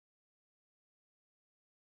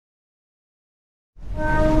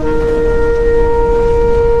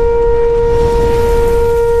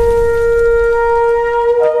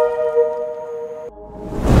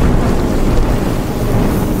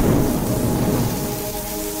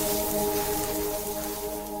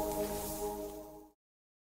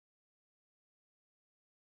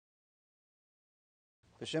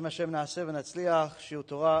B'Shem Hashem Na'aseh v'Natzliach, Shiur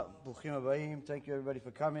Torah, Bruchim Habayim. Thank you everybody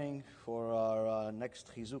for coming for our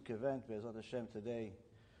next Chizuk event. Be'ezrat Hashem, today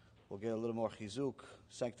we'll get a little more Chizuk,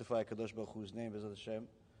 sanctify Kadosh Baruch Hu's name, Be'ezrat Hashem.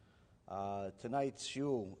 Tonight's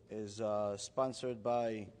Shiur is sponsored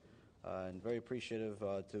by, and very appreciative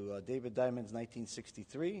to David Diamond's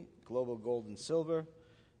 1963, Global Gold and Silver.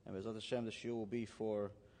 And Be'ezrat Hashem, the Shiur will be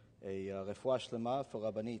for a Refuah Shlema for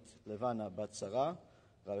Rabbanit Levana Bat Sarah,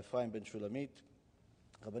 Rav Ephraim Ben Shulamit,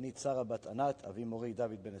 Rabbanit Sarah Bat Anat, Avi Mori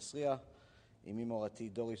David Ben Esriya, Imi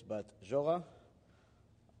Morati Doris Bat Jora,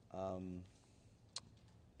 and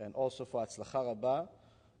also for Atzlacha Rabba,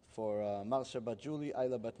 for Marsha Bat Julie,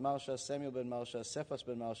 Ayla Bat Marsha, Samuel Ben Marsha, Cephas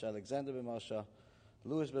Ben Marsha, Alexander Ben Marsha,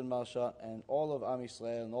 Louis Ben Marsha, and all of Am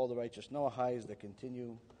Yisrael and all the righteous Noahis that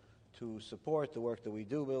continue to support the work that we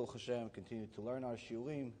do, Baruch Hashem, continue to learn our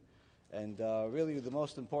shiurim. And really the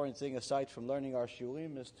most important thing aside from learning our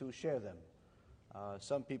shiurim is to share them.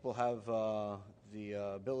 Some people have the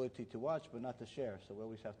ability to watch but not to share, so we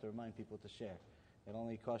always have to remind people to share. It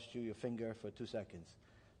only costs you your finger for 2 seconds.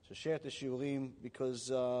 So share the shiurim because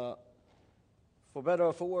for better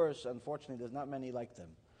or for worse, unfortunately there's not many like them.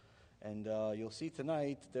 And you'll see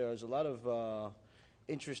tonight there's a lot of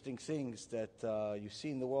interesting things that you see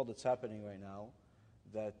in the world that's happening right now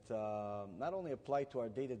that not only apply to our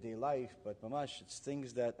day-to-day life, but mamash, it's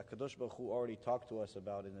things that HaKadosh Baruch Hu already talked to us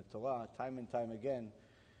about in the Torah time and time again,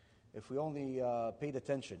 if we only paid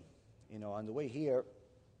attention. You know, on the way here,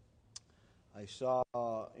 I saw,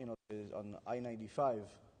 on I-95,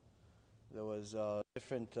 there was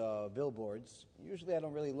different billboards. Usually I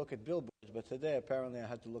don't really look at billboards, but today apparently I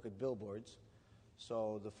had to look at billboards.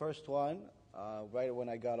 So the first one, right when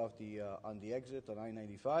I got off on the exit on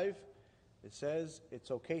I-95, it says, it's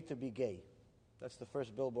okay to be gay. That's the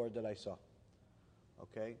first billboard that I saw.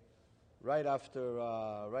 Okay? Right after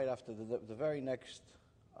the very next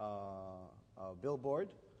billboard,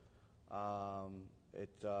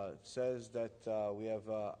 it says that we have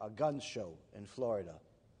a gun show in Florida.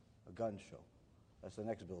 A gun show. That's the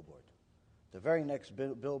next billboard. The very next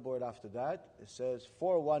billboard after that, it says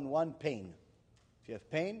 411 pain. If you have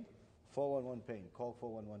pain, 411 pain. Call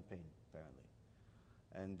 411 pain, apparently.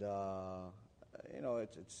 And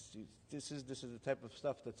this is the type of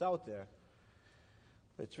stuff that's out there.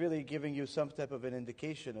 It's really giving you some type of an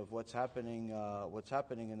indication of what's happening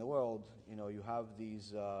in the world. You know, you have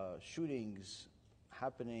these shootings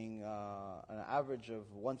happening on an average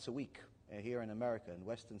of once a week here in America, in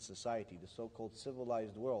Western society, the so-called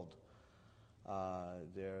civilized world.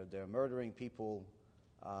 They're murdering people.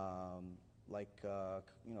 Like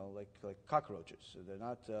cockroaches. So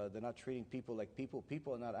they're not treating people like people.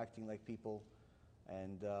 People are not acting like people,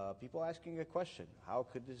 and people are asking a question: how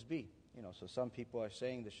could this be? So some people are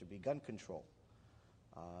saying there should be gun control.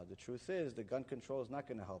 The truth is, the gun control is not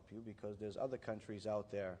going to help you because there's other countries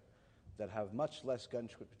out there that have much less gun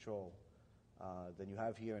control than you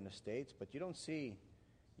have here in the States. But you don't see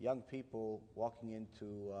young people walking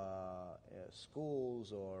into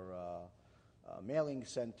schools or mailing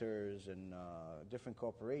centers and different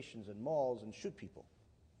corporations and malls and shoot people.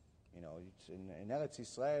 It's in Eretz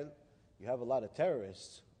Yisrael, you have a lot of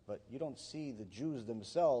terrorists, but you don't see the Jews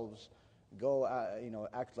themselves go,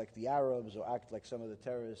 act like the Arabs or act like some of the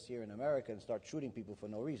terrorists here in America and start shooting people for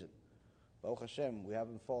no reason. Baruch Hashem, we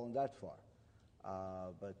haven't fallen that far.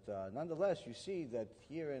 But nonetheless, you see that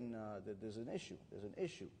here that there's an issue. There's an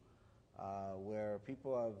issue where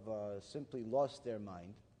people have simply lost their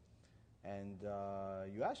mind. And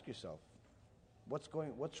you ask yourself, what's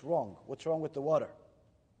wrong? What's wrong with the water?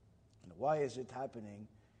 And why is it happening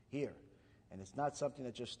here? And it's not something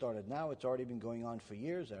that just started now. It's already been going on for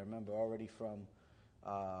years. I remember already from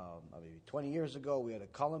maybe 20 years ago, we had a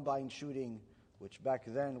Columbine shooting, which back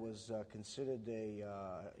then was considered a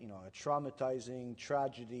traumatizing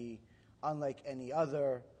tragedy, unlike any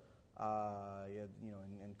other. You had,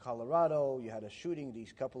 in Colorado, you had a shooting.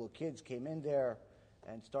 These couple of kids came in there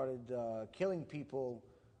and started killing people,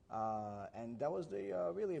 and that was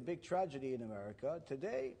really a big tragedy in America.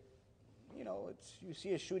 Today, you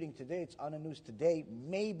see a shooting today, it's on the news today,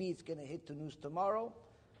 maybe it's going to hit the news tomorrow.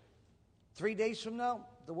 3 days from now,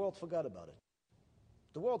 the world forgot about it.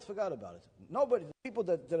 The world forgot about it. Nobody, the people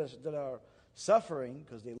that are suffering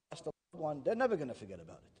because they lost a loved one, they're never going to forget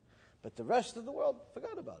about it. But the rest of the world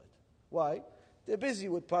forgot about it. Why? They're busy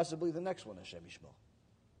with possibly the next one, Hashem Yishmor.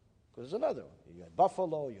 Because there's another one. You had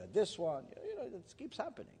Buffalo, you had this one. It keeps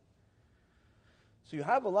happening. So you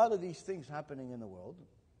have a lot of these things happening in the world.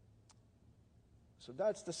 So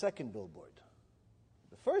that's the second billboard.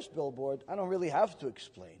 The first billboard, I don't really have to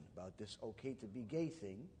explain about this okay to be gay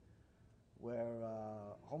thing. where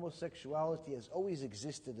homosexuality has always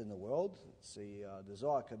existed in the world. The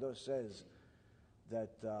Zohar Kadosh says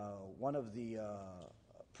that one of the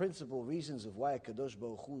principal reasons of why Kadosh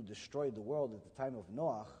Baruch Hu destroyed the world at the time of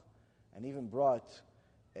Noach, and even brought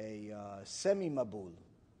a semi-mabul,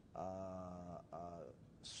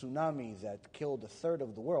 tsunami that killed a third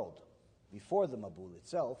of the world before the Mabul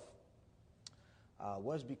itself,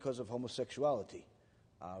 was because of homosexuality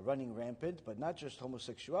running rampant, but not just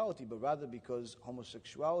homosexuality, but rather because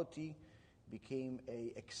homosexuality became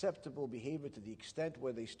a acceptable behavior to the extent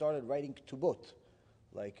where they started writing ketubot,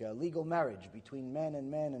 like legal marriage between man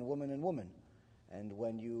and woman and woman. And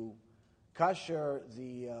when you kasher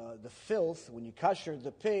the filth, when you kasher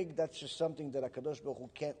the pig, that's just something that HaKadosh Baruch Hu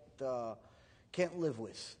can't live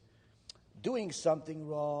with. Doing something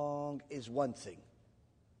wrong is one thing.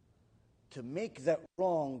 To make that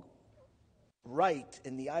wrong right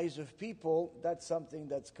in the eyes of people, that's something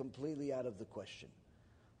that's completely out of the question.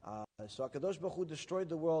 So HaKadosh Baruch Hu destroyed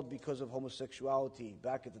the world because of homosexuality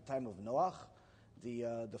back at the time of Noach.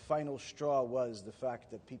 The final straw was the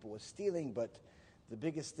fact that people were stealing, but the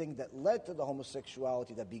biggest thing that led to the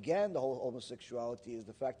homosexuality, that began the whole homosexuality, is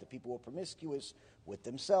the fact that people were promiscuous with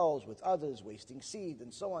themselves, with others, wasting seed,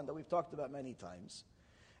 and so on, that we've talked about many times.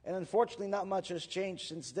 And unfortunately, not much has changed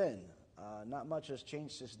since then.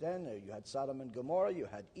 You had Sodom and Gomorrah, you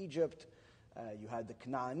had Egypt, you had the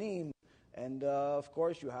Canaanim, and of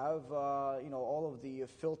course you have all of the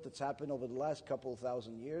filth that's happened over the last couple of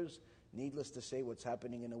thousand years. Needless to say, what's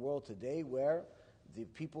happening in the world today, where the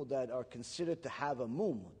people that are considered to have a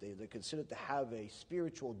mum, they're considered to have a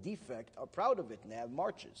spiritual defect, are proud of it, and they have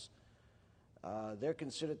marches. They're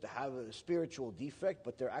considered to have a spiritual defect,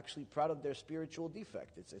 but they're actually proud of their spiritual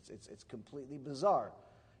defect. It's completely bizarre.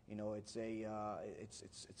 It's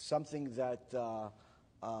something that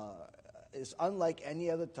is unlike any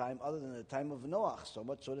other time other than the time of Noach, so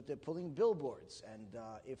much so that they're pulling billboards. And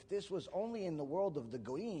if this was only in the world of the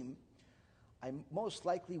Goyim, I most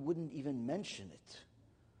likely wouldn't even mention it.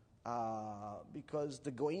 Because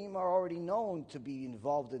the Goyim are already known to be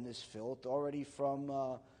involved in this filth already from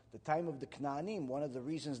the time of the Canaanim. One of the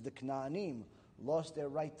reasons the Canaanim lost their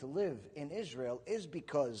right to live in Israel is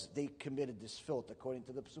because they committed this filth, according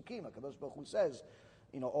to the Psukim. HaKadosh Baruch Hu says,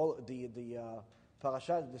 all the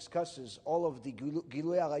parasha discusses all of the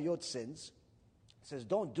Gilui Arayot sins. It says,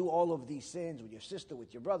 don't do all of these sins with your sister,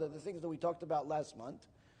 with your brother, the things that we talked about last month.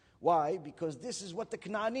 Why? Because this is what the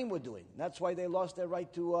Canaanim were doing. That's why they lost their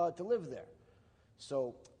right to live there.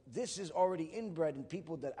 So this is already inbred in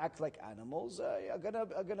people that act like animals,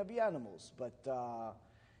 are gonna be animals. But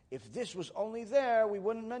if this was only there, we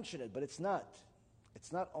wouldn't mention it. But it's not.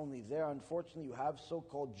 It's not only there. Unfortunately, you have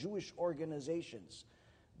so-called Jewish organizations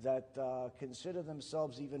that consider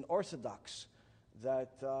themselves even Orthodox,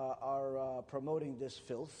 that are promoting this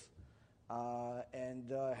filth.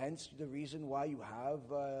 And hence the reason why you have,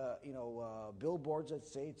 billboards that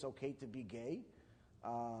say it's okay to be gay.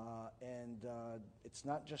 And it's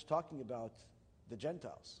not just talking about the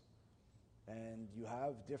Gentiles. And you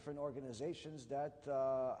have different organizations that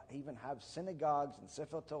even have synagogues and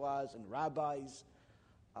Sefer Torahs and rabbis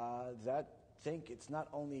that think it's not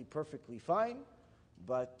only perfectly fine,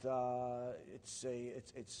 but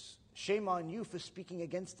it's shame on you for speaking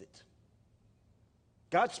against it.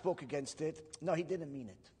 God spoke against it. No, he didn't mean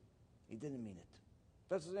it. He didn't mean it.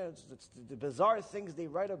 That's the bizarre things they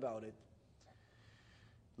write about it.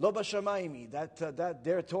 Lo b'shamayim, that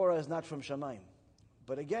their Torah is not from Shamayim.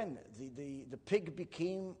 But again, the pig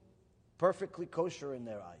became perfectly kosher in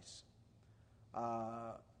their eyes.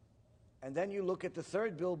 And then you look at the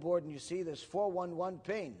third billboard and you see there's 411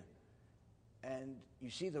 pain. And you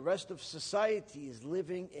see the rest of society is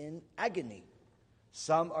living in agony.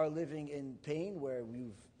 Some are living in pain where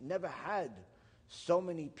we've never had so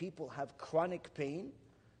many people have chronic pain.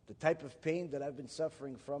 The type of pain that I've been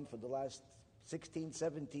suffering from for the last 16,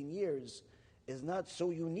 17 years is not so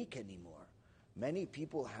unique anymore. Many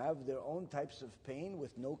people have their own types of pain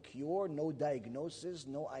with no cure, no diagnosis,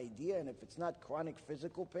 no idea. And if it's not chronic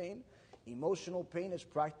physical pain, emotional pain is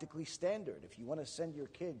practically standard. If you want to send your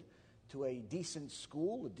kid to a decent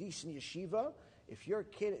school, a decent yeshiva, if your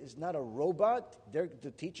kid is not a robot,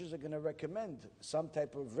 the teachers are going to recommend some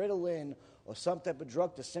type of Ritalin or some type of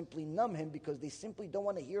drug to simply numb him because they simply don't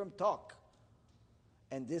want to hear him talk.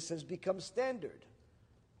 And this has become standard.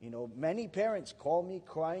 Many parents call me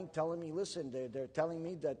crying, telling me, listen, they're telling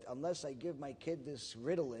me that unless I give my kid this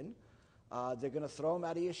Ritalin, they're going to throw him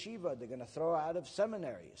out of yeshiva. They're going to throw him out of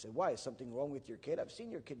seminary. I said, why? Is something wrong with your kid? I've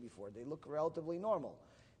seen your kid before. They look relatively normal.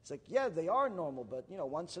 It's like, yeah, they are normal, but,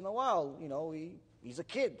 once in a while, he's a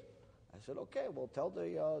kid. I said, okay, well, tell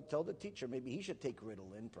the teacher maybe he should take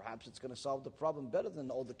Ritalin. Perhaps it's going to solve the problem better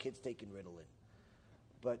than all the kids taking Ritalin.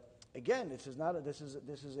 But again, this is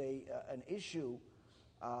an issue,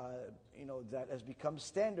 that has become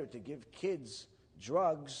standard. To give kids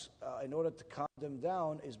drugs in order to calm them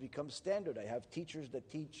down has become standard. I have teachers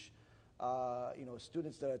that teach,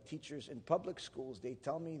 students that are teachers in public schools. They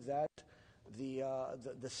tell me that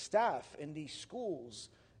the staff in these schools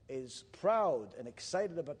is proud and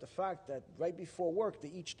excited about the fact that right before work they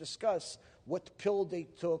each discuss what pill they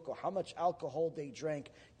took or how much alcohol they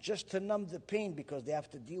drank just to numb the pain because they have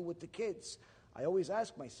to deal with the kids. I always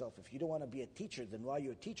ask myself, if you don't want to be a teacher, then why are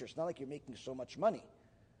you a teacher? It's not like you're making so much money.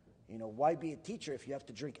 Why be a teacher if you have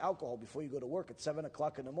to drink alcohol before you go to work at 7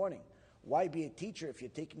 o'clock in the morning? Why be a teacher if you're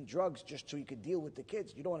taking drugs just so you could deal with the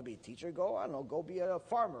kids? You don't want to be a teacher. Go be a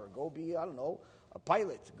farmer. Go be, a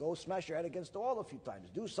pilot. Go smash your head against the wall a few times.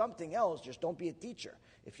 Do something else. Just don't be a teacher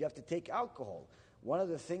if you have to take alcohol. One of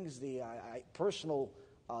the things, personal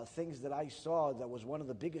things that I saw that was one of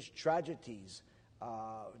the biggest tragedies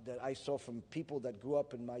that I saw from people that grew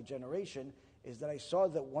up in my generation is that I saw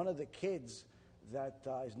that one of the kids that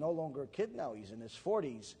is no longer a kid now, he's in his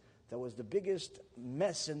 40s, that was the biggest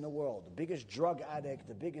mess in the world, the biggest drug addict,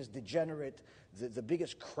 the biggest degenerate, the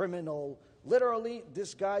biggest criminal. Literally,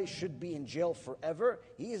 this guy should be in jail forever.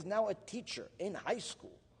 He is now a teacher in high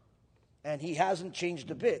school. And he hasn't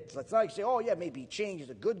changed a bit. Let's not say, oh yeah, maybe he changed, he's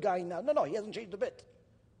a good guy now. No, he hasn't changed a bit.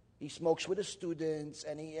 He smokes with his students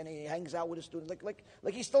and he hangs out with his students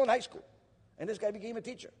like he's still in high school. And this guy became a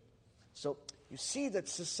teacher. So you see that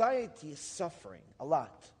society is suffering a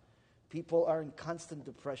lot. People are in constant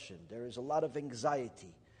depression. There is a lot of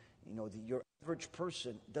anxiety. Your average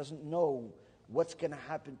person doesn't know what's going to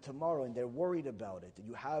happen tomorrow, and they're worried about it.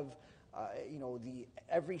 You have, the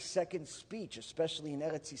every second speech, especially in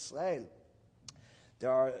Eretz Yisrael,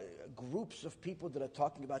 there are groups of people that are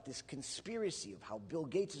talking about this conspiracy of how Bill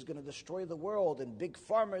Gates is going to destroy the world, and Big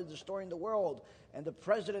Pharma is destroying the world, and the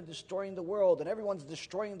president is destroying the world, and everyone's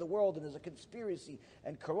destroying the world, and there's a conspiracy,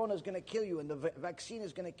 and Corona is going to kill you, and the vaccine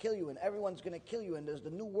is going to kill you, and everyone's going to kill you, and there's the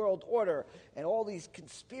New World Order, and all these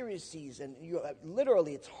conspiracies, and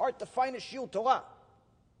literally, it's hard to find a Shiur Torah.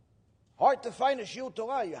 Hard to find a Shiur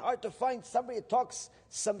Torah. Hard to find somebody that talks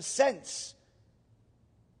some sense.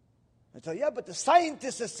 I tell you, yeah, but the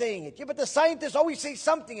scientists are saying it. Yeah, but the scientists always say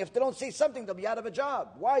something. If they don't say something, they'll be out of a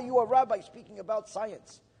job. Why are you a rabbi speaking about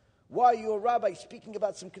science? Why are you a rabbi speaking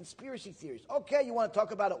about some conspiracy theories? Okay, you want to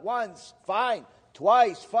talk about it once, fine.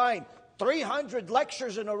 Twice, fine. 300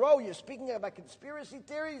 lectures in a row, you're speaking about conspiracy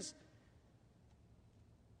theories?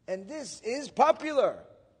 And this is popular.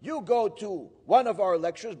 You go to one of our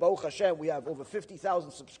lectures, Baruch Hashem, we have over 50,000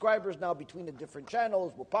 subscribers now between the different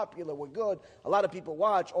channels. We're popular, we're good. A lot of people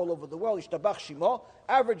watch all over the world. Yishtabach Shimo.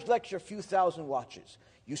 Average lecture, few thousand watches.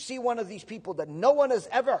 You see one of these people that no one has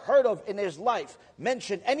ever heard of in his life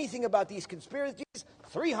mention anything about these conspiracies,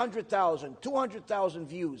 300,000, 200,000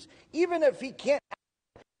 views. Even if he can't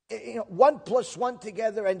 1 + 1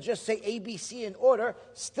 together and just say ABC in order,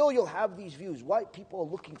 still you'll have these views. Why people are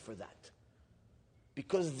looking for that?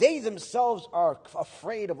 Because they themselves are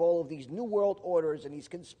afraid of all of these new world orders and these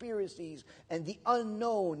conspiracies and the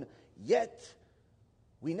unknown. Yet,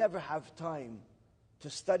 we never have time to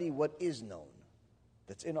study what is known.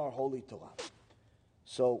 That's in our Holy Torah.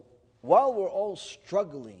 So, while we're all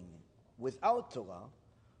struggling without Torah,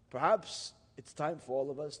 perhaps it's time for all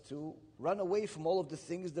of us to run away from all of the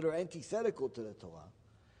things that are antithetical to the Torah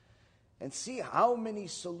and see how many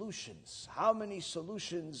solutions, how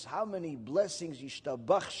many blessings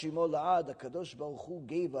Yishtabach Shimo La'ad, the Kadosh Baruch Hu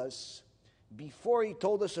gave us before He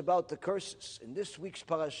told us about the curses. In this week's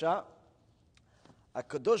parasha,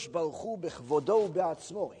 HaKadosh Baruch Hu bechvodo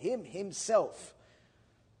be'atzmo, Him Himself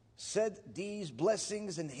said these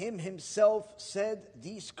blessings, and Him Himself said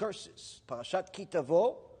these curses. Parashat Ki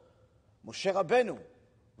Tavo, Moshe Rabbeinu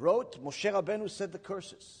wrote, Moshe Rabbeinu said the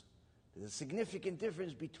curses. There's a significant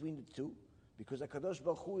difference between the two, because HaKadosh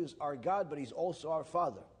Baruch Hu is our God, but He's also our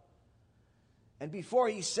Father. And before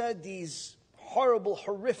He said these horrible,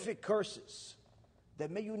 horrific curses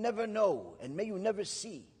that may you never know and may you never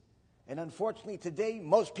see. And unfortunately today,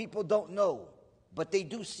 most people don't know, but they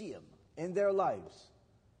do see them in their lives.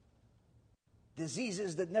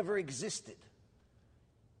 Diseases that never existed.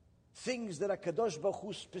 Things that HaKadosh Baruch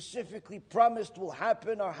Hu specifically promised will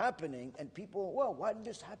happen are happening, and people, well, why did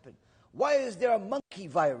this happen? Why is there a monkey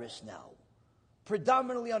virus now?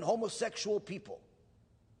 Predominantly on homosexual people.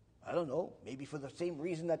 I don't know, maybe for the same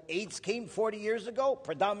reason that AIDS came 40 years ago,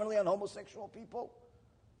 predominantly on homosexual people.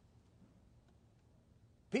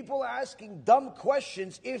 People are asking dumb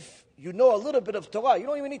questions if you know a little bit of Torah. You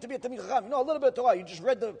don't even need to be a Talmid Chacham. You know a little bit of Torah.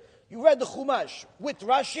 You read the Chumash with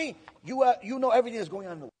Rashi. You know everything that's going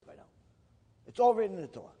on in the world right now. It's all written in the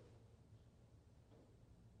Torah.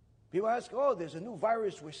 People ask, there's a new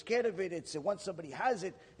virus. We're scared of it. It's once somebody has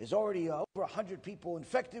it, there's already over 100 people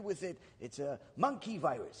infected with it. It's a monkey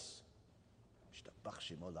virus.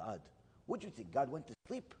 What do you think? God went to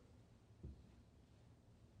sleep?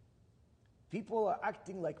 People are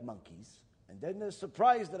acting like monkeys, and then they're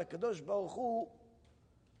surprised that HaKadosh Baruch Hu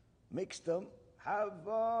makes them have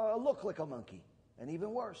look like a monkey, and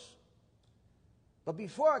even worse. But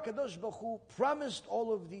before HaKadosh Baruch Hu promised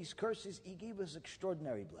all of these curses, He gave us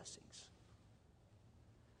extraordinary blessings.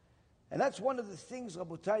 And that's one of the things,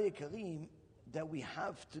 Rabotai Karim, that we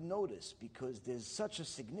have to notice, because there's such a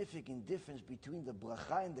significant difference between the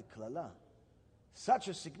bracha and the klala. Such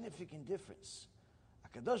a significant difference.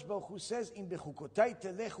 HaKadosh Baruch Hu says, "Im bechukotai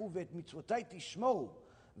telechu ve'et mitzvotai tishmoru,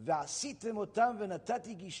 ve'asitem otam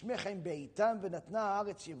ve'natati gishmechem be'itam ve'natna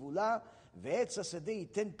haaretz yevula ve'etz hasadeh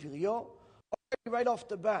yiten piryo." Right off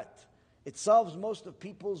the bat, it solves most of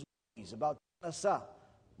people's worries about nasa.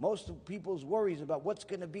 Most of people's worries about what's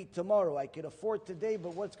going to be tomorrow. I can afford today,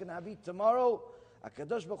 but what's going to be tomorrow?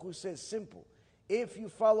 HaKadosh Baruch Hu says, simple. If you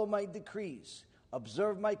follow my decrees,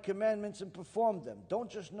 observe my commandments and perform them. Don't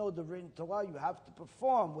just know the written Torah, you have to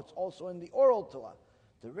perform what's also in the oral Torah.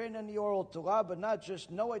 The written and the oral Torah, but not just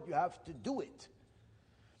know it, you have to do it.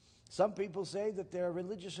 Some people say that they're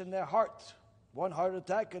religious in their heart. One heart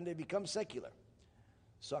attack and they become secular.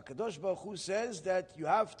 So HaKadosh Baruch Hu says that you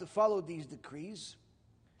have to follow these decrees,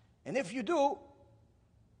 and if you do,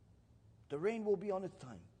 the rain will be on its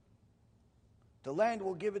time. The land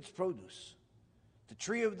will give its produce. The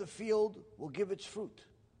tree of the field will give its fruit.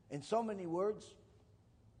 In so many words,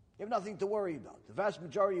 you have nothing to worry about. The vast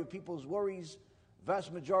majority of people's worries,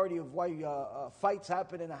 vast majority of why fights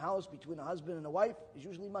happen in a house between a husband and a wife is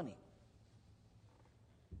usually money.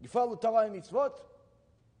 You follow Torah and mitzvot,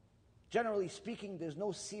 generally speaking, there's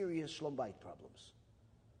no serious shlom bayit problems.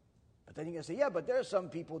 But then you're going to say, yeah, but there are some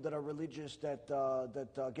people that are religious that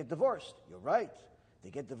get divorced. You're right. They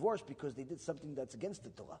get divorced because they did something that's against the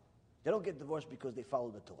Torah. They don't get divorced because they follow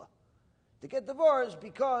the Torah. They get divorced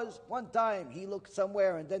because one time he looked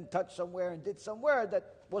somewhere and then touched somewhere and did somewhere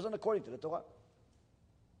that wasn't according to the Torah.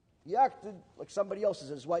 He acted like somebody else is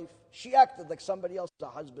his wife. She acted like somebody else is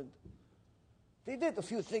her husband. They did a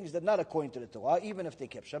few things that are not according to the Torah, even if they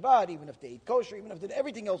kept Shabbat, even if they ate kosher, even if they did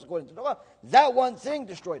everything else according to the Torah. That one thing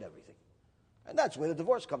destroyed everything. And that's where the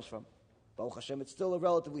divorce comes from. Baruch Hashem, it's still a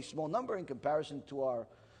relatively small number in comparison to our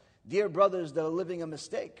dear brothers that are living a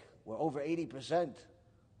mistake, where over 80%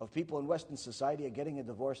 of people in Western society are getting a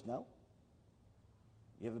divorce now.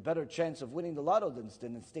 You have a better chance of winning the lotto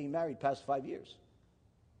than staying married past 5 years.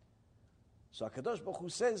 So HaKadosh Baruch Hu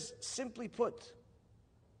says, simply put,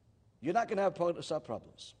 you're not going to have parnasah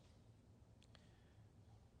problems.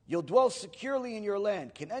 You'll dwell securely in your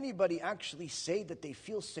land. Can anybody actually say that they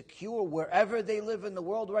feel secure wherever they live in the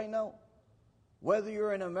world right now? Whether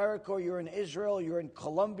you're in America or you're in Israel, you're in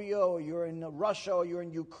Colombia or you're in Russia or you're in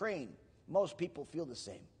Ukraine, most people feel the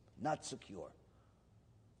same, not secure.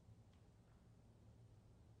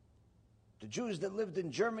 The Jews that lived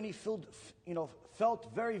in Germany felt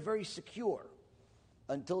very, very secure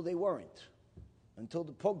until they weren't. Until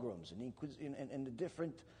the pogroms and the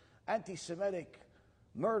different anti-Semitic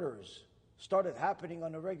murders started happening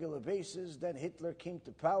on a regular basis. Then Hitler came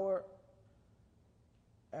to power.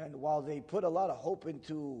 And while they put a lot of hope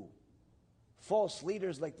into false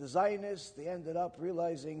leaders like the Zionists, they ended up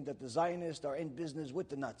realizing that the Zionists are in business with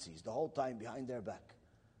the Nazis the whole time behind their back.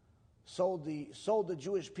 Sold the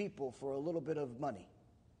Jewish people for a little bit of money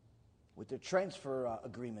with their transfer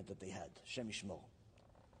agreement that they had, Shem Yishmor.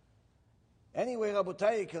 Anyway,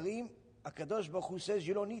 Rabotai Karim, HaKadosh Baruch Hu says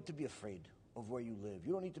you don't need to be afraid of where you live.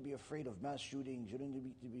 You don't need to be afraid of mass shootings. You don't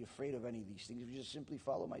need to be afraid of any of these things. You just simply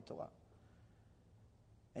follow my Torah.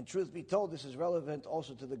 And truth be told, this is relevant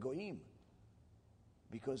also to the Goyim.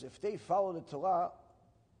 Because if they follow the Torah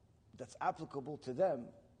that's applicable to them,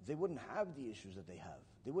 they wouldn't have the issues that they have.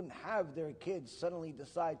 They wouldn't have their kids suddenly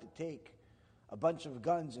decide to take a bunch of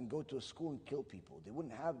guns and go to a school and kill people. They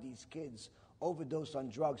wouldn't have these kids overdose on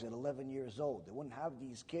drugs at 11 years old. They wouldn't have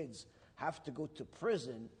these kids have to go to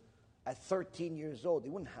prison at 13 years old. They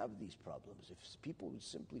wouldn't have these problems if people would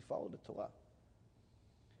simply follow the Torah.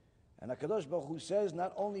 And HaKadosh Baruch Hu says,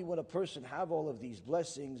 not only would a person have all of these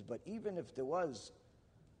blessings, but even if there was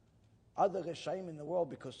other Reshaim in the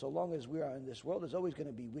world, because so long as we are in this world, there's always going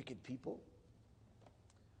to be wicked people.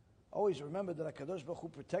 Always remember that HaKadosh Baruch Hu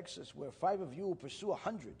protects us, where 5 of you will pursue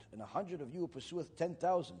 100, and 100 of you will pursue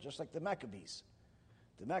 10,000, just like the Maccabees.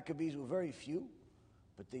 The Maccabees were very few,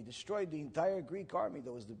 but they destroyed the entire Greek army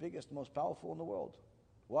that was the biggest, most powerful in the world.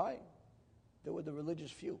 Why? They were the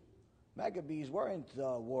religious few. Maccabees weren't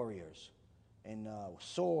warriors and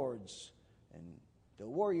swords, and the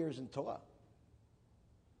warriors in Torah.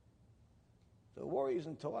 The warriors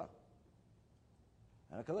in Torah.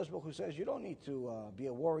 And HaKadosh Baruch Hu says, you don't need to be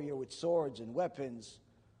a warrior with swords and weapons.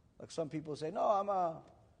 Like some people say, no,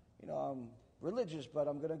 I'm religious, but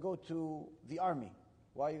I'm going to go to the army.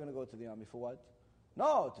 Why are you going to go to the army? For what?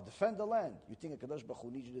 No, to defend the land. You think HaKadosh Baruch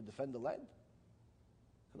Hu needs you to defend the land?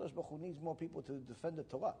 HaKadosh Baruch Hu needs more people to defend the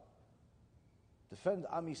Torah. Defend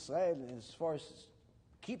Am Yisrael, and as far as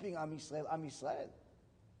keeping Am Yisrael, Am Yisrael.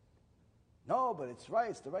 No, but it's right,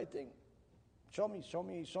 it's the right thing. Show me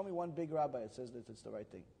one big rabbi that says that it's the right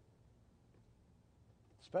thing.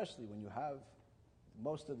 Especially when you have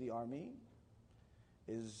most of the army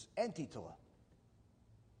is anti-Torah.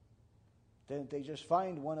 Then they just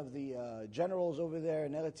find one of the generals over there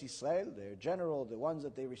in Eretz Yisrael, their general, the ones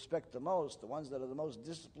that they respect the most, the ones that are the most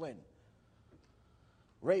disciplined,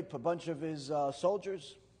 rape a bunch of his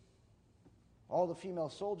soldiers, all the female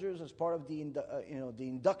soldiers as part of the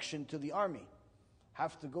induction to the army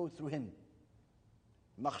have to go through him.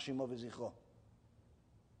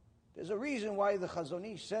 There's a reason why the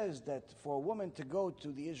Chazon Ish says that for a woman to go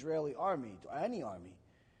to the Israeli army, to any army,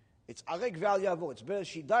 it's arek ve'al yavo. It's better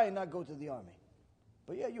she die and not go to the army.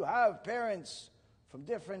 But yeah, you have parents from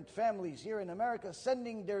different families here in America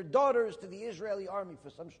sending their daughters to the Israeli army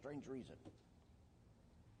for some strange reason.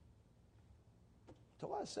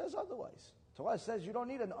 Torah says otherwise. Torah says you don't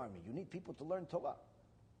need an army. You need people to learn Torah.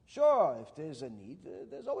 Sure, if there's a need,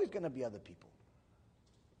 there's always going to be other people.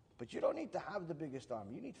 But you don't need to have the biggest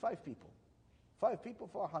army. You need 5 people. 5 people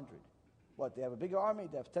for 100. What, they have a bigger army?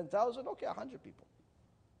 They have 10,000? Okay, 100 people.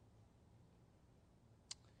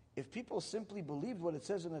 If people simply believed what it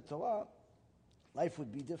says in the Torah, life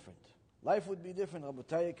would be different. Life would be different,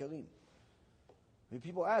 Rabotai Karim. When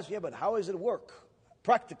people ask, yeah, but how does it work?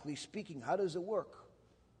 Practically speaking, how does it work?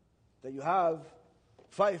 That you have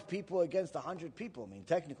 5 people against 100 people. I mean,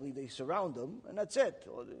 technically they surround them, and that's it.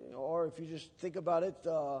 Or if you just think about it,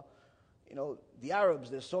 the Arabs,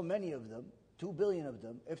 there's so many of them, 2 billion of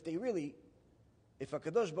them. If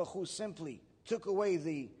HaKadosh Baruch Hu simply took away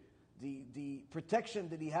the protection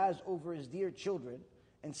that he has over his dear children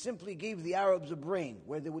and simply gave the Arabs a brain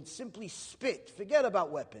where they would simply spit, forget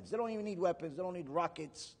about weapons. They don't even need weapons. They don't need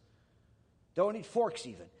rockets. They don't need forks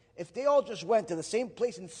even. If they all just went to the same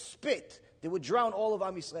place and spit, they would drown all of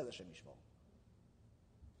Am Yisrael, Hashem Yishmor.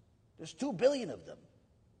 There's 2 billion of them.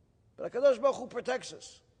 But HaKadosh Baruch Hu protects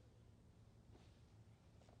us.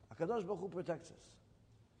 HaKadosh Baruch Hu protects us.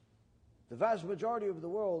 The vast majority of the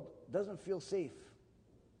world doesn't feel safe.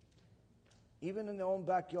 Even in their own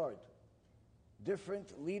backyard.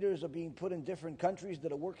 Different leaders are being put in different countries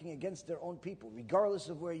that are working against their own people, regardless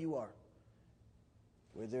of where you are.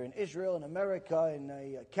 Whether in Israel, in America,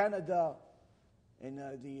 in Canada, in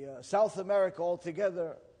the South America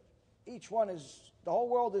altogether, the whole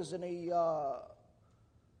world is in a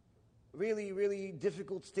really, really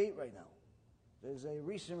difficult state right now. There's a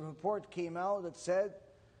recent report came out that said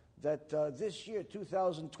that this year,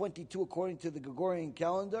 2022, according to the Gregorian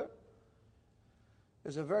calendar,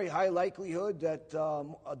 there's a very high likelihood that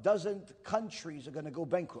a dozen countries are going to go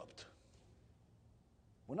bankrupt.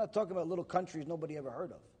 We're not talking about little countries nobody ever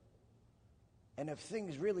heard of. And if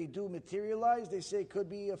things really do materialize, they say it could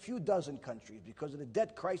be a few dozen countries because of the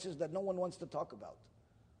debt crisis that no one wants to talk about.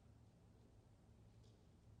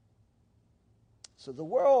 So the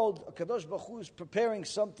world, HaKadosh Baruch Hu is preparing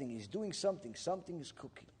something. He's doing something. Something is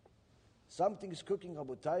cooking. Something is cooking,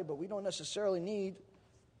 Rabotai, but we don't necessarily need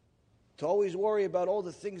to always worry about all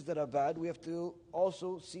the things that are bad. We have to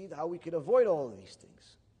also see how we can avoid all of these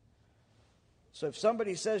things. So if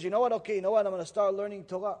somebody says, I'm going to start learning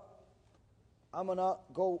Torah. I'm going to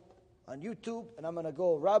go on YouTube and I'm going to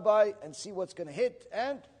go rabbi and see what's going to hit.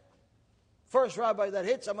 And first rabbi that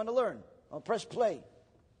hits, I'm going to learn. I'll press play.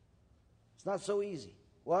 It's not so easy.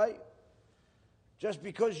 Why? Just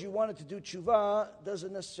because you wanted to do tshuva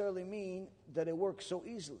doesn't necessarily mean that it works so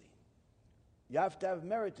easily. You have to have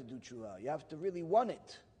merit to do tshuva. You have to really want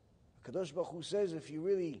it. Kadosh Baruch Hu says, if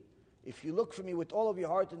you look for me with all of your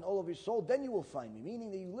heart and all of your soul, then you will find me.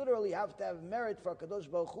 Meaning that you literally have to have merit for Kadosh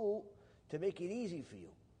Baruch Hu to make it easy for you.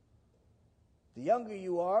 The younger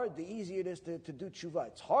you are, the easier it is to do tshuva.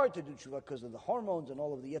 It's hard to do tshuva because of the hormones and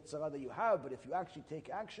all of the yetzirah that you have, but if you actually take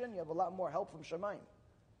action, you have a lot more help from Shamayim.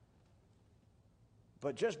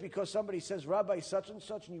 But just because somebody says Rabbi such and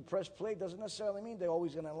such and you press play doesn't necessarily mean they're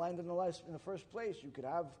always going to land in the first place. You could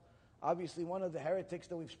have, obviously, one of the heretics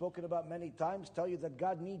that we've spoken about many times tell you that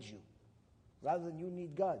God needs you rather than you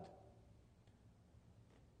need God.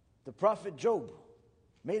 The prophet Job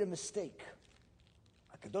made a mistake.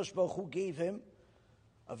 HaKadosh Baruch Hu gave him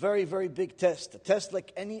a very, very big test, a test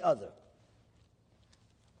like any other.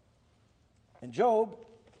 And Job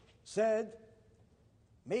said,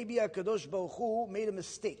 maybe HaKadosh Baruch Hu made a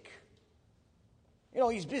mistake.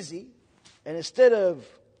 He's busy, and instead of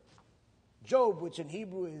Job, which in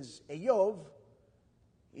Hebrew is Eyov,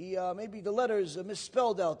 maybe the letters are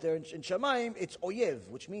misspelled out there. In Shamayim, it's Oyev,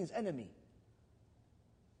 which means enemy.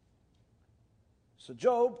 So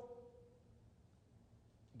Job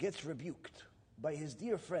gets rebuked by his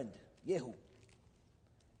dear friend, Yehu.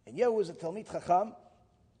 And Yehu is a Talmid Chacham.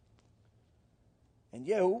 And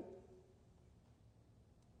Yehu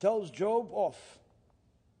tells Job off,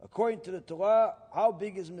 according to the Torah, how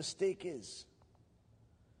big his mistake is.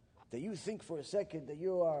 That you think for a second that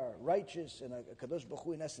you are righteous and HaKadosh Baruch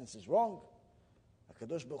Hu in essence is wrong.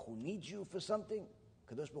 HaKadosh Baruch Hu needs you for something.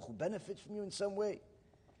 HaKadosh Baruch Hu benefits from you in some way.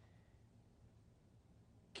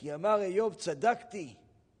 Ki amar Eyov tzadakti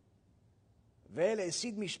ve'el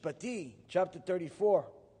esid mishpati, chapter 34,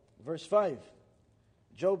 verse 5.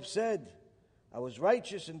 Job said, I was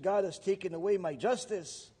righteous and God has taken away my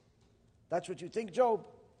justice. That's what you think, Job?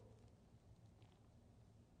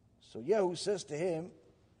 So Yehu says to him,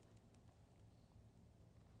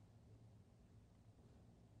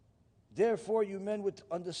 therefore, you men with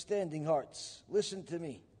understanding hearts, listen to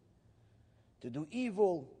me. To do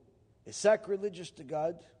evil is sacrilegious to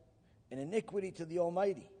God and iniquity to the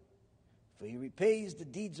Almighty. For He repays the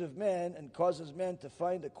deeds of man and causes man to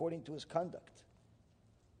find according to his conduct.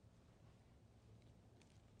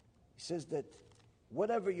 He says that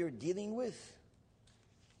whatever you're dealing with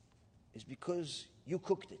is because you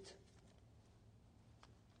cooked it.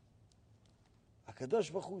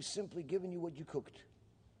 HaKadosh Baruch Hu is simply giving you what you cooked.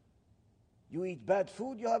 You eat bad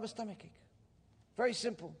food, you'll have a stomachache. Very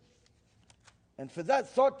simple. And for that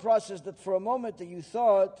thought process, that for a moment that you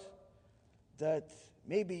thought that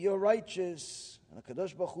maybe you're righteous and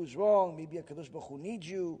HaKadosh Baruch Hu is wrong, maybe HaKadosh Baruch Hu needs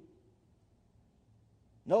you,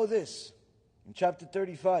 know this, in chapter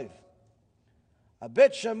 35,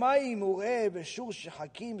 הבית שמיים הוא ראה ושור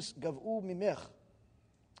שחקים גבעו ממך.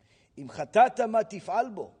 אם חטאת מה תפעל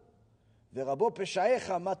בו, ורבו פשעיך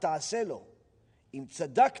מה תעשה לו. אם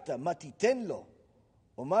צדקת מה תיתן לו,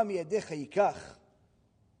 ומה מידיך ייקח.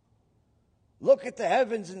 Look at the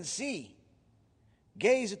heavens and see.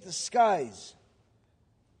 Gaze at the skies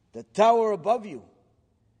that tower above you.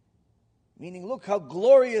 Meaning, look how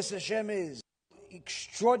glorious Hashem is,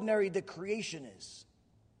 extraordinary the creation is.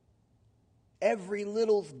 Every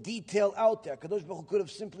little detail out there. Kadosh Baruch Hu could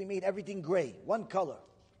have simply made everything gray, one color.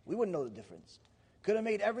 We wouldn't know the difference. Could have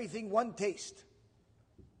made everything one taste.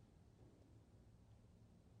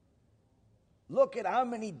 Look at how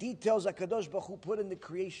many details HaKadosh Baruch Hu put in the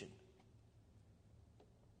creation.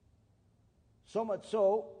 So much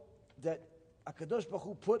so that HaKadosh Baruch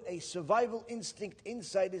Hu put a survival instinct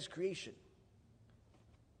inside his creation.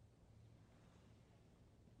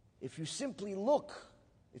 If you simply look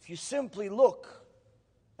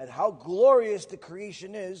at how glorious the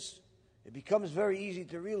creation is, it becomes very easy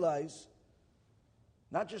to realize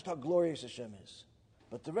not just how glorious Hashem is,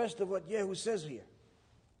 but the rest of what Yehu says here.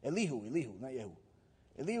 Elihu, not Yehu.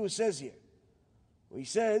 Elihu says here, where he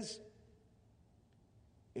says,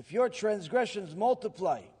 if your transgressions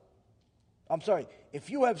multiply, if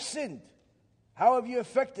you have sinned, how have you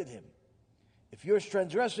affected him? If your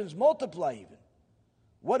transgressions multiply even,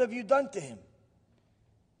 what have you done to him?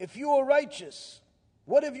 If you are righteous,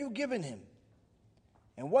 what have you given him?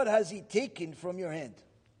 And what has he taken from your hand?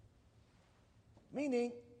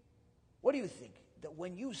 Meaning, what do you think? That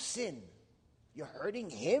when you sin, you're hurting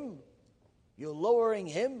him? You're lowering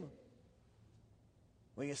him?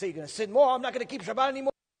 When you say you're going to sin more, I'm not going to keep Shabbat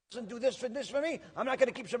anymore, and do this for me, I'm not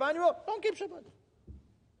going to keep Shabbat anymore, don't keep Shabbat.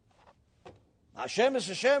 Hashem is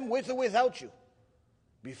Hashem with or without you.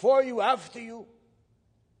 Before you, after you.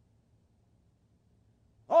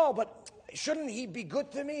 Oh, but shouldn't he be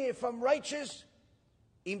good to me if I'm righteous?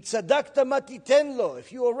 Im tzadakta matiten lo.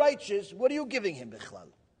 If you are righteous, what are you giving him, bichlal?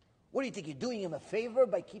 What do you think? You're doing him a favor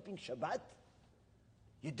by keeping Shabbat?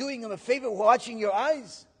 You're doing him a favor watching your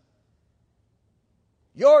eyes?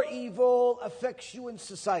 Your evil affects you in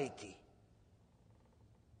society.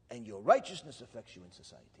 And your righteousness affects you in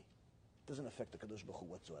society. It doesn't affect the Kadosh Baruch Hu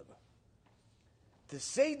whatsoever. To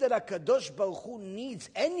say that HaKadosh Baruch Hu needs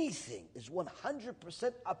anything is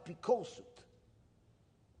 100% apikolsut.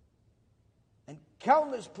 And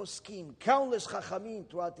Countless poskim, countless chachamim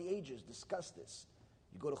throughout the ages discuss this.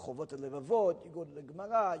 You go to Chovot HaLevavot, you go to the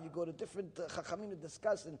Gemara, you go to different chachamim to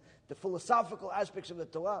discuss the philosophical aspects of the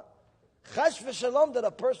Torah. Chas v'shalom that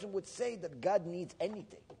a person would say that God needs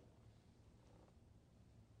anything.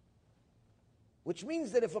 Which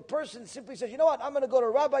means that if a person simply says, you know what, I'm going to go to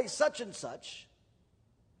Rabbi such and such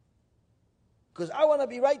because I want to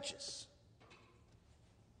be righteous.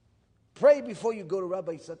 Pray before you go to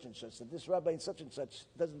Rabbi such and such, that this Rabbi such and such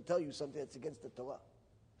doesn't tell you something that's against the Torah.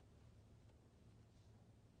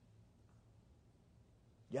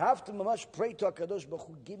 You have to mamash pray to HaKadosh Baruch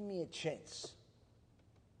Hu, give me a chance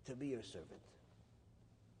to be your servant.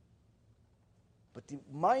 But the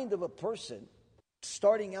mind of a person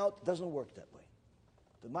starting out doesn't work that way.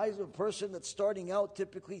 The mind of a person that's starting out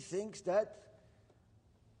typically thinks that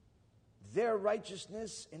their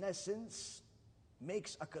righteousness, in essence,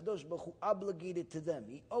 makes HaKadosh Baruch Hu obligated to them.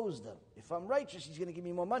 He owes them. If I'm righteous, he's going to give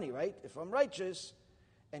me more money, right? If I'm righteous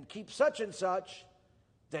and keep such and such,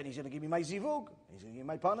 then he's going to give me my zivug, he's going to give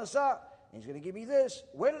me my parnasah, and he's going to give me this.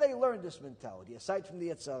 Where do they learn this mentality? Aside from the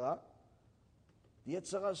Yetzer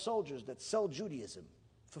Hara soldiers that sell Judaism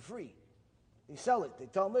for free. They sell it. They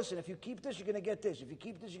tell them, listen, if you keep this, you're going to get this. If you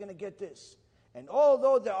keep this, you're going to get this. And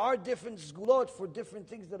although there are different sgulot for different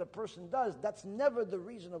things that a person does, that's never the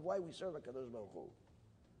reason of why we serve HaKadosh Baruch Hu.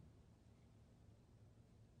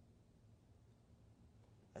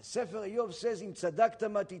 As Sefer Eiyov says, "Im tzadakta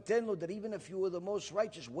matitenlo," that even if you were the most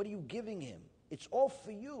righteous, what are you giving him? It's all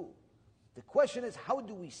for you. The question is, how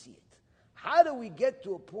do we see it? How do we get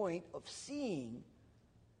to a point of seeing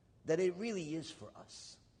that it really is for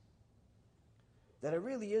us? That it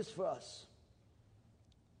really is for us.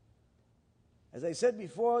 As I said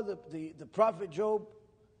before, the prophet Job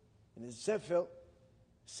in his Sefer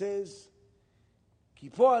says,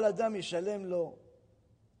 "Kipo al adam yishalem lo,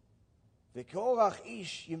 ve'ke'orach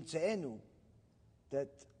ish yimtzeenu,"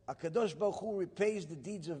 that HaKadosh Baruch Hu repays the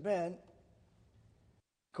deeds of man,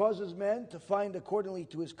 causes man to find accordingly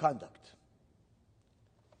to his conduct.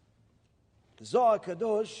 The Zohar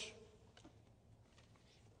Kadosh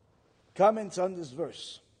comments on this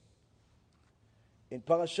verse. In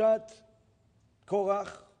Parashat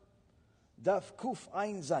Korach, Daf Kuf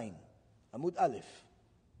Ein Zayin, Amud Aleph.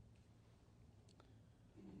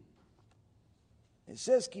 It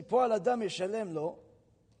says, "Ki po al adam yeshalem lo."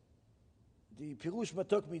 The Pirush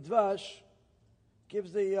Matok Midvash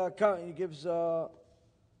gives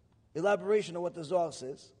elaboration of what the Zohar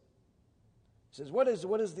says. It says, what is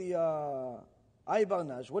the Ay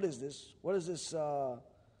Barnash? What is this? What is this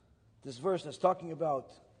this verse that's talking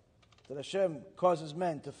about that Hashem causes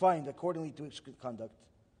man to find accordingly to his conduct?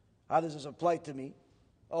 How does this apply to me?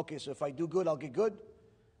 Okay, so if I do good, I'll get good.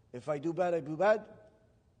 If I do bad, I do bad.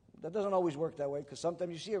 That doesn't always work that way, because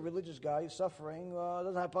sometimes you see a religious guy suffering,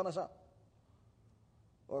 doesn't have parnasah.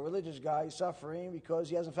 Or a religious guy suffering because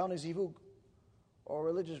he hasn't found his zivug. Or a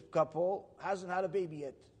religious couple hasn't had a baby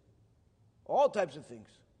yet. All types of things.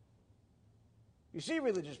 You see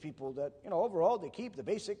religious people that, overall they keep the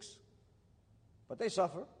basics, but they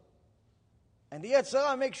suffer. And the Yetzer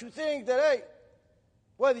Hara makes you think that, hey,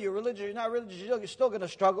 whether you're religious or not religious, you're still going to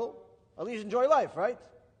struggle. At least enjoy life, right?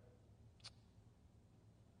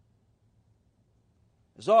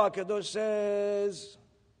 Zohar Kadosh says,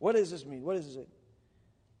 what does this mean? What does it say?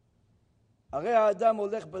 "Arei ha'adam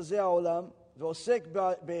olech bazeh ha'olam ve'osek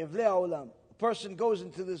be'evlei ha'olam." A person goes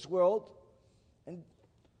into this world and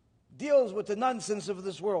deals with the nonsense of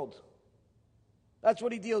this world. That's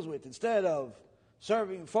what he deals with. Instead of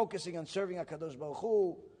focusing on serving HaKadosh Baruch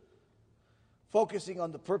Hu, focusing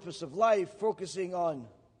on the purpose of life, focusing on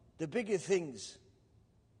the bigger things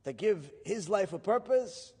that give his life a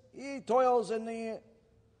purpose, he toils in the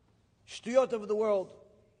shtuyot of the world.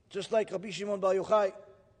 Just like Rabbi Shimon Bar Yochai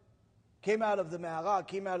came out of the Me'ara,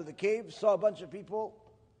 came out of the cave, saw a bunch of people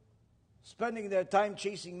spending their time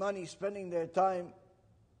chasing money, spending their time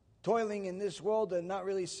toiling in this world and not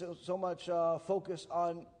really so much focus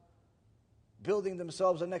on building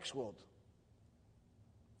themselves a next world.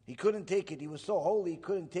 He couldn't take it. He was so holy, he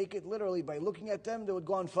couldn't take it. Literally, by looking at them, they would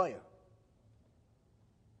go on fire.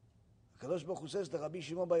 HaKadosh Baruch Hu says to Rabbi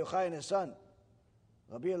Shimon Bar Yochai and his son,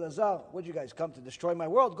 "Rabbi Elazar, what'd you guys come to destroy my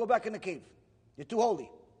world? Go back in the cave. You're too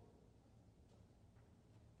holy."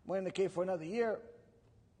 Went in the cave for another year,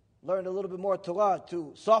 learned a little bit more Torah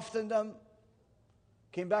to soften them,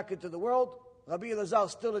 came back into the world. Rabbi Elazar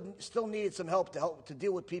still needed some help to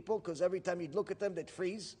deal with people, because every time he'd look at them, they'd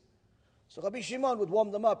freeze. So Rabbi Shimon would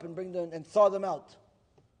warm them up and bring them and thaw them out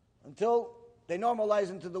until they normalized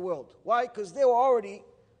into the world. Why? Because they were already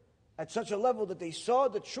at such a level that they saw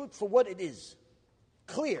the truth for what it is.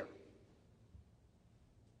 Clear.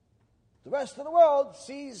 The rest of the world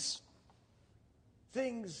sees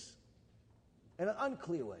things in an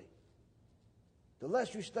unclear way. The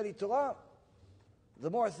less you study Torah, the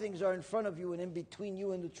more things are in front of you and in between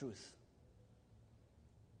you and the truth.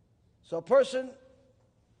 So a person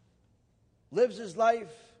lives his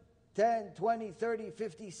life 10, 20, 30,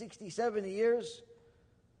 50, 60, 70 years,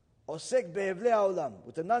 osek behevlei haolam,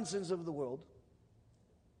 with the nonsense of the world,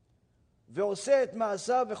 ve'oseh et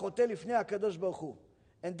ma'asav ve'choteh lifnei HaKadosh Baruch Hu,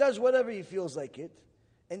 and does whatever he feels like it,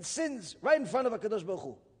 and sins right in front of HaKadosh Baruch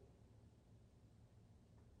Hu.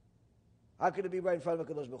 How could it be right in front of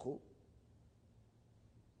HaKadosh Baruch Hu?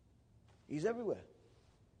 He's everywhere.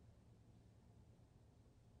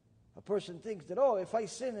 A person thinks that, oh, if I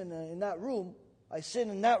sin in that room, I sin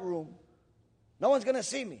in that room, no one's going to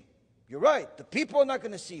see me. You're right, the people are not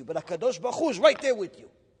going to see you, but HaKadosh Baruch Hu is right there with you.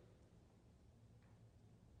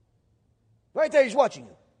 Right there, he's watching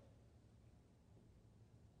you.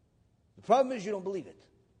 The problem is you don't believe it.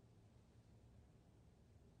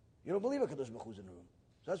 You don't believe HaKadosh Baruch Hu is in the room.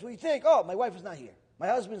 So that's what you think, oh, my wife is not here. My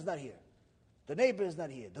husband's not here. The neighbor is not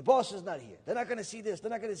here. The boss is not here. They're not going to see this.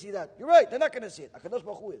 They're not going to see that. You're right, they're not going to see it. HaKadosh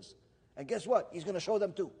Baruch Hu is. And guess what? He's going to show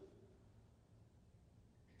them too.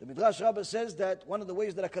 The Midrash Rabbah says that one of the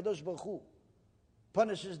ways that HaKadosh Baruch Hu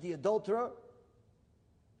punishes the adulterer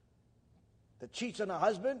that cheats on her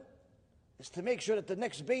husband is to make sure that the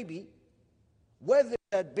next baby, whether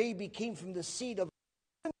that baby came from the seed of a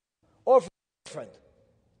husband or from a boyfriend,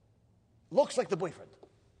 looks like the boyfriend.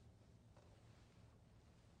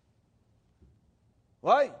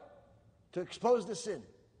 Why? To expose the sin.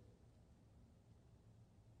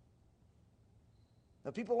 Now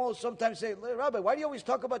people will sometimes say, Rabbi, why do you always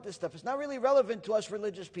talk about this stuff? It's not really relevant to us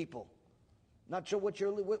religious people. Not sure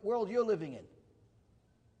what world you're living in.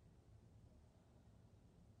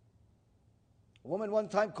 A woman one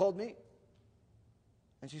time called me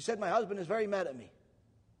and she said, my husband is very mad at me.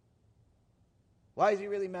 Why is he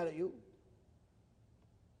really mad at you?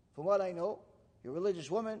 From what I know, you're a religious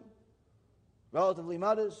woman, relatively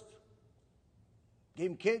modest, gave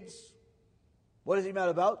him kids. What is he mad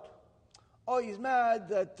about? Oh, he's mad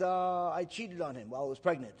that I cheated on him while I was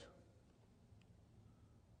pregnant.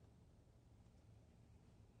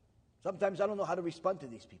 Sometimes I don't know how to respond to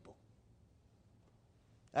these people.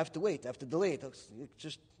 I have to wait, I have to delay it. You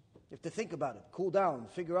have to think about it, cool down,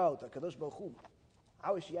 figure out, HaKadosh Baruch Hu,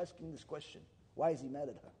 how is she asking this question? Why is he mad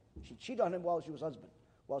at her? She cheated on him while she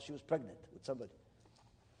was pregnant with somebody.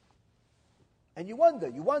 And you wonder,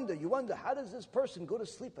 how does this person go to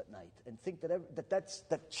sleep at night and think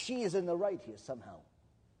that she is in the right here somehow?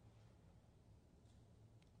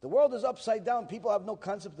 The world is upside down. People have no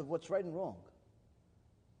concept of what's right and wrong.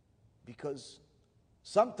 Because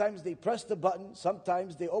sometimes they press the button,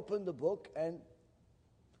 sometimes they open the book, and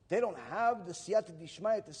they don't have the siyata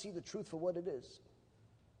dishmaya to see the truth for what it is.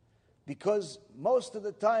 Because most of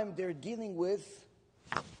the time they're dealing with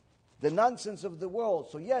the nonsense of the world.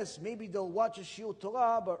 So yes, maybe they'll watch a Shiur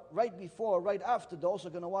Torah, but right before, right after, they're also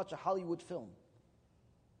going to watch a Hollywood film.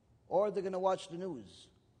 Or they're going to watch the news.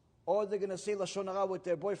 Or they're going to say Lashon Hara with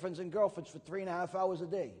their boyfriends and girlfriends for 3.5 hours a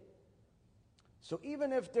day. So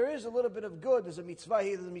even if there is a little bit of good, there's a mitzvah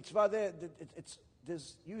here, there's a mitzvah there,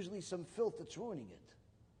 there's usually some filth that's ruining it.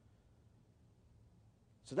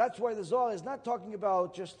 So that's why the Zohar is not talking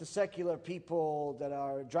about just the secular people that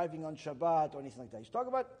are driving on Shabbat or anything like that. He's talking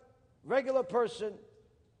about regular person,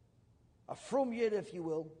 a frum yid, if you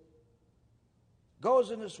will, goes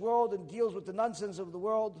in this world and deals with the nonsense of the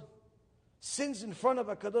world, sins in front of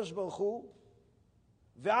HaKadosh Baruch Hu,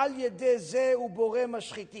 ve'al yedeh zeh uboreh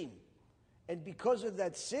mashchitim. And because of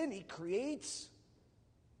that sin, he creates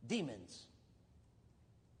demons.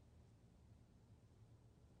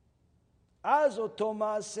 Az oto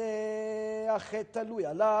ma'aseh achet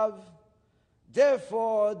talui alav.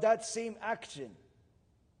 Therefore, that same action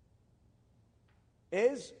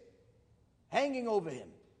is hanging over him.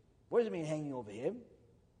 What does it mean, hanging over him?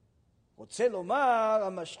 רוצה לומר,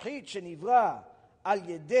 המשחית שנברא על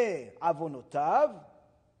ידי עוונותיו,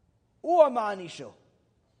 הוא המענישו.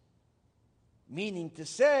 Meaning to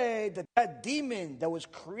say that that demon that was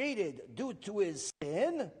created due to his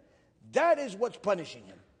sin, that is what's punishing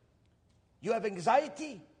him. You have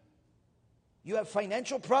anxiety, you have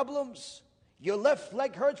financial problems, your left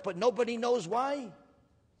leg hurts but nobody knows why.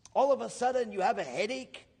 All of a sudden you have a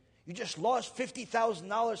headache, you just lost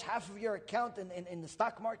 $50,000, half of your account in the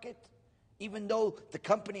stock market, even though the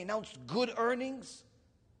company announced good earnings.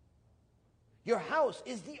 Your house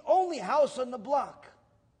is the only house on the block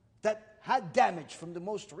that had damage from the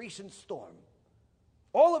most recent storm.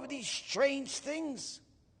 All of these strange things.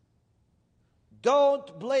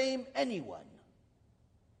 Don't blame anyone.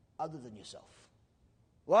 other than yourself.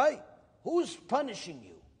 Why? Who's punishing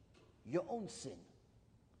you? Your own sin.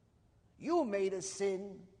 You made a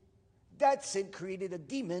sin. That sin created a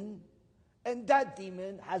demon. And that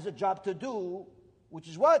demon has a job to do, which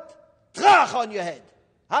is what? Trach on your head.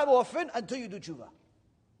 How often? Until you do tshuva.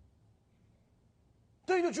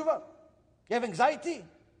 Until you do tshuva. You have anxiety?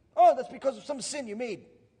 Oh, that's because of some sin you made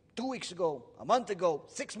 2 weeks ago, a month ago,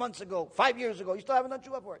 6 months ago, 5 years ago. You still haven't done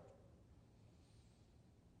tshuva for it.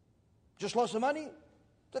 Just lost some money?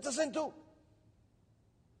 That's a sin too.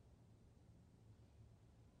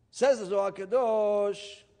 Says the Zohar Kadosh,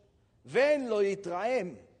 Ven lo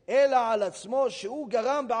yitraem, ela al atzmo she'u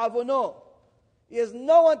garam ba'avono. He has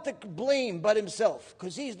no one to blame but himself,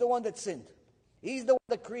 because he's the one that sinned. He's the one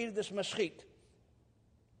that created this mashchit.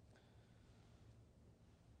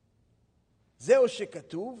 Zeu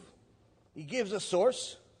shekatuv. He gives a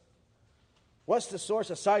source. What's the source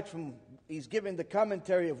aside from he's giving the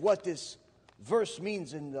commentary of what this verse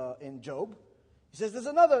means in Job? He says this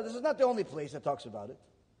is not the only place that talks about it.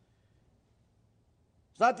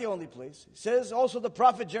 It's not the only place. He says also the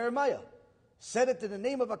prophet Jeremiah said it in the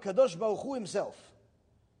name of HaKadosh Baruch Hu himself.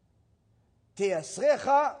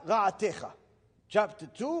 Te'asrecha ra'atecha. Chapter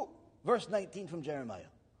 2, verse 19 from Jeremiah.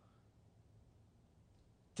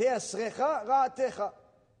 Te'asrecha ra'atecha.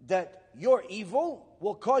 That your evil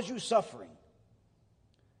will cause you suffering.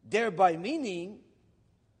 Thereby meaning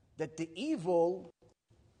that the evil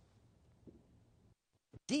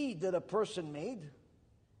deed that a person made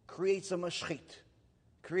creates a mashchit,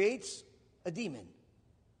 creates a demon.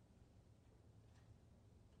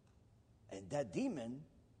 And that demon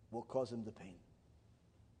will cause him the pain.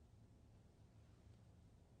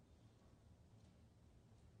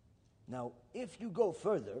 Now, if you go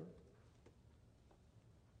further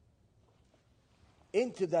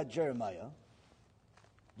into that Jeremiah,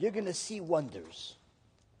 you're going to see wonders.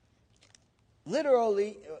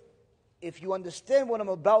 Literally, if you understand what I'm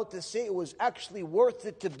about to say, it was actually worth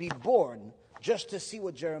it to be born just to see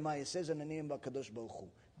what Jeremiah says in the name of HaKadosh Baruch Hu.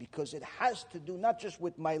 Because it has to do not just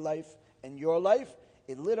with my life and your life,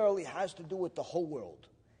 it literally has to do with the whole world.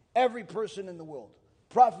 Every person in the world.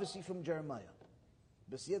 Prophecy from Jeremiah.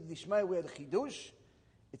 B'siyad Dishmai, we had Chidush.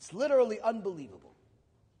 It's literally unbelievable.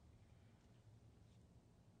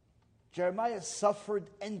 Jeremiah suffered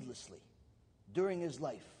endlessly during his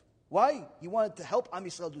life. Why? He wanted to help Am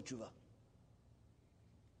Yisrael do tshuva.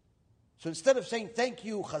 So instead of saying, thank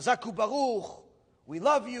you, Chazaku Baruch, we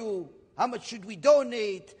love you, how much should we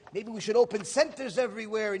donate? Maybe we should open centers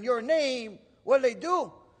everywhere in your name. What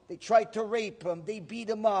do? They tried to rape him, they beat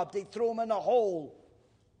him up, they threw him in a hole.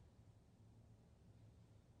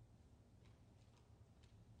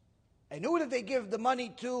 And who did they give the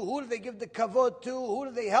money to? Who did they give the kavod to? Who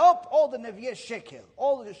did they help? All the Nevi'eh Sheker,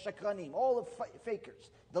 all the Shakranim, all the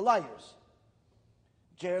fakers, the liars.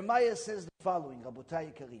 Jeremiah says the following,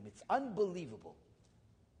 Rabotai Karim, it's unbelievable.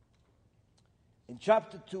 In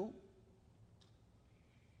chapter 2,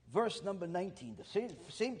 verse number 19, the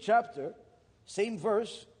same chapter, same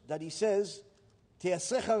verse that he says,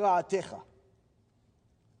 Te'asecha ra'atecha.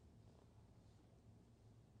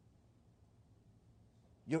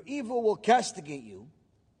 Your evil will castigate you.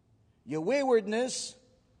 Your waywardness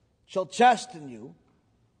shall chasten you.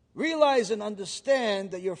 Realize and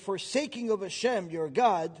understand that your forsaking of Hashem, your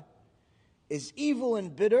God, is evil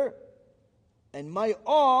and bitter, and my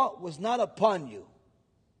awe was not upon you.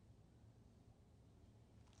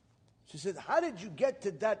 She said, how did you get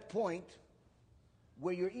to that point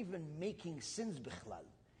where you're even making sins bichlal?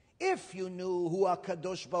 If you knew who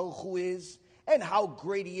HaKadosh Baruch Hu is and how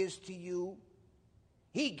great He is to you,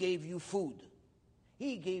 He gave you food.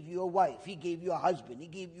 He gave you a wife. He gave you a husband. He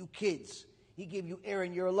gave you kids. He gave you air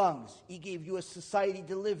in your lungs. He gave you a society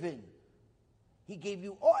to live in. He gave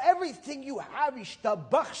you everything you have.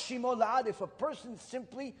 If a person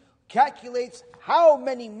simply calculates how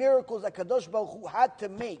many miracles HaKadosh Baruch Hu had to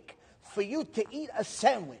make for you to eat a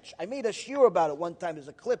sandwich. I made a shiur about it one time. There's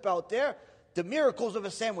a clip out there. The miracles of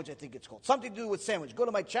a sandwich, I think it's called. Something to do with sandwich. Go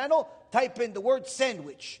to my channel, type in the word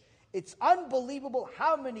sandwich. It's unbelievable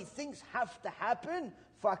how many things have to happen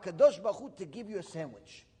for HaKadosh Baruch Hu to give you a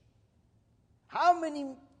sandwich. How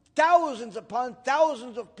many thousands upon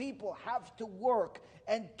thousands of people have to work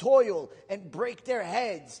and toil and break their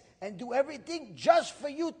heads and do everything just for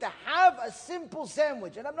you to have a simple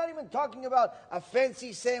sandwich. And I'm not even talking about a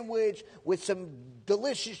fancy sandwich with some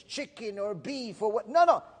delicious chicken or beef or what.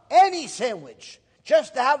 No. Any sandwich.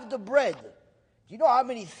 Just to have the bread. Do you know how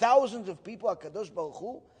many thousands of people HaKadosh Baruch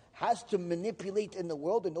Hu has to manipulate in the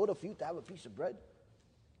world in order for you to have a piece of bread?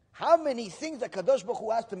 How many things that Kadosh Baruch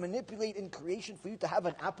Hu has to manipulate in creation for you to have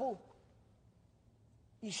an apple?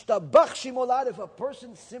 Ishtabach shimolad, if a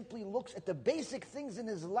person simply looks at the basic things in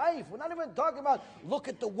his life. We're not even talking about look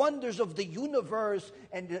at the wonders of the universe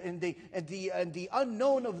and the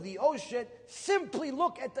unknown of the ocean. Simply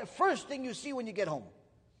look at the first thing you see when you get home.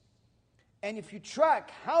 And if you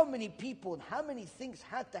track how many people and how many things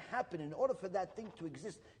had to happen in order for that thing to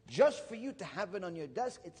exist, just for you to have it on your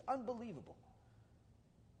desk, it's unbelievable.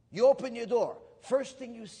 You open your door, first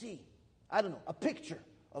thing you see, I don't know, a picture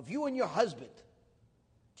of you and your husband.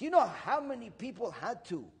 Do you know how many people had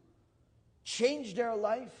to change their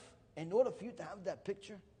life in order for you to have that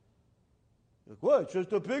picture? You're like, what? It's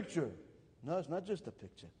just a picture. No, it's not just a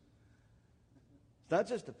picture. It's not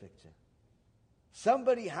just a picture.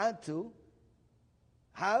 Somebody had to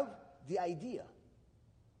have the idea.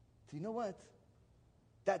 Do you know what?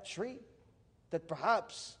 That tree that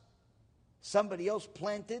perhaps somebody else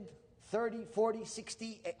planted 30, 40,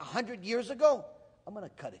 60, 100 years ago, I'm going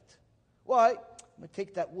to cut it. Why? I'm going to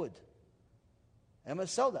take that wood and I'm going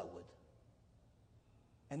to sell that wood.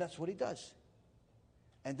 And that's what he does.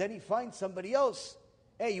 And then he finds somebody else.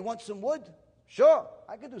 Hey, you want some wood? Sure,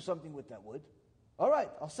 I can do something with that wood. All right,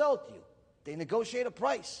 I'll sell it to you. They negotiate a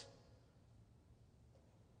price.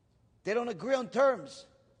 They don't agree on terms.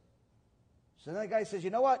 So then the guy says, you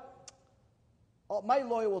know what? Oh, my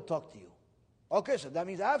lawyer will talk to you. Okay, so that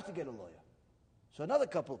means I have to get a lawyer. So another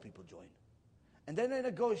couple of people join. And then they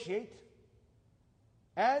negotiate.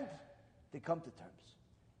 And they come to terms.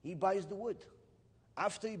 He buys the wood.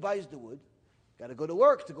 After he buys the wood, got to go to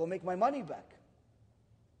work to go make my money back.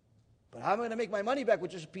 But how am I going to make my money back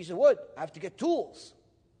with just a piece of wood? I have to get tools.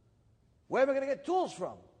 Where am I going to get tools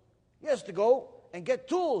from? He has to go and get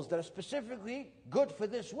tools that are specifically good for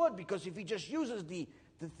this wood, because if he just uses the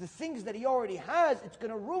things that he already has, it's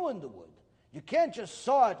going to ruin the wood. You can't just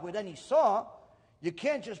saw it with any saw. You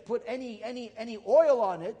can't just put any oil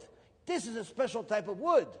on it. This is a special type of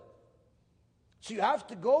wood. So you have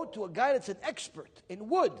to go to a guy that's an expert in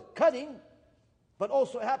wood cutting, but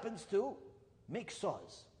also happens to make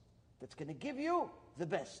saws. That's going to give you the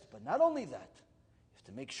best. But not only that, you have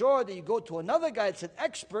to make sure that you go to another guy that's an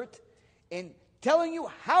expert in telling you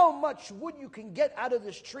how much wood you can get out of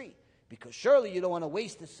this tree. Because surely you don't want to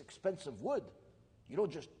waste this expensive wood. You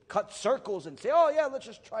don't just cut circles and say, oh yeah, let's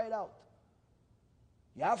just try it out.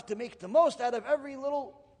 You have to make the most out of every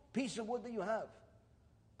little piece of wood that you have.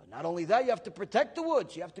 But not only that, you have to protect the wood.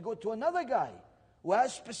 So you have to go to another guy who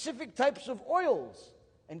has specific types of oils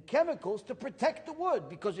and chemicals to protect the wood.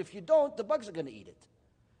 Because if you don't, the bugs are going to eat it.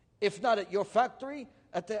 If not at your factory,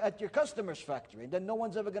 at your customer's factory. And then no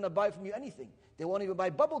one's ever going to buy from you anything. They won't even buy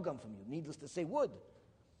bubble gum from you, needless to say, wood.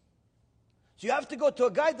 So you have to go to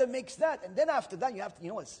a guy that makes that. And then after that, you have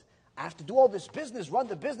to, I have to do all this business, run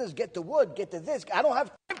the business, get the wood, get the this. I don't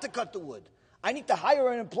have time to cut the wood. I need to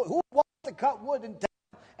hire an employee. Who wants to cut wood in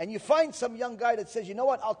town? And you find some young guy that says, you know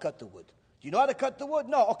what, I'll cut the wood. Do you know how to cut the wood?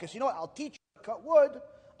 No. Okay, so you know what, I'll teach you to cut wood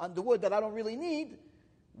on the wood that I don't really need.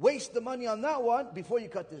 Waste the money on that one before you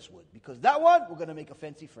cut this wood. Because that one, we're going to make a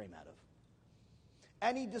fancy frame out of.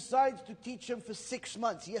 And he decides to teach him for 6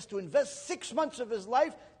 months. He has to invest 6 months of his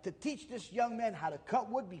life to teach this young man how to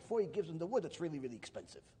cut wood before he gives him the wood. That's really, really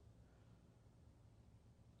expensive.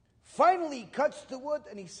 Finally, he cuts the wood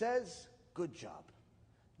and he says, good job.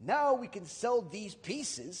 Now we can sell these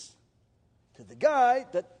pieces to the guy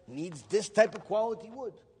that needs this type of quality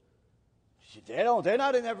wood. They're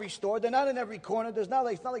not in every store. They're not in every corner. It's not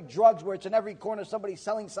like drugs where it's in every corner somebody's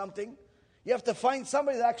selling something. You have to find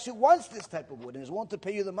somebody that actually wants this type of wood and is willing to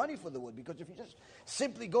pay you the money for the wood. Because if you just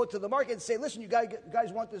simply go to the market and say, listen, you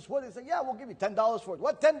guys want this wood? They say, yeah, we'll give you $10 for it.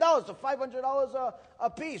 What, $10? So $500 a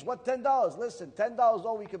piece. What, $10? Listen, $10 is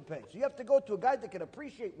all we can pay. So you have to go to a guy that can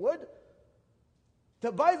appreciate wood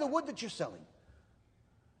to buy the wood that you're selling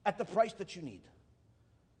at the price that you need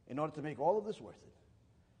in order to make all of this worth it.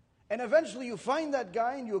 And eventually you find that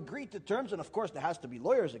guy and you agree to terms. And of course there has to be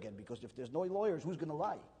lawyers again, because if there's no lawyers, who's going to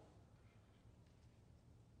lie?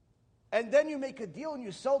 And then you make a deal and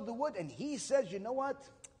you sell the wood, and he says, you know what?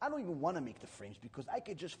 I don't even want to make the frames because I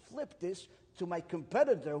could just flip this to my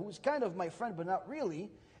competitor, who's kind of my friend but not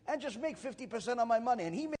really, and just make 50% of my money.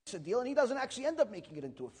 And he makes a deal, and he doesn't actually end up making it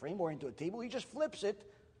into a frame or into a table. He just flips it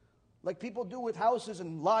like people do with houses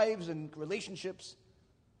and lives and relationships.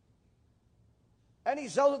 And he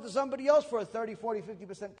sells it to somebody else for a 30, 40,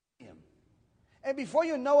 50% premium. And before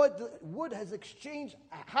you know it, the wood has exchanged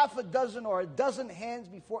half a dozen or a dozen hands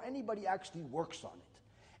before anybody actually works on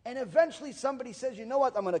it. And eventually somebody says, you know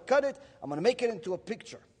what, I'm going to cut it, I'm going to make it into a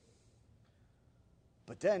picture.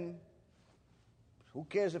 But then, who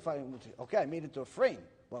cares if I made it into a frame.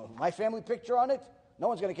 Well, my family picture on it? No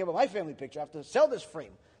one's going to care about my family picture. I have to sell this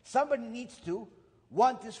frame. Somebody needs to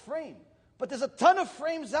want this frame. But there's a ton of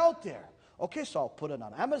frames out there. Okay, so I'll put it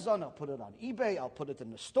on Amazon, I'll put it on eBay, I'll put it in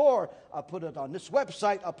the store, I'll put it on this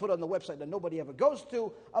website, I'll put it on the website that nobody ever goes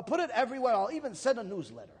to, I'll put it everywhere, I'll even send a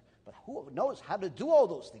newsletter. But who knows how to do all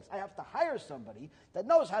those things? I have to hire somebody that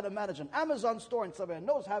knows how to manage an Amazon store, and somebody that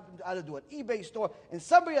knows how to do an eBay store, and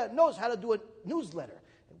somebody that knows how to do a newsletter.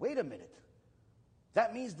 And wait a minute.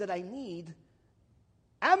 That means that I need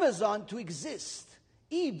Amazon to exist,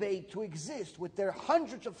 eBay to exist with their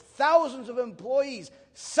hundreds of thousands of employees.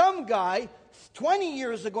 Some guy 20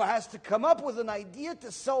 years ago has to come up with an idea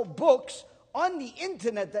to sell books on the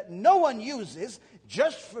internet that no one uses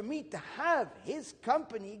just for me to have his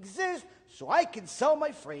company exist so I can sell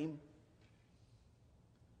my frame.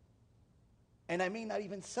 And I may not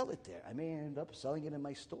even sell it there. I may end up selling it in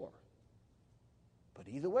my store. But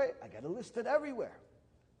either way, I got to list it everywhere.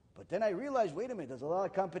 But then I realized, wait a minute, there's a lot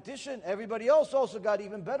of competition. Everybody else also got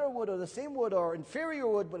even better wood or the same wood or inferior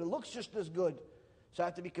wood, but it looks just as good. So I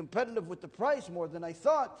have to be competitive with the price more than I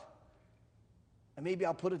thought. And maybe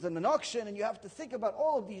I'll put it in an auction, and you have to think about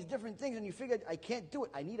all of these different things, and you figure, I can't do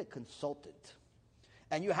it. I need a consultant.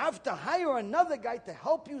 And you have to hire another guy to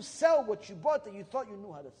help you sell what you bought that you thought you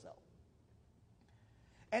knew how to sell.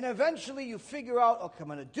 And eventually you figure out, okay, I'm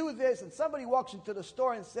going to do this, and somebody walks into the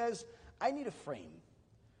store and says, I need a frame.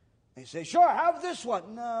 And you say, sure, have this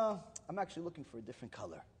one. No, I'm actually looking for a different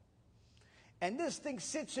color. And this thing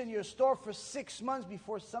sits in your store for 6 months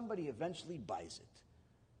before somebody eventually buys it.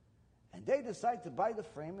 And they decide to buy the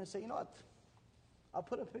frame and say, you know what, I'll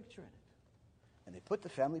put a picture in it. And they put the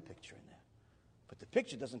family picture in there. But the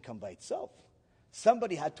picture doesn't come by itself.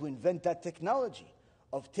 Somebody had to invent that technology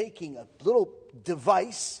of taking a little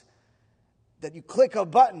device that you click a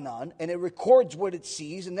button on, and it records what it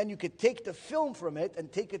sees, and then you could take the film from it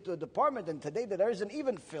and take it to a department. And today there isn't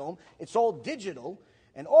even film, it's all digital.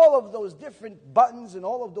 And all of those different buttons and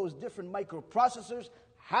all of those different microprocessors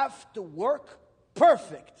have to work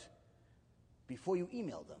perfect before you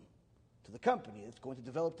email them to the company that's going to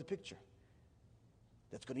develop the picture,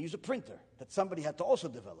 that's going to use a printer that somebody had to also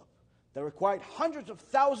develop, that required hundreds of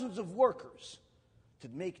thousands of workers to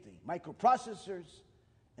make the microprocessors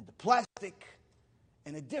and the plastic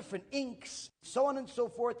and the different inks, so on and so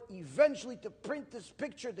forth, eventually to print this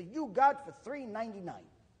picture that you got for $3.99.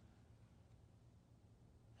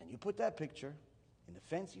 And you put that picture in a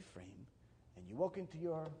fancy frame, and you walk into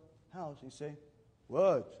your house and you say,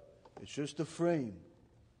 what? It's just a frame.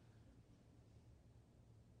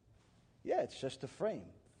 Yeah, it's just a frame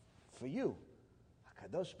for you.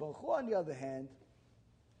 HaKadosh Baruch Hu, on the other hand,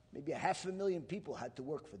 maybe 500,000 people had to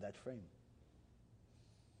work for that frame.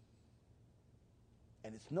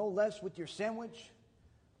 And it's no less with your sandwich,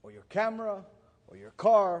 or your camera, or your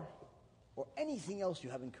car, or anything else you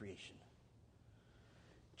have in creation.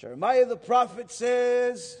 Jeremiah the prophet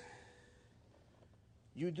says,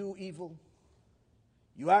 you do evil,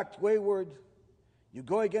 you act wayward, you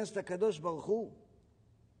go against the Kadosh Baruch Hu.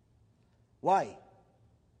 Why?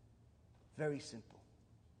 Very simple.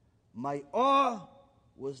 My awe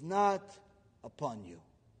was not upon you.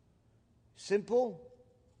 Simple.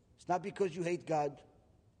 It's not because you hate God.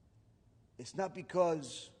 It's not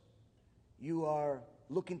because you are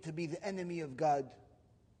looking to be the enemy of God.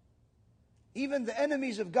 Even the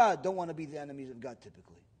enemies of God don't want to be the enemies of God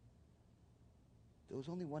typically. There was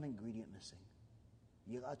only one ingredient missing.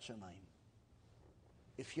 Yirat Shamayim.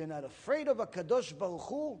 If you're not afraid of a Kadosh Baruch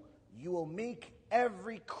Hu, you will make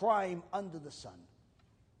every crime under the sun.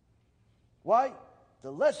 Why?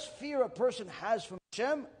 The less fear a person has from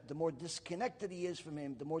Hashem, the more disconnected he is from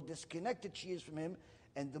Him, the more disconnected she is from Him,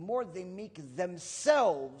 and the more they make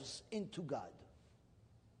themselves into God.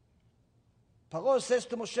 Paro says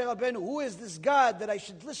to Moshe Rabbeinu, who is this God that I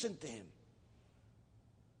should listen to him?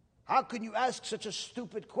 How can you ask such a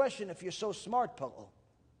stupid question if you're so smart, Paro?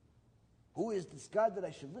 Who is this God that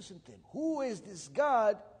I should listen to him? Who is this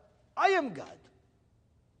God? I am God.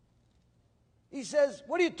 He says,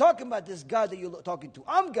 what are you talking about, this God that you're talking to?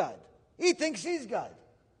 I'm God. He thinks he's God.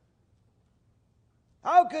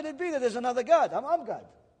 How could it be that there's another God? I'm God,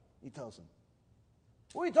 he tells him.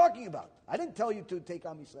 What are you talking about? I didn't tell you to take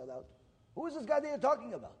Am Yisrael out. Who is this God that you're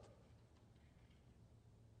talking about?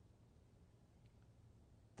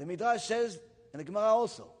 The Midrash says, and the Gemara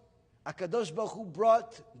also, HaKadosh Baruch Hu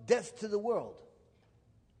brought death to the world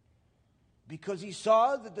because he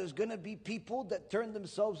saw that there's going to be people that turn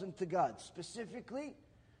themselves into God. Specifically,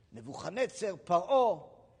 Nebuchadnezzar, Paro,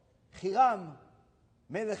 Hiram,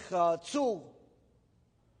 Melech Tzur.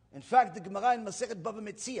 In fact, the Gemara in Masechet Bava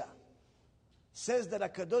Metzia says that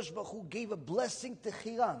HaKadosh Baruch Hu gave a blessing to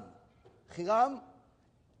Hiram. Hiram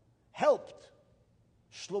helped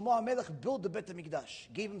Shlomo HaMelech built the Bet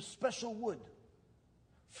HaMikdash, gave him special wood.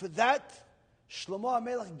 For that, Shlomo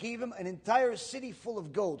HaMelech gave him an entire city full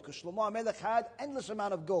of gold, because Shlomo HaMelech had endless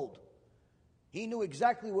amount of gold. He knew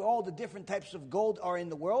exactly where all the different types of gold are in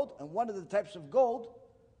the world, and one of the types of gold,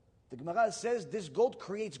 the Gemara says, this gold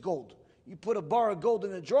creates gold. You put a bar of gold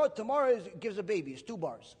in a drawer, tomorrow it gives a baby, it's 2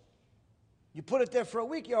 bars. You put it there for a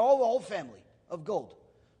week, you're a whole family of gold.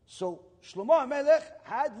 So Shlomo HaMelech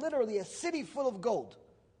had literally a city full of gold.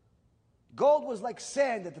 Gold was like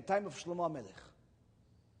sand at the time of Shlomo HaMelech.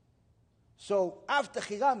 So after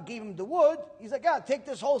Hiram gave him the wood, he's like, take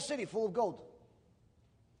this whole city full of gold.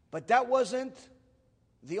 But that wasn't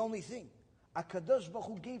the only thing. HaKadosh Baruch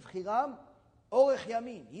Hu gave Hiram Orech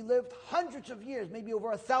Yamin. He lived hundreds of years, maybe over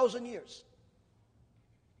 1,000 years.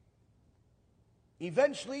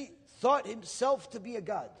 Eventually thought himself to be a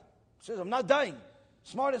god. Says, I'm not dying.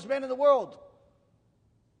 Smartest man in the world.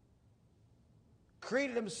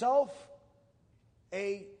 Created himself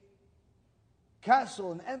a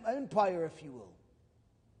castle, an empire, if you will.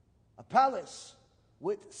 A palace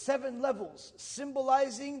with 7 levels,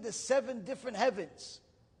 symbolizing the 7 different heavens,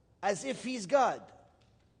 as if he's God.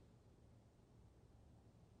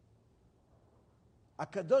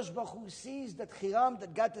 HaKadosh Baruch Hu sees that Hiram,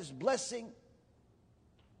 that got this blessing,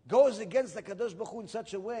 goes against the HaKadosh Baruch Hu in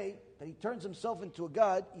such a way that he turns himself into a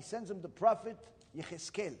god. He sends him the prophet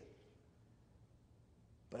Yechezkel.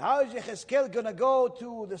 But how is Yechezkel going to go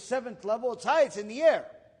to the 7th level? It's high, it's in the air.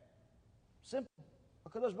 Simple.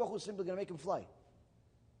 HaKadosh Baruch Hu is simply going to make him fly.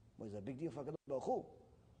 What is that big deal for HaKadosh Baruch Hu?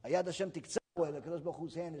 Ayad Hashem tiktzah, where the HaKadosh Baruch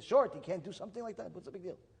Hu's hand is short, he can't do something like that. What's the big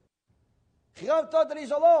deal? Hiram thought that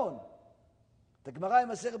he's alone. The Gemara in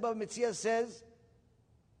Masechet Bava Metzia says,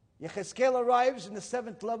 Yechezkel arrives in the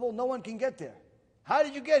 7th level, no one can get there. How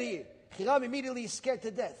did you get here? Hiram immediately is scared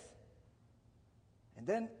to death. And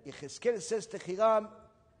then Yechezkel says to Hiram,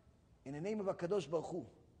 in the name of HaKadosh Baruch Hu,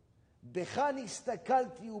 Becha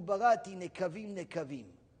nistakalti ubarati nekavim nekavim.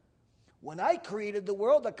 When I created the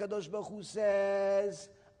world, HaKadosh Baruch Hu says,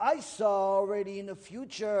 I saw already in the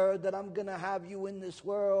future that I'm going to have you in this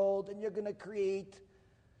world, and you're going to create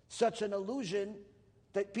such an illusion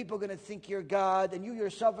that people are going to think you're God, and you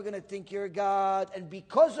yourself are going to think you're God. And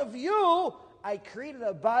because of you, I created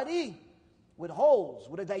a body with holes,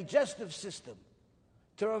 with a digestive system,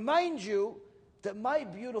 to remind you that my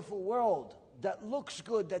beautiful world, that looks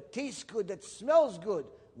good, that tastes good, that smells good,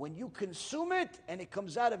 when you consume it and it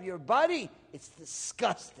comes out of your body, it's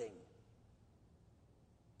disgusting.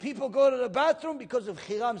 People go to the bathroom because of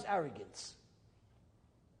Hiram's arrogance.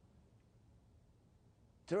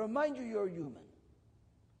 To remind you you're human.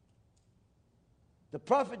 The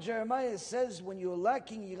prophet Jeremiah says when you're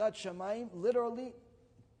lacking Yirat Shamayim, literally,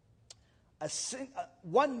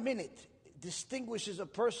 1 minute distinguishes a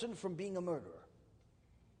person from being a murderer.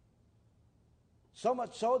 So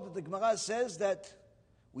much so that the Gemara says that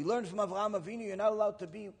we learned from Avraham Avinu, you're not allowed to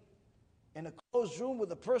be in a closed room with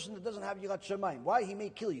a person that doesn't have Yirat Shamayim. Why? He may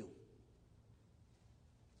kill you.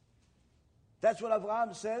 That's what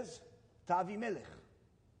Avraham says to Avimelech.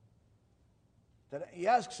 That he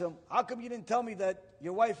asks him, how come you didn't tell me that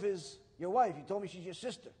your wife is your wife? You told me she's your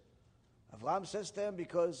sister. Avraham says to him,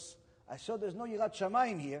 because I saw there's no Yirat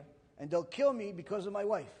Shamayim here, and they'll kill me because of my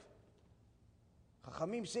wife.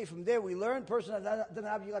 Chachamim say from there we learn, person that doesn't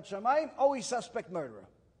have Yirat Shamayim, always suspect murderer.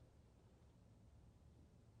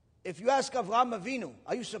 If you ask Avraham Avinu,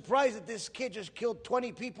 are you surprised that this kid just killed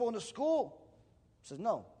 20 people in the school? He says,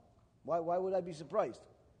 no. Why would I be surprised?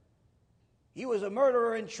 He was a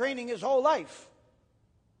murderer in training his whole life.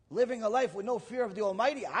 Living a life with no fear of the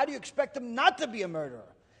Almighty. How do you expect him not to be a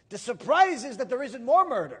murderer? The surprise is that there isn't more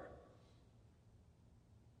murder.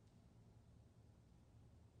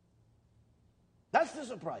 That's the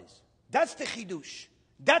surprise. That's the chidush.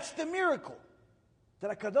 That's the miracle.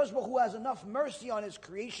 That HaKadosh Baruch Hu has enough mercy on His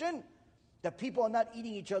creation that people are not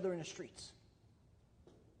eating each other in the streets.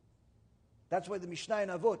 That's why the Mishnah in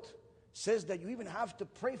Avot says that you even have to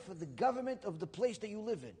pray for the government of the place that you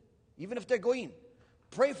live in. Even if they're goyim.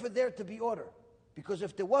 Pray for there to be order. Because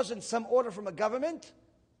if there wasn't some order from a government,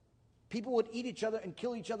 people would eat each other and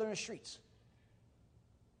kill each other in the streets.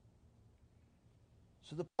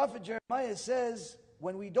 So the prophet Jeremiah says,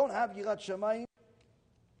 when we don't have Yirat Shamayim,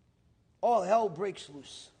 all hell breaks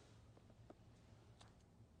loose.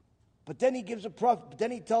 But then he gives a prophet,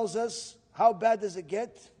 then he tells us, how bad does it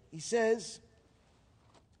get? He says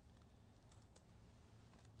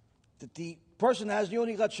that the person who has the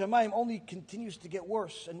only Yirat Shamayim only continues to get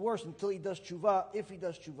worse and worse until he does tshuva, if he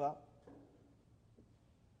does tshuva.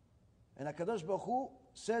 And HaKadosh Baruch Hu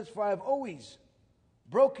says, for I have always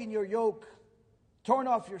broken your yoke, torn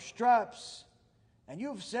off your straps, And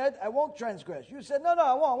you've said, I won't transgress. You said, no,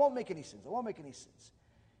 I won't make any sins. I won't make any sins.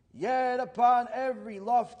 Yet upon every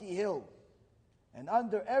lofty hill and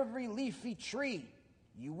under every leafy tree,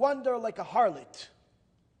 you wander like a harlot.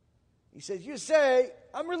 He says, you say,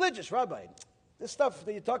 I'm religious, Rabbi. This stuff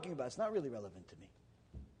that you're talking about, it's not really relevant to me.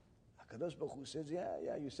 HaKadosh Baruch Hu says,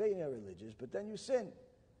 yeah, you say you're religious, but then you sin.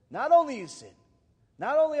 Not only you sin,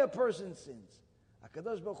 not only a person sins.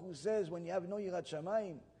 HaKadosh Baruch Hu says, when you have no yirat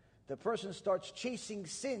shamayim, the person starts chasing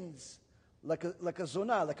sins like a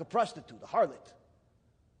zonah, like a prostitute, a harlot.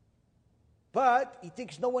 But he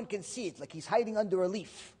thinks no one can see it, like he's hiding under a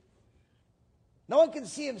leaf. No one can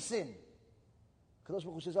see him sin. HaKadosh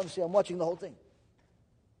Baruch Hu says, I'm watching the whole thing.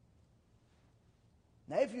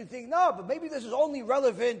 Now if you think, no, but maybe this is only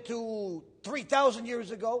relevant to 3,000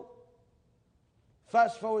 years ago,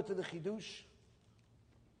 fast forward to the Chidush,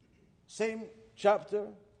 same chapter,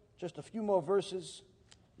 just a few more verses.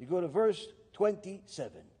 You go to verse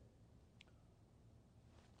 27.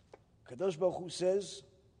 Kadosh Baruch Hu says,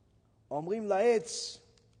 Omrim la'etz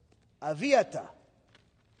aviata,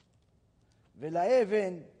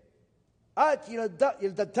 ולאבן את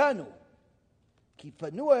ילדתנו, כי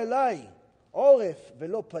פנו אליי עורף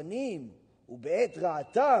ולא פנים, ובעת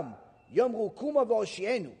רעתם יאמרו קומה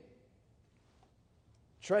והושיענו.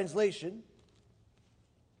 Translation: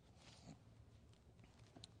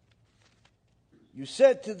 You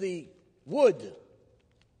said to the wood,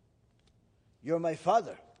 you're my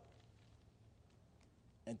father.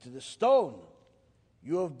 And to the stone,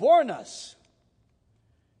 you have borne us.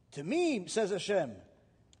 To me, says Hashem,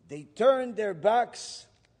 they turned their backs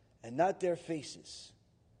and not their faces.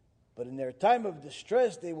 But in their time of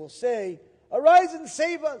distress, they will say, arise and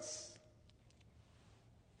save us.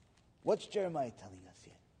 What's Jeremiah telling us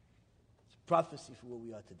here? It's a prophecy for where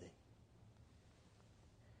we are today.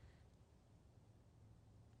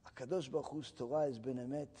 HaKadosh Baruch Hu's Torah has been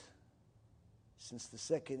emet since the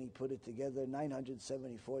second he put it together,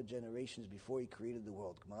 974 generations before he created the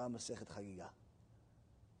world. Gemara Masechet Chagigah.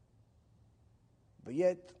 But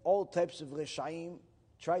yet, all types of Reshaim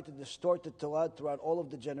try to distort the Torah throughout all of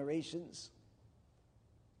the generations.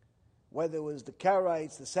 Whether it was the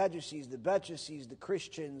Karaites, the Sadducees, the Badducees, the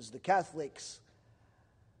Christians, the Catholics,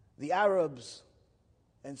 the Arabs,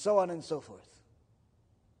 and so on and so forth.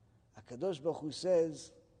 HaKadosh Baruch Hu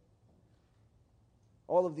says,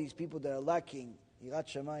 all of these people that are lacking Yirat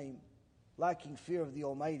Shamayim, lacking fear of the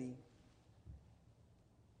Almighty,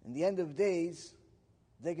 in the end of days,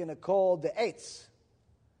 they're going to call the Eitz,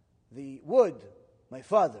 the wood, my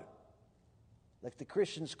father. Like the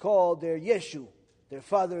Christians call their Yeshu, their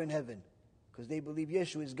father in heaven, because they believe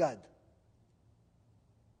Yeshu is God.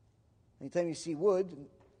 Anytime you see wood,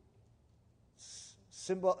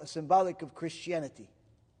 symbolic of Christianity,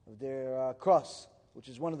 of their cross, which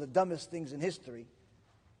is one of the dumbest things in history,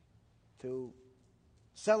 to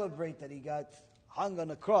celebrate that he got hung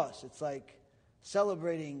on a cross. It's like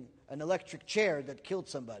celebrating an electric chair that killed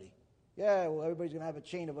somebody. Yeah, well, everybody's going to have a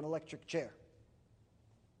chain of an electric chair.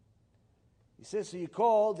 He says, so you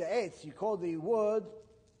call the Eitz, you call the wood,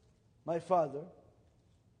 my father.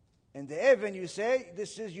 And the Evan, you say,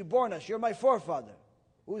 this is, you born us, you're my forefather.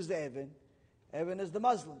 Who is the Evan? Evan is the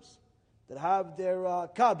Muslims that have their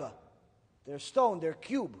Kaaba, their stone, their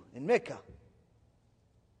cube in Mecca,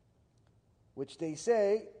 which they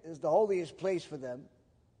say is the holiest place for them,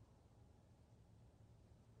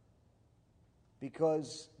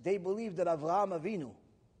 because they believe that Avraham Avinu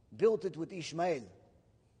built it with Ishmael,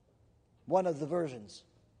 one of the versions.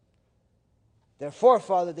 Their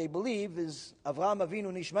forefather, they believe, is Avraham Avinu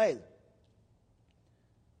and Ishmael,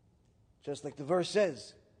 just like the verse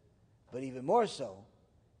says. But even more so,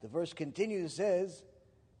 the verse continues, says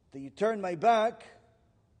that you turn my back,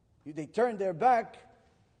 they turn their back,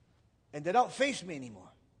 and they don't face me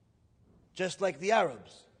anymore. Just like the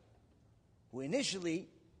Arabs, who initially,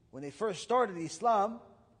 when they first started Islam,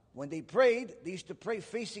 when they prayed, they used to pray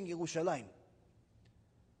facing Yerushalayim.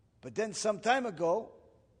 But then some time ago,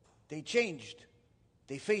 they changed.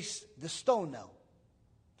 They face the stone now.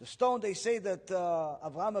 The stone they say that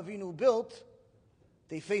Avraham Avinu built,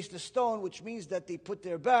 they face the stone, which means that they put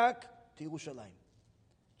their back to Yerushalayim.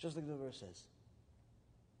 Just like the verse says.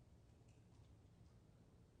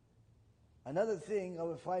 Another thing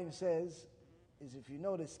our Ephraim says is, if you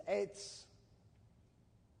notice, Eitz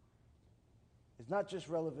is not just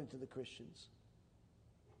relevant to the Christians.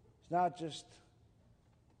 It's not just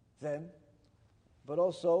them, but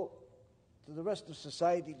also to the rest of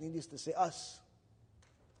society, needless to say us.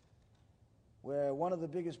 Where one of the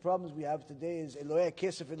biggest problems we have today is Elohei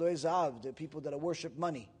Kesef, Elohei Zahav, the people that worship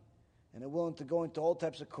money and are willing to go into all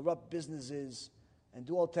types of corrupt businesses and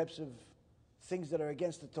do all types of things that are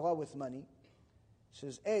against the Torah with money. It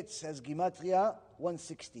says Etz has Gimatria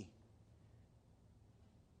 160.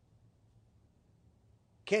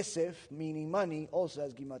 Kesef, meaning money, also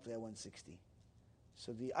has Gimatria 160.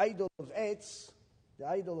 So the idol of Etz, the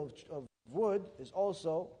idol of wood, is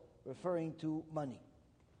also referring to money.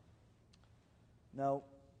 Now,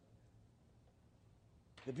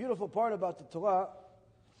 the beautiful part about the Torah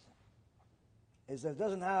is that it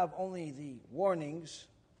doesn't have only the warnings,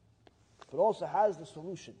 but also has the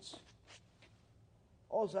solutions.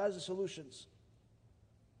 Also has the solutions.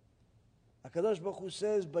 HaKadosh Baruch Hu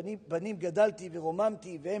says, Banim gadalti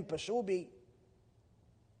v'romamti v'hem pash'u bi,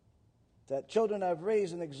 that children I have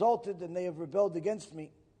raised and exalted, and they have rebelled against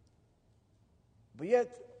me. But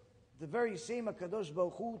yet, the very same HaKadosh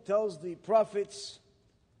Baruch Hu tells the prophets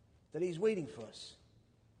that He's waiting for us.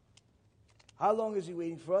 How long is He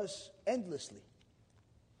waiting for us? Endlessly.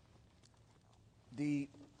 The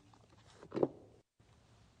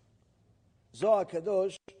Zohar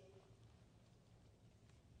Kadosh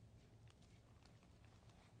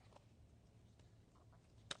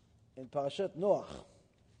in Parashat Noach,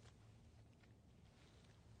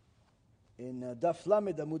 in Daf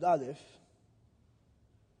Lamed Amud Aleph,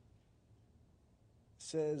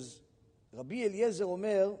 says, Rabbi Eliezer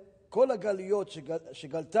Omer, כל הגלויות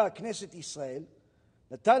שגלתה כנסת ישראל,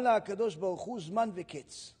 נתן לה הקדוש ברוך הוא זמן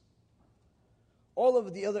וקץ. All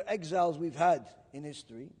of the other exiles we've had in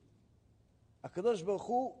history, HaKadosh Baruch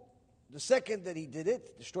Hu, the second that He did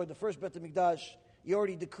it, destroyed the first Bet HaMikdash, He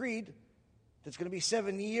already decreed that it's going to be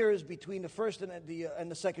 70 years between the first and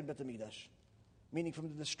the second Bet HaMikdash. Meaning from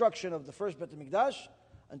the destruction of the first Bet HaMikdash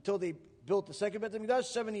until they built the second Bet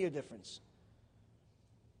HaMikdash, 7-year difference.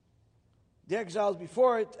 The exiles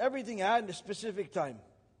before it, everything had a specific time.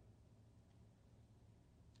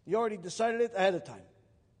 He already decided it ahead of time.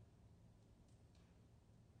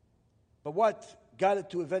 But what got it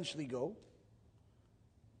to eventually go?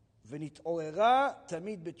 V'nit'orera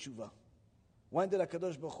tamid b'tshuva. When did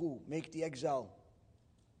HaKadosh Baruch Hu make the exile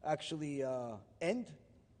actually end?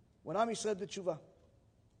 When Am Yisrael did tshuva.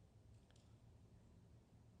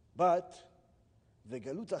 But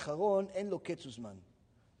v'galut acharon en lo ketz uzman.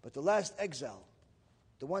 But the last exile,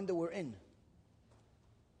 the one that we're in,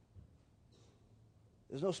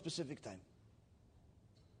 there's no specific time.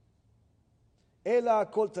 Ela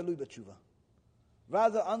kol talui b'tshuva.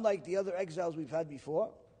 Rather, unlike the other exiles we've had before,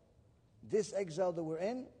 this exile that we're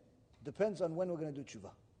in depends on when we're going to do tshuva.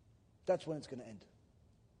 That's when it's going to end.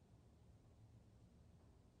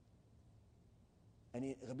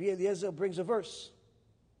 And Rabbi Eliezer brings a verse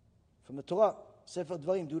from the Torah, Sefer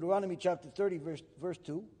Dvarim, Deuteronomy chapter 30, verse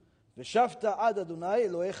 2. V'shavta ad Adonai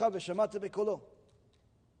Elohecha v'shamata bekolo.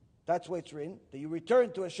 That's why it's written, that you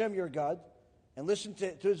return to Hashem your God and listen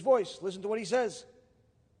to His voice, listen to what He says.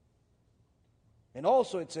 And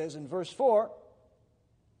also it says in verse 4,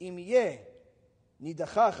 Im yeh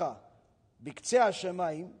nidachacha b'ktzei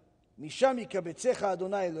hashamayim, misham yikabetzecha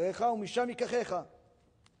Adonai Elohecha u'misham yikachecha.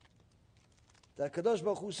 That Kadosh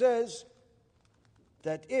Baruch Hu says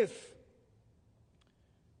that if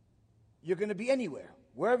you're going to be anywhere,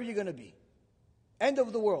 wherever you're going to be, end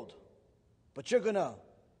of the world, but you're going to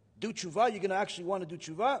do tshuva, you're going to actually want to do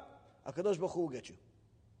tshuva, HaKadosh Baruch Hu will get you.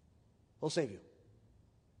 He'll save you.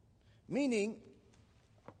 Meaning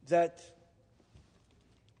that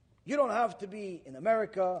you don't have to be in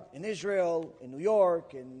America, in Israel, in New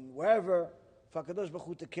York, in wherever, for HaKadosh Baruch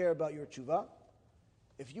Hu to care about your tshuva.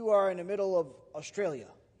 If you are in the middle of Australia,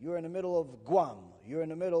 you're in the middle of Guam, you're in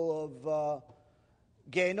the middle of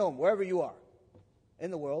Gehenom, wherever you are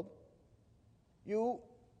in the world, you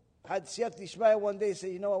had Siyat Lishmaya one day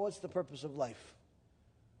say, you know what, what's the purpose of life?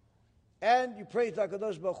 And you pray to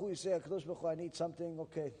HaKadosh Baruch Hu, you say, HaKadosh Baruch Hu, I need something,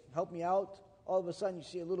 okay, help me out. All of a sudden you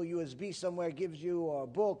see a little USB somewhere gives you a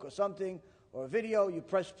book or something, or a video, you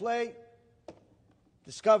press play,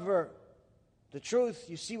 discover the truth,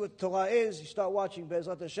 you see what Torah is, you start watching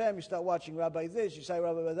Be'ezrat Hashem, you start watching Rabbi this, you say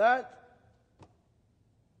Rabbi that.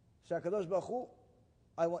 Say, HaKadosh Baruch Hu,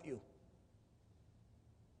 I want you.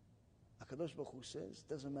 HaKadosh Baruch Hu says,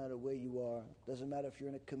 doesn't matter where you are, doesn't matter if you're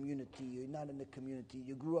in a community, you're not in a community,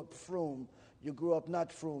 you grew up frum, you grew up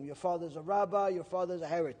not frum, your father's a rabbi, your father's a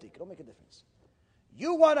heretic. It don't make a difference.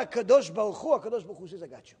 You want HaKadosh Baruch Hu, HaKadosh Baruch Hu says, I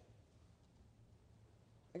got you.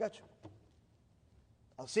 I got you.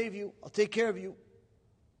 I'll save you, I'll take care of you.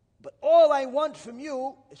 But all I want from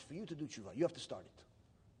you is for you to do tshuva. You have to start it.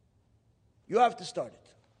 You have to start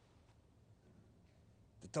it.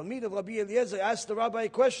 The Talmid of Rabbi Eliezer asked the rabbi a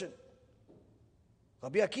question.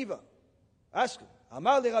 Rabbi Akiva, ask him.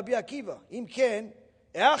 Amar le Rabbi Akiva, im ken,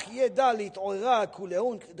 each yeda lit'orera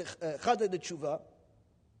kulehun chada de tshuva.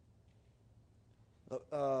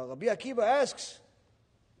 Rabbi Akiva asks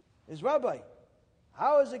his rabbi,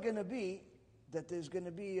 how is it going to be that there's going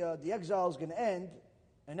to be, the exile is going to end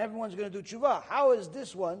and everyone's going to do tshuva? How is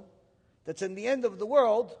this one that's in the end of the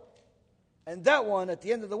world and that one at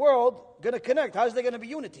the end of the world going to connect? How is there going to be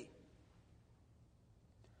unity?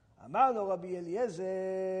 Amar lo Rabbi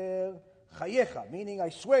Eliezer, chayecha, meaning I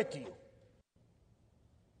swear to you.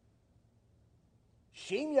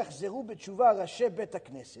 שאם יחזרו בתשובה ראשי בית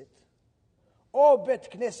הכנסת, או בית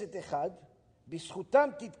כנסת אחד, בזכותם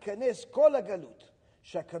תתכנס כל הגלות,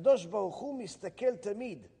 שהקדוש ברוך הוא מסתכל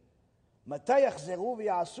תמיד. מתי יחזרו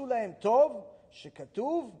ויעשו להם טוב,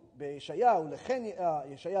 שכתוב בישעיהו,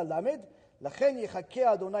 ישעיה למד, לכן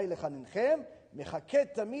יחכה אדוני לחננכם, מחכה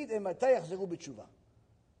תמיד מתי יחזרו בתשובה.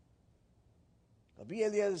 Rabbi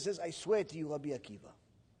Eliezer says, I swear to you, Rabbi Akiva,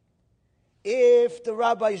 if the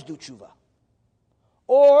rabbis do tshuva,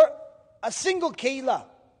 or a single keilah,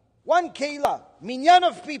 one keilah, minyan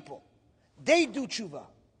of people, they do tshuva,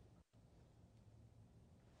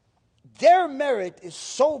 their merit is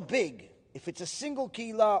so big if it's a single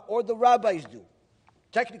keilah or the rabbis do.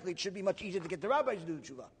 Technically, it should be much easier to get the rabbis to do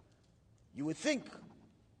tshuva. You would think.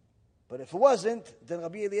 But if it wasn't, then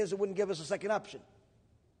Rabbi Eliezer wouldn't give us a second option.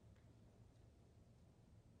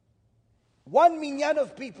 One minyan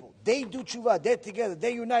of people, they do tshuva, they're together,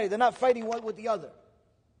 they're united, they're not fighting one with the other.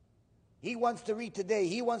 He wants to read today,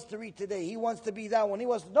 he wants to read today, he wants to be that one, he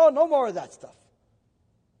wants to... No more of that stuff.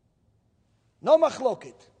 No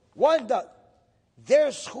machloket. One does. Their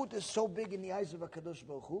schut is so big in the eyes of HaKadosh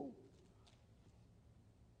Baruch Hu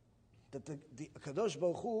that the HaKadosh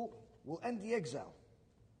Baruch Hu will end the exile.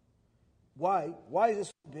 Why? Why is this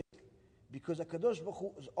so big? Because HaKadosh Baruch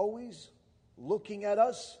Hu is always looking at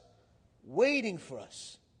us, waiting for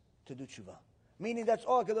us to do tshuva. Meaning that's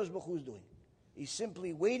all HaKadosh Baruch Hu is doing. He's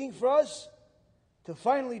simply waiting for us to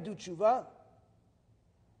finally do tshuva.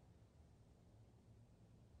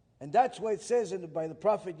 And that's why it says by the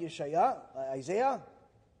prophet Isaiah,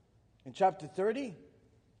 in chapter 30,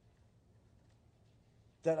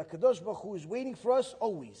 that HaKadosh Baruch Hu is waiting for us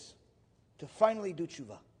always to finally do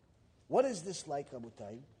tshuva. What is this like,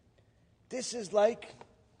 Rabotai? This is like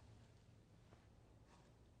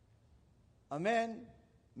a man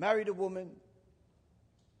married a woman,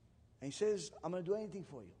 and he says, I'm going to do anything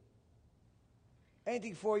for you.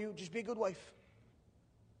 Anything for you, just be a good wife.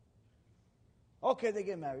 Okay, they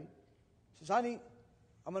get married. He says, honey,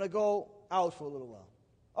 I'm going to go out for a little while.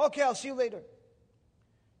 Okay, I'll see you later.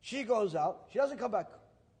 She goes out. She doesn't come back.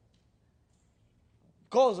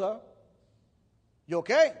 Calls her. You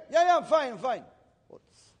okay? Yeah, I'm fine. Well,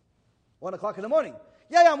 it's 1 o'clock in the morning.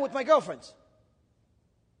 Yeah, I'm with my girlfriends.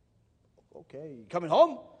 Okay, you coming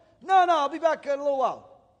home? No, I'll be back in a little while.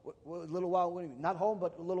 A little while, what do you mean? Not home,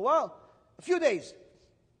 but a little while? A few days.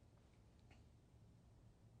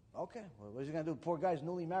 Okay, well, what is he going to do? Poor guy's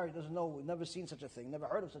newly married, doesn't know, never seen such a thing, never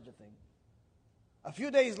heard of such a thing. A few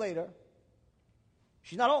days later,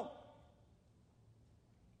 she's not home.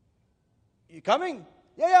 You coming?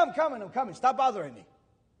 Yeah, I'm coming. Stop bothering me.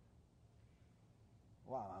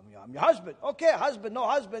 Wow, I'm your husband. Okay, husband, no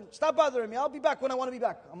husband. Stop bothering me. I'll be back when I want to be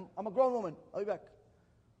back. I'm a grown woman. I'll be back.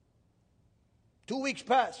 2 weeks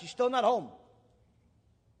pass. She's still not home.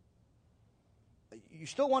 You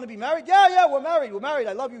still want to be married? Yeah, we're married.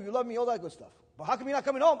 I love you. You love me. All that good stuff. But how come you're not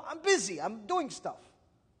coming home? I'm busy. I'm doing stuff.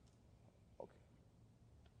 Okay.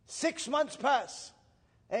 6 months pass.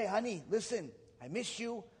 Hey, honey, listen. I miss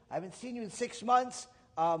you. I haven't seen you in 6 months.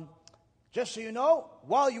 Just so you know,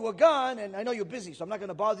 while you were gone, and I know you're busy, so I'm not going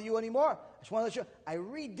to bother you anymore. I just want to let you know, I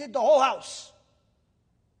redid the whole house.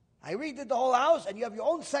 And you have your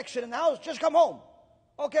own section in the house. Just come home.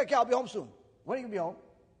 Okay, I'll be home soon. When are you going to be home?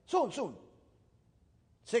 Soon.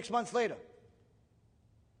 6 months later.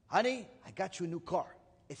 Honey, I got you a new car.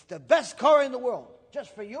 It's the best car in the world,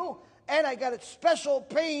 just for you. And I got it special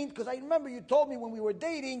paint, because I remember you told me when we were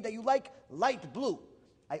dating that you like light blue.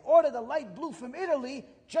 I ordered a light blue from Italy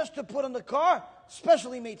just to put on the car,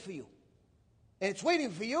 specially made for you. And it's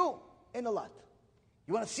waiting for you in the lot.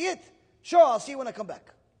 You want to see it? Sure, I'll see you when I come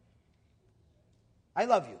back. I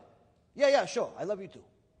love you. Yeah, sure, I love you too.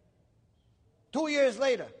 2 years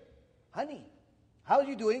later. Honey, how are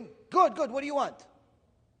you doing? Good, what do you want?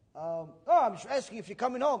 I'm just asking if you're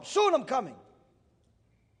coming home. Soon I'm coming.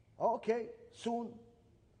 Oh, okay, soon.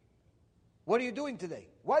 What are you doing today?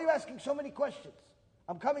 Why are you asking so many questions?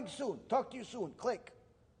 I'm coming soon. Talk to you soon. Click.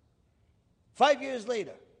 5 years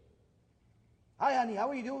later. Hi, honey. How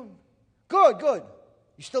are you doing? Good.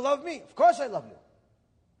 You still love me? Of course I love you.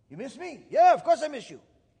 You miss me? Yeah, of course I miss you.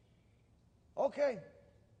 Okay.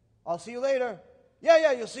 I'll see you later.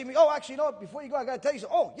 Yeah, you'll see me. Oh, actually, you know what? Before you go, I got to tell you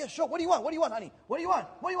something. Oh, yeah, sure. What do you want? What do you want, honey? What do you want?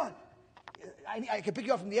 What do you want? I can pick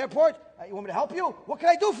you up from the airport. You want me to help you? What can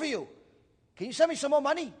I do for you? Can you send me some more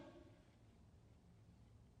money?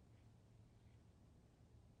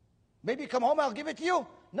 Maybe you come home, I'll give it to you.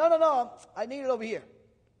 No. I need it over here.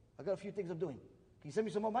 I got a few things I'm doing. Can you send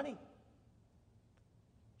me some more money?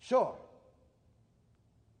 Sure.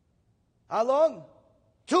 How long?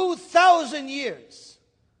 2,000 years.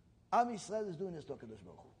 Am Yisrael is doing this to HaKadosh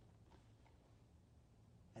Baruch Hu.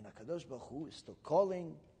 And HaKadosh Baruch Hu is still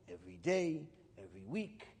calling every day, every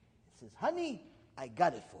week. It says, honey, I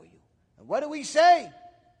got it for you. And what do we say?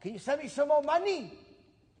 Can you send me some more money?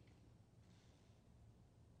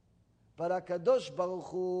 But HaKadosh Baruch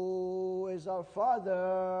Hu is our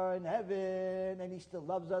Father in heaven, and He still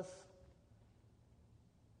loves us.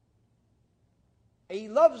 He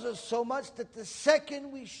loves us so much that the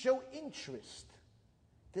second we show interest,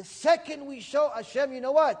 the second we show, Hashem, you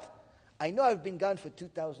know what? I know I've been gone for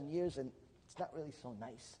 2,000 years and it's not really so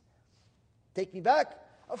nice. Take me back?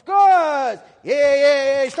 Of course!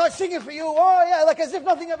 Yeah. Start singing for you. Oh, yeah, like as if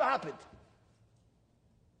nothing ever happened.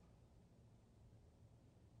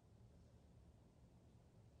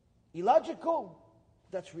 Illogical?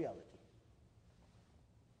 That's reality.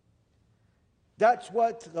 That's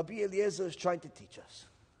what Rabbi Eliezer is trying to teach us.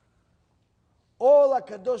 All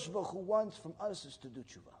HaKadosh Baruch Hu wants from us is to do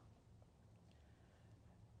tshuva.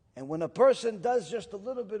 And when a person does just a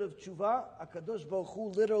little bit of tshuva, HaKadosh Baruch Hu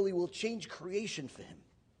literally will change creation for him.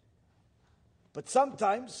 But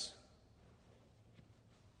sometimes,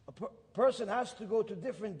 a person has to go to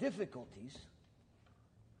different difficulties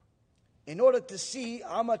in order to see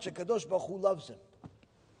how much HaKadosh Baruch Hu loves him.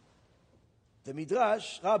 The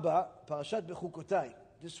Midrash Rabbah, Parashat Bechukotai,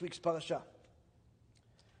 this week's parasha,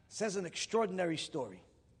 says an extraordinary story.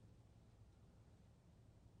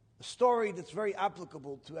 A story that's very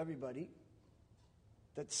applicable to everybody,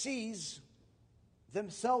 that sees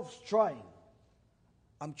themselves trying.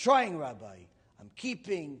 I'm trying, Rabbi. I'm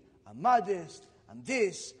keeping, I'm modest, I'm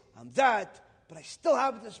this, I'm that, but I still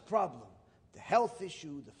have this problem. The health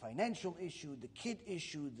issue, the financial issue, the kid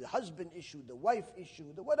issue, the husband issue, the wife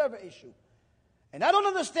issue, the whatever issue. And I don't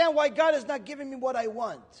understand why God is not giving me what I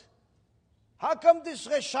want. How come this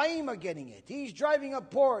Reshaim are getting it? He's driving a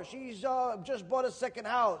Porsche. He's just bought a second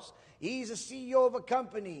house. He's a CEO of a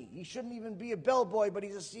company. He shouldn't even be a bellboy, but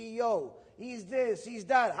he's a CEO. He's this, he's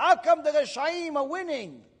that. How come the Reshaim are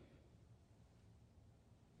winning?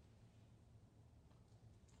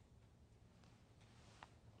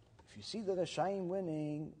 If you see the Reshaim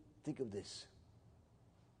winning, think of this.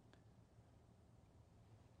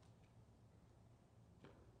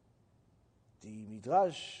 The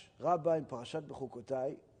Midrash Rabbah in Parashat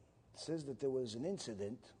Bechukotai says that there was an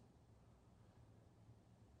incident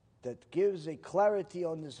that gives a clarity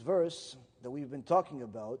on this verse that we've been talking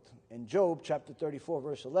about in Job chapter 34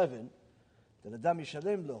 verse 11, that Adam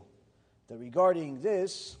Yishalem Lo, that regarding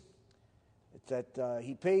this, that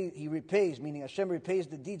he repays, meaning Hashem repays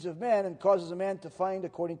the deeds of man and causes a man to find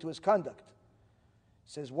according to his conduct.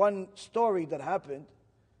 It says one story that happened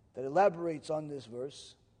that elaborates on this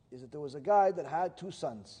verse is that there was a guy that had two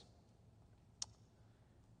sons.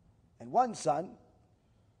 And one son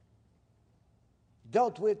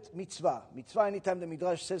dealt with mitzvah. Mitzvah, anytime the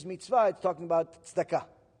Midrash says mitzvah, it's talking about tzedakah.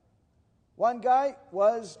 One guy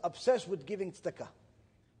was obsessed with giving tzedakah.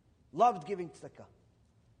 Loved giving tzedakah.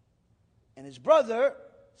 And his brother,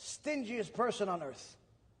 stingiest person on earth.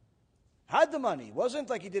 Had the money. Wasn't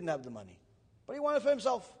like he didn't have the money. But he wanted for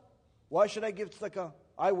himself. Why should I give tzedakah?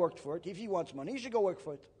 I worked for it. If he wants money, he should go work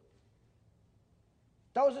for it.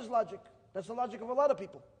 That was his logic. That's the logic of a lot of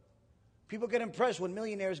people. People get impressed when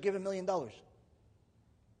millionaires give $1 million.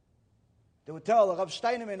 They would tell Rav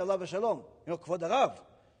Steinemann, alav shalom, Kvod Rav,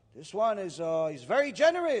 this one is he's very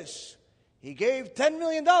generous. He gave $10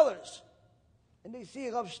 million. And they see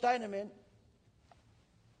Rav Steinemann,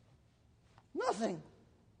 nothing.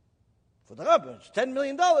 For the Rav, it's $10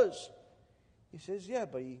 million. He says, yeah,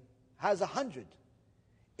 but he has 100.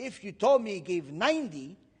 If you told me he gave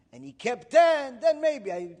 90 and he kept 10, then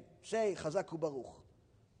maybe I say Chazaku Baruch.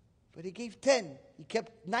 But he gave 10. He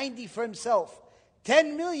kept 90 for himself.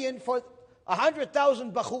 10 million for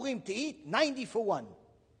 100,000 Bachurim to eat, 90 for one.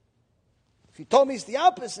 If you told me it's the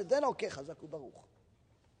opposite, then okay, Chazaku Baruch.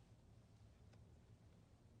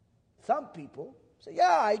 Some people say,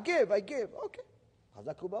 yeah, I give. Okay.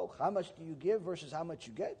 Chazaku Baruch. How much do you give versus how much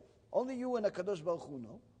you get? Only you and HaKadosh Baruch Hu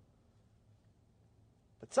know.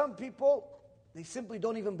 But some people, they simply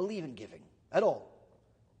don't even believe in giving at all.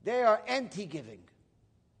 They are anti-giving.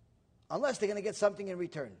 Unless they're going to get something in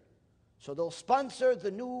return. So they'll sponsor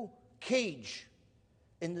the new cage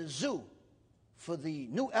in the zoo for the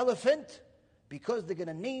new elephant because they're going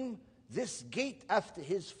to name this gate after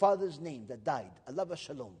his father's name that died. Alava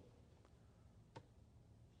Shalom.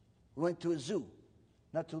 We went to a zoo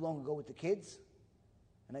not too long ago with the kids,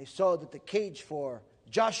 and I saw that the cage for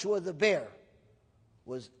Joshua the bear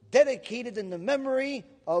was dedicated in the memory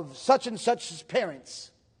of such and such's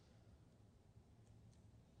parents.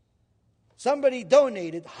 Somebody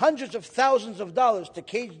donated hundreds of thousands of dollars to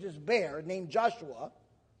cage this bear named Joshua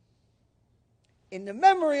in the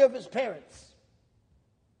memory of his parents.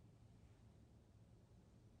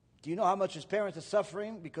 Do you know how much his parents are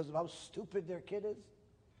suffering because of how stupid their kid is?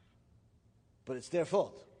 But it's their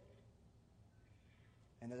fault.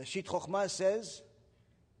 And the Rashid Chokhmah says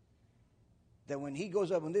that when he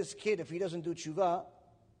goes up, when this kid, if he doesn't do tshuva,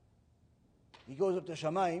 he goes up to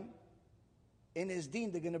Shamayim, in his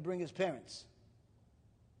deen, they're going to bring his parents.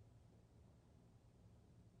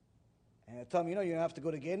 And I tell him, you know, you don't have to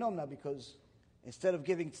go to Gehenom now because instead of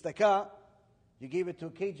giving tzedakah, you gave it to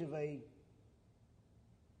a cage of a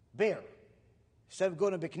bear. Instead of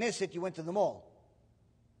going to Bekneset, you went to the mall.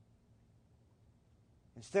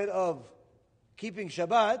 Instead of keeping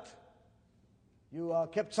Shabbat, you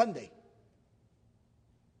kept Sunday.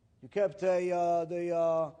 You kept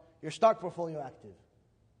your stock portfolio active.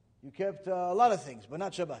 You kept a lot of things, but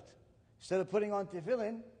not Shabbat. Instead of putting on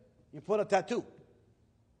tefillin, you put a tattoo.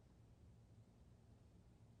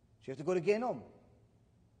 So you have to go to Gehenom.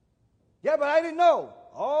 Yeah, but I didn't know.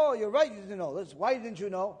 Oh, you're right, you didn't know. Why didn't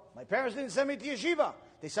you know? My parents didn't send me to yeshiva.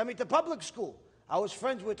 They sent me to public school. I was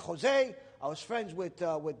friends with Jose. I was friends with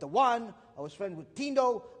Dewan. I was friends with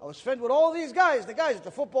Tino. I was friends with all these guys. The guys at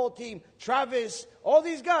the football team. Travis. All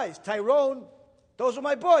these guys. Tyrone. Those are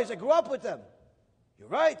my boys. I grew up with them. You're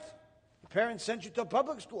right. Your parents sent you to a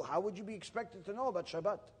public school. How would you be expected to know about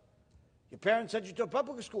Shabbat? Your parents sent you to a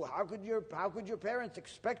public school. How could your parents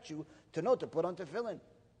expect you to know to put on tefillin?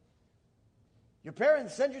 Your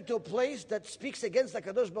parents sent you to a place that speaks against the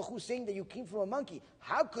Kadosh Baruch Hu, saying that you came from a monkey.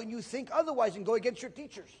 How can you think otherwise and go against your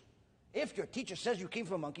teachers? If your teacher says you came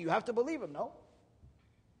from a monkey, you have to believe him, no?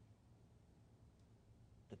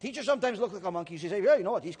 The teacher sometimes looks like a monkey. She says, yeah, you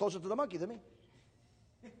know what? He's closer to the monkey than me.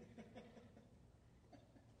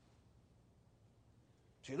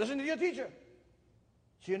 So you listen to your teacher.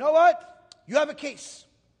 So you know what? You have a case.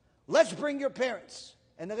 Let's bring your parents.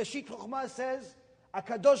 And the Rashid Chokhmah says,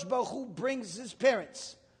 HaKadosh Baruch Hu brings his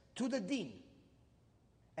parents to the deen.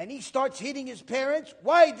 And he starts hitting his parents.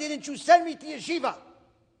 Why didn't you send me to yeshiva?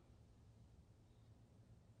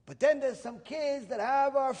 But then there's some kids that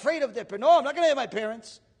are afraid of their parents. No, I'm not going to hit my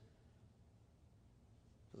parents.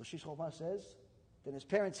 So Rashid Chokhmah says, then his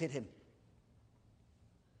parents hit him.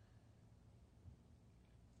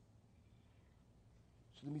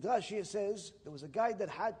 So the Midrash here says, there was a guy that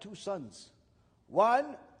had two sons.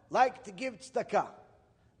 One liked to give tzedakah.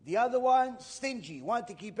 The other one, stingy, wanted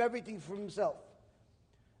to keep everything for himself.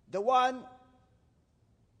 The one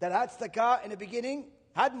that had tzedakah in the beginning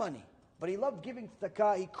had money, but he loved giving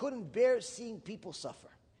tzedakah. He couldn't bear seeing people suffer.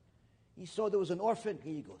 He saw there was an orphan,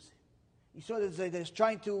 here he goes. He saw there's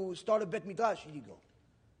trying to start a bet midrash, here you go.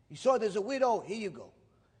 He saw there's a widow, here you go.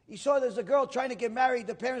 He saw there's a girl trying to get married,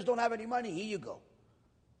 the parents don't have any money, here you go.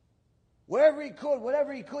 Wherever he could,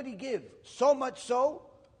 whatever he could, he give. So much so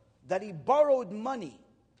that he borrowed money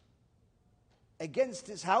against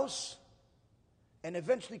his house and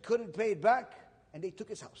eventually couldn't pay it back, and they took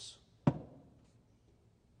his house.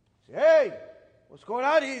 Say, hey, what's going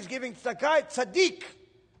on here? He's giving tzedakah, tzaddik.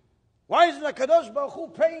 Why isn't the Kadosh Baruch Hu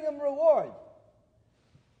paying him reward?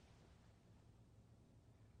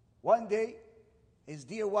 One day, his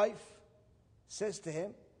dear wife says to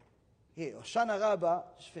him, here, Hoshana Rabbah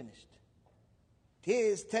is finished.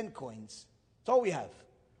 Here's 10 coins. That's all we have.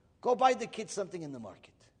 Go buy the kids something in the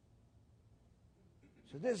market.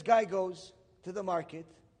 So this guy goes to the market.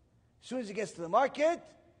 As soon as he gets to the market,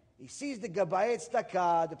 he sees the Gabayet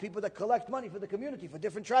Tzedakah, the people that collect money for the community, for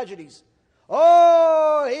different tragedies.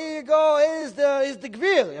 Oh, here you go. Here's the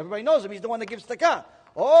Gvir. Everybody knows him. He's the one that gives tzedakah.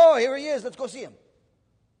 Oh, here he is. Let's go see him.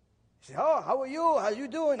 He said, oh, how are you? How you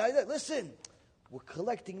doing? Listen, we're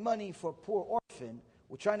collecting money for a poor orphan.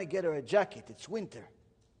 We're trying to get her a jacket. It's winter.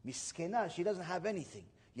 Miskena, she doesn't have anything.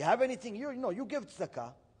 You have anything? You give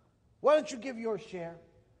tzedakah. Why don't you give your share?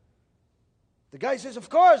 The guy says, of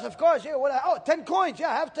course. Yeah, 10 coins. Yeah,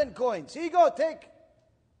 I have 10 coins. Here you go, take.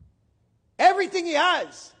 Everything he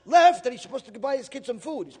has left, and he's supposed to buy his kids some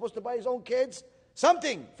food. He's supposed to buy his own kids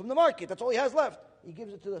something from the market. That's all he has left. He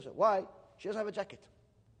gives it to her. Why? She doesn't have a jacket.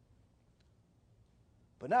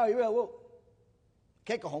 But now he realized, well, I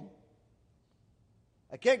can't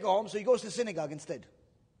go home, so he goes to the synagogue instead.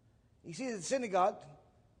 He sees at the synagogue,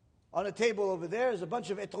 on a table over there is a bunch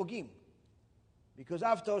of etrogim. Because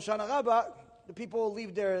after Hoshana Rabbah, the people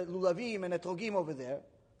leave their lulavim and etrogim over there.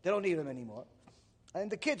 They don't need them anymore. And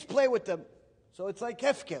the kids play with them. So it's like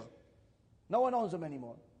hefker. No one owns them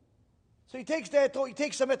anymore. So he takes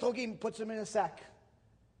some etrogim, puts them in a sack.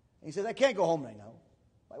 And he says, I can't go home right now.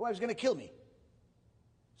 My wife's going to kill me.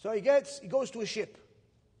 So he goes to a ship.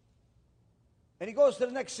 And he goes to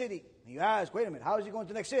the next city. And you ask, wait a minute, how is he going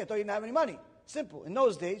to the next city? I thought you didn't have any money. Simple. In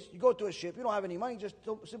those days, you go to a ship, you don't have any money, just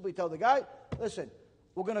simply tell the guy, listen,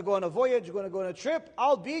 we're going to go on a voyage, we're going to go on a trip,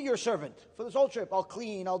 I'll be your servant for this whole trip. I'll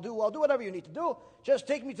clean, I'll do whatever you need to do. Just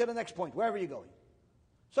take me to the next point, wherever you're going.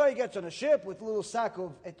 So he gets on a ship with a little sack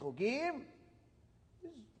of etrogim.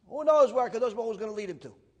 Who knows where Kadosh Baruch Hu is going to lead him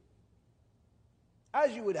to.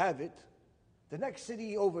 As you would have it, the next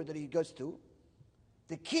city over that he goes to,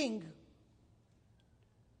 the king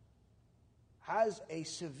has a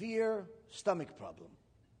severe stomach problem.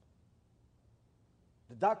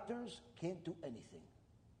 The doctors can't do anything.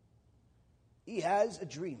 He has a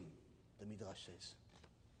dream, the Midrash says.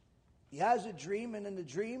 He has a dream, and in the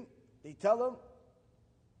dream, they tell him,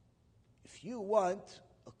 if you want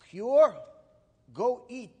a cure, go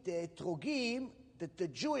eat the etrogim that the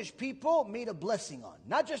Jewish people made a blessing on.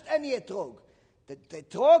 Not just any etrog. The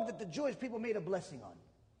etrog that the Jewish people made a blessing on.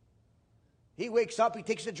 He wakes up, he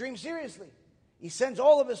takes the dream seriously. He sends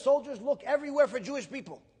all of his soldiers, look everywhere for Jewish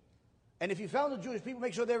people. And if you found the Jewish people,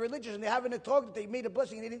 make sure they're religious and they have an etrog that they made a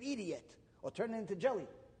blessing and they didn't eat it yet. Or turn it into jelly.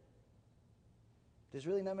 There's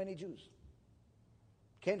really not many Jews.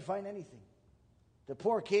 Can't find anything. The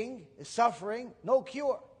poor king is suffering, no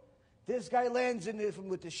cure. This guy lands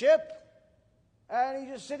with the ship, and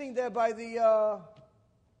he's just sitting there by the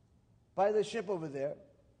ship over there.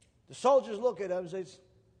 The soldiers look at him and say,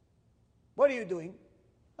 what are you doing?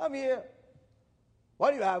 I'm here.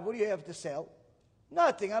 What do you have? What do you have to sell?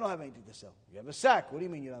 Nothing. I don't have anything to sell. You have a sack. What do you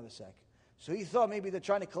mean you don't have a sack? So he thought maybe they're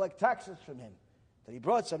trying to collect taxes from him. That he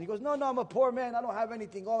brought some. He goes, no, I'm a poor man. I don't have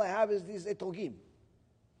anything. All I have is these etrogim.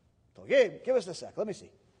 Etrogim? Give us the sack. Let me see.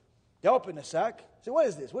 They open the sack. Say, what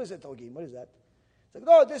is this? What is etrogim? What is that? It's like,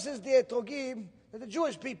 no, this is the etrogim that the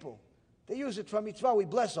Jewish people, they use it for mitzvah. We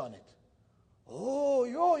bless on it. Oh,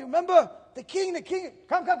 you remember? The king.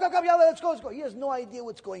 Come, yalla, let's go. He has no idea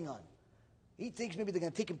what's going on. He thinks maybe they're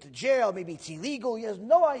going to take him to jail. Maybe it's illegal. He has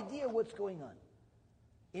no idea what's going on.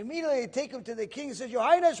 Immediately they take him to the king and says, Your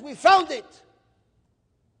Highness, we found it.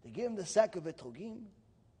 They give him the sack of etrogim.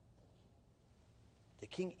 The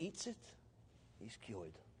king eats it. He's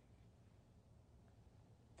cured.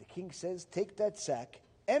 The king says, take that sack,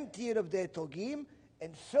 empty it of the etrogim,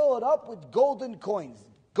 and fill it up with golden coins.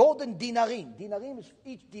 Golden dinarim.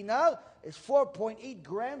 Each dinar is 4.8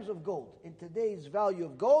 grams of gold. In today's value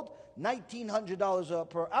of gold, $1,900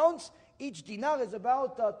 per ounce. Each dinar is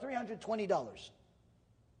about $320.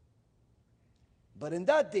 But in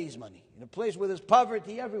that day's money, in a place where there's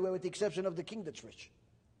poverty everywhere, with the exception of the king that's rich,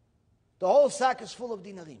 the whole sack is full of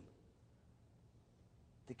dinarim.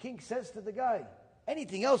 The king says to the guy,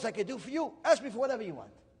 anything else I can do for you? Ask me for whatever you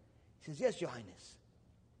want. He says, yes, Your Highness.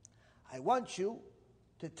 I want you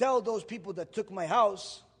to tell those people that took my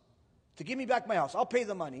house to give me back my house. I'll pay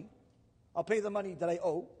the money. I'll pay the money that I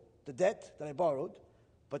owe, the debt that I borrowed,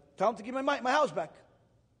 but tell them to give me my house back.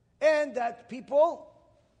 And that people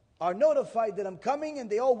are notified that I'm coming and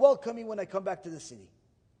they all welcome me when I come back to the city.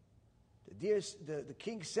 The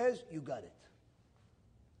king says, you got it.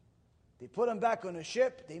 They put him back on a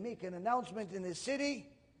ship. They make an announcement in the city.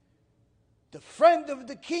 The friend of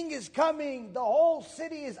the king is coming. The whole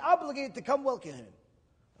city is obligated to come welcome him.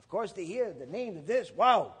 Of course, they hear the name of this.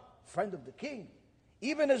 Wow, friend of the king.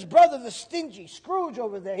 Even his brother, the stingy Scrooge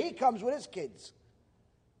over there, he comes with his kids.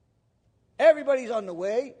 Everybody's on the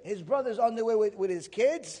way. His brother's on the way with his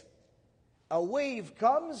kids. A wave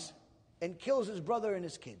comes and kills his brother and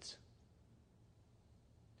his kids.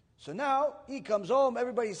 So now he comes home.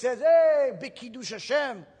 Everybody says, hey, big Kiddush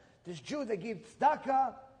Hashem. This Jew that gave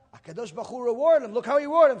tzedakah, HaKadosh Baruch Hu rewarded him. Look how he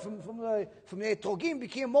rewarded him. From the etrogim,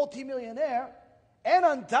 became a multimillionaire. And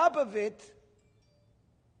on top of it,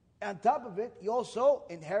 he also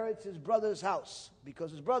inherits his brother's house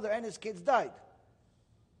because his brother and his kids died.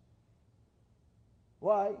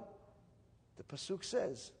 Why? The pasuk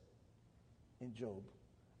says in Job,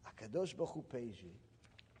 HaKadosh Baruch Hu pays you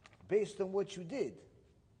based on what you did.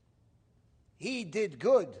 He did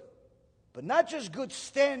good, but not just good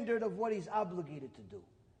standard of what he's obligated to do.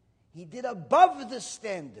 He did above the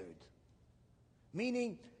standard.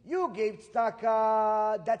 Meaning, you gave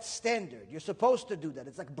tzedakah, that's standard. You're supposed to do that.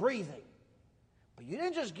 It's like breathing. But you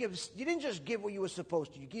didn't just give what you were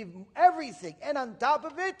supposed to. You gave everything. And on top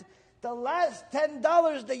of it, The last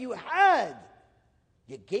 $10 that you had,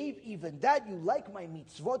 you gave even that. You like my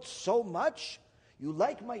mitzvot so much. You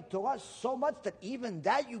like my Torah so much that even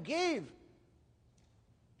that you gave.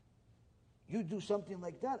 You do something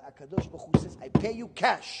like that, HaKadosh Baruch Hu says, I pay you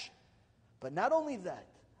cash. But not only that,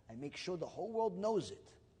 I make sure the whole world knows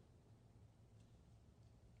it.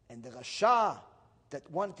 And the Rasha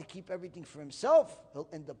that wanted to keep everything for himself, he'll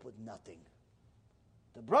end up with nothing.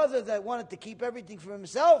 The brother that wanted to keep everything for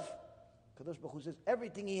himself, HaKadosh Baruch Hu says,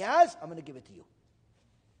 everything he has, I'm going to give it to you.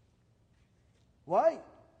 Why?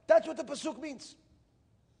 That's what the Pasuk means.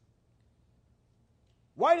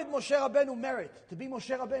 Why did Moshe Rabbeinu merit to be Moshe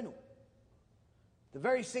Rabbeinu? The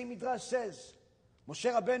very same Midrash says,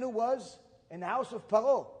 Moshe Rabbeinu was in the house of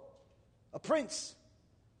Paro, a prince.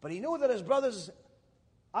 But he knew that his brothers,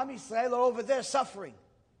 Am Yisrael, are over there suffering.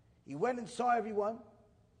 He went and saw everyone,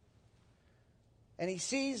 and he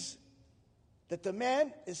sees that the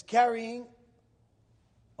man is carrying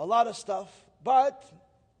a lot of stuff, but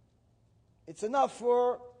it's enough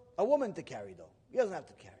for a woman to carry, though. He doesn't have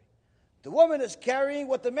to carry. The woman is carrying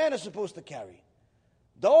what the man is supposed to carry.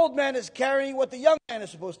 The old man is carrying what the young man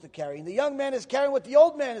is supposed to carry. And the young man is carrying what the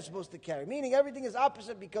old man is supposed to carry. Meaning everything is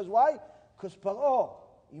opposite, because why? Because Paro,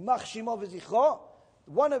 Yimach Shimo v'zichro,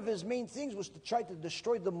 one of his main things was to try to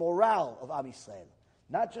destroy the morale of Am Yisrael.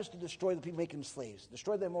 Not just to destroy the people, make them slaves.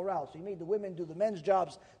 Destroy their morale. So he made the women do the men's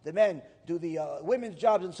jobs, the men do the women's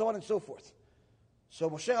jobs, and so on and so forth.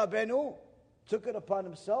 So Moshe Rabbeinu took it upon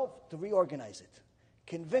himself to reorganize it.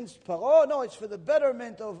 Convinced Paro, no, it's for the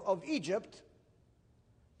betterment of Egypt,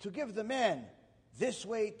 to give the man this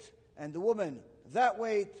weight and the woman that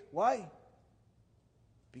weight. Why?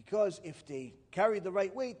 Because if they carry the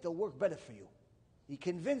right weight, they'll work better for you. He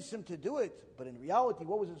convinced him to do it, but in reality,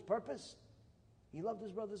 what was his purpose? He loved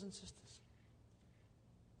his brothers and sisters.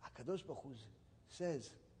 HaKadosh Baruch Hu says,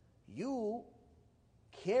 you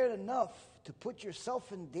cared enough to put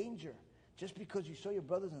yourself in danger just because you saw your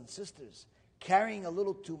brothers and sisters carrying a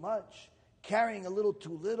little too much, carrying a little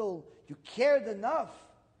too little. You cared enough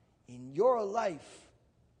in your life,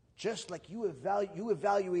 just like you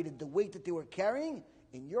evaluated the weight that they were carrying.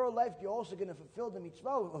 In your life, you're also going to fulfill the mitzvah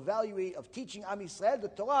of teaching Am Yisrael, the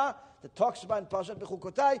Torah, that talks about in Parashat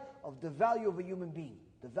Bechukotai, of the value of a human being,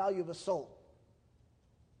 the value of a soul.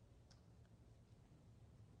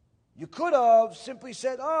 You could have simply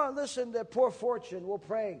said, oh, listen, they're poor fortune, we'll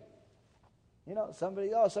pray. You know,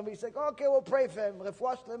 somebody said, okay, we'll pray for him.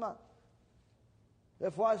 Refuah shlema.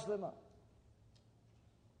 Refuah shlema.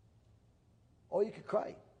 Or you could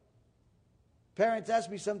cry. Parents ask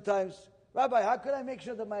me sometimes, Rabbi, how could I make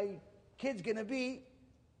sure that my kid's going to be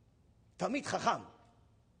Talmid Chacham?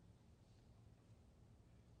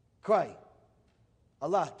 Cry. A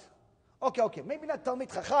lot. Okay. Maybe not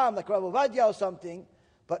Talmid Chacham like Rav Ovadia or something,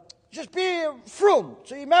 but just be frum.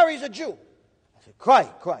 So he marries a Jew. I said, cry.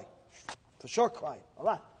 For sure, cry. A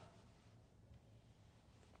lot.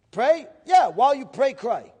 Pray? Yeah, while you pray,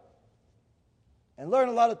 cry. And learn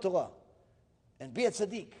a lot of Torah. And be a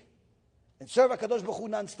tzaddik. And serve HaKadosh Baruch Hu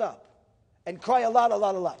non-stop. And cry a lot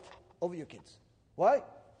over your kids. Why?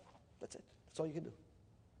 That's it. That's all you can do.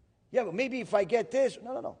 Yeah, but maybe if I get this.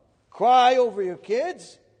 No. Cry over your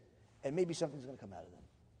kids, and maybe something's going to come out of them.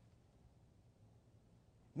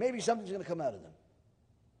 Maybe something's going to come out of them.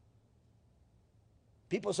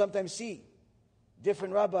 People sometimes see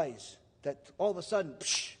different rabbis that all of a sudden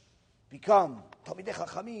become Talmidei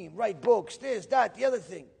Chachamim, write books, this, that, the other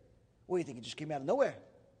thing. What do you think? It just came out of nowhere?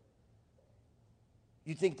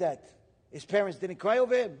 You think that his parents didn't cry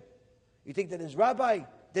over him? You think that his rabbi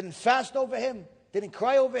didn't fast over him? Didn't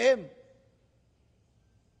cry over him?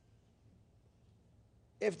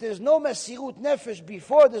 If there's no Mesirut Nefesh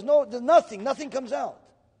before, there's nothing comes out.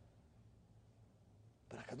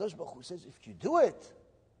 But HaKadosh Baruch Hu says, if you do it,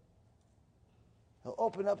 He'll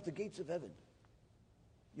open up the gates of heaven.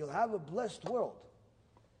 You'll have a blessed world.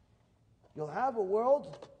 You'll have a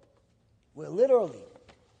world where literally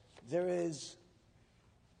there is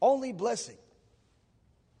only blessing.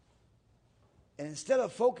 And instead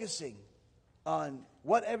of focusing on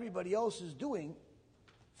what everybody else is doing,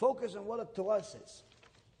 focus on what the Torah says.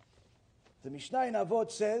 The Mishnah in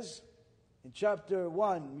Avot says, in chapter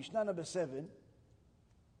 1, Mishnah number 7,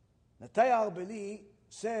 Natai Arbeli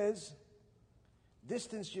says,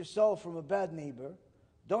 distance yourself from a bad neighbor,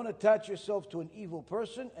 don't attach yourself to an evil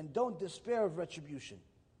person, and don't despair of retribution.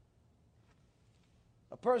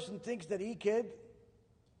 A person thinks that he can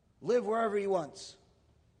live wherever he wants.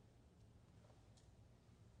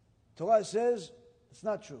 Torah says it's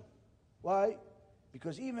not true. Why?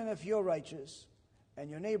 Because even if you're righteous and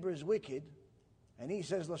your neighbor is wicked, and he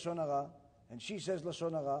says Lashon Hara, and she says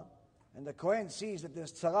Lashon Hara, and the Kohen sees that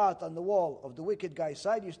there's tzarat on the wall of the wicked guy's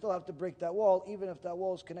side, you still have to break that wall, even if that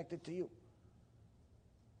wall is connected to you.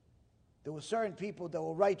 There were certain people that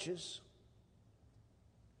were righteous.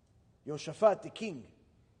 Yoshaphat, the king,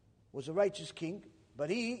 was a righteous king, but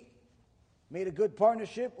he made a good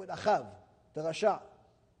partnership with Achav, the Rasha.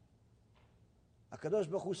 HaKadosh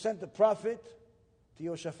Baruch Hu sent the prophet to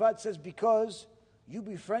Yoshaphat, says, because you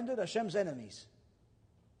befriended Hashem's enemies,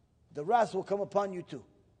 the wrath will come upon you too.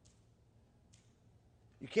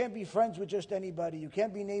 You can't be friends with just anybody. You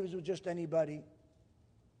can't be neighbors with just anybody.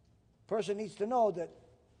 Person needs to know that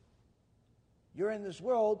you're in this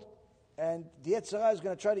world and the Yetzer Hara is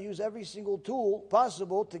going to try to use every single tool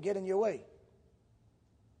possible to get in your way.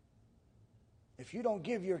 If you don't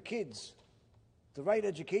give your kids the right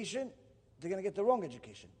education, they're going to get the wrong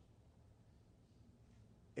education.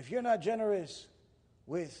 If you're not generous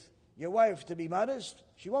with your wife to be modest,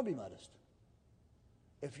 she won't be modest.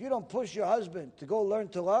 If you don't push your husband to go learn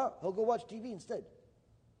Torah, he'll go watch TV instead.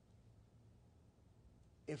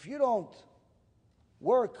 If you don't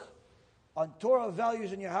work on Torah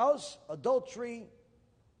values in your house, adultery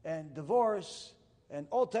and divorce and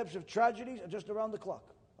all types of tragedies are just around the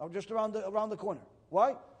clock, or just around the corner.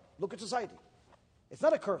 Why? Look at society. It's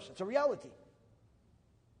not a curse, it's a reality.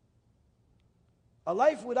 A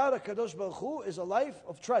life without a Kadosh Baruch Hu is a life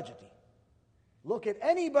of tragedy. Look at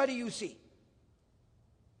anybody you see.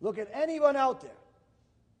 Look at anyone out there.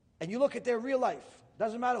 And you look at their real life.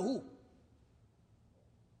 Doesn't matter who.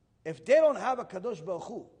 If they don't have a Kadosh Baruch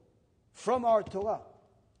Hu from our Torah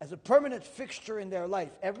as a permanent fixture in their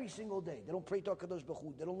life every single day, they don't pray to HaKadosh Baruch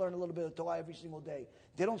Hu, they don't learn a little bit of Torah every single day,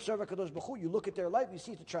 they don't serve HaKadosh Baruch Hu, you look at their life, you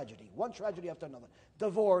see it's a tragedy. One tragedy after another.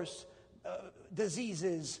 Divorce,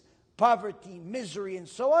 diseases, poverty, misery, and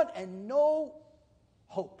so on, and no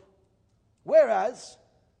hope. Whereas,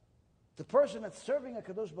 the person that's serving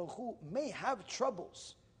HaKadosh Baruch Hu may have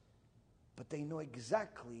troubles, but they know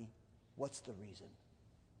exactly what's the reason.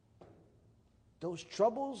 Those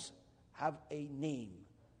troubles have a name,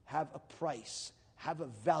 have a price, have a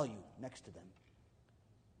value next to them.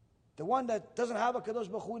 The one that doesn't have HaKadosh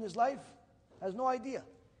Baruch Hu in his life has no idea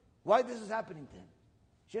why this is happening to him.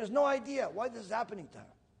 She has no idea why this is happening to her.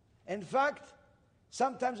 In fact,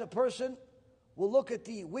 sometimes a person will look at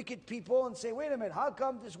the wicked people and say, wait a minute, how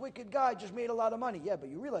come this wicked guy just made a lot of money? Yeah, but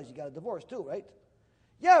you realize he got a divorce too, right?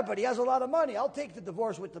 Yeah, but he has a lot of money. I'll take the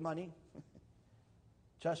divorce with the money.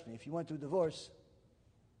 Trust me, if you went through a divorce,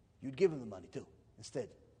 you'd give him the money too, instead.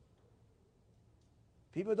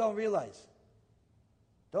 People don't realize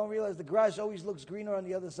the grass always looks greener on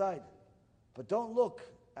the other side. But don't look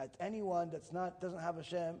at anyone doesn't have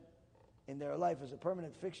Hashem in their life as a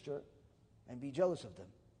permanent fixture and be jealous of them.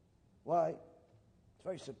 Why? It's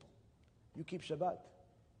very simple. You keep Shabbat.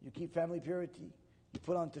 You keep family purity. You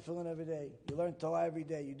put on tefillin every day. You learn Torah every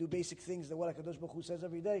day. You do basic things that what HaKadosh Baruch Hu says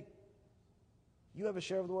every day. You have a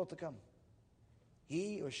share of the world to come.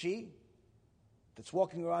 He or she that's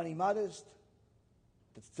walking around immodest,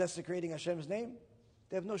 that's desecrating Hashem's name,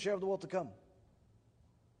 they have no share of the world to come.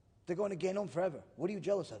 They're going to Gehinnom forever. What are you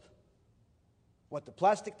jealous of? What, the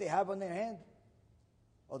plastic they have on their hand?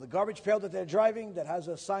 Or the garbage pail that they're driving that has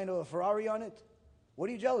a sign of a Ferrari on it? What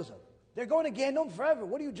are you jealous of? They're going to Gehinnom forever.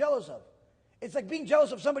 What are you jealous of? It's like being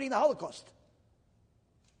jealous of somebody in the Holocaust.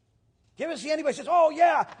 Do you ever see anybody who says, oh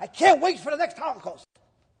yeah, I can't wait for the next Holocaust?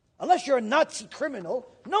 Unless you're a Nazi criminal,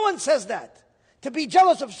 no one says that. To be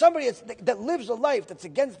jealous of somebody that lives a life that's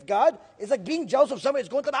against God is like being jealous of somebody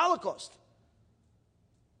that's going to the Holocaust.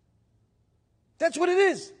 That's what it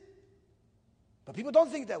is. But people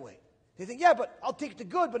don't think that way. They think, yeah, but I'll take the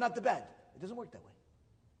good, but not the bad. It doesn't work that way.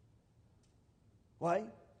 Why?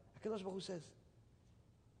 HaKadosh Baruch Hu says,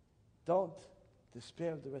 don't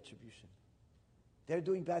despair of the retribution. They're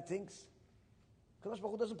doing bad things. HaKadosh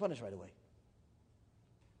Baruch Hu doesn't punish right away.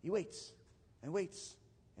 He waits and waits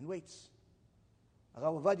and waits.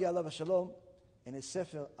 Rav Ovadia Alav Shalom, in his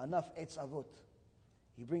Sefer Anaf Etz Avot,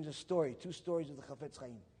 he brings a story, 2 stories of the Chafetz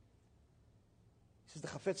Chaim. He says the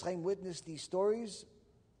Chafetz Chaim witnessed these stories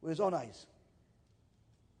with his own eyes.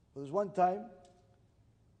 There was one time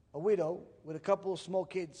a widow with a couple of small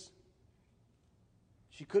kids.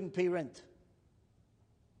 She couldn't pay rent.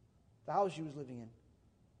 The house she was living in.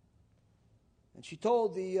 And she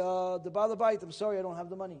told the Baal Bayit, I'm sorry, I don't have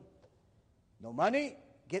the money. No money?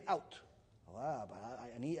 Get out. Wow, but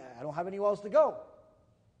I don't have anywhere else to go.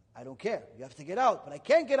 I don't care. You have to get out. But I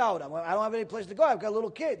can't get out. I don't have any place to go. I've got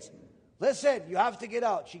little kids. Listen, you have to get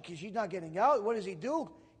out. She's not getting out. What does he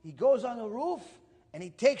do? He goes on the roof and he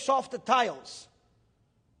takes off the tiles.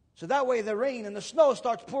 So that way the rain and the snow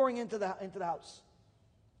starts pouring into the house.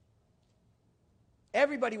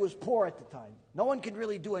 Everybody was poor at the time. No one could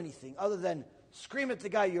really do anything other than scream at the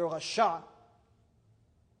guy, "You're a Rasha."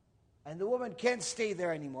 And the woman can't stay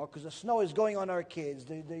there anymore because the snow is going on her kids.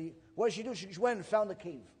 What did she do? She went and found a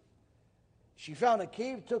cave. She found a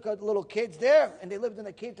cave, took her little kids there, and they lived in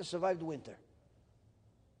a cave to survive the winter.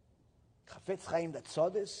 Chafetz Chaim that saw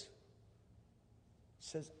this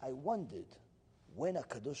says, I wondered when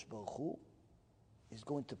HaKadosh Baruch Hu is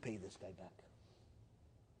going to pay this guy back.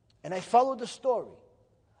 And I followed the story.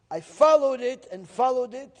 I followed it, and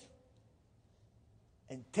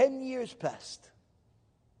 10 years passed.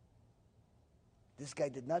 This guy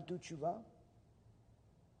did not do tshuva.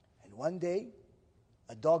 And one day,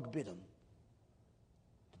 a dog bit him.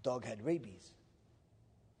 The dog had rabies.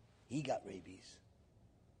 He got rabies.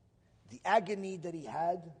 The agony that he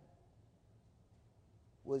had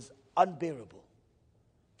was unbearable.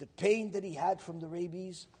 The pain that he had from the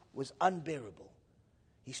rabies was unbearable.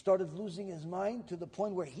 He started losing his mind to the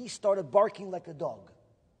point where he started barking like a dog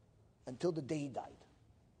until the day he died.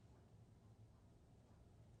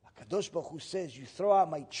 HaKadosh Baruch Hu says, you throw out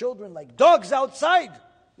my children like dogs outside,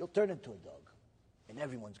 you'll turn into a dog. And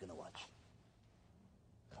everyone's going to watch.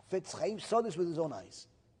 Chafetz Chaim saw this with his own eyes.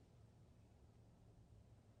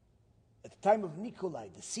 At the time of Nikolai,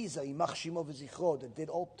 the Caesar, Yimach Shemo v'Zichro, that did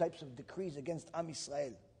all types of decrees against Am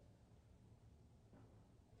Yisrael,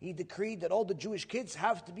 he decreed that all the Jewish kids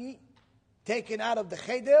have to be taken out of the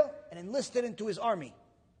cheder and enlisted into his army.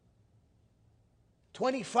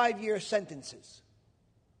 25-year sentences.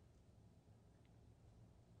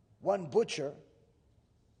 One butcher,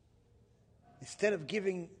 instead of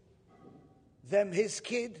giving them his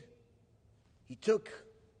kid, he took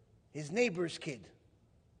his neighbor's kid.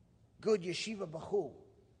 Good yeshiva bachur,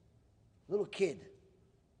 little kid.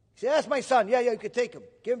 He said, that's my son. Yeah, you can take him.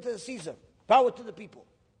 Give him to the Caesar. Power to the people.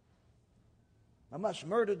 Mamash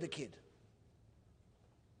murdered the kid.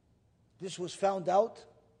 This was found out.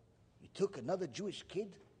 You took another Jewish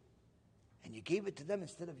kid and you gave it to them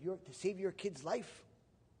instead of to save your kid's life.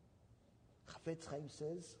 Chafetz Chaim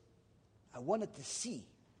says, I wanted to see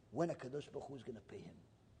when HaKadosh Baruch Hu is going to pay him.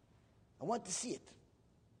 I want to see it.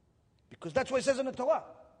 Because that's what it says in the Torah.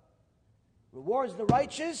 Rewards the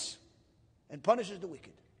righteous and punishes the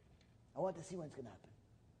wicked. I want to see when it's going to happen.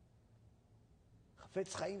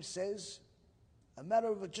 Chafetz Chaim says, a matter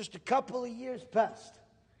of just a couple of years passed.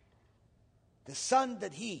 The son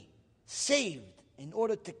that he saved in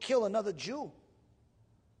order to kill another Jew,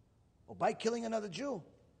 or by killing another Jew,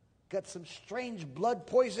 got some strange blood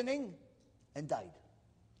poisoning and died.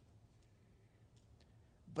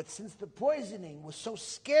 But since the poisoning was so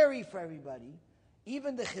scary for everybody,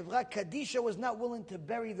 even the Chevra Kadisha was not willing to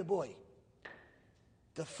bury the boy.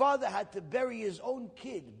 The father had to bury his own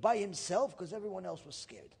kid by himself because everyone else was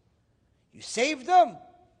scared. You saved him,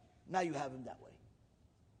 now you have him that way.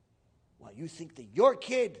 Well, you think that your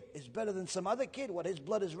kid is better than some other kid? What, his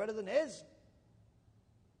blood is redder than his?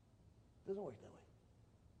 It doesn't work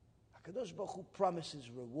that way. HaKadosh Baruch Hu promises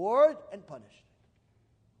reward and punishment.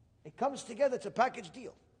 It comes together, it's a package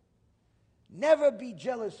deal. Never be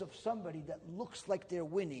jealous of somebody that looks like they're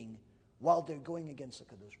winning while they're going against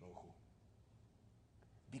HaKadosh Baruch Hu.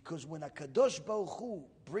 Because when HaKadosh Baruch Hu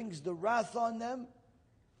brings the wrath on them,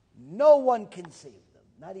 no one can save them,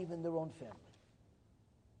 not even their own family.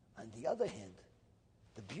 On the other hand,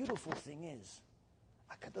 the beautiful thing is,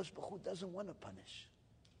 HaKadosh Baruch Hu doesn't want to punish.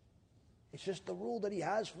 It's just the rule that he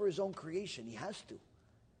has for his own creation. He has to.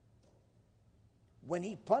 When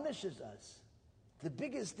he punishes us, the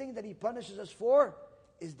biggest thing that he punishes us for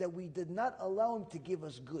is that we did not allow him to give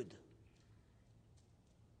us good.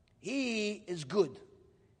 He is good.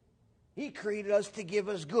 He created us to give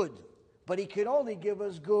us good. But he can only give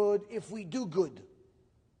us good if we do good.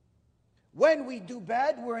 When we do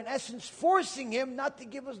bad, we're in essence forcing him not to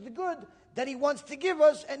give us the good that he wants to give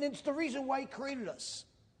us, and it's the reason why he created us.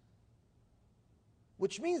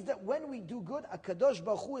 Which means that when we do good, HaKadosh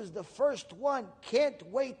Baruch Hu is the first one, can't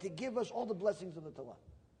wait to give us all the blessings of the Torah.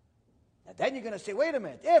 And then you're going to say, wait a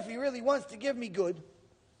minute, if he really wants to give me good,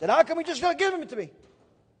 then how come he just going to give him to me?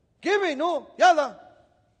 Give me, no, yalla.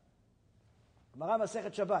 Gemara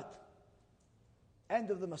Masechet Shabbat, end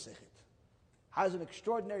of the Masechet, has an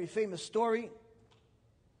extraordinary famous story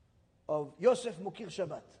of Yosef Mukir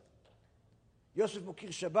Shabbat. Yosef Mukir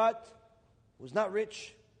Shabbat was not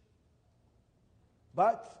rich,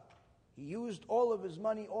 but he used all of his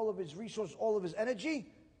money, all of his resources, all of his energy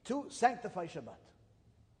to sanctify Shabbat.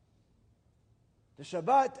 The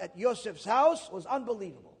Shabbat at Yosef's house was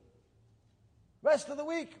unbelievable. Rest of the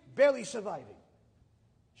week, barely surviving.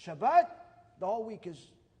 Shabbat, the whole week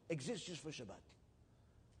exists just for Shabbat.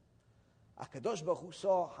 HaKadosh Baruch Hu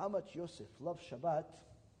saw how much Yosef loved Shabbat.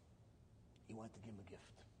 He wanted to give him a gift.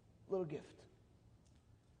 A little gift.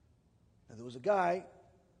 Now there was a guy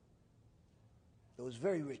that was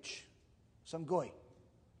very rich. Some goy.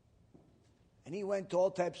 And he went to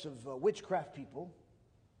all types of witchcraft people.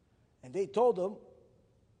 And they told him,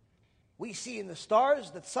 we see in the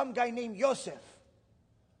stars that some guy named Yosef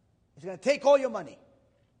is going to take all your money.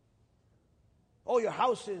 All your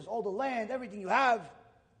houses, all the land, everything you have.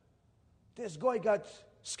 This guy got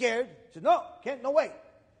scared. He said, no way.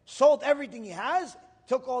 Sold everything he has,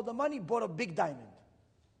 took all the money, bought a big diamond.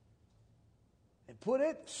 And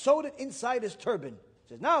sewed it inside his turban. He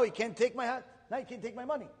says, now he can't take my hat. Now he can't take my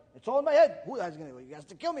money. It's all in my head. He has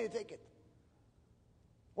to kill me to take it.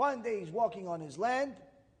 One day he's walking on his land.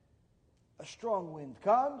 A strong wind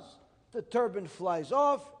comes. The turban flies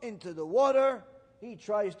off into the water. He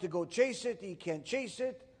tries to go chase it. He can't chase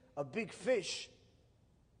it. A big fish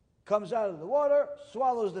comes out of the water,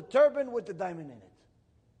 swallows the turban with the diamond in it.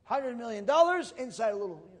 $100 million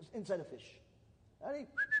inside a fish. And he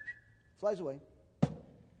flies away.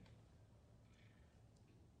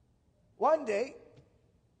 One day,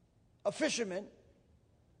 a fisherman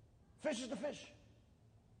fishes the fish.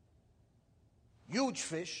 Huge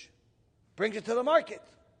fish, brings it to the market.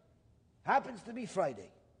 Happens to be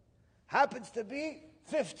Friday. Happens to be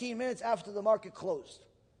 15 minutes after the market closed.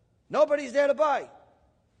 Nobody's there to buy.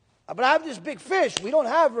 But I have this big fish. We don't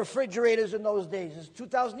have refrigerators in those days. It's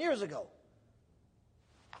 2,000 years ago.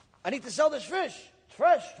 I need to sell this fish. It's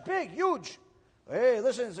fresh, it's big, huge. Hey,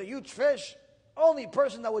 listen, it's a huge fish. Only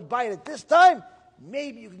person that would buy it at this time,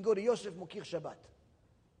 maybe you can go to Yosef Mokir Shabbat.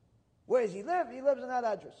 Where does he live? He lives in that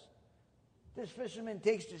address. This fisherman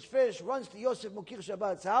takes this fish, runs to Yosef Mokir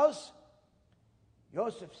Shabbat's house.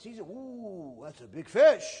 Yosef sees it. Ooh, that's a big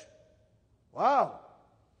fish. Wow.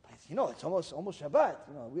 It's almost Shabbat.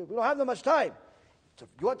 We don't have that much time. So,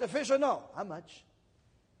 you want the fish or no? How much?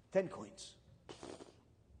 10 coins.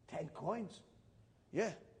 10 coins?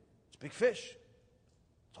 Yeah, it's a big fish.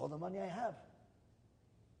 It's all the money I have.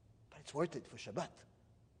 But it's worth it for Shabbat.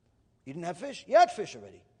 You didn't have fish? You had fish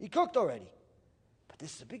already. You cooked already. But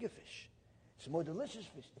this is a bigger fish. It's a more delicious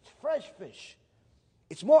fish. It's fresh fish.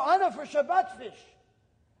 It's more honor for Shabbat fish.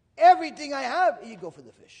 Everything I have, you go for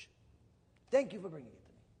the fish. Thank you for bringing it to me.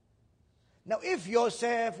 Now, if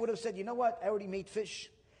Yosef would have said, you know what, I already made fish.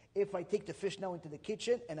 If I take the fish now into the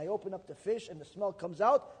kitchen and I open up the fish and the smell comes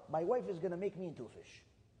out, my wife is going to make me into a fish.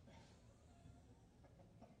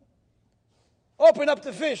 Open up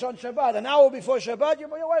the fish on Shabbat, an hour before Shabbat, your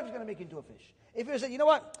wife is going to make you into a fish. If you said, you know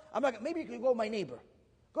what, maybe you can go to my neighbor.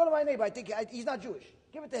 Go to my neighbor, I think he's not Jewish.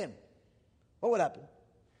 Give it to him. What would happen?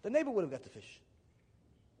 The neighbor would have got the fish.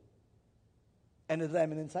 And the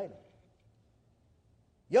diamond inside it.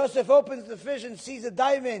 Yosef opens the fish and sees a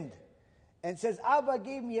diamond and says, Abba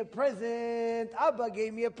gave me a present. Abba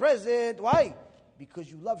gave me a present. Why? Because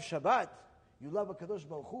you love Shabbat. You love HaKadosh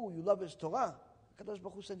Baruch Hu. You love His Torah. HaKadosh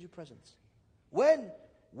Baruch Hu sends you presents. When?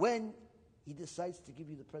 When He decides to give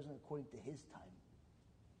you the present according to His time.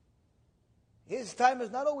 His time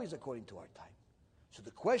is not always according to our time. So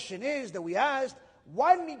the question is that we asked,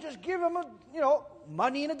 why didn't He just give him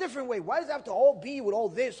money in a different way? Why does it have to all be with all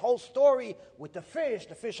this whole story with the fish?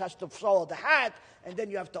 The fish has to swallow the hat, and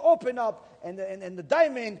then you have to open up, and the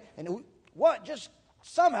diamond, and what? Just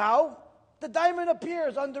somehow the diamond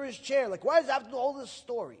appears under his chair. Like, why does it have to do all this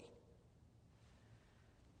story?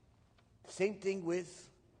 Same thing with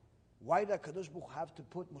why did HaKadosh Baruch Hu have to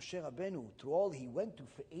put Moshe Rabbeinu through all he went through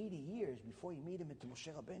for 80 years before He made him into Moshe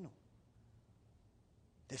Rabbeinu?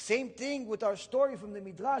 The same thing with our story from the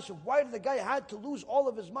Midrash of why the guy had to lose all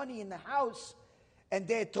of his money in the house and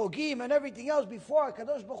the Togim and everything else before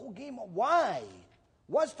HaKadosh Baruch Hu gave him. Why?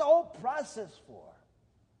 What's the whole process for?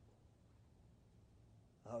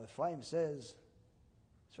 Ephraim says,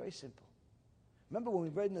 it's very simple. Remember when we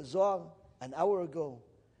read in the Zohar an hour ago,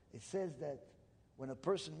 it says that when a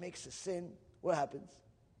person makes a sin, what happens?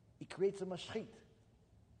 He creates a mashchit,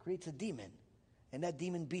 creates a demon, and that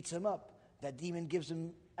demon beats him up. That demon gives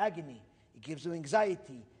him agony, it gives him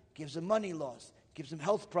anxiety, gives him money loss, gives him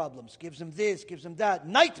health problems, gives him this, gives him that,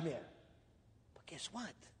 nightmare. But guess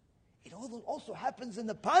what? It also happens in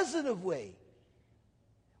the positive way.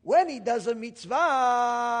 When he does a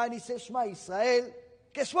mitzvah and he says Shema Yisrael,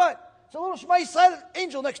 guess what? It's a little Shema Yisrael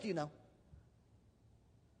angel next to you now.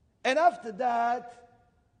 And after that,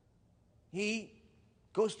 he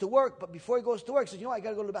goes to work, but before he goes to work, he says, I got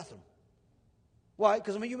to go to the bathroom. Why?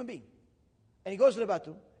 Because I'm a human being. And he goes to the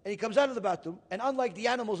bathroom, and he comes out of the bathroom, and unlike the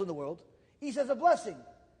animals in the world, he says a blessing.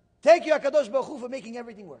 Thank you, HaKadosh Baruch Hu, for making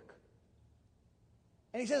everything work.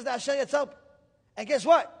 And he says the Asher Yatzal. And guess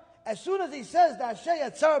what? As soon as he says the Asher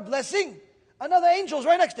Yatzar blessing, another angel is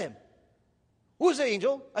right next to him. Who's the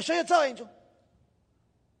angel? Asher Yatzar angel.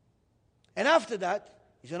 And after that,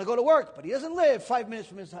 he's going to go to work, but he doesn't live 5 minutes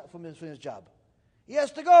from his job. He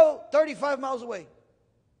has to go 35 miles away.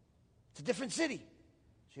 It's a different city.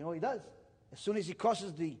 So you know what he does? As soon as he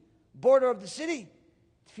crosses the border of the city,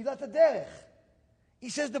 Tfilat HaDerech. He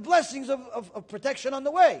says the blessings of protection on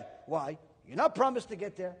the way. Why? You're not promised to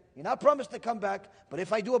get there. You're not promised to come back. But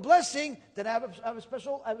if I do a blessing, then I have a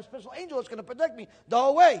special angel that's going to protect me the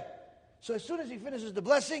whole way. So as soon as he finishes the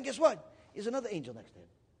blessing, guess what? There's another angel next to him.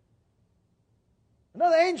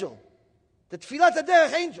 Another angel. The Tfilat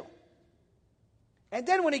HaDerech angel. And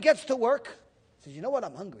then when he gets to work, he says, you know what?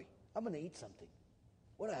 I'm hungry. I'm going to eat something.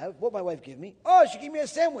 What do I have? What my wife give me? Oh, she gave me a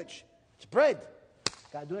sandwich. It's bread.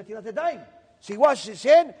 Got to do Netilat Yadayim. So he washes his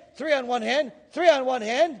hand, 3 on one hand, 3 on one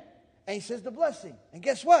hand, and he says the blessing. And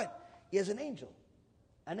guess what? He has an angel.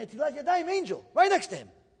 A Netilat Yadayim angel right next to him.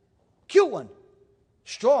 Cute one.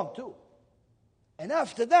 Strong too. And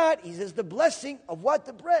after that, he says the blessing of what?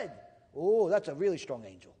 The bread. Oh, that's a really strong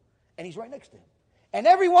angel. And he's right next to him. And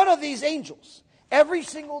every one of these angels, every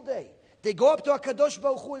single day, they go up to HaKadosh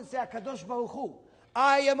Baruch Hu and say, HaKadosh Baruch Hu,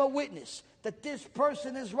 I am a witness that this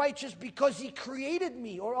person is righteous because he created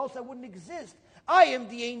me, or else I wouldn't exist. I am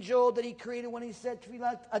the angel that he created when he said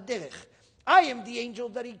Tfilat HaDerech. I am the angel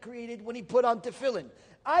that he created when he put on tefillin.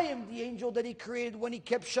 I am the angel that he created when he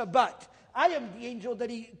kept Shabbat. I am the angel that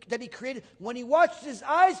he created when he watched his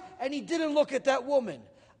eyes and he didn't look at that woman.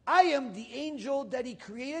 I am the angel that he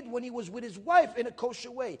created when he was with his wife in a kosher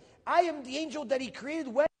way. I am the angel that he created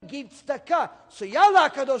when he gave tzedakah. So Yalla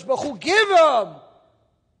HaKadosh Baruch Hu, give him.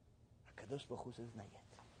 HaKadosh Baruch Hu says, not yet.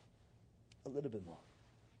 A little bit more.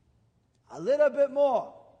 A little bit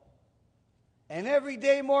more. And every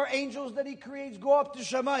day more angels that he creates go up to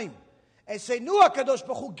Shamayim and say, no, HaKadosh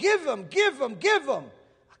Baruch Hu, give him, give him, give him.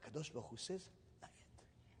 HaKadosh Baruch Hu says, not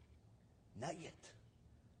yet. Not yet.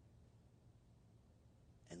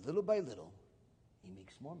 And little by little, he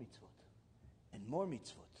makes more mitzvot, and more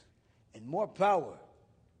mitzvot, and more power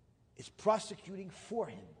is prosecuting for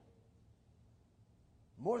him.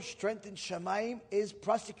 More strength in Shamayim is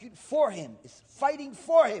prosecuting for him, is fighting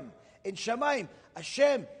for him. In Shamayim,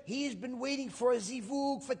 Hashem, he's been waiting for a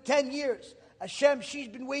zivug for 10 years. Hashem, she's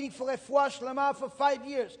been waiting for refuah shlama for 5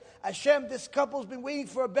 years. Hashem, this couple's been waiting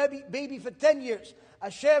for a baby for 10 years.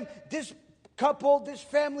 Hashem, this couple, this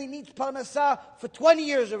family needs parnasah for 20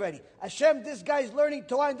 years already. Hashem, this guy's learning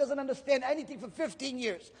Torah and doesn't understand anything for 15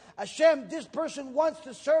 years. Hashem, this person wants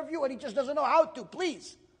to serve you and he just doesn't know how to,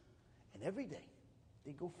 please. And every day,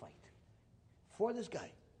 they go fight for this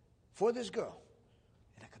guy, for this girl.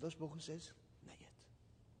 And HaKadosh Baruch Hu says, not yet.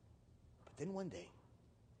 But then one day,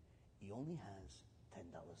 he only has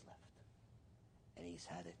 $10 left. And he's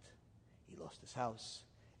had it. He lost his house.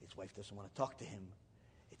 His wife doesn't want to talk to him.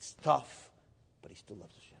 It's tough. But he still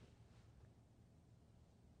loves Hashem.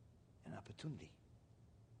 An opportunity.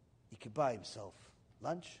 He could buy himself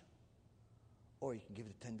lunch, or he can give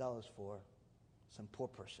the $10 for some poor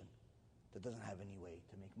person that doesn't have any way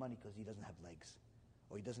to make money because he doesn't have legs,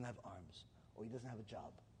 or he doesn't have arms, or he doesn't have a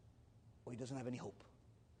job, or he doesn't have any hope.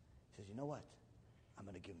 He says, you know what? I'm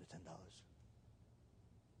going to give him the $10.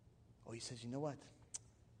 Or he says, you know what?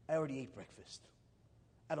 I already ate breakfast.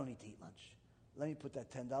 I don't need to eat lunch. Let me put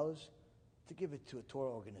that $10 to give it to a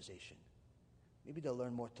Torah organization. Maybe they'll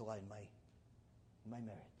learn more Torah in my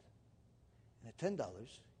merit. And the $10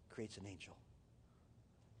 creates an angel.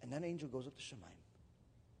 And that angel goes up to Shamayim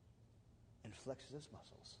and flexes his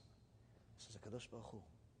muscles. Says, HaKadosh Baruch Hu,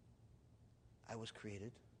 I was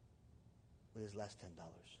created with his last $10.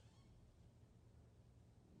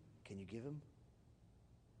 Can you give him?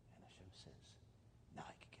 And Hashem says, now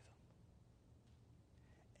I can give him.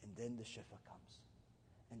 And then the Shefa comes.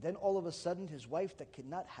 And then all of a sudden, his wife that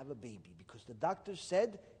cannot have a baby because the doctor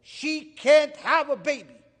said she can't have a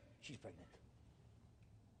baby. She's pregnant.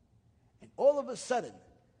 And all of a sudden,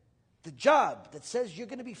 the job that says you're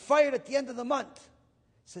going to be fired at the end of the month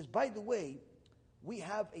says, by the way, we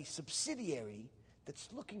have a subsidiary that's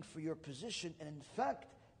looking for your position, and in fact,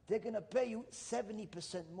 they're going to pay you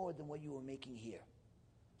 70% more than what you were making here.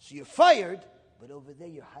 So you're fired, but over there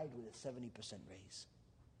you're hired with a 70% raise.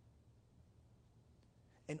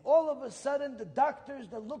 And all of a sudden, the doctors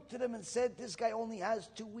that looked at him and said, this guy only has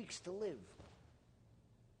 2 weeks to live.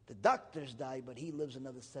 The doctors die, but he lives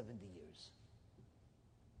another 70 years.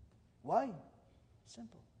 Why?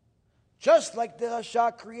 Simple. Just like the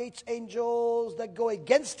Rasha creates angels that go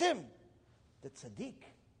against him, the Tzaddik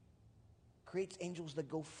creates angels that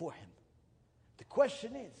go for him. The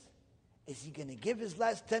question is Is he going to give his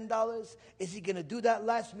last $10? Is he going to do that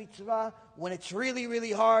last mitzvah when it's really,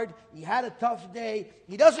 really hard? He had a tough day.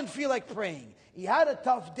 He doesn't feel like praying. He had a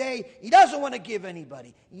tough day. He doesn't want to give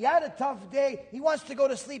anybody. He had a tough day. He wants to go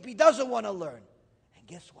to sleep. He doesn't want to learn. And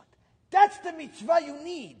guess what? That's the mitzvah you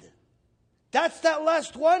need. That's that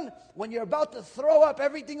last one. When you're about to throw up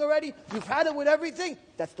everything already, you've had it with everything,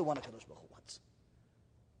 that's the one HaKadosh Baruch Hu wants.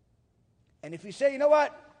 And if you say, you know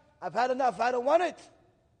what, I've had enough, I don't want it,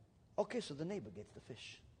 okay, so the neighbor gets the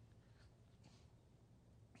fish.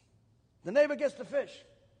 The neighbor gets the fish.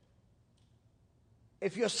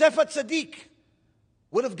 If Yosef HaTzadik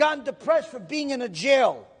would have gotten depressed for being in a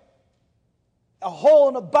jail, a hole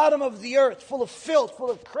in the bottom of the earth, full of filth, full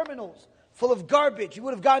of criminals, full of garbage, he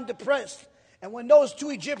would have gotten depressed. And when those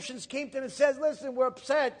two Egyptians came to him and said, listen, we're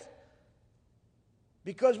upset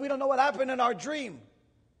because we don't know what happened in our dream.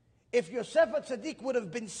 If Yosef HaTzadik would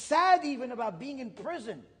have been sad even about being in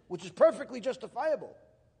prison, which is perfectly justifiable,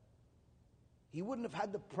 he wouldn't have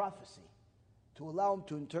had the prophecy to allow him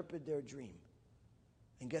to interpret their dream.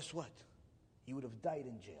 And guess what? He would have died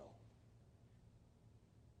in jail.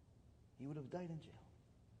 He would have died in jail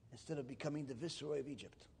instead of becoming the viceroy of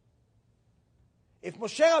Egypt. If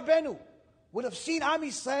Moshe Rabbeinu would have seen Am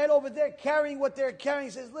Yisrael over there carrying what they're carrying,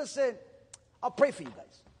 he says, listen, I'll pray for you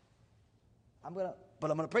guys.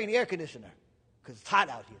 But I'm going to pray in the air conditioner because it's hot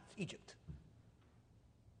out here. It's Egypt.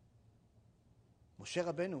 Moshe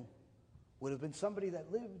Rabbeinu would have been somebody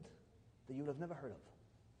that lived that you would have never heard of.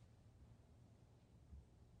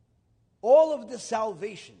 All of the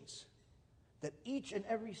salvations that each and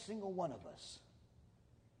every single one of us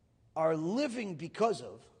are living because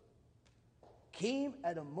of came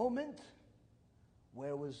at a moment where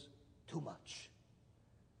it was too much.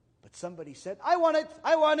 But somebody said, I want it,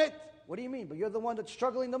 I want it. What do you mean? But you're the one that's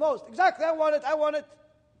struggling the most. Exactly, I want it, I want it.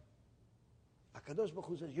 HaKadosh Baruch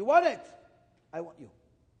Hu says, you want it? I want you.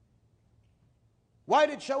 Why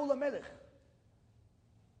did Shaul HaMelech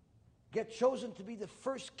get chosen to be the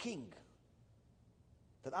first king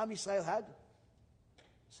that Am Yisrael had?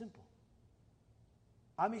 Simple.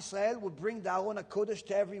 Am Yisrael would bring the Aron HaKodesh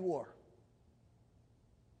to every war.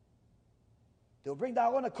 They would bring the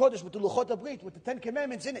Aron HaKodesh with the Luchot HaBrit, with the 10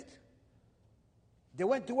 Commandments in it. They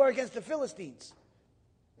went to war against the Philistines.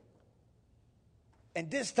 And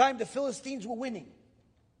this time the Philistines were winning.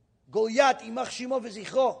 Goliath, Imach Shimo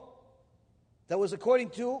v'Zichro, that was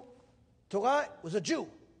according to Torah, was a Jew.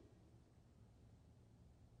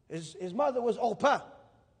 His mother was Orpah,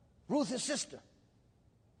 Ruth, his sister.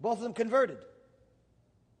 Both of them converted.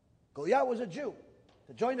 Goliath was a Jew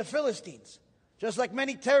to join the Philistines. Just like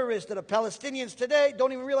many terrorists that are Palestinians today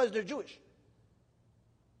don't even realize they're Jewish.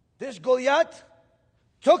 This Goliath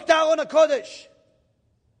took the Aron HaKodesh.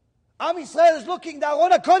 Am Yisrael is looking, the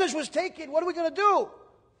Aron HaKodesh was taken. What are we going to do?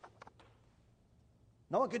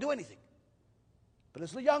 No one could do anything. But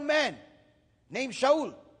this little young man named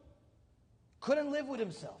Shaul couldn't live with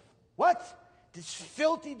himself. What? This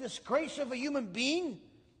filthy disgrace of a human being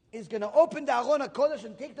is going to open the Aron HaKodesh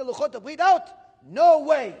and take the Luchot HaBrit out? No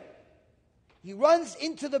way. He runs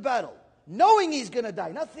into the battle, knowing he's going to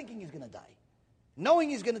die, not thinking he's going to die,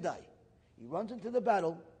 knowing he's going to die. He runs into the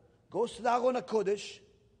battle, goes to the Aron HaKodesh,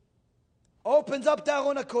 opens up the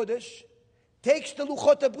Aron HaKodesh, takes the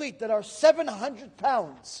Luchot HaBrit that are 700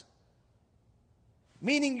 pounds,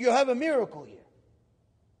 meaning you have a miracle here.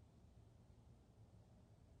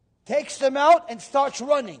 Takes them out and starts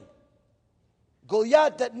running.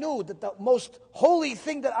 Goliath, that knew that the most holy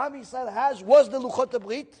thing that Am Yisrael has was the Luchot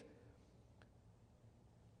HaBrit,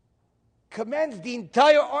 commands the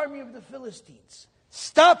entire army of the Philistines,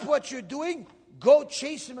 stop what you're doing, go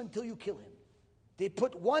chase him until you kill him. They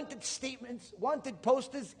put wanted statements, wanted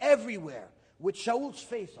posters everywhere with Shaul's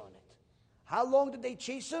face on it. How long did they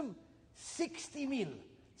chase him? 60 mil,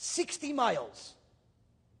 60 miles.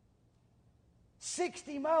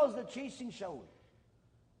 60 miles they're chasing Shaul.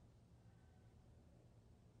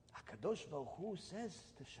 HaKadosh Baruch Hu says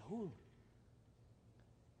to Shaul,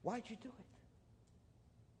 why'd you do it?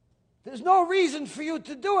 There's no reason for you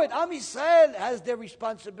to do it. Am Yisrael has their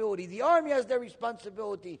responsibility. The army has their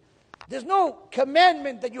responsibility. There's no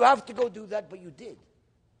commandment that you have to go do that, but you did.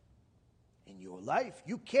 In your life,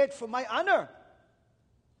 you cared for my honor.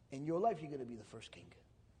 In your life, you're going to be the first king.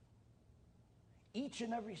 Each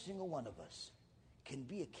and every single one of us can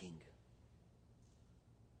be a king.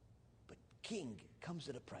 But king comes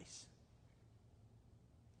at a price.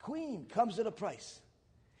 Queen comes at a price.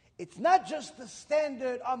 It's not just the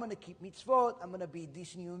standard, I'm going to keep mitzvot, I'm going to be a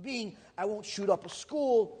decent human being, I won't shoot up a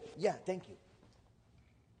school. Yeah, thank you.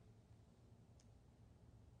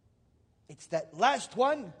 It's that last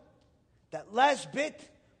one, that last bit,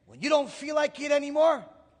 When you don't feel like it anymore,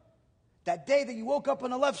 that day that you woke up on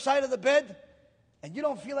the left side of the bed and you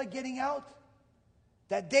don't feel like getting out,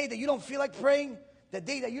 that day that you don't feel like praying, that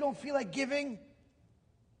day that you don't feel like giving,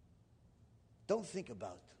 don't think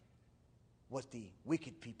about what the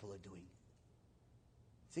wicked people are doing.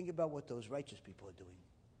 Think about what those righteous people are doing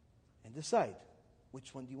and decide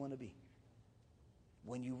which one do you want to be.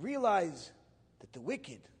 When you realize that the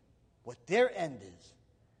wicked, what their end is,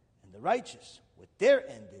 and the righteous, what their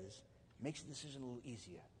end is, it makes the decision a little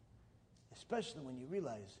easier. Especially when you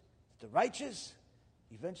realize that the righteous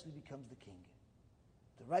eventually becomes the king.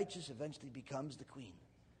 The righteous eventually becomes the queen.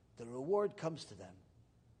 The reward comes to them.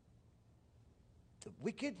 The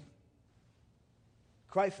wicked,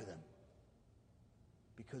 cry for them.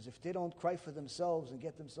 Because if they don't cry for themselves and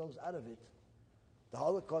get themselves out of it, the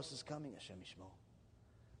Holocaust is coming, Hashem Yishmo.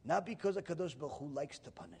 Not because HaKadosh Baruch Hu likes to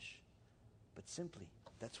punish, but simply,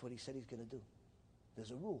 that's what He said He's going to do.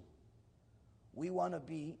 There's a rule. We want to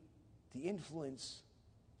be the influence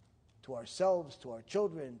to ourselves, to our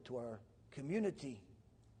children, to our community.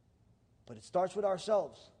 But it starts with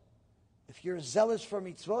ourselves. If you're zealous for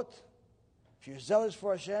mitzvot, if you're zealous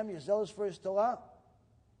for Hashem, you're zealous for His Torah,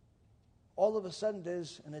 all of a sudden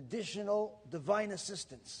there's an additional divine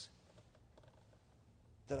assistance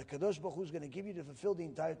that HaKadosh Baruch Hu is going to give you to fulfill the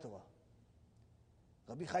entire Torah.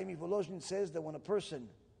 Rabbi Chaim Volozhin says that when a person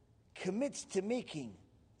commits to making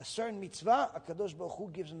a certain mitzvah, HaKadosh Baruch Hu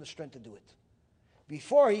gives him the strength to do it.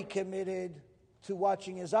 Before he committed to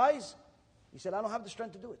watching his eyes, he said, I don't have the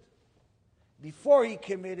strength to do it. Before he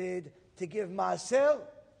committed to give maaser,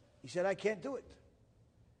 he said, I can't do it.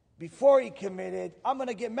 Before he committed, I'm going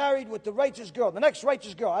to get married with the righteous girl, the next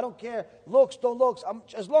righteous girl. I don't care, looks, don't looks.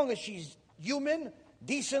 As long as she's human,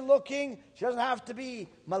 decent looking, she doesn't have to be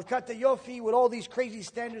Malkata Yofi with all these crazy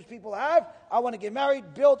standards people have. I want to get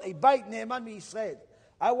married, build a Beit Ne'eman Yisrael.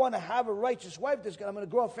 I want to have a righteous wife I'm going to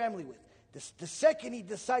grow a family with. The second he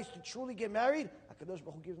decides to truly get married, HaKadosh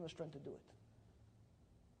Baruch Hu gives him the strength to do it.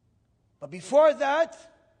 But before that,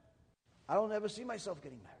 I don't ever see myself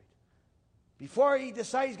getting married. Before he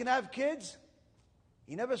decides he's going to have kids,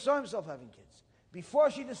 he never saw himself having kids.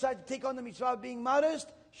 Before she decided to take on the mitzvah of being modest,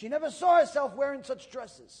 she never saw herself wearing such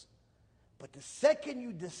dresses. But the second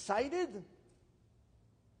you decided,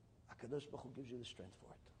 HaKadosh Baruch Hu gives you the strength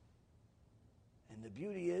for it. And the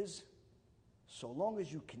beauty is, so long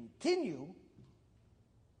as you continue,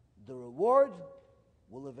 the reward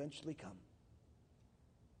will eventually come.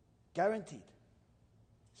 Guaranteed.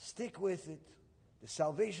 Stick with it. The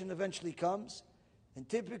salvation eventually comes. And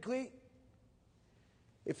typically,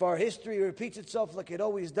 if our history repeats itself like it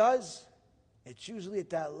always does, it's usually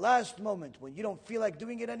at that last moment when you don't feel like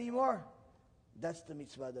doing it anymore. That's the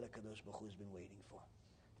mitzvah that HaKadosh Baruch Hu has been waiting for.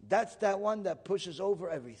 That's that one that pushes over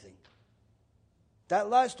everything. That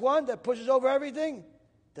last one that pushes over everything,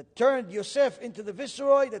 that turned Yosef into the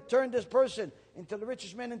viceroy, that turned this person into the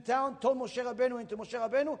richest man in town, turned Moshe Rabbeinu into Moshe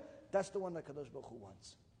Rabbeinu, that's the one that HaKadosh Baruch Hu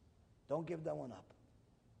wants. Don't give that one up.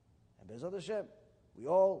 And Be'ezrat Hashem, we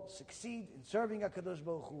all succeed in serving HaKadosh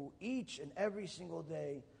Baruch Hu each and every single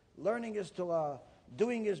day, learning His Torah,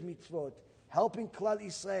 doing His mitzvot, helping Klal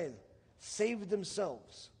Yisrael save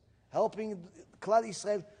themselves, helping Klal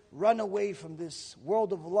Yisrael run away from this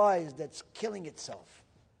world of lies that's killing itself.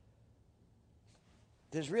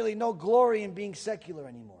 There's really no glory in being secular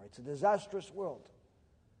anymore. It's a disastrous world.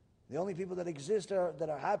 The only people that exist that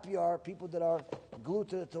are happy are people that are glued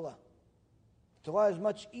to the Torah. Torah is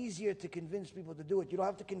much easier to convince people to do it. You don't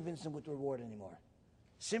have to convince them with reward anymore.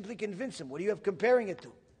 Simply convince them. What do you have comparing it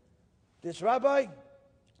to? This rabbi,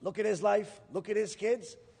 look at his life, look at his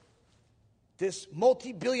kids. This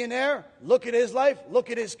multi-billionaire, look at his life,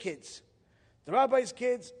 look at his kids. The rabbi's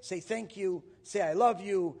kids say thank you, say I love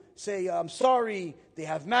you, say I'm sorry, they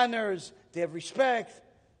have manners, they have respect.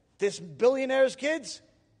 This billionaire's kids,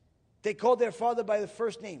 they call their father by the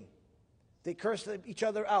first name. They curse each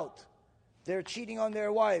other out. They're cheating on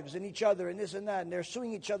their wives and each other and this and that, and they're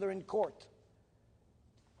suing each other in court.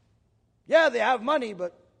 Yeah, they have money,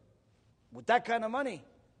 but with that kind of money,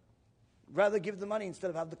 rather give the money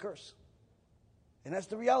instead of have the curse. And that's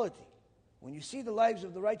the reality. When you see the lives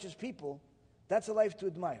of the righteous people, that's a life to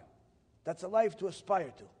admire. That's a life to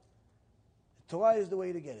aspire to. Torah is the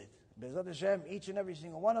way to get it. Be'ezrat Hashem, each and every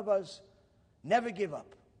single one of us, never give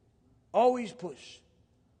up. Always push.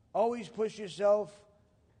 Always push yourself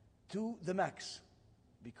to the max.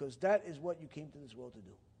 Because that is what you came to this world to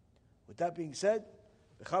do. With that being said,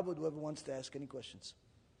 Bechabod, whoever wants to ask any questions.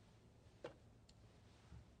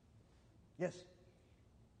 Yes?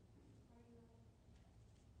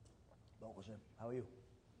 How are you?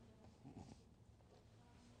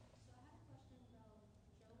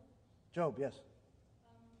 Job, yes.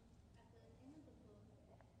 At the end of the book,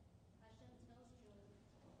 Hashem tells Job,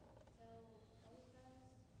 tell Eliphaz,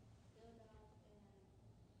 Bildad, and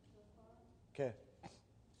Zophar Okay, to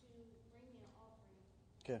bring me an offering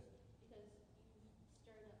okay, because you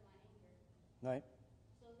stirred up my anger. right.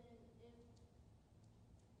 So then, if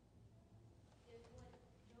what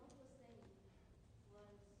Job was saying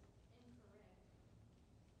was incorrect,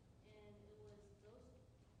 and it was those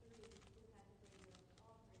three who had to bring the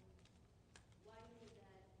offering, why is it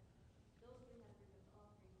that those three had to bring the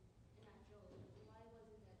offering and not Job? Why was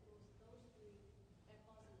it that it was those three that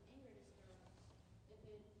caused his anger to stir up if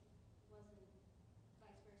it wasn't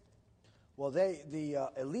vice versa? Well,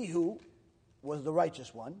 Elihu was the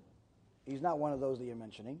righteous one. He's not one of those that you're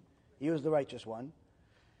mentioning. He was the righteous one.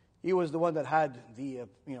 He was the one that had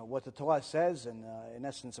what the Torah says, and in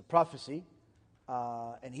essence, a prophecy.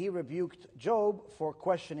 And he rebuked Job for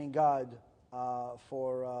questioning God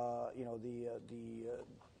for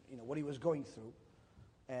what he was going through.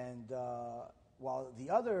 And while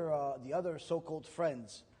the other so-called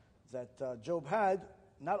friends that Job had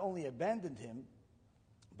not only abandoned him,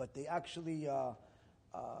 but they actually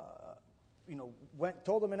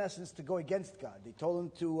told him in essence to go against God. They told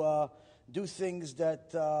him to do things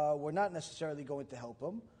that were not necessarily going to help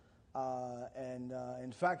him. And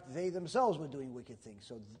in fact, they themselves were doing wicked things.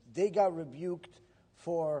 So they got rebuked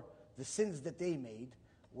for the sins that they made,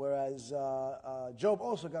 whereas Job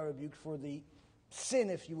also got rebuked for the sin,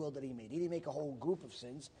 if you will, that he made. He didn't make a whole group of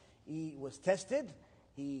sins. He was tested.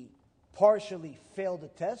 He partially failed the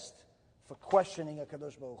test for questioning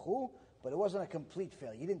HaKadosh Baruch Hu, but it wasn't a complete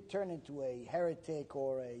failure. He didn't turn into a heretic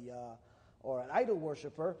or an idol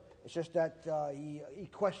worshiper. It's just that he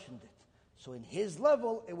questioned it. So in his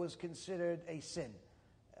level, it was considered a sin.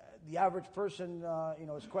 The average person,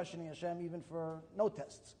 is questioning Hashem even for no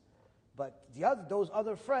tests. But those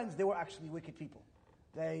other friends, they were actually wicked people.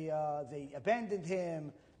 They abandoned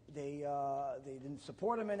him. They didn't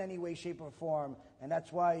support him in any way, shape, or form, and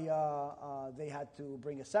that's why they had to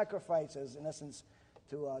bring a sacrifice, as in essence,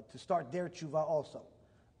 to start their tshuva also,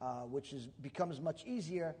 which becomes much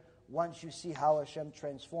easier once you see how Hashem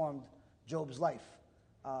transformed Job's life,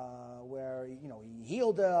 where he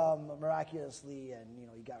healed miraculously, and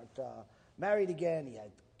he got married again. He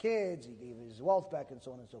had kids. He gave his wealth back, and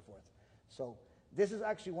so on and so forth. So this is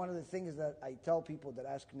actually one of the things that I tell people that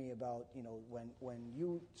ask me about, when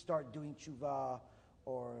you start doing tshuva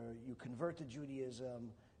or you convert to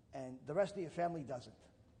Judaism and the rest of your family doesn't.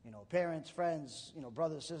 Parents, friends,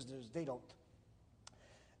 brothers, sisters, they don't.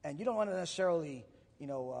 And you don't want to necessarily,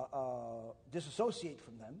 disassociate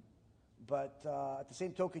from them, but at the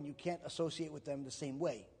same token, you can't associate with them the same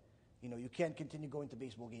way. You can't continue going to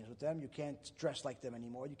baseball games with them. You can't dress like them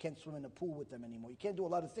anymore. You can't swim in the pool with them anymore. You can't do a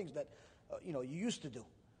lot of things that you used to do.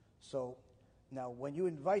 So now when you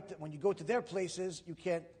go to their places, you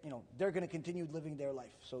can't, they're going to continue living their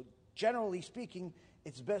life. So generally speaking,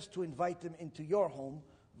 it's best to invite them into your home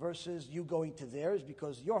versus you going to theirs,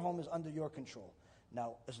 because your home is under your control.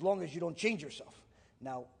 Now, as long as you don't change yourself.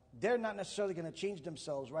 Now, they're not necessarily going to change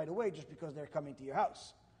themselves right away just because they're coming to your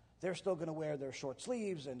house. They're still going to wear their short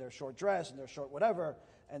sleeves and their short dress and their short whatever,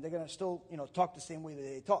 and they're going to still, talk the same way that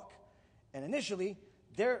they talk. And initially,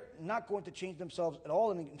 they're not going to change themselves at all,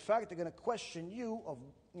 and in fact, they're going to question you of,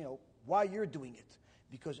 why you're doing it.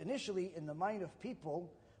 Because initially, in the mind of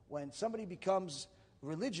people, when somebody becomes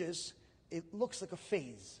religious, it looks like a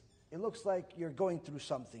phase. It looks like you're going through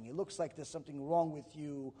something. It looks like there's something wrong with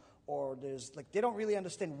you, or they don't really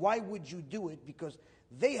understand why would you do it, because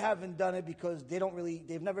they haven't done it, because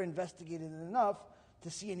they've never investigated it enough to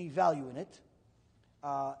see any value in it.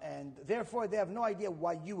 And therefore, they have no idea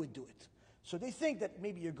why you would do it. So they think that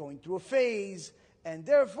maybe you're going through a phase, and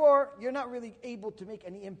therefore, you're not really able to make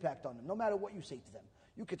any impact on them, no matter what you say to them.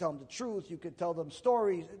 You could tell them the truth, you could tell them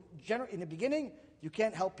stories. In the beginning, you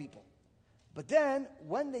can't help people. But then,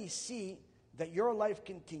 when they see that your life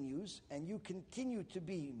continues, and you continue to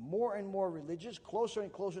be more and more religious, closer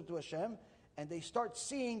and closer to Hashem, and they start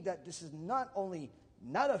seeing that this is not only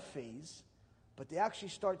not a phase, but they actually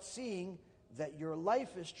start seeing that your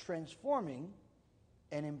life is transforming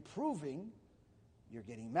and improving. You're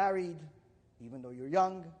getting married, even though you're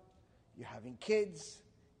young. You're having kids,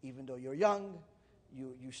 even though you're young.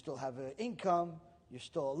 You still have an income. You're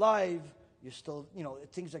still alive. You're still,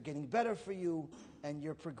 things are getting better for you, and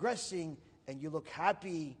you're progressing, and you look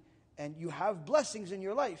happy, and you have blessings in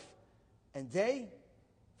your life. And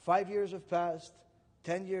 5 years have passed,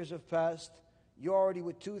 10 years have passed. You're already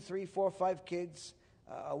with 2, 3, 4, 5 kids,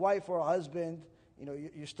 a wife or a husband.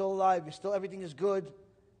 You're still alive. Everything is good.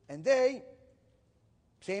 And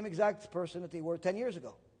same exact person that they were 10 years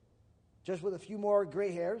ago. just with a few more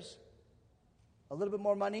gray hairs, a little bit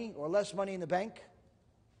more money or less money in the bank,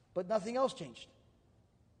 but nothing else changed.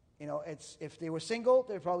 It's if they were single,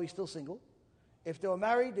 they're probably still single. If they were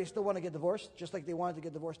married, they still want to get divorced, just like they wanted to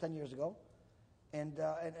get divorced 10 years ago. And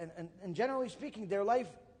generally speaking, their life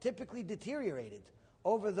typically deteriorated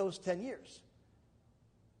over those 10 years.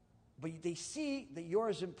 But they see that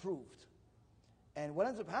yours improved. And what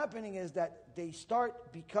ends up happening is that they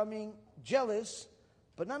start becoming jealous,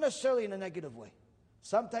 but not necessarily in a negative way.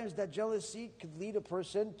 Sometimes that jealousy could lead a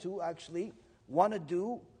person to actually want to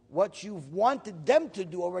do what you've wanted them to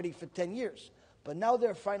do already for 10 years. But now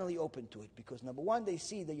they're finally open to it because, number one, they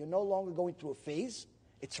see that you're no longer going through a phase.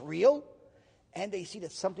 It's real. And they see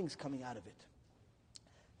that something's coming out of it.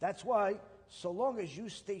 That's why, so long as you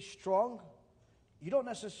stay strong, you don't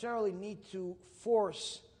necessarily need to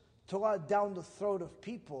force Torah down the throat of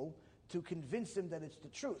people to convince them that it's the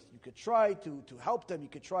truth. You could try to help them. You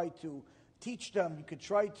could try to teach them. You could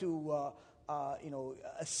try to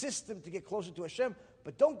assist them to get closer to Hashem.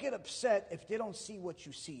 But don't get upset if they don't see what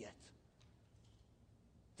you see yet.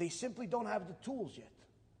 They simply don't have the tools yet.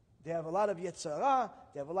 They have a lot of Yetzer Hara.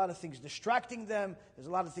 They have a lot of things distracting them. There's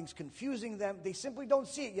a lot of things confusing them. They simply don't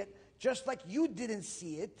see it yet, just like you didn't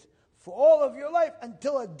see it for all of your life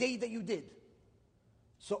until a day that you did.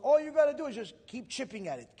 So all you got to do is just keep chipping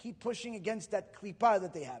at it. Keep pushing against that klipa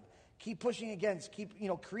that they have. Keep pushing against,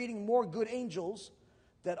 creating more good angels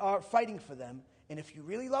that are fighting for them. And if you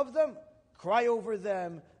really love them, cry over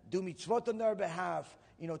them, do mitzvot on their behalf,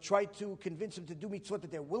 try to convince them to do mitzvot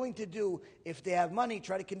that they're willing to do. If they have money,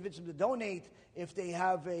 try to convince them to donate. If they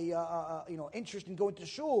have interest in going to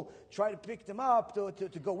shul, try to pick them up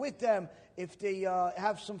to go with them. If they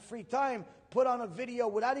have some free time, put on a video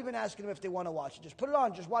without even asking them if they want to watch it. Just put it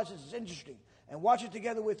on, just watch it, it's interesting. And watch it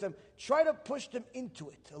together with them. Try to push them into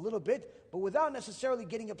it a little bit, but without necessarily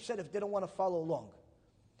getting upset if they don't want to follow along.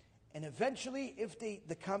 And eventually,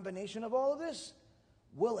 the combination of all of this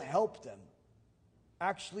will help them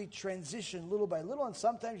actually transition little by little, and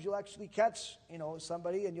sometimes you'll actually catch,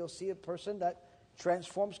 somebody and you'll see a person that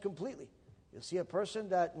transforms completely. You'll see a person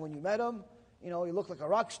that when you met him, he looked like a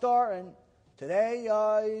rock star, and today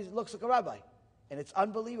he looks like a rabbi. And it's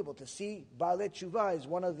unbelievable to see Baalei Tshuva is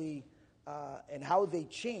one of the, and how they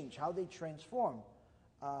change, how they transform,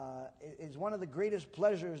 is one of the greatest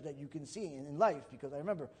pleasures that you can see in life. Because I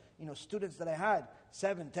remember, students that I had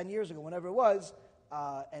 7, 10 years ago, whenever it was,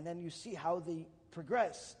 and then you see how they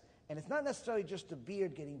progress. And it's not necessarily just the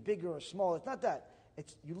beard getting bigger or smaller. It's not that.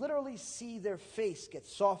 It's you literally see their face get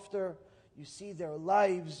softer. You see their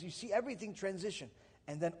lives. You see everything transition.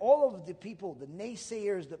 And then all of the people, the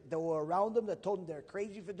naysayers that were around them that told them they're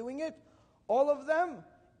crazy for doing it, all of them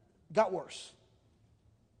got worse.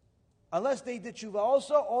 Unless they did tshuva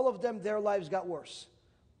also, all of them, their lives got worse.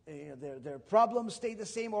 Their problems stayed the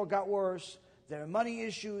same or got worse. Their money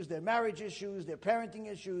issues, their marriage issues, their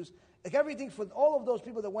parenting issues. Like everything for all of those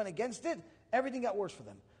people that went against it, everything got worse for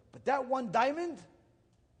them. But that one diamond,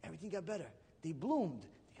 everything got better. They bloomed.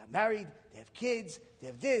 They got married. They have kids. They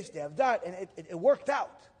have this. They have that. And it worked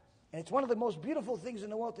out. And it's one of the most beautiful things in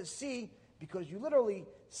the world to see, because you literally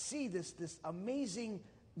see this amazing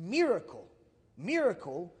miracle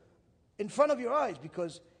in front of your eyes,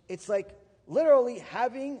 because it's like literally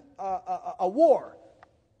having a war.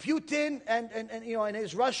 Putin and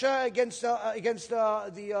his Russia against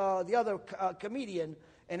the other comedian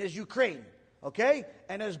and his Ukraine, okay?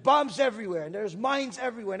 And there's bombs everywhere, and there's mines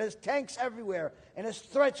everywhere, and there's tanks everywhere, and there's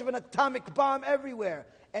threats of an atomic bomb everywhere.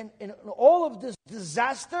 And in all of this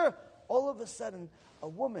disaster, all of a sudden, a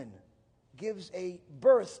woman gives a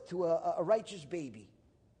birth to a righteous baby.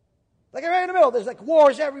 Like right in the middle, there's like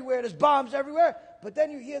wars everywhere, there's bombs everywhere, but then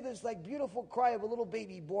you hear this like beautiful cry of a little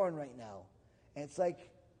baby born right now. And it's like,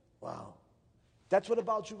 wow. That's what a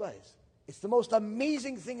Baal Tshuva is. It's the most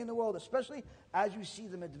amazing thing in the world, especially as you see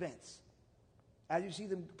them advance, as you see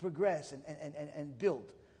them progress and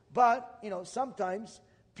build. But, sometimes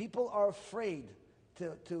people are afraid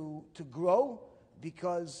to grow,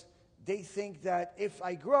 because they think that if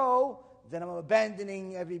I grow, then I'm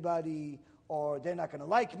abandoning everybody, or they're not going to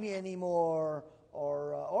like me anymore,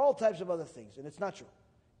 or all types of other things. And it's not true.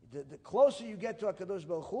 The closer you get to HaKadosh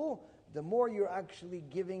Baruch Hu, the more you're actually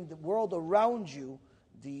giving the world around you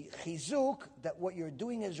the chizuk that what you're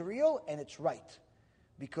doing is real and it's right.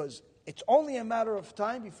 Because it's only a matter of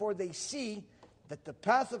time before they see that the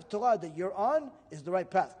path of Torah that you're on is the right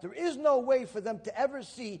path. There is no way for them to ever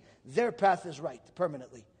see their path is right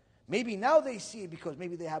permanently. Maybe now they see it because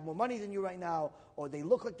maybe they have more money than you right now, or they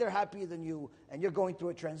look like they're happier than you, and you're going through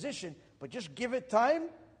a transition. But just give it time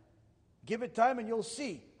and you'll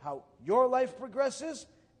see how your life progresses,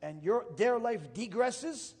 and their life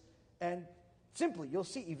degresses, and simply, you'll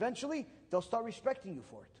see, eventually, they'll start respecting you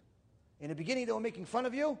for it. In the beginning, they were making fun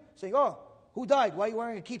of you, saying, oh, who died? Why are you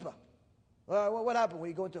wearing a kippah? What happened? When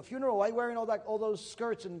you go into a funeral, why are you wearing all those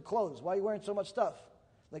skirts and clothes? Why are you wearing so much stuff?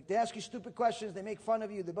 Like, they ask you stupid questions, they make fun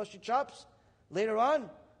of you, they bust your chops. Later on,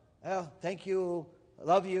 thank you,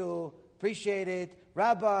 love you, appreciate it,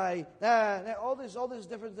 Rabbi, all this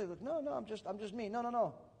different things. Like, no, I'm just me.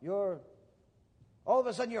 No. All of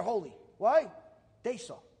a sudden you're holy. Why? They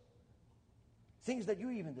saw. Things that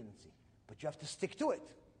you even didn't see. But you have to stick to it.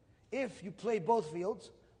 If you play both fields,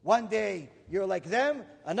 one day you're like them,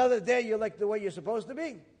 another day you're like the way you're supposed to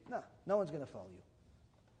be, no one's going to follow you.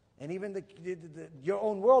 And even your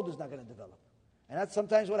own world is not going to develop. And that's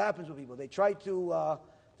sometimes what happens with people. They try to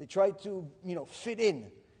fit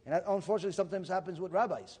in. And that unfortunately sometimes happens with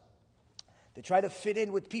rabbis. They try to fit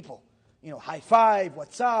in with people. High five,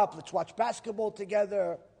 what's up, let's watch basketball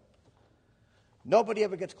together. Nobody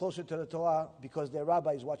ever gets closer to the Torah because their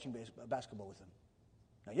rabbi is watching basketball with them.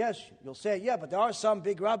 Now, yes, you'll say, yeah, but there are some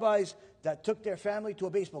big rabbis that took their family to a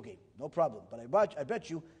baseball game. No problem. But I bet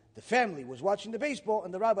you the family was watching the baseball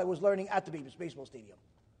and the rabbi was learning at the baseball stadium.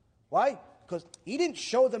 Why? Because he didn't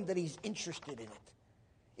show them that he's interested in it.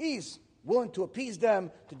 He's willing to appease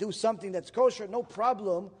them, to do something that's kosher, no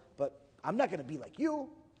problem, but I'm not going to be like you.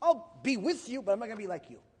 I'll be with you, but I'm not going to be like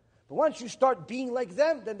you. But once you start being like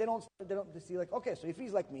them, then they see like, okay, so if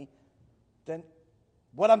he's like me, then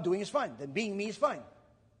what I'm doing is fine. Then being me is fine.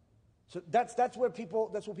 So that's where people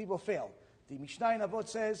fail. The Mishnah in Avot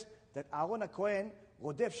says that Aaron HaKohen,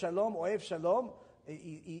 Rodef Shalom, Oev Shalom,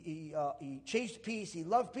 he chased peace, he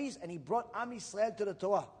loved peace, and he brought Am Yisrael to the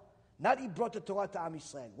Torah. Not he brought the Torah to Am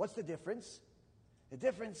Yisrael. What's the difference? The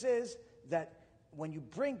difference is that when you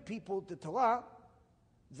bring people to Torah,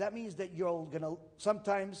 that means that you're going to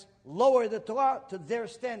sometimes lower the Torah to their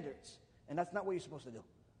standards. And that's not what you're supposed to do.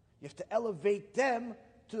 You have to elevate them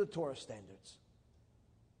to the Torah standards.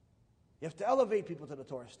 You have to elevate people to the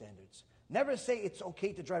Torah standards. Never say it's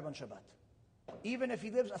okay to drive on Shabbat. Even if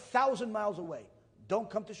he lives 1,000 miles away. Don't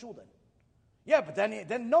come to shul then. Yeah, but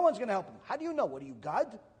then no one's going to help him. How do you know? What are you,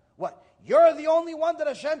 God? What? You're the only one that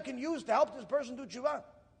Hashem can use to help this person do tshuva.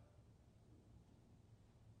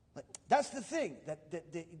 That's the thing. That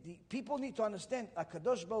the people need to understand.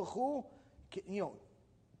 HaKadosh Baruch Hu,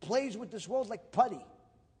 plays with this world like putty.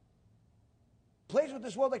 Plays with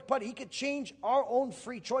this world like putty. He could change our own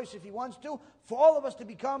free choice if he wants to, for all of us to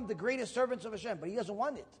become the greatest servants of Hashem. But he doesn't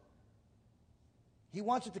want it. He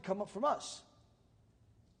wants it to come up from us.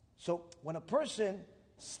 So when a person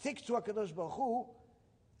sticks to HaKadosh Baruch Hu,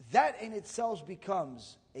 that in itself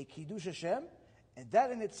becomes a Kiddush Hashem, and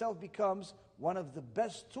that in itself becomes one of the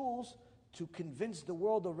best tools to convince the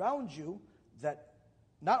world around you that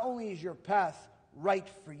not only is your path right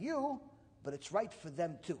for you, but it's right for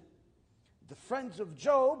them too. The friends of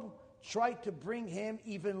Job tried to bring him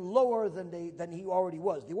even lower than he already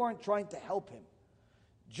was. They weren't trying to help him.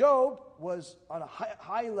 Job was on a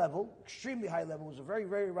high level, extremely high level, was a very,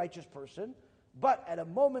 very righteous person, but at a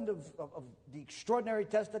moment of the extraordinary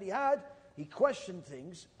test that he had, he questioned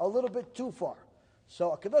things a little bit too far.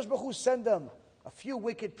 So HaKadosh Baruch Hu sent them a few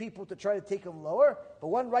wicked people to try to take him lower, but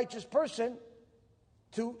one righteous person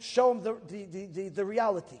to show him the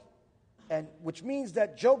reality. And which means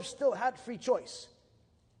that Job still had free choice.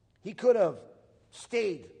 He could have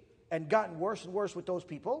stayed and gotten worse and worse with those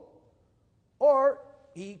people, or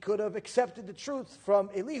he could have accepted the truth from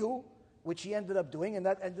Elihu, which he ended up doing, and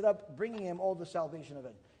that ended up bringing him all the salvation of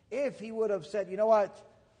it. If he would have said, you know what,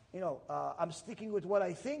 I'm sticking with what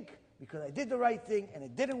I think, because I did the right thing, and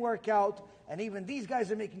it didn't work out, and even these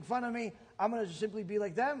guys are making fun of me, I'm going to just simply be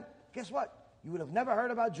like them, guess what? You would have never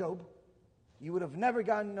heard about Job. You would have never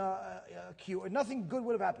gotten cured. Nothing good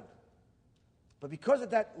would have happened. But because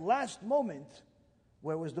of that last moment,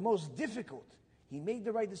 where it was the most difficult, he made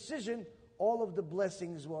the right decision, all of the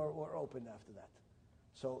blessings were opened after that.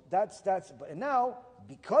 So and now,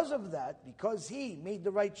 because of that, because he made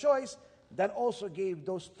the right choice, that also gave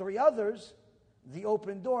those three others the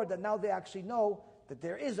open door that now they actually know that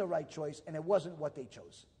there is a right choice and it wasn't what they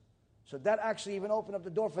chose. So that actually even opened up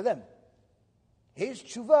the door for them. His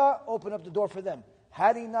tshuva opened up the door for them.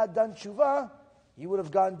 Had he not done tshuva, he would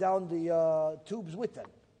have gone down the tubes with them.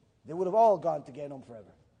 They would have all gone to Gehinnom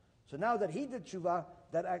forever. So now that he did tshuva,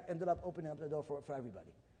 that ended up opening up the door for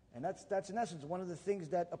everybody. And that's in essence one of the things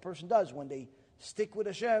that a person does when they stick with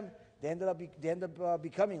Hashem. They end up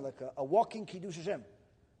becoming like a walking Kiddush Hashem.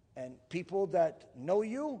 And people that know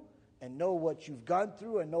you and know what you've gone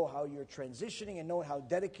through and know how you're transitioning and know how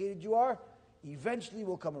dedicated you are, eventually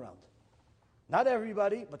will come around. Not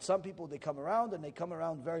everybody, but some people, they come around, and they come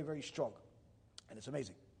around very, very strong. And it's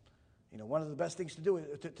amazing. One of the best things to do,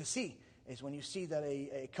 to see, is when you see that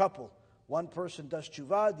a couple, one person does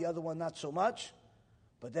tshuva, the other one not so much,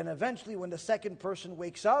 but then eventually when the second person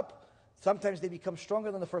wakes up, sometimes they become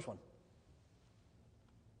stronger than the first one.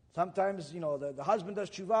 Sometimes, the husband does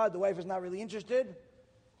tshuva, the wife is not really interested.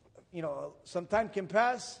 Some time can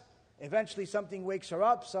pass. Eventually something wakes her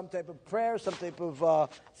up, some type of prayer, some type of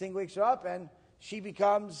thing wakes her up, and she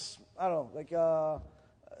becomes, I don't know, like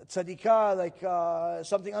tzadikah, like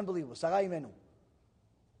something unbelievable. Sarai Menu.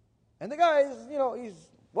 And the guy is, he's,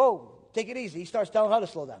 whoa, take it easy. He starts telling her to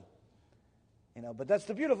slow down. But that's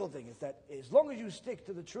the beautiful thing, is that as long as you stick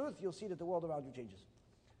to the truth, you'll see that the world around you changes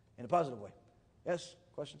in a positive way. Yes?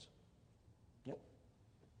 Questions? Yep.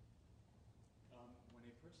 When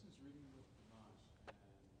a person is reading the Chumash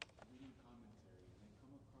and reading commentary, and they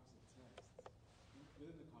come across a text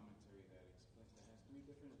within the commentary that has three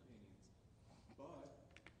different opinions, but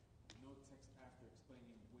no text after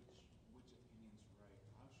explaining which opinion's right,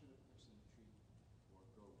 how should a person treat or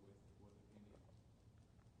go with opinion?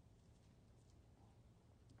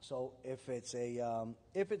 So if it's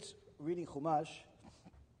reading Chumash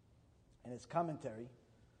and it's commentary,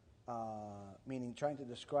 meaning trying to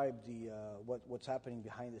describe what's happening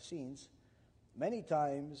behind the scenes, many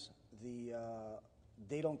times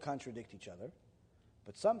they don't contradict each other,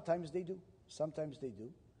 but sometimes they do.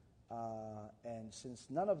 And since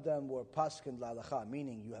none of them were paskin la'alacha,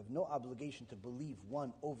 meaning you have no obligation to believe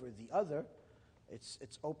one over the other,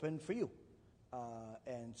 it's open for you.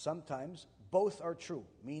 And sometimes both are true,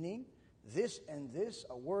 meaning this and this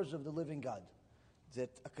are words of the living God. That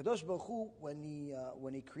HaKadosh Baruch Hu,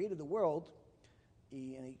 when he created the world,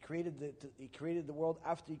 he created the world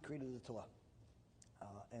after he created the Torah.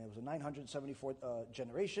 And it was 974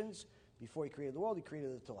 generations before he created the world. He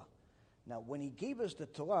created the Torah. Now, when he gave us the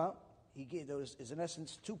Torah, there is in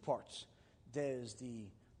essence two parts. There's the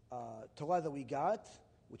Torah that we got,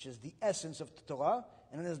 which is the essence of the Torah,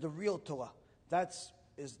 and then there's the real Torah. That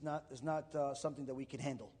is not something that we can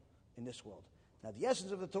handle in this world. Now, the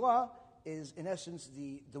essence of the Torah is, in essence,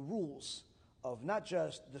 the rules of not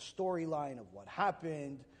just the storyline of what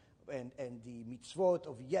happened and the mitzvot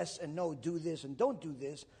of yes and no, do this and don't do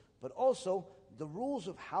this, but also the rules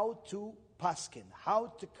of how to paskin,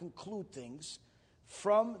 how to conclude things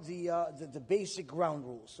from the basic ground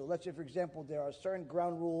rules. So let's say, for example, there are certain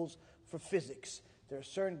ground rules for physics. There are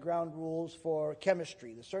certain ground rules for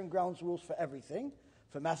chemistry. There are certain ground rules for everything,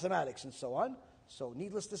 for mathematics and so on. So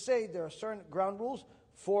needless to say, there are certain ground rules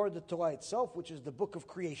for the Torah itself, which is the book of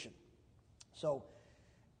creation. So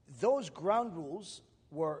those ground rules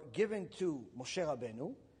were given to Moshe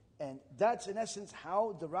Rabbeinu, and that's in essence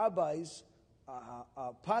how the rabbis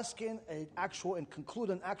paskin and conclude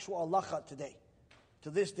an actual halacha today, to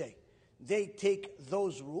this day. They take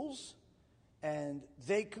those rules and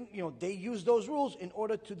they use those rules in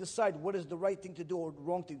order to decide what is the right thing to do or the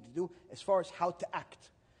wrong thing to do as far as how to act.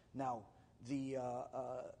 Now,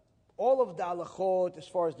 all of the halachot, as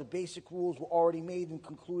far as the basic rules, were already made and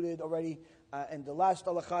concluded already. And the last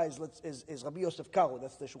halacha is Rabbi Yosef Karo,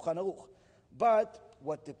 that's the Shulchan Aruch. But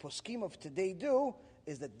what the poskim of today do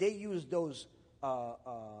is that they use those,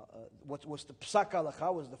 what was the psak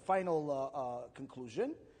halacha, was the final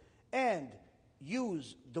conclusion, and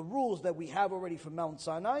use the rules that we have already from Mount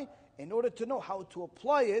Sinai in order to know how to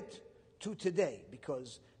apply it to today.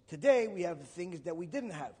 Because today we have things that we didn't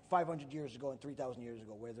have 500 years ago and 3,000 years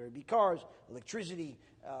ago, whether it be cars, electricity,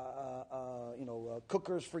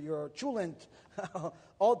 cookers for your chulent,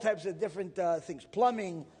 all types of different things,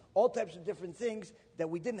 plumbing, all types of different things that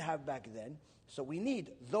we didn't have back then. So we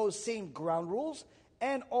need those same ground rules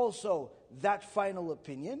and also that final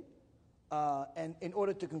opinion, and in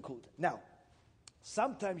order to conclude. Now,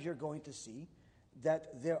 sometimes you're going to see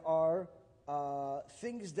that there are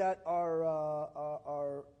things that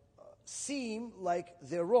are seem like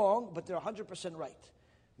they're wrong, but they're 100% right.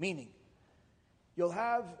 Meaning, you'll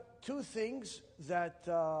have two things that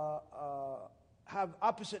have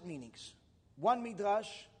opposite meanings. One midrash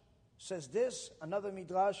says this, another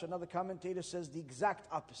midrash, another commentator says the exact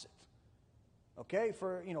opposite. Okay,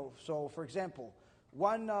 so for example,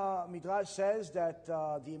 one midrash says that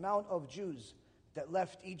the amount of Jews that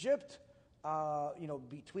left Egypt,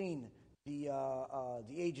 between the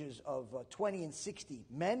ages of 20 and 60,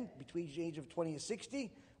 men between the age of 20 and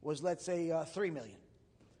 60, was, let's say, 3 million.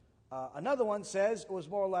 Another one says it was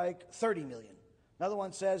more like 30 million. Another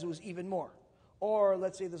one says it was even more. Or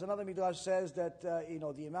let's say there's another midrash says that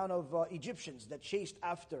the amount of Egyptians that chased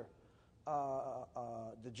after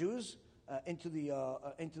the Jews into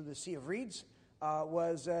the Sea of Reeds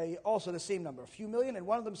was also the same number, a few million, and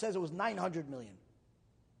one of them says it was 900 million.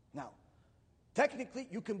 Now, technically,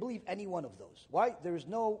 you can believe any one of those. Why? There is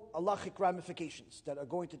no halachic ramifications that are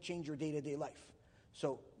going to change your day-to-day life.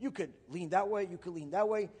 So you could lean that way, you could lean that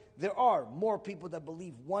way. There are more people that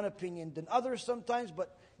believe one opinion than others sometimes,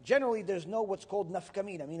 but generally there's no what's called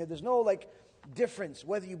nafkamina. I mean, there's no difference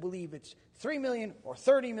whether you believe it's 3 million or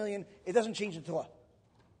 30 million. It doesn't change the Torah.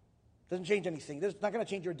 It doesn't change anything. It's not going to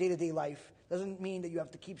change your day-to-day life. It doesn't mean that you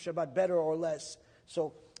have to keep Shabbat better or less.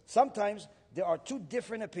 So sometimes there are two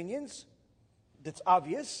different opinions. That's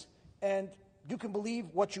obvious, and you can believe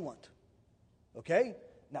what you want. Okay?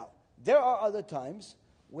 Now, there are other times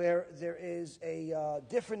where there is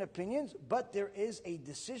different opinions, but there is a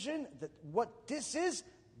decision that what this is,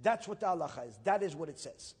 that's what the halacha is. That is what it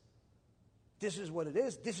says. This is what it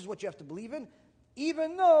is. This is what you have to believe in.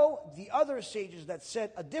 Even though the other sages that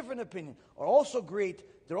said a different opinion are also great,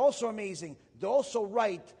 they're also amazing, they're also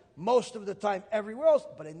right most of the time everywhere else,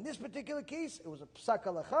 but in this particular case, it was a psak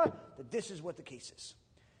halacha that this is what the case is.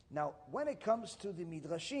 Now, when it comes to the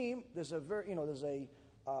midrashim, there's a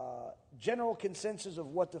general consensus of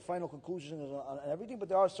what the final conclusion is on everything, but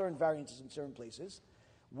there are certain variances in certain places.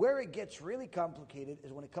 Where it gets really complicated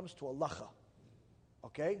is when it comes to halacha.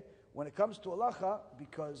 Okay, when it comes to halacha,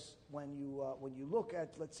 because when you look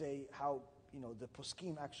at, let's say, how the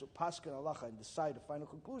poskim actually paskin halacha and decide the final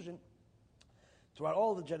conclusion. Throughout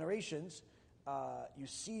all the generations, you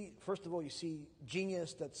see, first of all, you see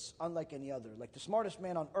genius that's unlike any other. Like the smartest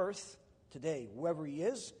man on earth today, whoever he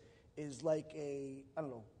is like a,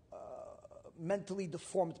 mentally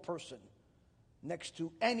deformed person next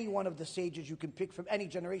to any one of the sages you can pick from any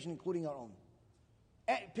generation, including our own.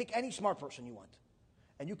 Pick any smart person you want.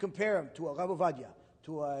 And you compare him to a Rav Ovadia,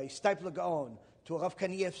 to a Steipler Gaon, to a Rav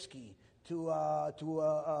Kanievsky, to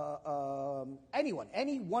anyone,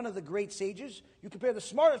 any one of the great sages. You compare the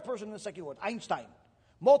smartest person in the secular world, Einstein.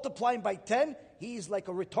 Multiply him by 10, he's like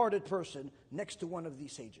a retarded person next to one of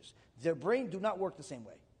these sages. Their brain do not work the same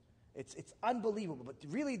way. It's unbelievable. But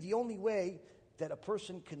really the only way that a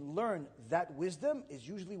person can learn that wisdom is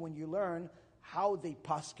usually when you learn how they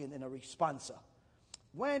paskin in a responsa.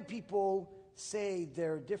 When people say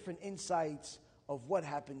their different insights of what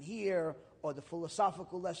happened here, or the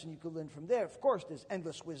philosophical lesson you could learn from there, of course there's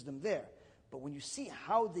endless wisdom there. But when you see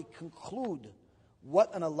how they conclude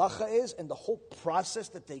what an halacha is and the whole process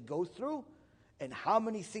that they go through, and how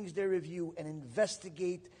many things they review and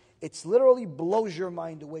investigate, it literally blows your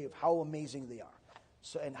mind away of how amazing they are.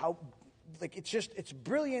 So, and how, it's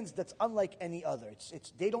brilliance that's unlike any other.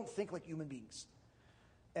 They don't think like human beings.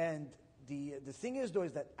 And the thing is, though,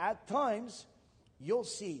 is that at times you'll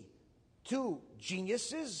see two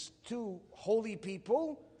geniuses, two holy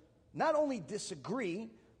people, not only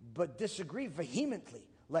disagree, but disagree vehemently.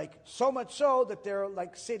 Like, so much so that they're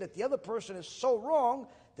say that the other person is so wrong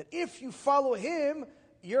that if you follow him,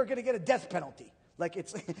 you're going to get a death penalty.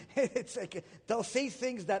 It's like, they'll say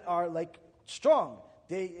things that are strong.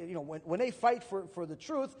 They, when they fight for the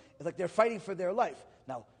truth, it's like they're fighting for their life.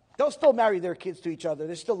 Now, they'll still marry their kids to each other.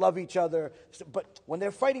 They still love each other. But when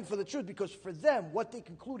they're fighting for the truth, because for them, what they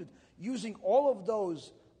concluded, using all of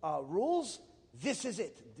those rules, this is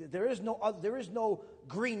it. There is no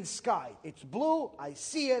green sky. It's blue. I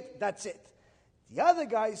see it. That's it. The other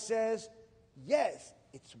guy says, yes,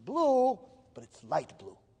 it's blue, but it's light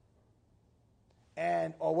blue.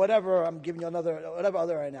 Or whatever, I'm giving you whatever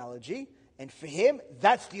other analogy. And for him,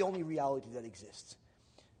 that's the only reality that exists.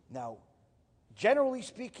 Now, generally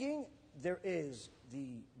speaking, there is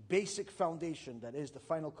the basic foundation that is the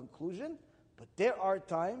final conclusion, but there are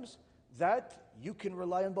times that you can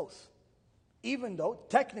rely on both. Even though,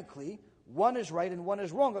 technically, one is right and one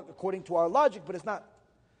is wrong according to our logic, but it's not.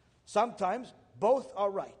 Sometimes, both are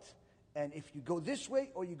right. And if you go this way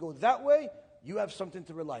or you go that way, you have something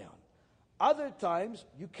to rely on. Other times,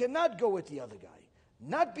 you cannot go with the other guy.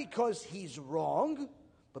 Not because he's wrong,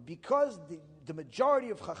 but because the majority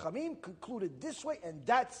of Chachamim concluded this way, and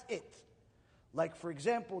that's it. Like, for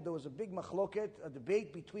example, there was a big machloket, a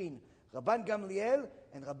debate between Rabban Gamliel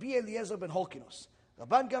and Rabbi Eliezer ben Holkinos.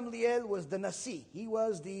 Rabban Gamliel was the Nasi. He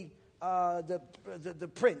was the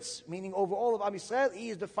prince, meaning over all of Am Yisrael, he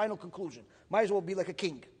is the final conclusion. Might as well be like a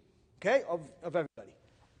king, okay, of everybody.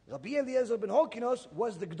 Rabbi Eliezer ben Holkinos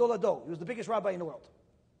was the Gdol Hador. He was the biggest rabbi in the world.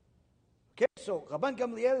 Okay, so Rabban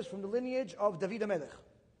Gamliel is from the lineage of David HaMelech.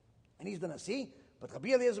 And he's the Nasi. But Rabbi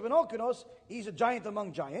Eliezer ben Holkinos, he's a giant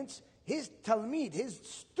among giants. His Talmid, his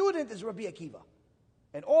student is Rabbi Akiva.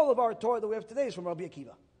 And all of our Torah that we have today is from Rabbi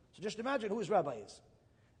Akiva. So just imagine who his rabbi is.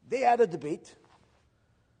 They had a debate.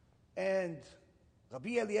 And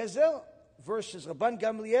Rabbi Eliezer versus Rabban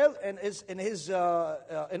Gamliel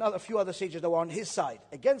and a few other sages that were on his side,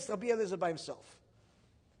 against Rabbi Eliezer by himself.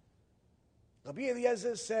 Rabbi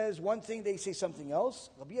Eliezer says one thing, they say something else.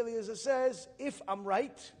 Rabbi Eliezer says, if I'm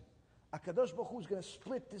right, HaKadosh Baruch Hu is going to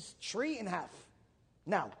split this tree in half.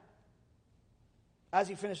 Now, as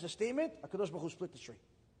he finished the statement, HaKadosh Baruch Hu split the tree.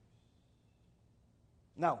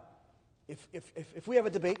 Now, if we have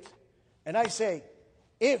a debate, and I say,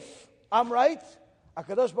 if I'm right,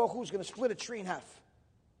 HaKadosh Baruch Hu is going to split a tree in half.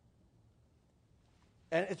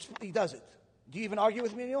 And he does it. Do you even argue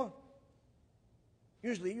with me anymore?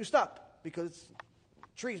 Usually you stop, because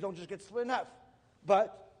trees don't just get split in half.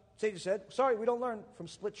 But, Sage said, sorry, we don't learn from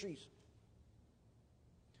split trees.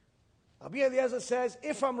 Rabbi Eliezer says,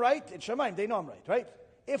 if I'm right, it's Shamayim, they know I'm right?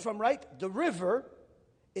 If I'm right, the river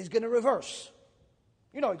is going to reverse.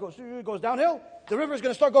 You know, it goes downhill, the river is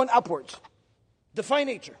going to start going upwards. Define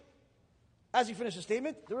nature. As he finished the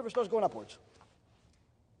statement, the river starts going upwards.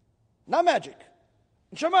 Not magic.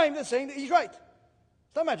 In Shamayim, they're saying that he's right.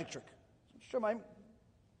 It's not a magic trick. Shamayim.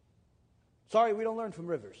 Sorry, we don't learn from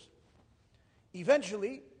rivers.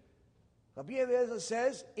 Eventually, Rabbi Eliezer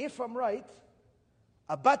says, if I'm right,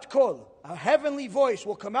 a bat kol, a heavenly voice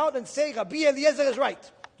will come out and say, Rabbi Eliezer is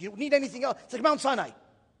right. You don't need anything else. It's like Mount Sinai.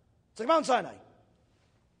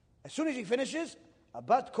 As soon as he finishes, a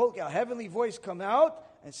bat kol, a heavenly voice come out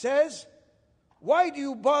and says, why do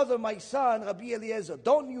you bother my son, Rabbi Eliezer?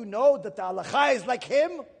 Don't you know that the halacha is like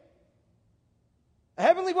him? A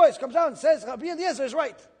heavenly voice comes out and says, Rabbi Eliezer is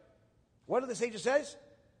right. What do the sages say?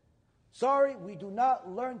 Sorry, we do not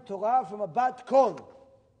learn Torah from a bat kol.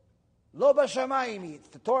 Lo b'shamayim.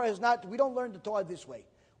 The Torah is not, we don't learn the Torah this way.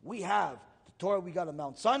 We have the Torah we got on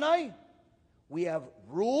Mount Sinai. We have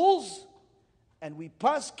rules, and we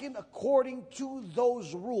paskin according to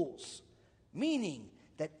those rules. Meaning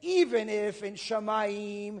that even if in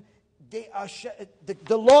Shamayim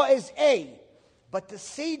the law is A, but the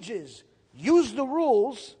sages use the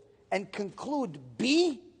rules and conclude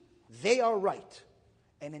B, they are right.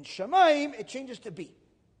 And in Shamayim it changes to B.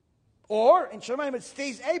 Or in Shamayim it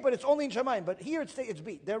stays A, but it's only in Shamayim. But here it's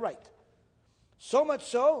B. They're right. So much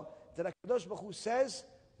so that HaKadosh Baruch Hu says,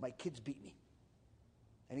 my kids beat me.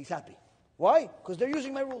 And he's happy. Why? Because they're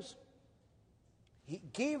using my rules. He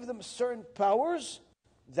gave them certain powers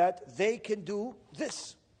that they can do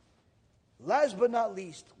this. Last but not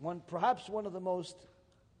least, perhaps one of the most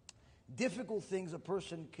difficult things a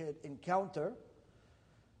person could encounter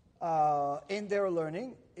in their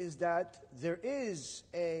learning is that there is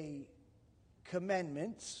a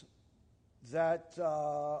commandments that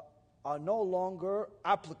are no longer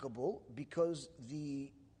applicable because the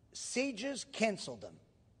sages canceled them.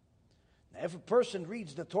 Now, if a person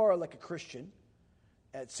reads the Torah like a Christian,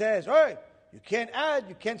 it says, all right, you can't add,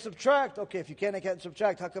 you can't subtract. Okay, if you can't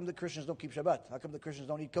subtract, how come the Christians don't keep Shabbat? How come the Christians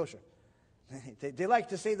don't eat kosher? they like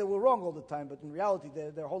to say that we're wrong all the time, but in reality,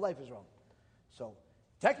 their whole life is wrong. So,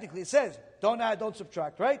 technically it says, don't add, don't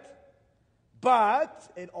subtract, right?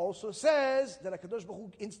 But it also says that HaKadosh Baruch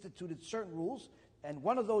Hu instituted certain rules, and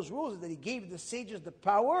one of those rules is that he gave the sages the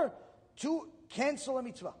power to cancel a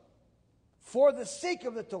mitzvah for the sake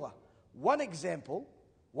of the Torah. One example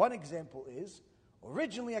is,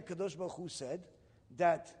 originally HaKadosh Baruch Hu said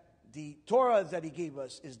that the Torah that he gave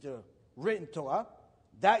us is the written Torah,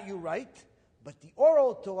 that you write, but the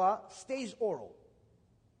oral Torah stays oral.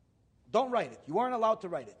 Don't write it. You weren't allowed to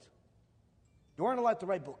write it. You weren't allowed to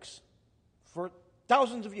write books for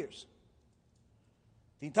thousands of years.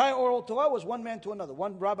 The entire oral Torah was one man to another,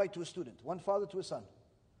 one rabbi to a student, one father to a son.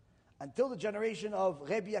 Until the generation of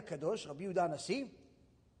Rebbe HaKadosh, Rabbi Yehuda HaNasi,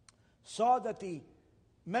 saw that the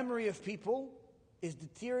memory of people is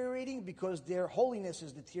deteriorating because their holiness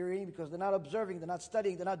is deteriorating, because they're not observing, they're not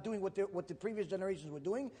studying, they're not doing what the previous generations were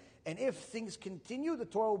doing. And if things continue, the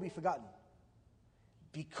Torah will be forgotten.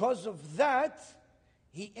 Because of that,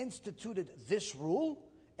 he instituted this rule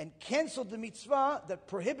and canceled the mitzvah that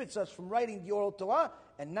prohibits us from writing the oral Torah,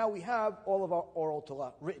 and now we have all of our oral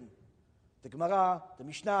Torah written. The Gemara, the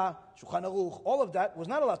Mishnah, Shulchan Aruch, all of that was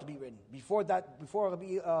not allowed to be written before Rabbi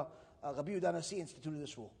Yehuda HaNasi instituted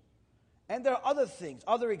this rule. And there are other things,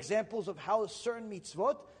 other examples of how certain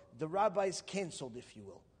mitzvot the rabbis canceled, if you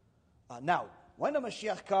will. Now, when the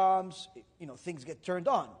Mashiach comes, things get turned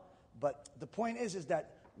on. But the point is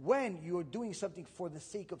that when you're doing something for the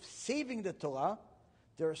sake of saving the Torah,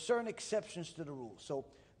 there are certain exceptions to the rule. So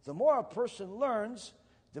the more a person learns,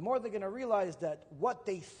 the more they're going to realize that what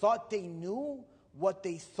they thought they knew, what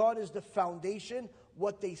they thought is the foundation,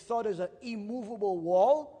 what they thought is an immovable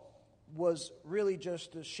wall, was really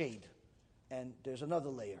just a shade. And there's another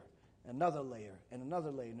layer, and another layer, and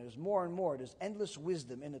another layer. And there's more and more. There's endless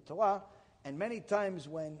wisdom in the Torah. And many times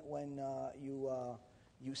when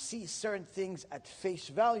you see certain things at face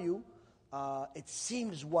value, it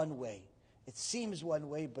seems one way. It seems one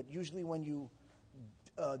way, but usually when you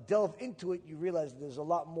delve into it, you realize there's a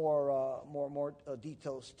lot more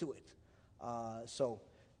details to it. So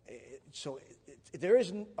there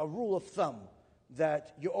isn't a rule of thumb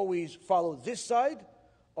that you always follow this side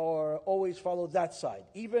or always follow that side.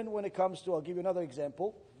 Even when it comes to, I'll give you another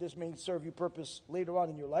example. This may serve you purpose later on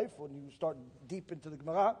in your life when you start deep into the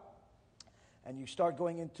Gemara and you start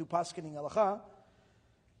going into paskening halacha.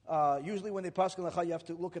 Usually when they pasken halacha, you have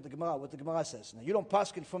to look at the Gemara, what the Gemara says. Now, you don't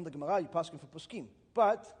pasken from the Gemara, you pasken from poskim.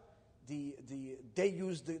 But they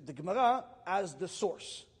use the Gemara as the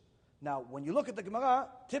source. Now, when you look at the Gemara,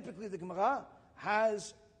 typically the Gemara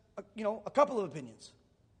has, a couple of opinions.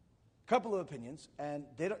 And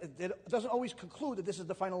it doesn't always conclude that this is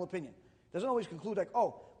the final opinion. It doesn't always conclude like,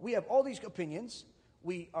 we have all these opinions,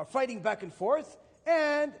 we are fighting back and forth,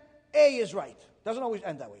 and A is right. It doesn't always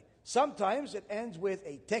end that way. Sometimes it ends with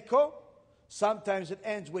a teko, sometimes it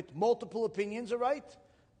ends with multiple opinions are right,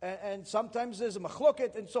 and sometimes there's a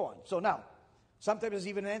machloket, and so on. So now, sometimes there's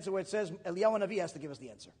even an answer where it says Eliyahu Navi has to give us the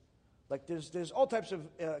answer. Like there's all types of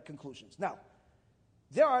conclusions. Now,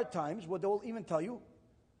 there are times where they will even tell you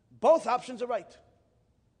both options are right.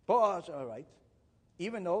 Both options are right,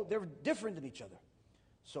 even though they're different than each other.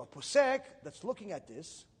 So a posek that's looking at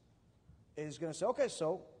this is going to say, okay,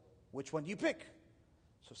 so which one do you pick?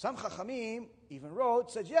 So some chachamim even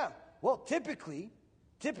says, typically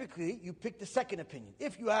you pick the second opinion.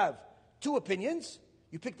 If you have two opinions,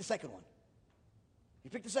 you pick the second one.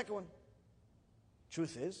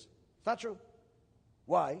 Truth is, it's not true.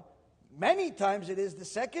 Why? Many times it is the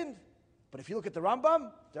second, but if you look at the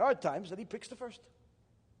Rambam, there are times that he picks the first.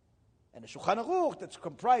 And the Shulchan Aruch, that's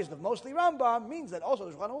comprised of mostly Rambam, means that also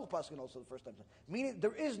the Shulchan Aruch paskin also the first time. Meaning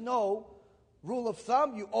there is no rule of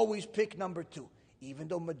thumb, you always pick number two. Even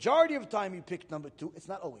though majority of the time you pick number two, it's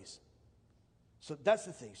not always. So that's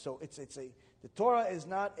the thing. So the Torah is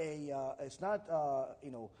not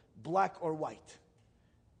black or white.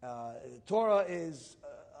 The Torah is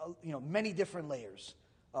many different layers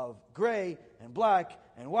of gray and black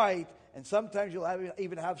and white, and sometimes you'll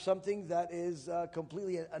even have something that is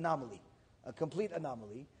completely a complete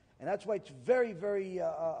anomaly, and that's why it's very, very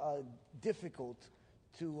difficult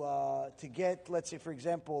to get. Let's say, for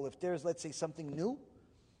example, if there's something new,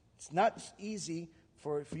 it's not easy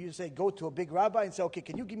for you to say go to a big rabbi and say, okay,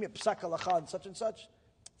 can you give me a psak halacha and such and such?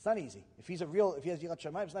 It's not easy. If he has yirat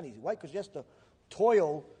shamayim, it's not easy. Why? Because he has to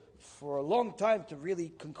toil for a long time to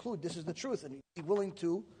really conclude this is the truth, and he's willing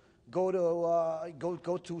to go to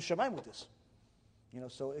shamayim with this.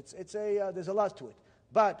 So there's a lot to it.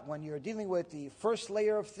 But when you're dealing with the first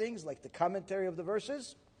layer of things, like the commentary of the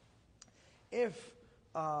verses, if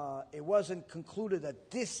it wasn't concluded that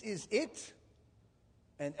this is it,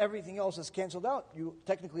 and everything else is canceled out,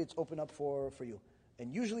 technically it's open up for you.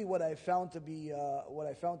 And usually, what I found to be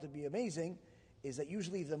amazing is that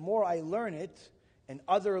usually the more I learn it and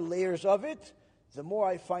other layers of it, the more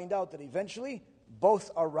I find out that eventually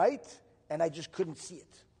both are right, and I just couldn't see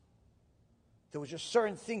it. There was just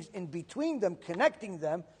certain things in between them, connecting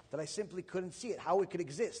them, that I simply couldn't see it, how it could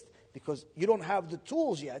exist, because you don't have the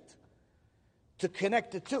tools yet to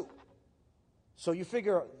connect the two. So you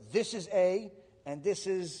figure this is A and this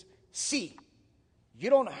is C. You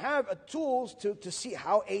don't have tools to see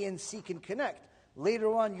how A and C can connect.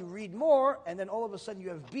 Later on you read more, and then all of a sudden you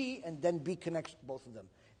have B, and then B connects both of them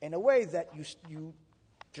in a way that you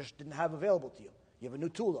just didn't have available to you. You have a new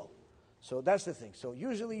tool though. So that's the thing. So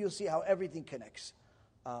usually you'll see how everything connects.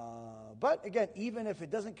 But again, even if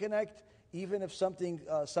it doesn't connect, even if something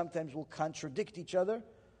sometimes will contradict each other,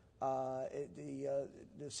 the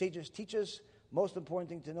sages teach us, most important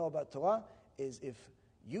thing to know about Torah is if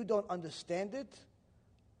you don't understand it,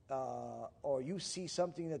 or you see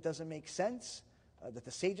something that doesn't make sense, that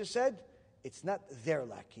the sages said, it's not their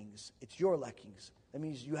lackings, it's your lackings. That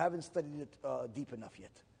means you haven't studied it deep enough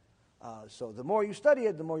yet. So the more you study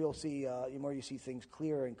it, the more you'll see, the more you see things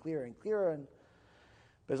clearer and clearer and clearer, and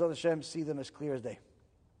Be'ezrat Hashem, see them as clear as day.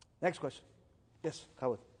 Next question. Yes,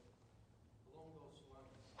 Howard. Along those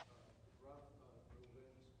lines, Rav Reuven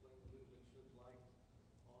explained a little bit, shed light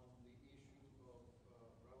on the issue of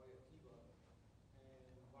Rabbi Akiva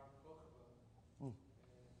and Bar Kokhba, and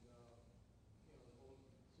the whole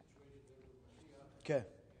situation there with Mashiach. Okay.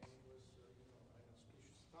 And it was, an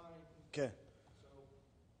auspicious time. Okay. So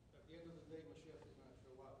at the end of the day, Mashiach did not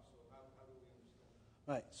show up. So how do we understand that?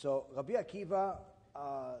 Right. So Rabbi Akiva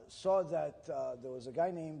saw that there was a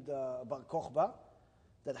guy named Bar Kokhba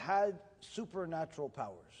that had supernatural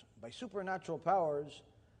powers. By supernatural powers,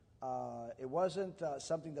 It wasn't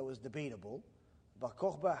something that was debatable. Bar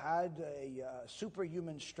Kokhba had a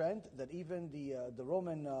superhuman strength that even the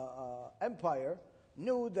Roman Empire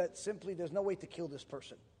knew that simply there's no way to kill this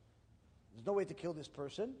person. There's no way to kill this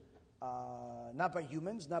person, not by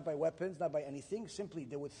humans, not by weapons, not by anything. Simply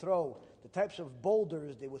they would throw the types of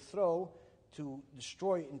boulders they would throw to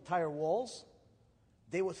destroy entire walls.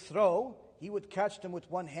 They would throw, he would catch them with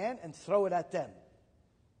one hand and throw it at them.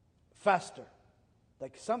 Faster.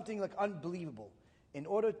 Like something like unbelievable. In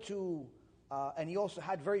order to, and he also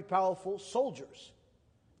had very powerful soldiers.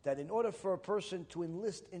 That in order for a person to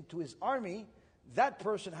enlist into his army, that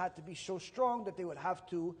person had to be so strong that they would have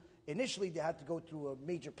to, initially they had to go through a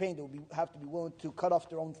major pain. They would have to be willing to cut off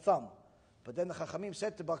their own thumb. But then the Chachamim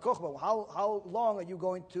said to Bar Kokhba, how long are you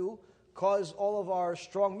going to cause all of our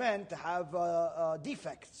strong men to have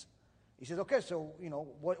defects? He says, okay, so,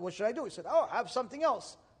 what should I do? He said, have something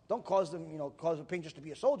else. Don't cause them, cause a pain just to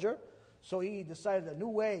be a soldier. So he decided a new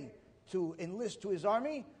way to enlist to his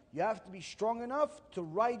army. You have to be strong enough to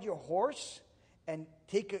ride your horse and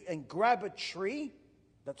and grab a tree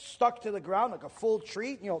that's stuck to the ground, like a full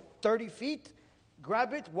tree, 30 feet.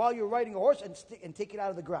 Grab it while you're riding a horse and take it out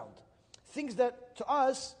of the ground. Things that to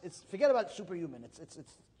us, forget about superhuman. It's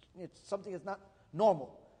something that's not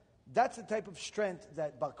normal. That's the type of strength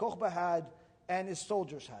that Bar Kokhba had and his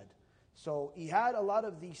soldiers had. So he had a lot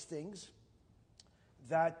of these things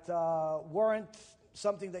that weren't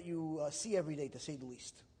something that you see every day, to say the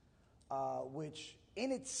least, which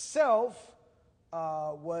in itself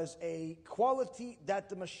was a quality that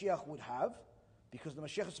the Mashiach would have, because the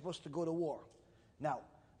Mashiach is supposed to go to war. Now,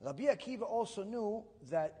 Rabbi Akiva also knew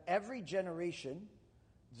that every generation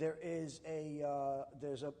there's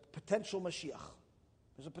a potential Mashiach.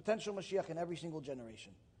 There's a potential Mashiach in every single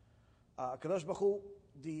generation. Kadosh Baruch Hu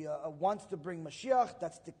wants to bring Mashiach.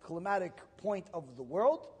 That's the climatic point of the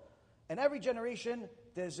world. And every generation,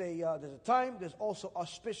 there's a time. There's also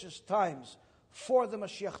auspicious times for the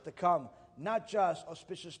Mashiach to come. Not just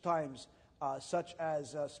auspicious times such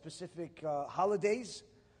as specific holidays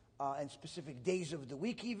and specific days of the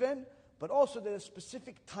week even, but also there are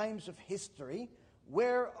specific times of history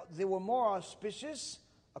where they were more auspicious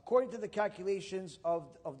according to the calculations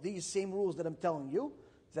of these same rules that I'm telling you,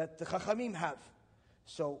 that the Chachamim have.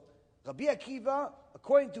 So, Rabbi Akiva,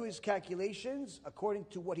 according to his calculations, according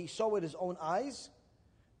to what he saw with his own eyes,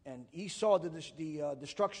 and he saw the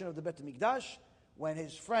destruction of the Bet HaMikdash, when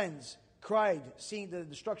his friends cried, seeing the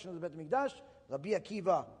destruction of the Bet HaMikdash, Rabbi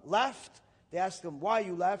Akiva laughed. They asked him, why are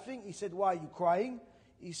you laughing? He said, why are you crying?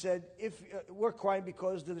 He said, if we're crying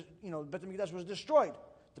because the Bet HaMikdash was destroyed.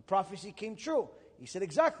 The prophecy came true. He said,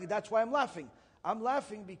 exactly, that's why I'm laughing. I'm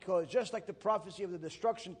laughing because just like the prophecy of the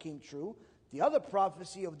destruction came true, the other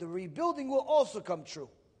prophecy of the rebuilding will also come true.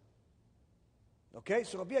 Okay,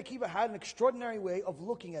 so Rabbi Akiva had an extraordinary way of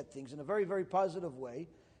looking at things in a very, very positive way.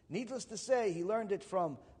 Needless to say, he learned it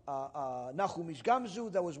from Nachum Ish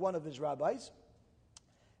Gamzu, that was one of his rabbis.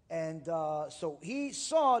 And so he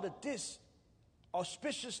saw that this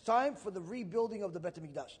auspicious time for the rebuilding of the Bet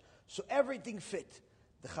HaMikdash. So everything fit.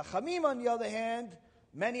 The Chachamim, on the other hand,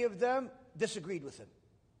 many of them disagreed with him.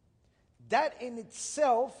 That in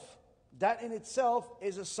itself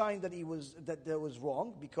is a sign that was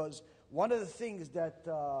wrong, because one of the things that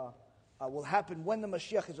will happen when the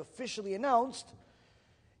Mashiach is officially announced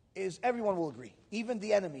is everyone will agree. Even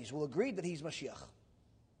the enemies will agree that he's Mashiach.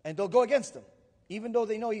 And they'll go against him, even though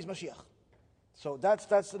they know he's Mashiach. So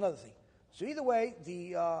that's another thing. So either way,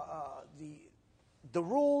 the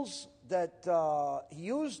rules that he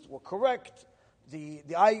used were correct. The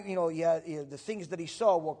things that he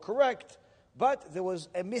saw were correct, but there was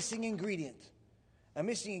a missing ingredient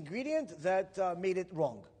that made it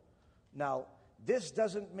wrong. Now, this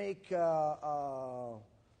doesn't make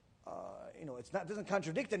doesn't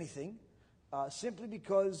contradict anything, simply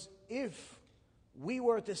because if we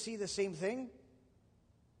were to see the same thing,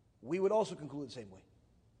 we would also conclude the same way.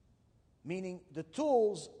 Meaning, the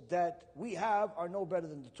tools that we have are no better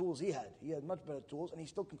than the tools he had. He had much better tools, and he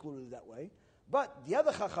still concluded it that way. But the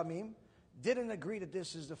other Chachamim didn't agree that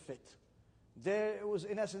this is the fit. There was,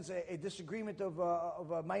 in essence, a disagreement of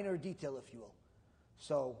a minor detail, if you will.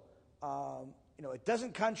 So, it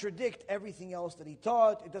doesn't contradict everything else that he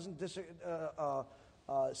taught. It doesn't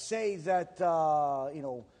say that,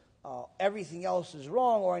 everything else is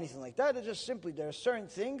wrong or anything like that. It's just simply there are certain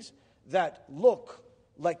things that look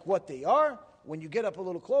like what they are. When you get up a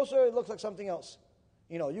little closer, it looks like something else.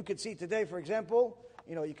 You could see today, for example,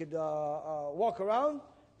 you could walk around,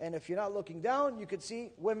 and if you're not looking down, you could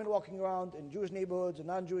see women walking around in Jewish neighborhoods and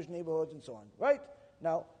non-Jewish neighborhoods and so on, right?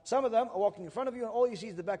 Now, some of them are walking in front of you, and all you see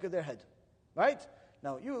is the back of their head, right?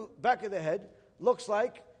 Now, back of the head, looks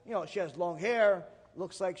like, she has long hair,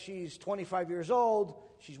 looks like she's 25 years old,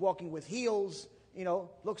 she's walking with heels,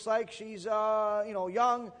 looks like she's,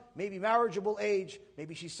 young, maybe marriageable age,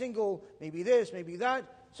 maybe she's single, maybe this, maybe that.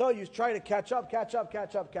 So you try to catch up,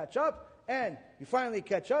 and you finally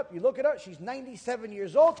catch up, you look at her, she's 97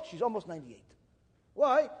 years old, she's almost 98.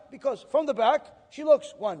 Why? Because from the back, she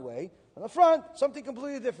looks one way. From the front, something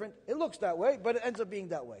completely different. It looks that way, but it ends up being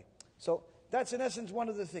that way. So that's in essence one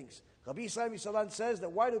of the things. Rabbi Yisrael Salan says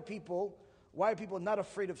that why are people not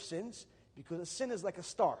afraid of sins? Because a sin is like a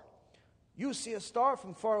star. You see a star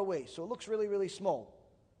from far away, so it looks really, really small.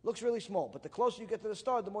 Looks really small, but the closer you get to the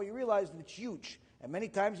star, the more you realize that it's huge. And many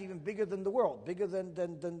times even bigger than the world, bigger than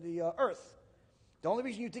the earth. The only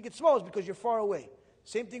reason you think it's small is because you're far away.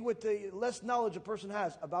 Same thing with the less knowledge a person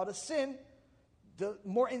has about a sin, the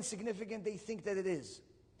more insignificant they think that it is.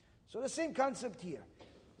 So the same concept here.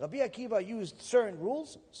 Rabbi Akiva used certain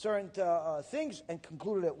rules, certain things, and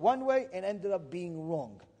concluded it one way and ended up being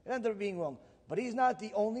wrong. But he's not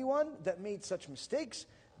the only one that made such mistakes.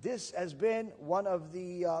 This has been one of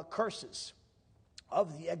the curses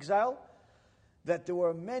of the exile, that there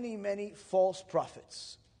were many, many false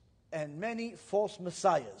prophets and many false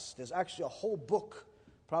messiahs. There's actually a whole book,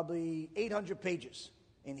 probably 800 pages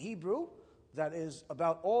in Hebrew, that is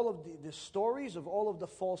about all of the stories of all of the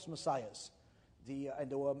false messiahs. And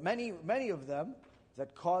there were many, many of them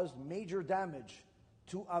that caused major damage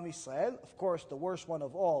to Am Yisrael. Of course, the worst one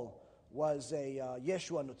of all was a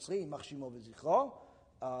Yeshua Nutzri, Ymach Shemo v'Zichro.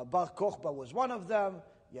 Bar Kokhba was one of them.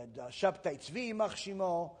 You had Shabtai Tzvi, Ymach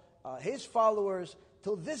Shemo, his followers.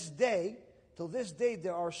 Till this day,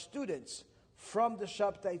 there are students from the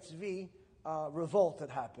Shabtai Tzvi revolt that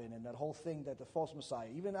happened, and that whole thing that the false Messiah,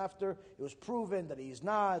 even after it was proven that he's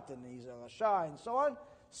not, and he's a Rasha, and so on,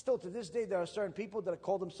 still to this day there are certain people that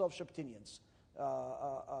call themselves Shabtinians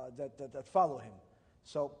that follow him.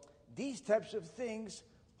 So these types of things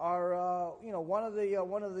are one of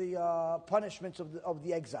the punishments of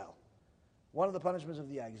the exile. One of the punishments of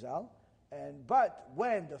the exile. But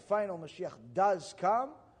when the final Mashiach does come,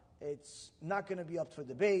 it's not going to be up for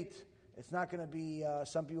debate. It's not going to be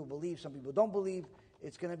some people believe, some people don't believe.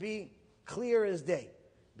 It's going to be clear as day,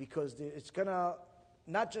 because it's going to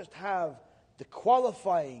not just have the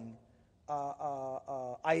qualifying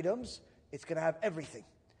items, it's going to have everything.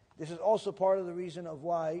 This is also part of the reason of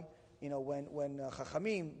why, when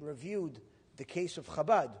Chachamim reviewed the case of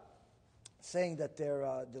Chabad, saying that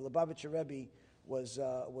the Lubavitcher Rebbe was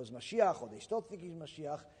Mashiach, or they still think he's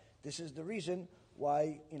Mashiach, this is the reason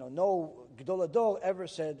why no Gedol Hador ever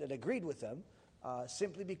said and agreed with them,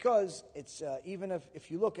 simply because it's even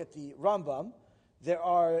if you look at the Rambam, there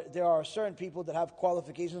are certain people that have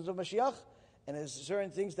qualifications of Mashiach, and there's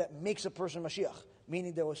certain things that makes a person Mashiach.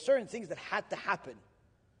 Meaning there were certain things that had to happen.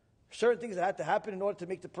 Certain things that had to happen in order to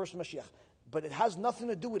make the person Mashiach. But it has nothing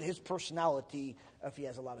to do with his personality, if he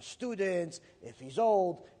has a lot of students, if he's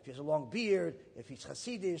old, if he has a long beard, if he's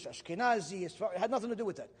Hasidish, Ashkenazi. It had nothing to do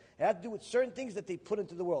with that. It had to do with certain things that they put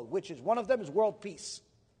into the world, which is, one of them is world peace.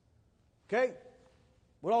 Okay?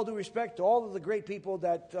 With all due respect to all of the great people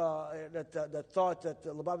that thought that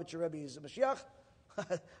the Lubavitcher Rebbe is a Mashiach,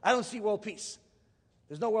 I don't see world peace.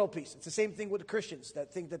 There's no world peace. It's the same thing with the Christians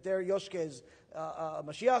that think that their Yoshke is a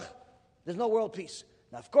Mashiach. There's no world peace.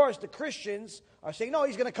 Now, of course, the Christians are saying, no,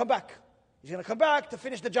 he's going to come back. He's going to come back to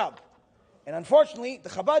finish the job. And unfortunately, the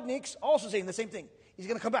Chabadniks also saying the same thing. He's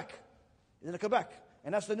going to come back. He's going to come back.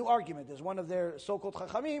 And that's the new argument. There's one of their so-called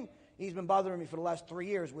Chachamim. He's been bothering me for the last 3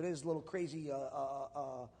 years with his little crazy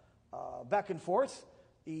back and forth.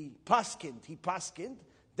 He paskind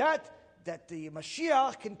that the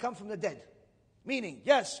Mashiach can come from the dead. Meaning,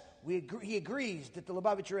 yes, he agrees that the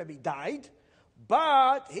Lubavitcher Rebbe died,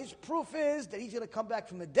 but his proof is that he's going to come back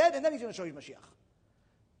from the dead, and then he's going to show you Mashiach.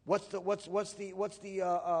 What's the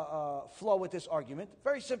flaw with this argument?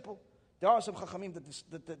 Very simple. There are some Chachamim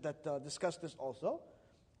that discuss this also.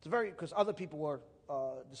 It's because other people were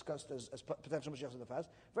discussed as potential Mashiachs in the past.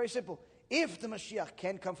 Very simple. If the Mashiach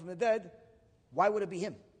can come from the dead, why would it be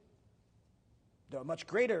him? There are much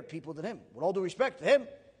greater people than him. With all due respect to him,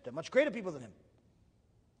 there are much greater people than him.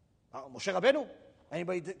 Moshe Rabbeinu?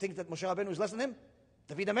 Anybody think that Moshe Rabbeinu is less than him?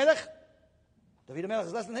 David HaMelech? David HaMelech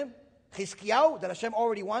is less than him? Chizkiyahu, that Hashem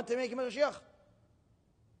already wanted to make him a Mashiach?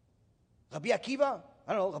 Rabbi Akiva?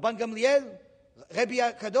 I don't know, Rabban Gamliel?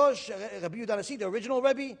 Rebbe Kadosh? Rabbi Yehuda Hanasi, the original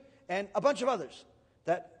Rebbe? And a bunch of others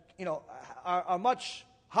that, are much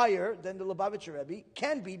higher than the Lubavitcher Rebbe,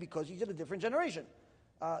 can be because he's in a different generation.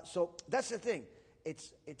 So that's the thing.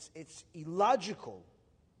 It's illogical,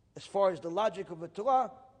 as far as the logic of the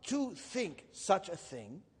Torah, to think such a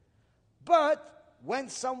thing. But when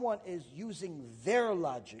someone is using their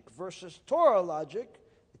logic versus Torah logic,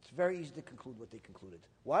 it's very easy to conclude what they concluded.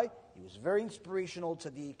 Why? He was very inspirational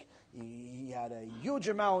tzaddik. He had a huge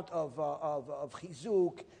amount of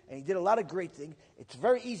chizuk, and he did a lot of great things. It's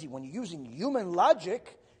very easy. When you're using human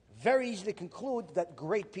logic, very easy to conclude that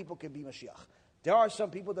great people can be Mashiach. There are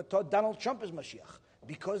some people that thought Donald Trump is Mashiach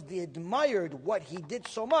because they admired what he did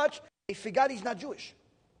so much, they forgot he's not Jewish.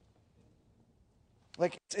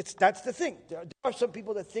 Like, that's the thing. There are some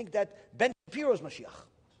people that think that Ben Shapiro is Mashiach.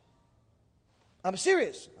 I'm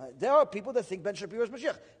serious. There are people that think Ben Shapiro is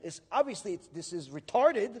Mashiach. This is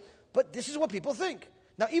retarded, but this is what people think.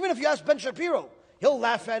 Now, even if you ask Ben Shapiro, he'll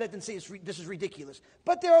laugh at it and say this is ridiculous.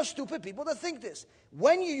 But there are stupid people that think this.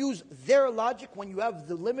 When you use their logic, when you have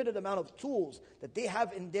the limited amount of tools that they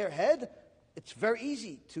have in their head, it's very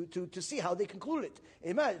easy to see how they conclude it.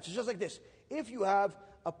 Imagine, it's just like this. If you have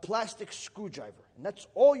a plastic screwdriver, and that's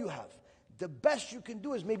all you have, the best you can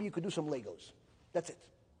do is maybe you could do some Legos. That's it.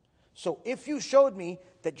 So if you showed me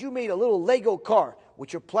that you made a little Lego car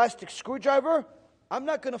with your plastic screwdriver, I'm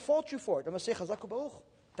not going to fault you for it. I'm going to say, Chazak Baruch.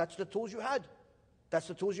 That's the tools you had. That's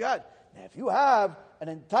the tools you had. Now, if you have an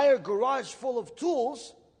entire garage full of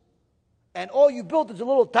tools, and all you built is a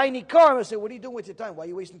little tiny car, I'm going to say, what are you doing with your time? Why are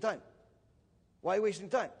you wasting time? Why are you wasting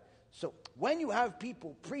time? So when you have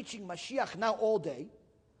people preaching Mashiach now all day,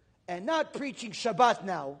 and not preaching Shabbat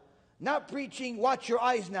now, not preaching watch your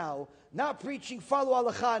eyes now, not preaching follow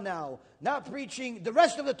halacha now, not preaching the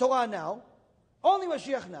rest of the Torah now, only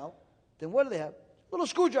Mashiach now, then what do they have? Little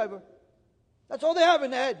screwdriver. That's all they have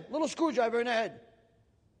in their head. Little screwdriver in their head.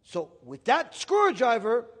 So with that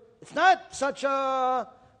screwdriver, it's not such a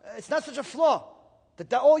flaw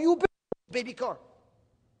that all you build is a baby car.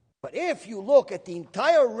 But if you look at the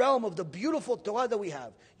entire realm of the beautiful Torah that we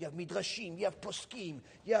have, you have Midrashim, you have Poskim,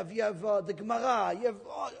 you have the Gemara, you have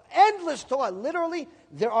endless Torah. Literally,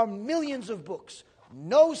 there are millions of books.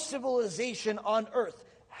 No civilization on earth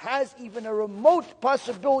has even a remote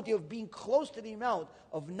possibility of being close to the amount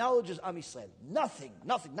of knowledge as Am Yisrael. Nothing,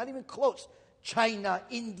 not even close. China,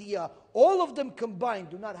 India, all of them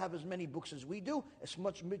combined do not have as many books as we do, as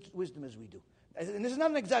much wisdom as we do. And this is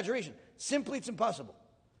not an exaggeration. Simply, it's impossible.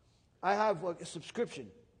 I have a subscription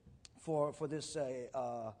for this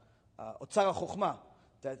Otzar HaChochma.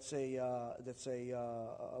 That's a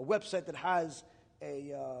website that has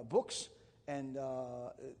books, and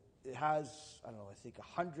it has, I think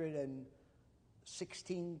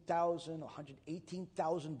 116,000,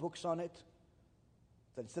 118,000 books on it.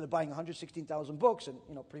 That instead of buying 116,000 books and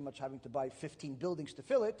pretty much having to buy 15 buildings to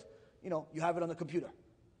fill it, you have it on the computer.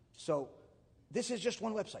 So this is just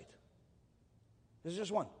one website. This is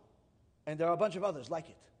just one. And there are a bunch of others like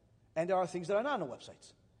it. And there are things that are not on the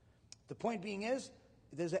websites. The point being is,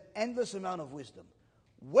 there's an endless amount of wisdom.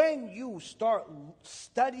 When you start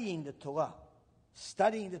studying the Torah,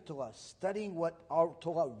 studying what our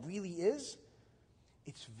Torah really is,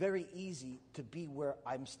 it's very easy to be where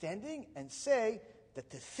I'm standing and say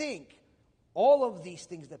that to think all of these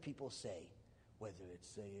things that people say, whether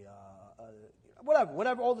it's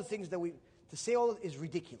whatever, all the things that to say all of it is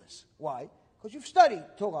ridiculous. Why? Because you've studied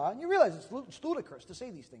Torah and you realize it's ludicrous to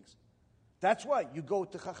say these things. That's why you go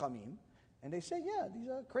to Chachamim and they say, yeah, these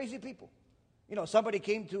are crazy people. Somebody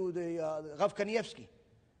came to the Rav Kanievsky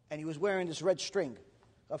and he was wearing this red string.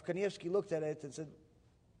 Rav Kanievsky looked at it and said,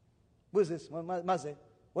 what is this?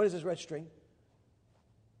 What is this red string?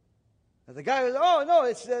 And the guy goes, oh no,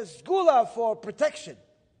 it's a sgula for protection.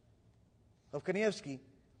 Rav Kanievsky,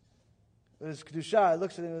 with his kedusha,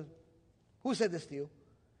 looks at him and goes, who said this to you?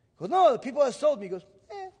 He goes, no, the people that sold me. He goes,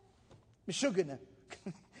 Meshugana.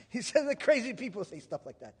 He said the crazy people say stuff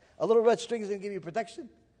like that. A little red string is going to give you protection?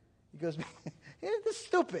 He goes, this is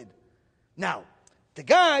stupid. Now, the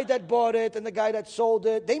guy that bought it and the guy that sold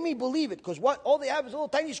it, they may believe it because all they have is a little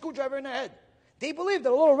tiny screwdriver in their head. They believe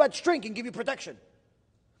that a little red string can give you protection.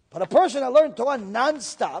 But a person that learned Torah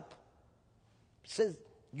non-stop says,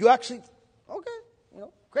 you actually, okay,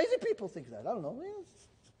 crazy people think that. I don't know.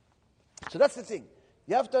 So that's the thing.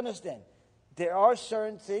 You have to understand, there are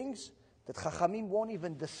certain things that Chachamim won't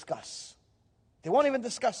even discuss. They won't even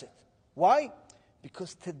discuss it. Why?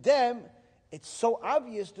 Because to them, it's so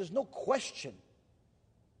obvious, there's no question.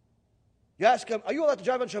 You ask them, are you allowed to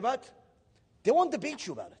drive on Shabbat? They won't debate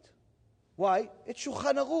you about it. Why? It's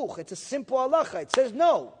Shulchan Aruch. It's a simple halacha. It says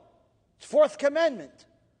no. It's fourth commandment.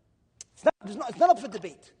 It's not up for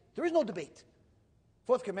debate. There is no debate.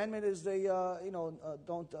 Fourth commandment is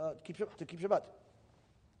don't keep Shabbat.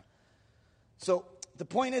 So the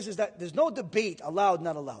point is that there's no debate, allowed,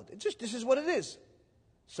 not allowed. It's just, this is what it is.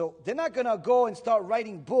 So they're not going to go and start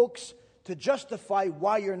writing books to justify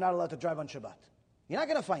why you're not allowed to drive on Shabbat. You're not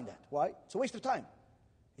going to find that. Why? It's a waste of time.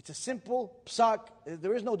 It's a simple psak.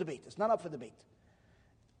 There is no debate. It's not up for debate.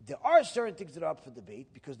 There are certain things that are up for debate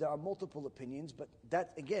because there are multiple opinions, but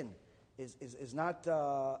that, again, is not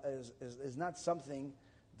something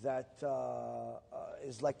that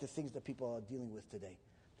is like the things that people are dealing with today.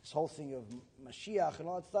 This whole thing of Mashiach and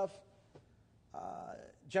all that stuff,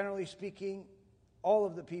 generally speaking, all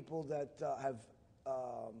of the people that have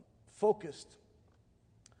focused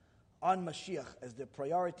on Mashiach as their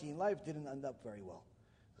priority in life didn't end up very well.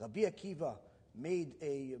 Rabbi Akiva made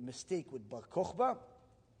a mistake with Bar Kokhba,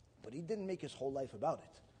 but he didn't make his whole life about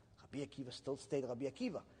it. Rabbi Akiva still stayed Rabbi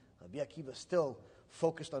Akiva. Rabbi Akiva still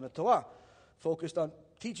focused on the Torah, focused on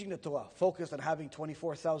teaching the Torah, focused on having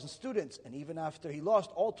 24,000 students. And even after he lost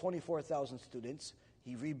all 24,000 students,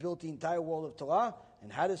 he rebuilt the entire world of Torah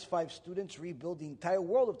and had his 5 students rebuild the entire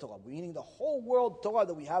world of Torah. Meaning the whole world Torah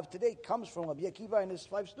that we have today comes from Rabbi Akiva and his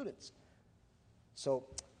 5 students. So,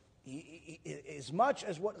 as much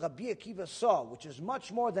as what Rabbi Akiva saw, which is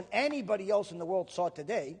much more than anybody else in the world saw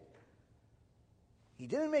today, he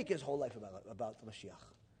didn't make his whole life about Mashiach.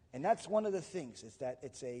 And that's one of the things, is that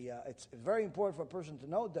it's very important for a person to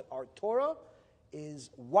know that our Torah is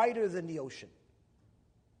wider than the ocean.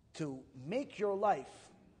 To make your life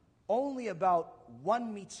only about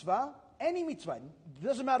one mitzvah, any mitzvah,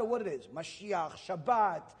 doesn't matter what it is, Mashiach,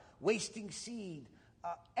 Shabbat, wasting seed,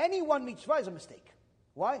 any one mitzvah is a mistake.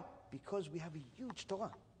 Why? Because we have a huge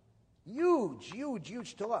Torah.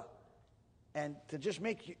 Huge Torah. And to just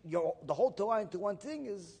make the whole Torah into one thing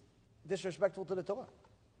is disrespectful to the Torah.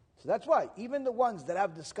 So that's why, even the ones that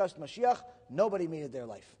have discussed Mashiach, nobody made it their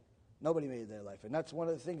life. Nobody made it their life. And that's one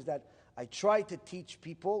of the things that I try to teach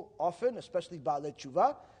people often, especially Ba'alei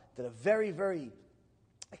Tshuva, that are very, very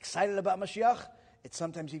excited about Mashiach. It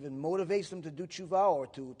sometimes even motivates them to do Tshuva or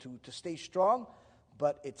to stay strong,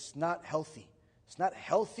 but it's not healthy. It's not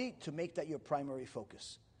healthy to make that your primary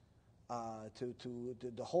focus.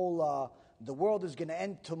 The whole, the world is going to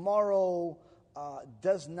end tomorrow,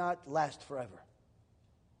 does not last forever.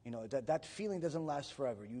 You know, that feeling doesn't last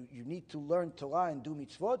forever. You need to learn Torah and do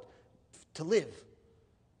mitzvot to live.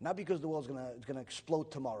 Not because the world's going to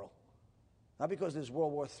explode tomorrow. Not because there's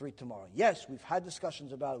World War III tomorrow. Yes, we've had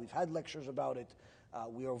discussions about it. We've had lectures about it.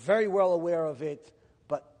 We are very well aware of it.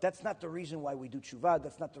 But that's not the reason why we do tshuva.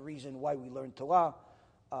 That's not the reason why we learn Torah.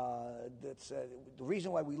 The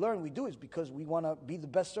reason why we do is because we want to be the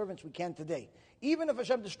best servants we can today. Even if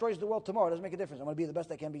Hashem destroys the world tomorrow, it doesn't make a difference. I want to be the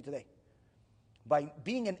best I can be today. By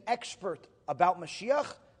being an expert about Mashiach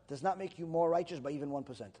does not make you more righteous by even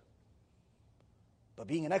 1%. But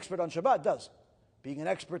being an expert on Shabbat does. Being an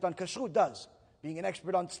expert on Kashrut does. Being an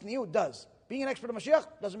expert on Tzniut does. Being an expert on Mashiach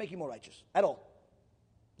doesn't make you more righteous at all.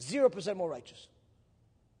 0% more righteous.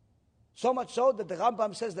 So much so that the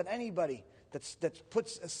Rambam says that anybody that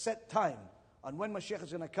puts a set time on when Mashiach is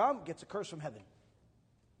going to come gets a curse from heaven.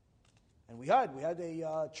 And we had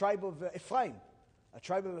a tribe of Ephraim. A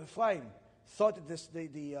tribe of Ephraim thought that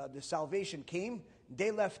the salvation came.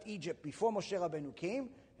 They left Egypt before Moshe Rabbeinu came,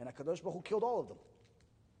 and HaKadosh Baruch Hu killed all of them.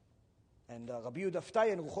 And Rabbi Yehuda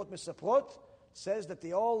Aftai and Ruchot Mesaprot says that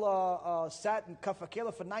they all sat in Kaf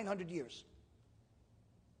HaKela for 900 years.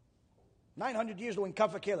 900 years doing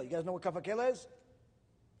Kaf HaKela. You guys know what Kaf HaKela is?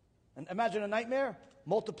 And imagine a nightmare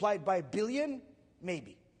multiplied by a billion,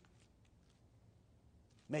 maybe.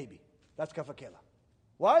 That's Kaf HaKela.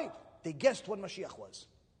 Why? They guessed when Mashiach was.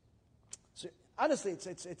 So honestly, it's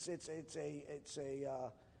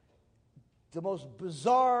the most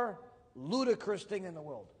bizarre, ludicrous thing in the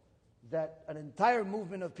world, that an entire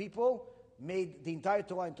movement of people made the entire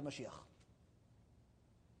Torah into Mashiach.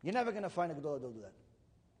 You're never going to find a Gedolah that'll do that.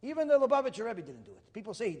 Even the Lubavitcher Rebbe didn't do it.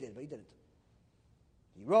 People say he did, but he didn't.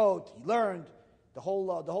 He wrote, he learned. The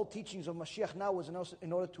whole teachings of Mashiach now was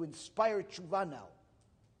in order to inspire tshuva now.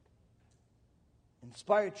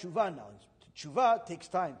 Inspire tshuva now. Tshuva takes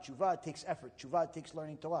time. Tshuva takes effort. Tshuva takes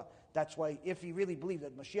learning Torah. That's why, if he really believed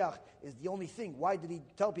that Mashiach is the only thing, why did he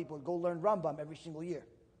tell people to go learn Rambam every single year?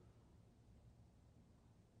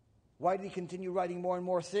 Why did he continue writing more and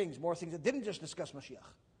more things that didn't just discuss Mashiach?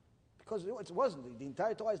 Because it wasn't. The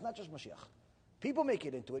entire Torah is not just Mashiach. People make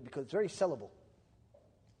it into it because it's very sellable.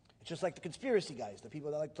 It's just like the conspiracy guys, the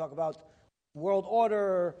people that like to talk about world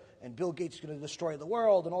order and Bill Gates is going to destroy the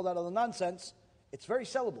world and all that other nonsense. It's very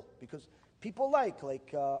sellable because people like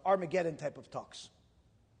Armageddon type of talks.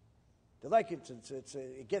 They like it.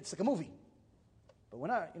 It gets like a movie. But we're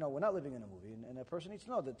not living in a movie, and a person needs to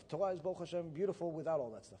know that the Torah is Baruch Hashem beautiful without all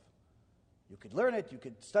that stuff. You could learn it, you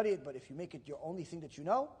could study it, but if you make it your only thing that you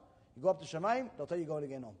know, you go up to Shamayim, they'll tell you you're going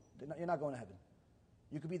to Gehenom. You're not going to heaven.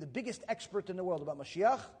 You could be the biggest expert in the world about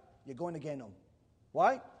Mashiach, you're going to Gehenom.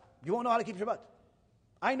 Why? You won't know how to keep Shabbat.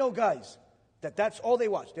 I know guys that's all they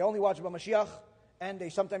watch. They only watch about Mashiach, and they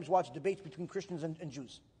sometimes watch debates between Christians and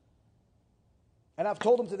Jews. And I've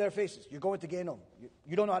told them to their faces, you're going to Gehenom.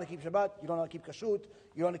 You don't know how to keep Shabbat, you don't know how to keep Kashrut,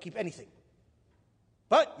 you don't know how to keep anything.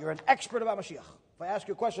 But you're an expert about Mashiach. If I ask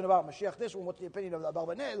you a question about Mashiach, this one, what's the opinion of the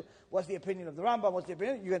Abarbanel, what's the opinion of the Rambam, what's the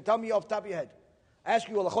opinion, you can tell me off the top of your head. I ask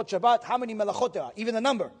you, Melachot Shabbat, how many Melachot there are? Even the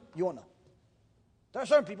number, you won't know. There are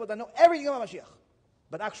certain people that know everything about Mashiach.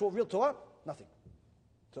 But actual real Torah, nothing.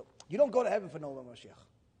 So, you don't go to heaven for knowing about Mashiach.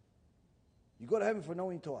 You go to heaven for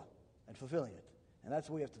knowing Torah and fulfilling it. And that's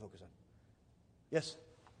what we have to focus on. Yes?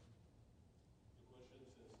 The question,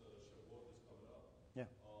 since Shavuot is coming up, Yeah.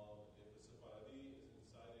 if the Sephardi is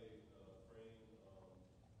inside a frame,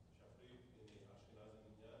 Shafrit in the Ashkenazi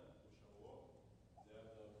Minyan, with Shavuot, they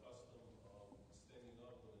have the custom of standing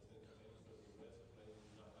up when the Ten Commandments are being read, so if they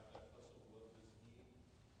do not have that custom, what does he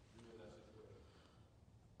do in that situation?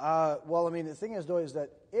 Well, I mean, the thing is, though, is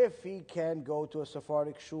that if he can go to a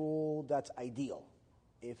Sephardic shul, that's ideal.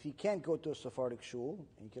 If he can't go to a Sephardic shul,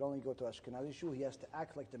 and he can only go to Ashkenazi shul, he has to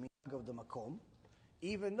act like the minhag of the makom.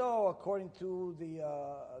 Even though, according to the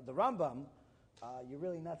Rambam, you're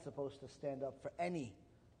really not supposed to stand up for any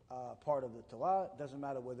part of the Torah. It doesn't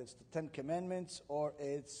matter whether it's the Ten Commandments or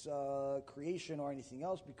it's creation or anything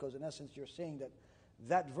else, because in essence you're saying that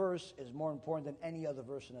that verse is more important than any other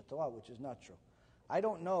verse in the Torah, which is not true. I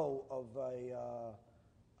don't know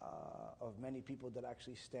of many people that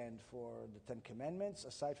actually stand for the Ten Commandments,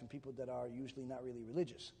 aside from people that are usually not really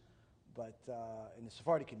religious, but in the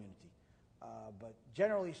Sephardi community. But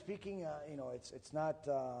generally speaking, it's not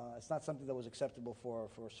something that was acceptable for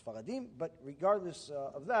Sephardim. But regardless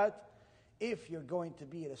of that, if you're going to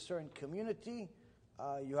be in a certain community,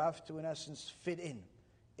 you have to, in essence, fit in.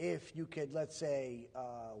 If you could, let's say,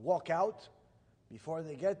 walk out before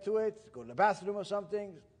they get to it, go to the bathroom or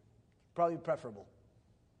something, probably preferable.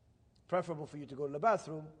 Preferable for you to go to the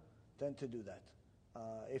bathroom than to do that,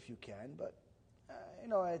 if you can. But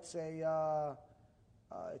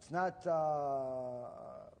it's not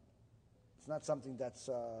something that's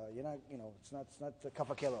it's not a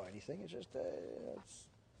kafakela or anything. It's just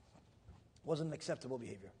wasn't an acceptable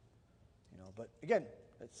behavior, But again,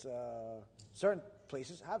 it's certain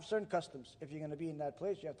places have certain customs. If you're going to be in that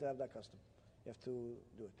place, you have to have that custom. You have to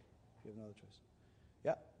do it. You have no other choice.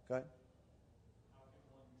 Yeah, go ahead.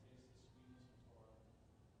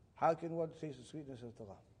 How can one taste the sweetness of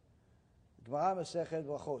Torah? Gemara Masechet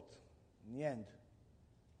Brachot, in the end,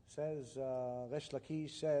 says, Resh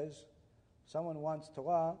Lakish says, someone wants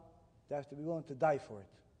Torah, they have to be willing to die for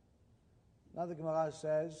it. Another Gemara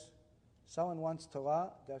says, someone wants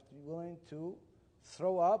Torah, they have to be willing to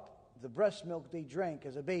throw up the breast milk they drank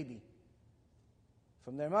as a baby.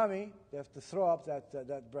 From their mommy, they have to throw up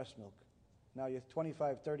that breast milk. Now you're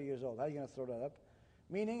 25, 30 years old. How are you going to throw that up?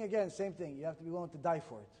 Meaning, again, same thing. You have to be willing to die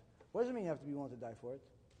for it. What does it mean you have to be willing to die for it?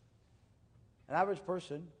 An average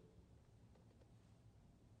person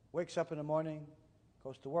wakes up in the morning,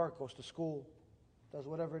 goes to work, goes to school, does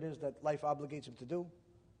whatever it is that life obligates him to do,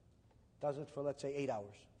 does it for, let's say, 8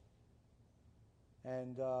 hours.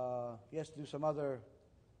 And he has to do some other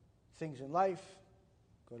things in life,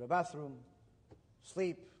 go to the bathroom,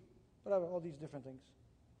 sleep, whatever, all these different things.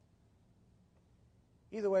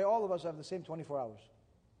 Either way, all of us have the same 24 hours.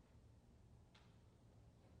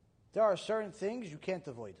 There are certain things you can't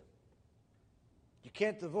avoid. You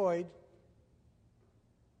can't avoid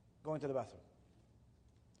going to the bathroom.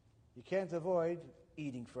 You can't avoid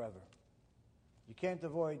eating forever. You can't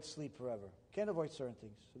avoid sleep forever. You can't avoid certain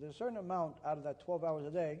things. So there's a certain amount out of that 12 hours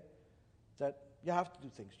a day that you have to do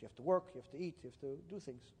things. You have to work, you have to eat, you have to do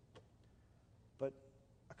things. But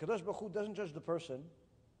HaKadosh Baruch Hu doesn't judge the person,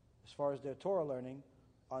 as far as their Torah learning,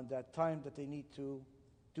 on that time that they need to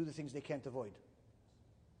do the things they can't avoid.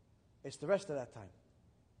 It's the rest of that time.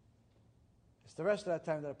 It's the rest of that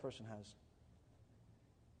time that a person has.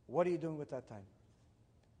 What are you doing with that time?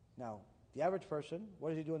 Now, the average person, what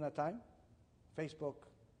does he do in that time? Facebook,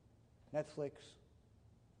 Netflix,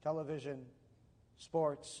 television,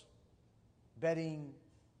 sports, betting,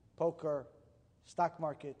 poker, stock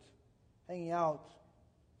market, hanging out,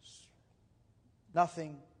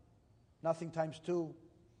 nothing times 2,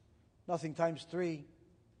 nothing times 3,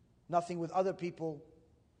 nothing with other people,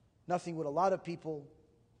 nothing with a lot of people.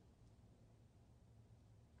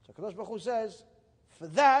 So Kadosh Baruch Hu says, for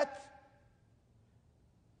that,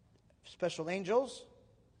 special angels,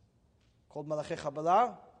 called Malachei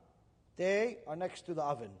Chabalah, they are next to the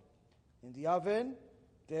oven. In the oven,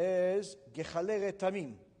 there's Gechalei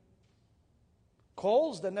Retamim,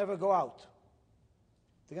 coals that never go out.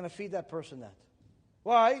 They're going to feed that person that.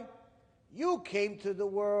 Why? You came to the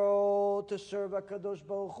world to serve HaKadosh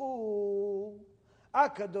Baruch Hu.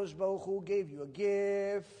 HaKadosh Baruch Hu gave you a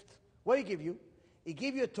gift. What did He give you? He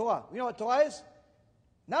gave you a Torah. You know what Torah is?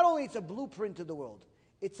 Not only it's a blueprint to the world,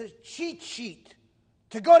 it's a cheat sheet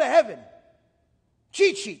to go to heaven.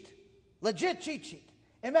 Cheat sheet. Legit cheat sheet.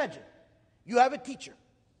 Imagine, you have a teacher.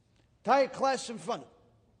 Entire class in front of him.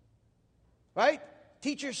 Right?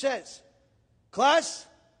 Teacher says, class,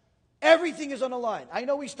 everything is on the line. I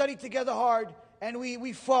know we studied together hard, and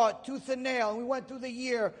we fought tooth and nail, and we went through the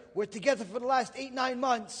year. We're together for the last 8-9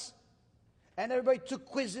 months. And everybody took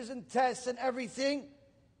quizzes and tests and everything.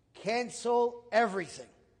 Cancel everything.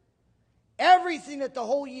 Everything that the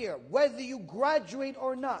whole year, whether you graduate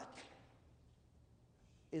or not,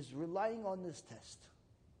 is relying on this test.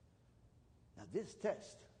 Now this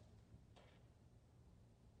test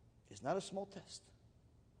is not a small test.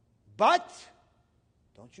 But,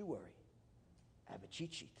 don't you worry. I have a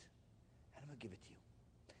cheat sheet. And I'm going to give it to you.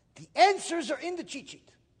 The answers are in the cheat sheet.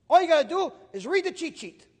 All you got to do is read the cheat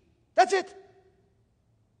sheet. That's it.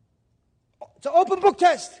 It's an open book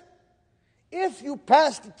test. If you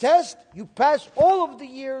pass the test, you pass all of the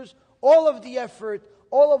years, all of the effort,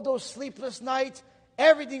 all of those sleepless nights,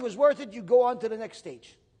 everything was worth it, you go on to the next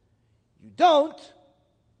stage. You don't,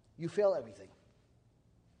 you fail everything.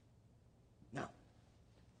 Now,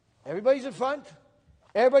 everybody's in front,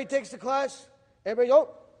 everybody takes the class, everybody go,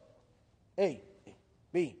 A,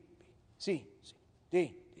 B, C,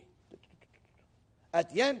 D.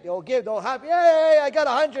 At the end, they all give, they're all happy, hey, I got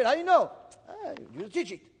 100, how do you know? Use the cheat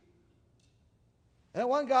sheet. And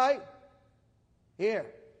one guy, here,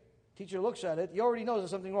 teacher looks at it, he already knows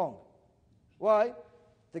there's something wrong. Why?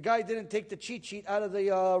 The guy didn't take the cheat sheet out of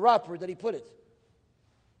the wrapper that he put it.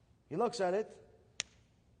 He looks at it,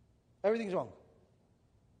 everything's wrong.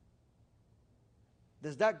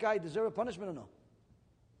 Does that guy deserve a punishment or no?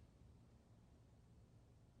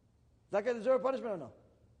 Does that guy deserve a punishment or no?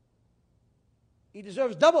 He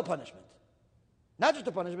deserves double punishment. Not just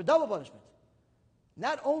a punishment, double punishment.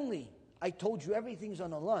 Not only I told you everything's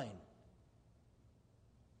on the line,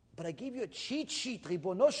 but I gave you a cheat sheet,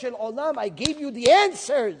 Ribono Shel Olam. I gave you the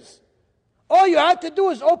answers. All you have to do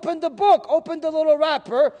is open the book, open the little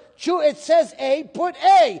wrapper. It says A, put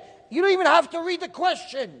A. You don't even have to read the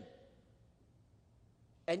question.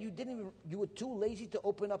 And you were too lazy to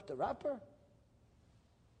open up the wrapper?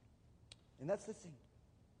 And that's the thing.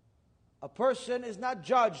 A person is not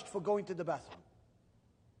judged for going to the bathroom.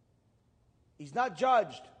 He's not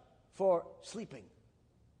judged for sleeping.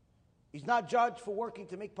 He's not judged for working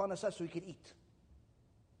to make parnassah so he can eat.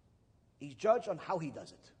 He's judged on how he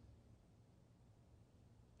does it.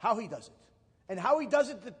 How he does it. And how he does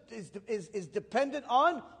it is dependent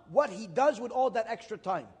on what he does with all that extra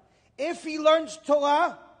time. If he learns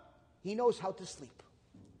Torah, he knows how to sleep.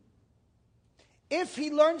 If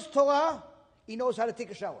he learns Torah, he knows how to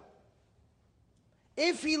take a shower.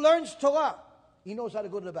 If he learns Torah, he knows how to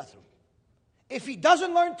go to the bathroom. If he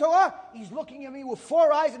doesn't learn Torah, he's looking at me with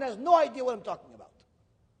 4 eyes and has no idea what I'm talking about.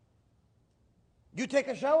 You take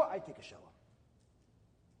a shower, I take a shower.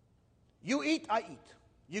 You eat, I eat.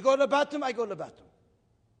 You go to the bathroom, I go to the bathroom.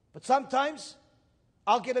 But sometimes,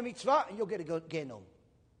 I'll get a mitzvah and you'll get a genom.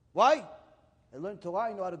 Why? I learned Torah,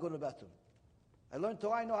 I know how to go to the bathroom. I learned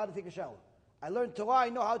Torah, I know how to take a shower. I learned Torah, I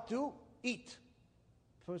know how to eat.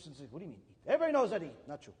 The person says, what do you mean eat? Everybody knows how to eat.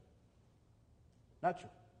 Not true. Not true.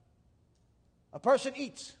 A person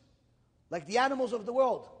eats like the animals of the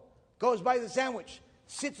world. Goes by the sandwich,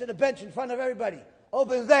 sits at a bench in front of everybody,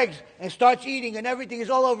 opens legs and starts eating and everything is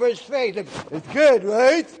all over his face. It's good,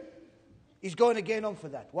 right? He's going to gain on for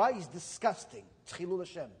that. Why? He's disgusting. It's Chilul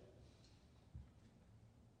Hashem.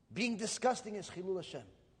 Being disgusting is Chilul Hashem.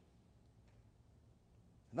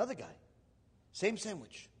 Another guy, same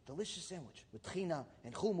sandwich, delicious sandwich with tchina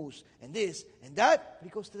and hummus and this and that, but he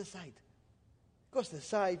goes to the side. Goes to the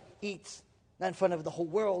side, eats. Not in front of the whole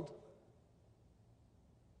world.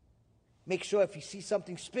 Make sure if he sees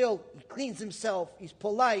something spilled, he cleans himself. He's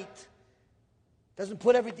polite. Doesn't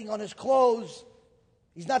put everything on his clothes.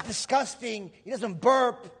 He's not disgusting. He doesn't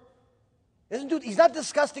burp. He's not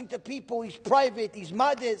disgusting to people. He's private. He's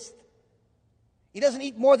modest. He doesn't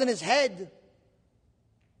eat more than his head.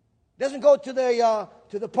 He doesn't go to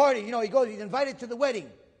the party. You know, he's invited to the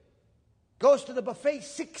wedding. Goes to the buffet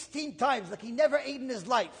 16 times like he never ate in his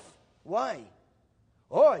life. Why?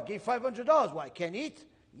 Oh, I gave $500. Why? I can't eat?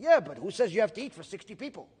 Yeah, but who says you have to eat for 60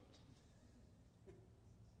 people?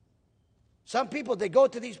 Some people, they go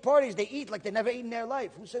to these parties, they eat like they never ate in their life.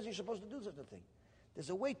 Who says you're supposed to do such a thing? There's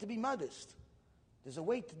a way to be modest. There's a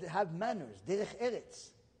way to have manners. Derech Eretz.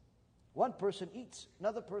 One person eats,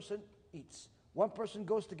 another person eats. One person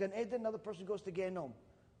goes to Gan Eden, another person goes to Gehenom.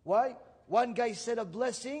 Why? One guy said a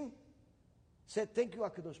blessing, said, thank you,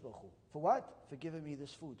 HaKadosh Baruch Hu. For what? For giving me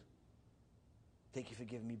this food. Thank you for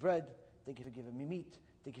giving me bread. Thank you for giving me meat.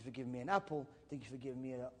 Thank you for giving me an apple. Thank you for giving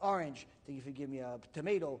me an orange. Thank you for giving me a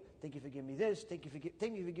tomato. Thank you for giving me this. Thank you for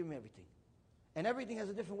giving me everything. And everything has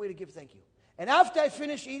a different way to give thank you. And after I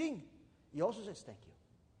finish eating, he also says thank you.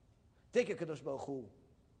 Thank you, Kadosh Baruch Hu,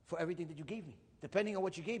 for everything that you gave me. Depending on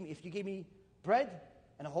what you gave me. If you gave me bread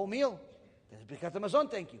and a whole meal, there's Birkat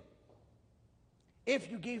HaMazon, thank you.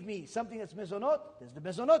 If you gave me something that's mezonot, there's the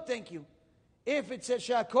mezonot, thank you. If it says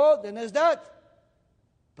shakot, then there's that.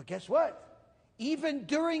 But guess what? Even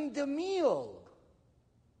during the meal,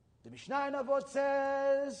 the Mishnah in Avot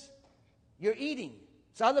says, you're eating.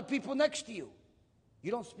 It's other people next to you.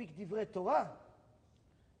 You don't speak Divrei Torah.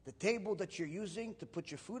 The table that you're using to put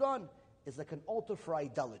your food on is like an altar for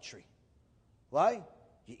idolatry. Why?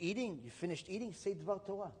 You're eating, you finished eating, say Dvar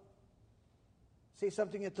Torah. Say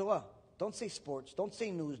something in Torah. Don't say sports, don't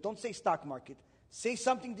say news, don't say stock market. Say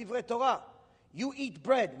something Divrei Torah. You eat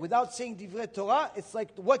bread without saying Divrei Torah, it's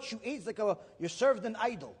like what you ate, it's like you're served an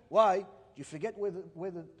idol. Why? Do you forget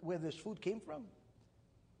where this food came from?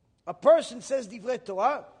 A person says Divrei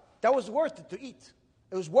Torah, that was worth it to eat.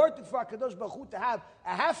 It was worth it for HaKadosh Baruch Hu to have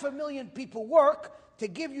 500,000 people work to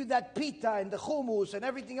give you that pita and the hummus and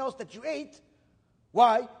everything else that you ate.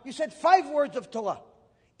 Why? You said 5 words of Torah.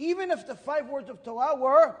 Even if the 5 words of Torah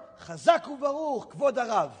were Chazak u'Baruch, Kvod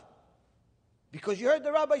Harav. Because you heard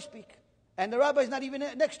the rabbi speak. And the rabbi is not even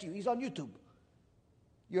next to you. He's on YouTube.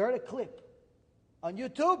 You heard a clip on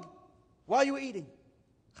YouTube while you were eating.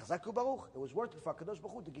 Chazak u'Baruch. It was worth it for HaKadosh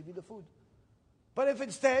Baruch Hu to give you the food. But if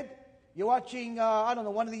instead you're watching,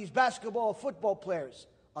 one of these basketball or football players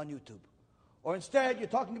on YouTube, or instead you're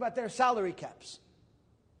talking about their salary caps,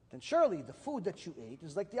 then surely the food that you ate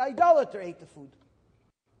is like the idolater ate the food.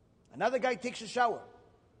 Another guy takes a shower.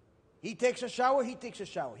 He takes a shower, he takes a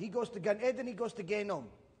shower. He goes to Gan Eden, he goes to Gehenom.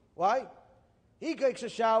 Why? He takes a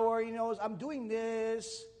shower, he knows, I'm doing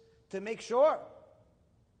this to make sure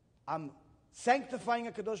I'm sanctifying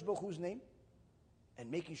HaKadosh Baruch Hu's name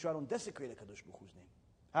and making sure I don't desecrate HaKadosh Baruch Hu's name.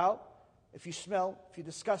 How? If you smell, if you're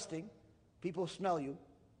disgusting, people smell you,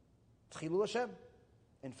 it's Chilul Hashem.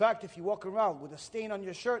 In fact, if you walk around with a stain on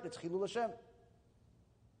your shirt, it's Chilul Hashem.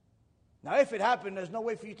 Now, if it happened, there's no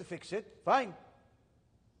way for you to fix it, fine.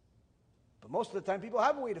 But most of the time, people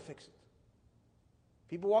have a way to fix it.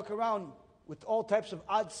 People walk around with all types of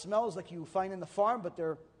odd smells like you find in the farm, but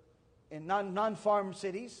they're in non-farm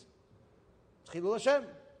cities. It's Chilul Hashem.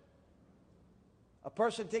 A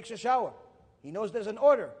person takes a shower. He knows there's an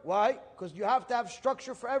order. Why? Because you have to have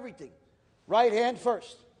structure for everything. Right hand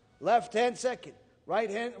first. Left hand second. Right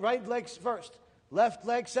leg first. Left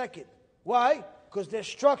leg second. Why? Because there's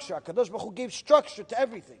structure. HaKadosh Baruch Hu gave structure to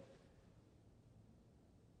everything.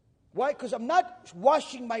 Why? Because I'm not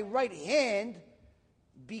washing my right hand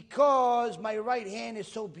because my right hand is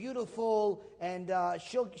so beautiful and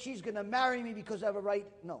she's going to marry me because I have a right.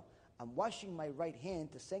 No. I'm washing my right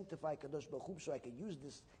hand to sanctify HaKadosh Baruch Hu so I can use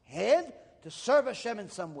this hand to serve Hashem in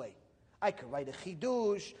some way. I could write a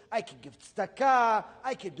chidush, I could give tzedakah,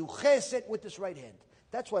 I could do chesed with this right hand.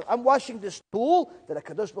 That's why I'm washing this tool that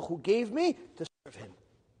HaKadosh Baruch Hu gave me to serve Him.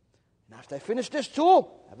 And after I finish this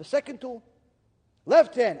tool, I have a second tool.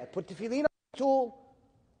 Left hand, I put tefillin on the tool.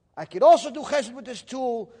 I could also do chesed with this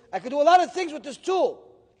tool. I could do a lot of things with this tool.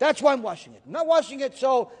 That's why I'm washing it. I'm not washing it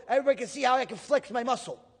so everybody can see how I can flex my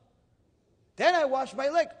muscle. Then I wash my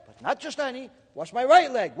leg, but not just any. Wash my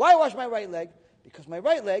right leg. Why wash my right leg? Because my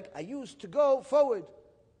right leg I use to go forward.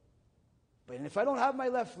 But if I don't have my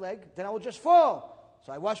left leg, then I will just fall.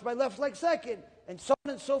 So I wash my left leg second, and so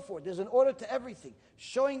on and so forth. There's an order to everything,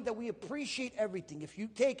 showing that we appreciate everything. If you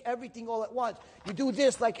take everything all at once, you do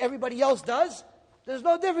this like everybody else does, there's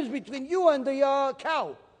no difference between you and the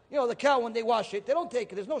cow. You know, the cow, when they wash it, they don't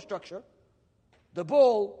take it. There's no structure. The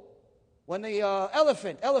bull, when the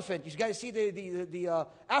elephant, you guys see the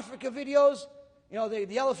Africa videos? You know,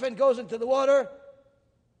 the elephant goes into the water.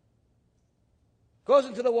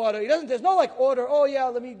 He doesn't, there's no like order, oh yeah,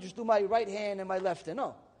 let me just do my right hand and my left hand.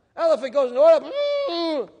 No. Elephant goes in the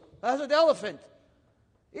water. That's what the elephant.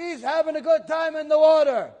 He's having a good time in the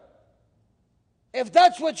water. If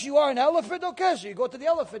that's what you are, an elephant, okay, so you go to the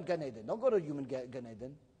elephant Gan Eden. Don't go to human Gan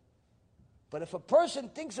Eden. But if a person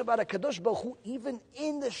thinks about a Kadosh Baruch Hu, even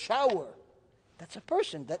in the shower, that's a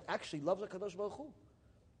person that actually loves a Kadosh Baruch Hu.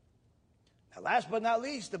 Now, last but not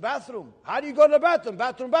least, the bathroom. How do you go to the bathroom?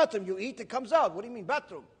 Bathroom. You eat, it comes out. What do you mean,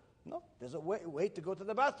 bathroom? No, there's a way to go to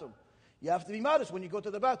the bathroom. You have to be modest when you go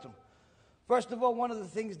to the bathroom. First of all, one of the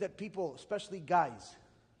things that people, especially guys,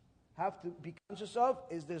 have to be conscious of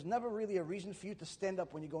is there's never really a reason for you to stand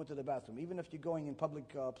up when you go into the bathroom, even if you're going in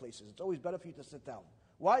public places. It's always better for you to sit down.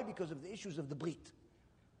 Why? Because of the issues of the brit.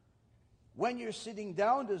 When you're sitting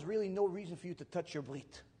down, there's really no reason for you to touch your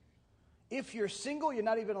brit. If you're single, you're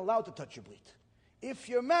not even allowed to touch your brit. If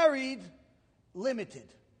you're married, limited.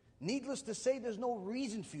 Needless to say, there's no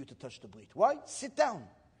reason for you to touch the brit. Why? Sit down.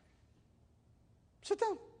 Sit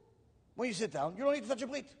down. When you sit down, you don't need to touch your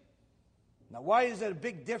brit. Now, why is there a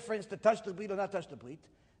big difference to touch the brit or not touch the brit?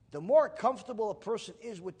 The more comfortable a person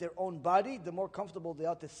is with their own body, the more comfortable they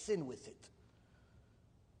are to sin with it.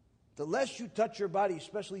 The less you touch your body,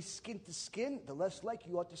 especially skin to skin, the less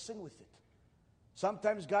likely you are to sin with it.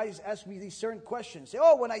 Sometimes guys ask me these certain questions. Say,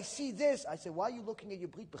 oh, when I see this, I say, why are you looking at your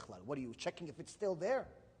brit bichlal? What are you checking if it's still there?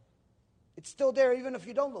 It's still there even if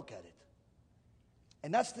you don't look at it.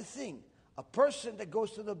 And that's the thing. A person that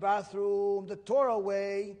goes to the bathroom the Torah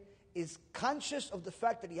way is conscious of the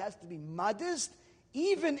fact that he has to be modest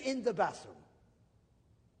even in the bathroom.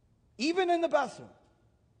 Even in the bathroom.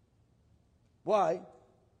 Why?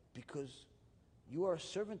 Because you are a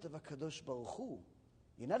servant of HaKadosh Baruch Hu.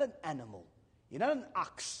 You're not an animal. You're not an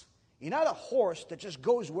ox. You're not a horse that just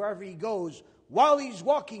goes wherever he goes. While he's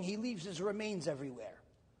walking, he leaves his remains everywhere.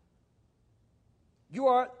 You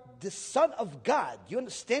are the son of God. You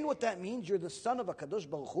understand what that means? You're the son of HaKadosh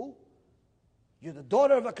Baruch Hu. You're the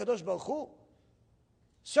daughter of HaKadosh Baruch Hu.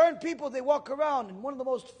 Certain people, they walk around, and one of the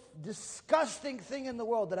most disgusting thing in the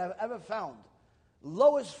world that I've ever found,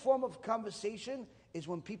 lowest form of conversation, is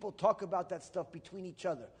when people talk about that stuff between each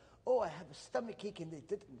other. Oh, I have a stomach ache, and they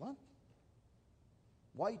did what?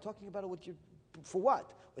 Why are you talking about it with your? For what?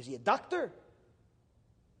 Was he a doctor?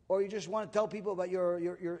 Or you just want to tell people about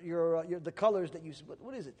the colors that you?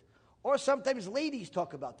 What is it? Or sometimes ladies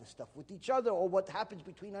talk about this stuff with each other, or what happens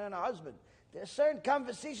between her and her husband. There are certain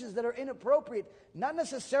conversations that are inappropriate, not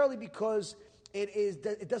necessarily because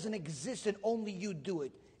it doesn't exist and only you do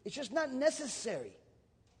it. It's just not necessary.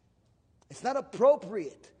 It's not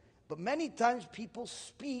appropriate. But many times people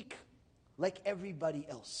speak like everybody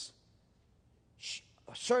else.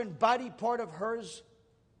 A certain body part of hers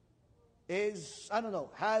is, I don't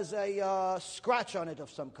know, has a scratch on it of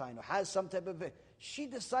some kind, or has some type of... She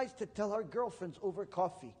decides to tell her girlfriends over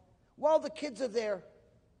coffee while the kids are there.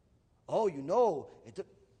 Oh, you know,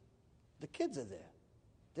 the kids are there.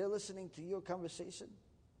 They're listening to your conversation.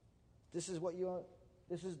 This is what you are.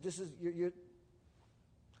 This is your.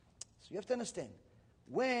 So you have to understand,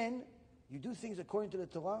 when you do things according to the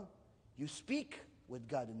Torah, you speak with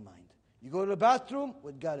God in mind. You go to the bathroom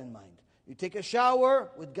with God in mind. You take a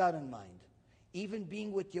shower with God in mind. Even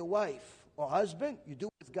being with your wife or husband, you do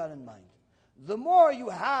it with God in mind. The more you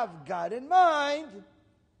have God in mind,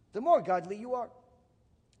 the more godly you are.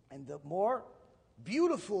 And the more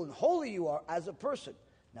beautiful and holy you are as a person.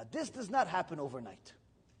 Now, this does not happen overnight.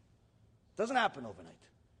 It doesn't happen overnight.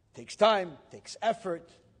 It takes time, takes effort,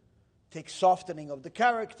 takes softening of the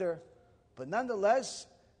character. But nonetheless,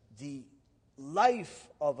 the life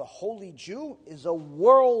of a holy Jew is a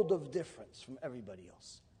world of difference from everybody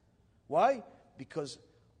else. Why? Because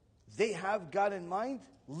they have God in mind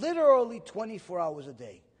literally 24 hours a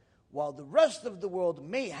day. While the rest of the world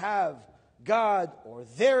may have God or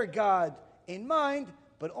their God in mind,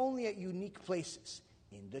 but only at unique places.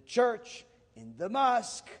 In the church, in the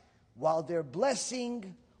mosque, while they're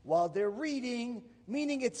blessing, while they're reading,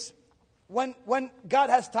 meaning it's when God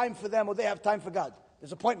has time for them or they have time for God.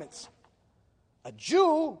 There's appointments. A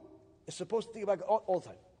Jew is supposed to think about God all the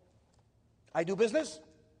time. I do business,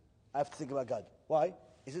 I have to think about God. Why?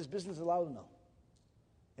 Is this business allowed or no?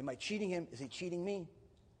 Am I cheating him? Is he cheating me?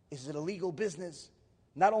 Is it a legal business?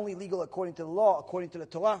 Not only legal according to the law, according to the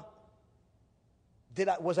Torah.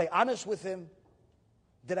 Was I honest with him?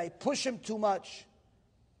 Did I push him too much?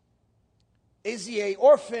 Is he an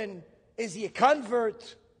orphan? Is he a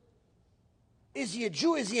convert? Is he a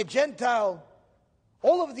Jew? Is he a Gentile?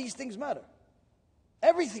 All of these things matter.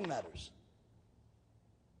 Everything matters.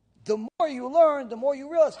 The more you learn, the more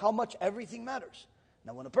you realize how much everything matters.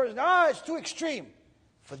 Now when a person, it's too extreme.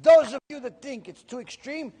 For those of you that think it's too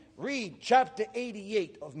extreme, read chapter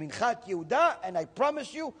 88 of Minchat Yehuda, and I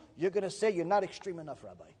promise you, you're going to say, you're not extreme enough,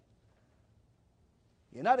 Rabbi.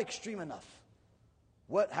 You're not extreme enough.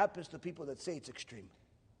 What happens to people that say it's extreme?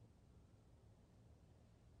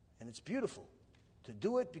 And it's beautiful to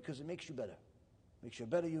do it because it makes you better. Makes you a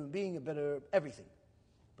better human being, a better everything.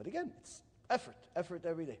 But again, it's effort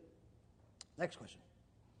every day. Next question.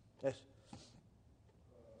 Yes.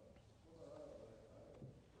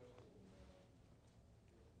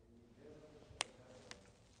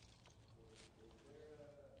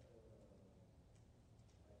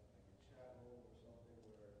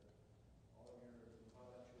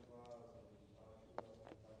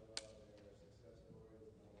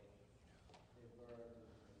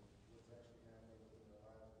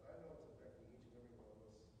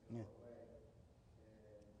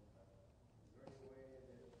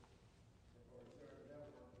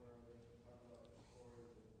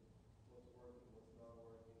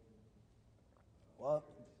 Well,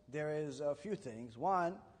 there is a few things.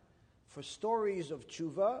 One, for stories of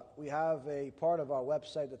tshuva, we have a part of our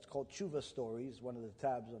website that's called Tshuva Stories, one of the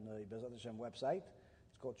tabs on the Bezat Hashem website.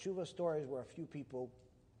 It's called Tshuva Stories, where a few people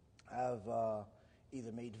have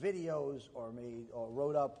either made videos or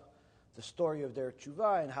wrote up the story of their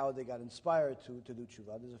tshuva and how they got inspired to do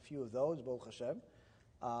tshuva. There's a few of those, Baruch Hashem.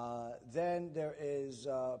 Then there is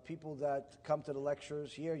people that come to the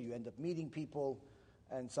lectures here. You end up meeting people,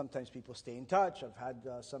 and sometimes people stay in touch. I've had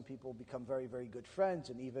some people become very, very good friends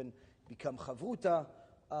and even become chavruta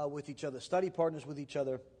with each other, study partners with each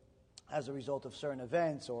other as a result of certain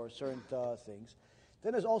events or certain things.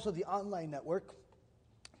 Then there's also the online network.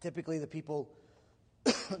 Typically the people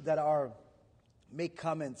that make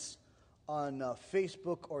comments on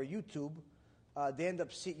Facebook or YouTube, you end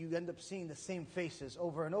up seeing the same faces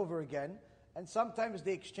over and over again. And sometimes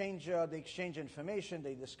they exchange information,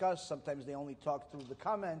 they discuss. Sometimes they only talk through the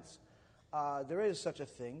comments. There is such a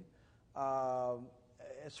thing.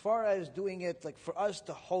 As far as doing it, like for us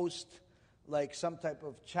to host like some type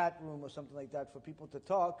of chat room or something like that for people to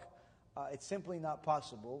talk, it's simply not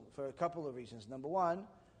possible for a couple of reasons. Number one,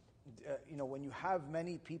 when you have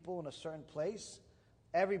many people in a certain place,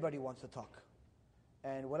 everybody wants to talk.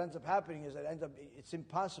 And what ends up happening is that it's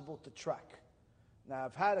impossible to track. Now,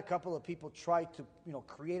 I've had a couple of people try to,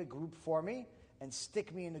 create a group for me and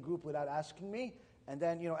stick me in the group without asking me. And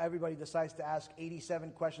then, everybody decides to ask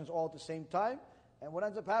 87 questions all at the same time. And what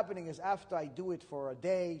ends up happening is after I do it for a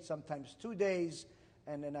day, sometimes 2 days,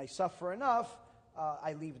 and then I suffer enough,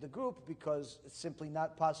 I leave the group because it's simply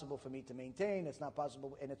not possible for me to maintain. It's not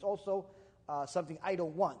possible. And it's also something I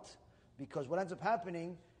don't want. Because what ends up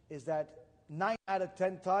happening is that 9 out of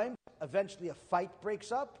 10 times, eventually a fight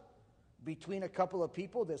breaks up between a couple of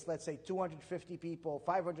people. There's, let's say, 250 people,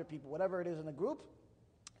 500 people, whatever it is in a group.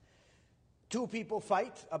 2 people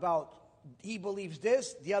fight about, he believes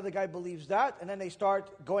this, the other guy believes that, and then they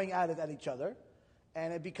start going at it at each other.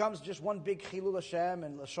 And it becomes just one big Chilul Hashem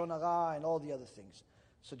and Lashon Hara and all the other things.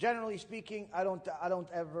 So generally speaking, I don't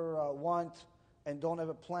ever want and don't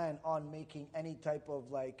ever plan on making any type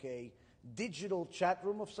of like a digital chat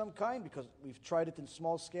room of some kind, because we've tried it in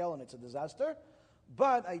small scale and it's a disaster.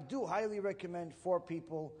 But I do highly recommend for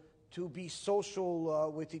people to be social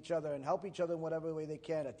with each other and help each other in whatever way they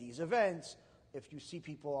can at these events. If you see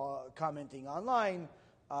people commenting online,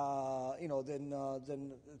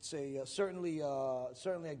 then it's certainly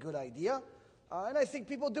a good idea. And I think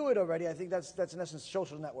people do it already. I think that's in essence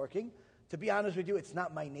social networking. To be honest with you, it's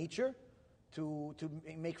not my nature to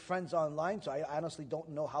make friends online, so I honestly don't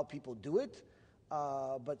know how people do it.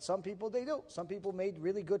 But some people, they do. Some people made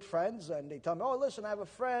really good friends, and they tell me, oh, listen, I have a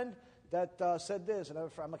friend that said this. And I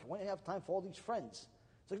have a friend. I'm like, when do you have time for all these friends?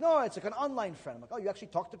 It's like, no, it's like an online friend. I'm like, oh, you actually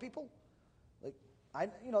talk to people? Like,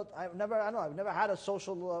 I've never had a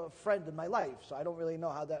social friend in my life, so I don't really know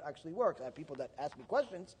how that actually works. I have people that ask me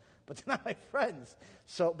questions, but they're not my friends.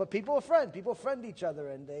 So, but people are friends. People friend each other,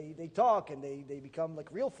 and they talk, and they become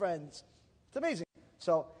like real friends. It's amazing.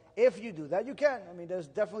 So if you do that, you can. I mean, there's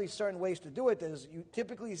definitely certain ways to do it. You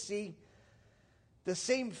typically see the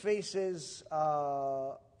same faces,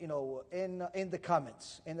 in the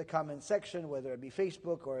comments, in the comment section, whether it be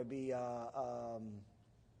Facebook or it be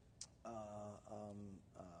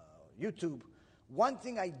YouTube. One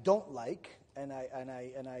thing I don't like, and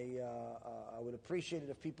I would appreciate it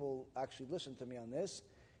if people actually listen to me on this,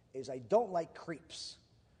 is I don't like creeps.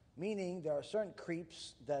 Meaning there are certain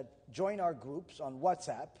creeps that join our groups on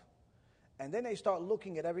WhatsApp, and then they start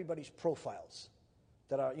looking at everybody's profiles.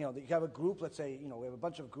 That are, you have a group, let's say, we have a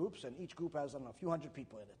bunch of groups, and each group has, a few hundred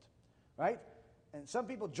people in it, right? And some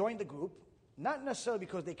people join the group, not necessarily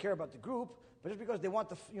because they care about the group, but just because they want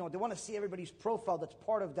to see everybody's profile that's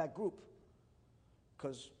part of that group.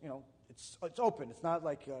 Because, it's open. It's not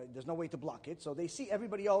like there's no way to block it. So they see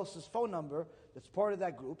everybody else's phone number that's part of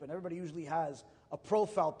that group, and everybody usually has a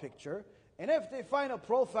profile picture. And if they find a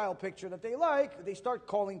profile picture that they like, they start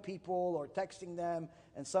calling people or texting them,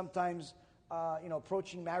 and sometimes,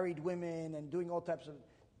 approaching married women and doing all types of...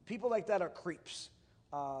 People like that are creeps.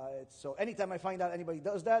 So anytime I find out anybody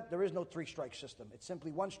does that, there is no 3-strike system. It's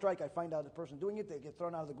simply 1 strike. I find out the person doing it, they get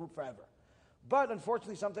thrown out of the group forever. But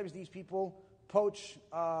unfortunately, sometimes these people poach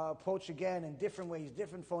again in different ways,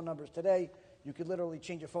 different phone numbers. Today, you could literally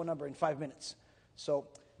change your phone number in 5 minutes. So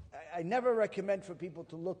I never recommend for people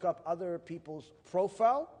to look up other people's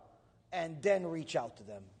profile and then reach out to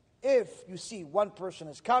them. If you see one person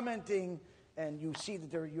is commenting and you see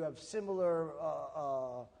that you have similar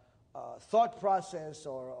thought process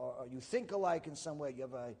or you think alike in some way,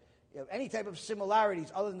 have any type of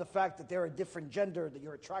similarities other than the fact that they're a different gender that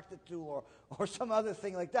you're attracted to, or some other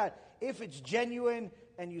thing like that. If it's genuine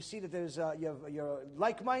and you see that there's you're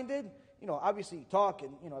like-minded, obviously talk,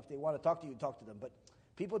 and if they want to talk to you, talk to them. But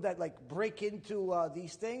people that like break into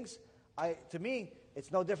these things, to me,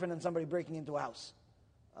 it's no different than somebody breaking into a house.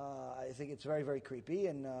 I think it's very, very creepy,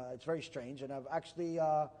 and it's very strange. And I've actually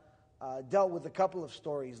dealt with a couple of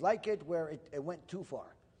stories like it where it went too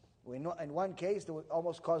far. In one case, it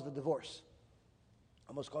almost caused a divorce.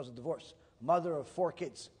 Mother of 4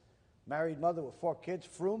 kids. Married mother with 4 kids,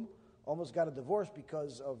 froom, almost got a divorce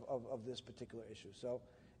because of this particular issue. So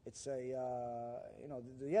it's the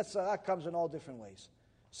Yetzer Hara comes in all different ways.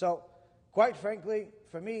 So, quite frankly,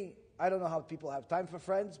 for me, I don't know how people have time for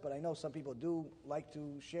friends, but I know some people do like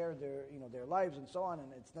to share their lives and so on,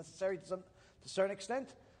 and it's necessary to a certain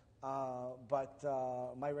extent. But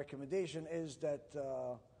my recommendation is that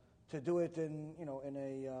to do it in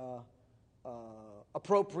a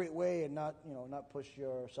appropriate way and not push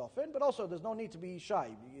yourself in. But also, there's no need to be shy.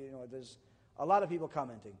 There's a lot of people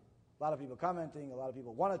commenting. A lot of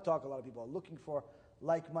people want to talk. A lot of people are looking for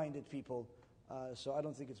like-minded people. So I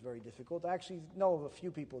don't think it's very difficult. I actually know of a few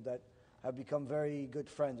people that have become very good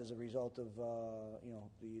friends as a result of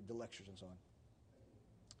the lectures and so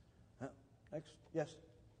on. Next, yes.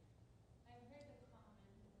 I've heard a comment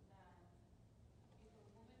that if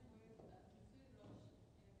a woman wears a kippur rosh in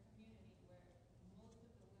a community where most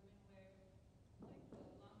of the women wear like the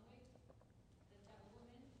long wigs, that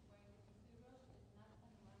woman wearing the kippur rosh is not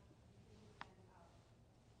enough to stand out.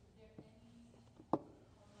 Is there any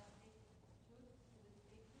authentic truth to this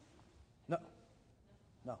statement? No.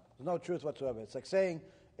 No, there's no truth whatsoever. It's like saying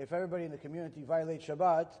if everybody in the community violates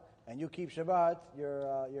Shabbat and you keep Shabbat,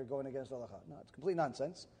 you're going against halacha. No, it's complete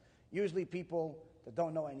nonsense. Usually people that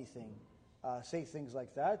don't know anything say things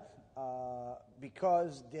like that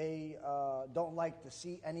because they don't like to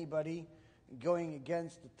see anybody going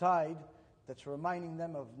against the tide that's reminding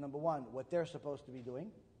them of, number one, what they're supposed to be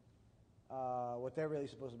doing, what they're really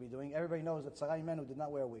supposed to be doing. Everybody knows that Sarai Menu did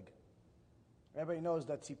not wear a wig. Everybody knows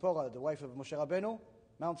that Tzipora, the wife of Moshe Rabbeinu,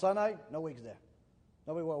 Mount Sinai, no wigs there.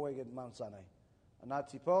 Nobody wore a wig at Mount Sinai.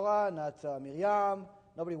 Not Tzipora, not Miriam,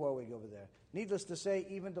 nobody wore a wig over there. Needless to say,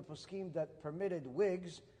 even the poskim that permitted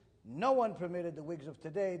wigs, no one permitted the wigs of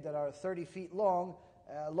today that are 30 feet long,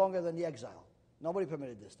 longer than the exile. Nobody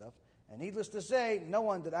permitted this stuff. And needless to say, no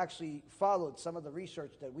one that actually followed some of the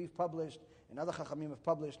research that we've published and other Chachamim have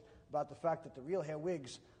published about the fact that the real hair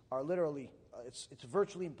wigs are literally, it's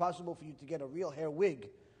virtually impossible for you to get a real hair wig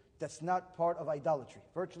that's not part of idolatry.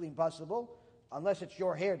 Virtually impossible, unless it's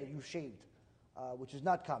your hair that you shaved, which is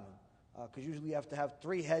not common, because usually you have to have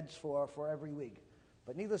 3 heads for every wig.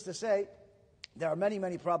 But needless to say, there are many,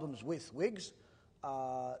 many problems with wigs.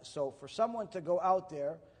 So for someone to go out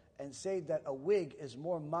there and say that a wig is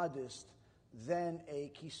more modest than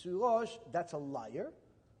a kisui rosh, that's a liar.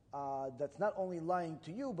 That's not only lying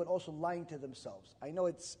to you, but also lying to themselves. I know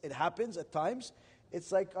it happens at times. It's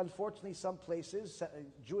like, unfortunately, some places,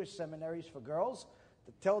 Jewish seminaries for girls,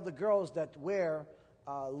 that tell the girls that wear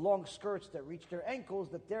long skirts that reach their ankles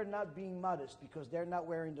that they're not being modest because they're not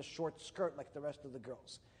wearing the short skirt like the rest of the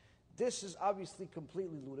girls. This is obviously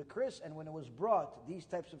completely ludicrous, and when it was brought, these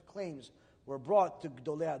types of claims were brought to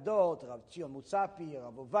Gdolei Adot, Rav Tzion Mutzapi,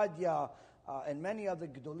 Rav Ovadia, and many other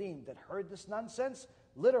Gdolim that heard this nonsense.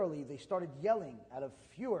 Literally, they started yelling out of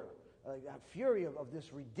fury of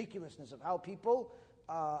this ridiculousness of how people,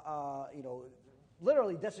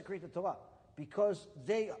 literally desecrate the Torah because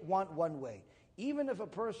they want one way. Even if a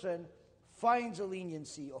person finds a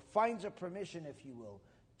leniency or finds a permission, if you will,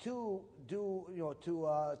 to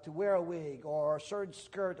wear a wig or a certain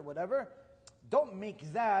skirt or whatever, don't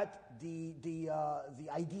make that the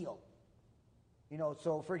ideal.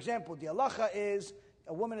 So for example, the halacha is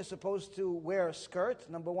a woman is supposed to wear a skirt,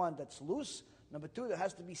 number one, that's loose. Number two, there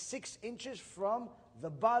has to be 6 inches from the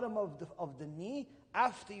bottom of the knee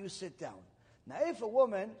after you sit down. Now, if a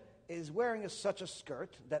woman is wearing such a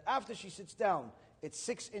skirt that after she sits down, it's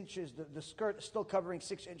 6 inches, the skirt is still covering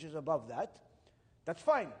 6 inches above that, that's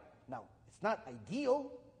fine. Now, it's not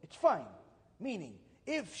ideal, it's fine. Meaning,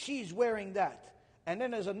 if she's wearing that, and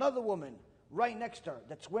then there's another woman right next to her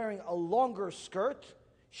that's wearing a longer skirt,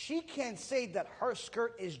 she can't say that her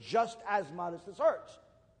skirt is just as modest as hers.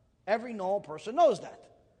 Every normal person knows that.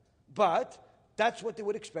 But that's what they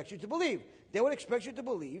would expect you to believe. They would expect you to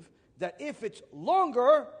believe that if it's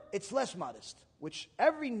longer, it's less modest, which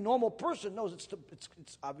every normal person knows it's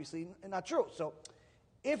obviously not true. So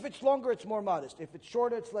if it's longer, it's more modest. If it's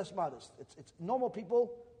shorter, it's less modest. It's normal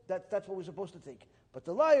people, that's what we're supposed to think. But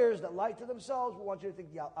the liars that lie to themselves, we want you to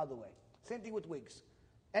think the other way. Same thing with wigs.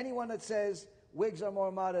 Anyone that says wigs are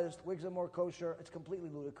more modest, wigs are more kosher, it's completely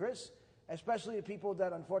ludicrous. Especially the people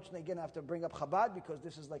that, unfortunately, again, have to bring up Chabad because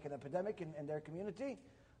this is like an epidemic in their community,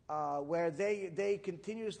 where they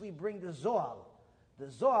continuously bring the Zohar. The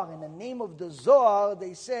Zohar, in the name of the Zohar,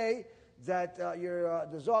 they say that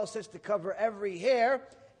the Zohar says to cover every hair,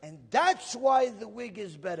 and that's why the wig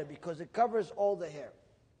is better, because it covers all the hair.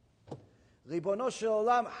 Ribono Shel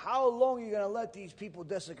Olam, how long are you going to let these people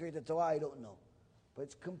desecrate the Torah? I don't know. But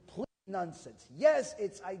it's complete nonsense. Yes,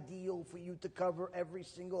 it's ideal for you to cover every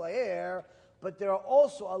single hair, but there are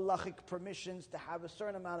also halachic permissions to have a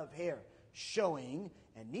certain amount of hair showing,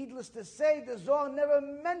 and needless to say, the Zohar never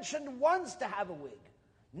mentioned once to have a wig.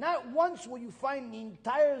 Not once will you find the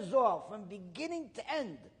entire Zohar, from beginning to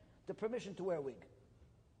end, the permission to wear a wig.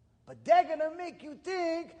 But they're going to make you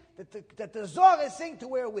think that the Zohar is saying to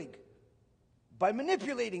wear a wig by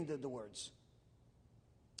manipulating the words.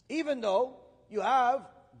 Even though you have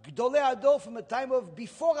Gdolei Ador from the time of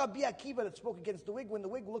before Rabbi Akiva that spoke against the wig, when the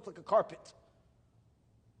wig looked like a carpet.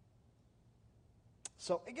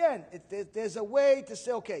 So again, there's a way to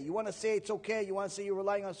say, okay, you want to say it's okay, you want to say you're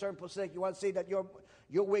relying on a certain posek, you want to say that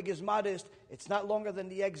your wig is modest, it's not longer than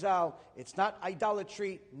the exile, it's not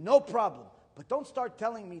idolatry, no problem. But don't start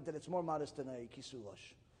telling me that it's more modest than a kisui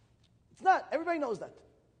rosh. It's not. Everybody knows that.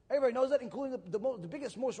 Everybody knows that, including the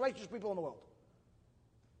biggest, most righteous people in the world.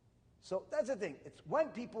 So that's the thing. It's when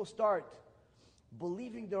people start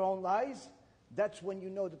believing their own lies, that's when you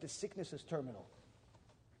know that the sickness is terminal.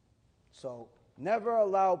 So never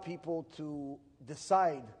allow people to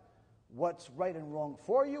decide what's right and wrong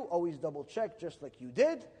for you. Always double check, just like you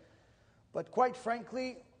did. But quite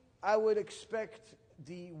frankly, I would expect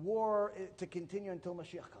the war to continue until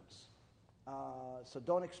Mashiach comes. So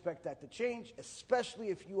don't expect that to change, especially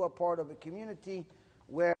if you are part of a community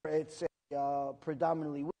where it's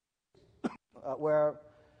predominantly where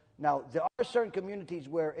now there are certain communities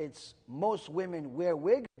where it's most women wear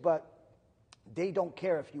wigs, but they don't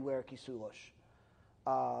care if you wear a kisui rosh.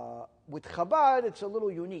 With Chabad, it's a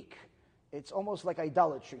little unique. It's almost like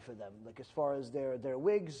idolatry for them. Like as far as their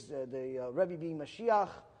wigs, the Rebbe being Mashiach,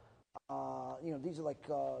 these are like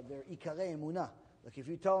their ikarei emunah. Like if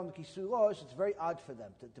you tell them kisui rosh, it's very odd for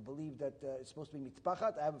them to believe that it's supposed to be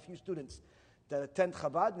mitzpachat. I have a few students that attend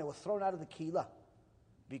Chabad and they were thrown out of the kehillah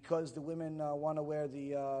because the women want to wear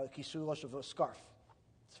the kisui rosh of a scarf.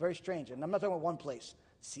 It's very strange. And I'm not talking about one place.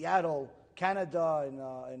 Seattle, Canada,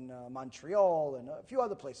 and Montreal, and a few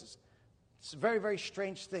other places. It's a very, very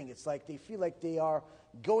strange thing. It's like they feel like they are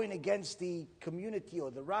going against the community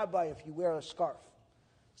or the rabbi if you wear a scarf.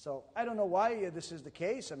 So I don't know why this is the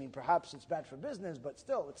case. I mean, perhaps it's bad for business, but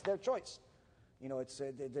still, it's their choice.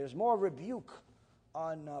 There's more rebuke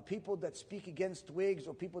on people that speak against wigs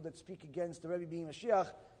or people that speak against the Rebbe being Mashiach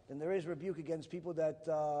than there is rebuke against people that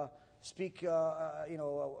speak, on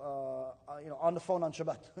the phone on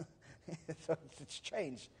Shabbat. So it's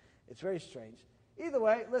strange. It's very strange. Either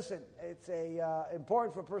way, listen, it's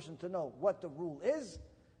important for a person to know what the rule is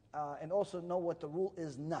and also know what the rule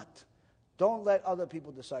is not. Don't let other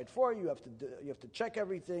people decide for you. You have to check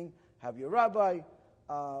everything, have your rabbi.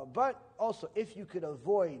 But also, if you could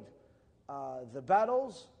avoid the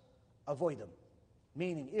battles, avoid them.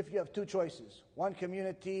 Meaning, if you have two choices, one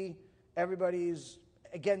community, everybody's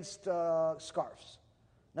against scarves.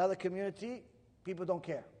 Another community, people don't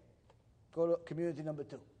care. Go to community number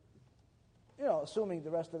 2. Assuming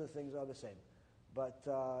the rest of the things are the same. But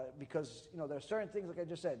because, there are certain things, like I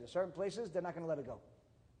just said, there's certain places, they're not going to let it go.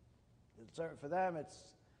 For them, it's,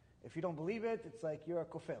 if you don't believe it, it's like you're a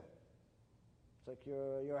kofel. It's like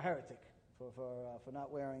you're a heretic for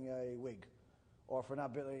not wearing a wig. Or for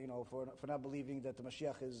not, for not believing that the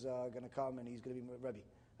Mashiach is going to come and he's going to be Rebbe.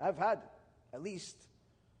 I've had at least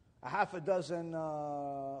a half a dozen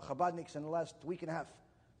Chabadniks in the last week and a half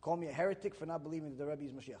call me a heretic for not believing that the Rebbe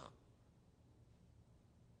is Mashiach.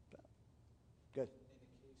 Good. In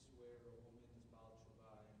a case where a woman is Baal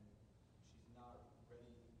Tshuva and she's not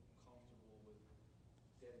really comfortable with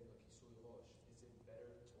getting a kisui rosh, is it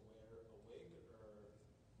better to wear a wig or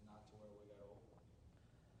not to wear a wig at all?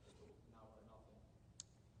 Just to not wear nothing?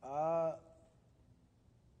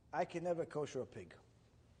 I can never kosher a pig.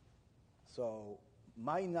 So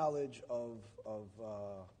my knowledge of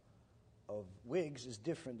wigs is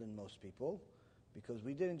different than most people because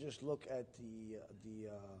we didn't just look at the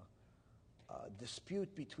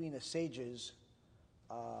dispute between the sages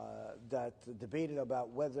that debated about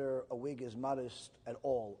whether a wig is modest at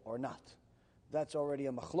all or not. That's already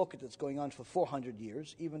a machloket that's going on for 400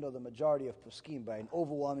 years, even though the majority of poskim, by an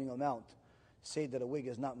overwhelming amount, say that a wig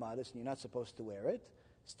is not modest and you're not supposed to wear it.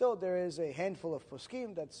 Still, there is a handful of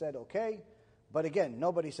poskim that said, okay, But again,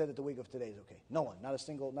 nobody said that the wig of today is okay. No one, not a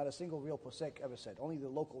single real posek ever said. Only the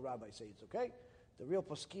local rabbis say it's okay. The real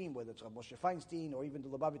poskim, whether it's Moshe Feinstein or even the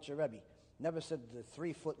Lubavitcher Rebbe, never said the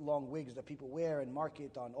 3-foot long wigs that people wear and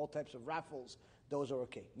market on all types of raffles, those are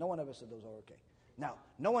okay. No one ever said those are okay. Now,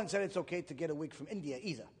 no one said it's okay to get a wig from India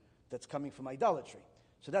either. That's coming from idolatry.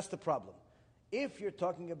 So that's the problem. If you're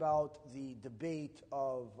talking about the debate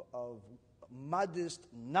of modest,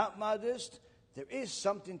 not modest, there is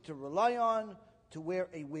something to rely on to wear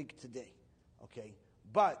a wig today. Okay?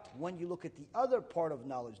 But when you look at the other part of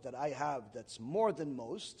knowledge that I have that's more than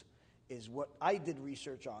most, is what I did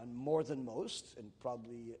research on more than most, and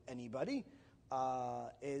probably anybody,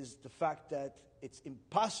 is the fact that it's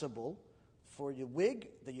impossible for your wig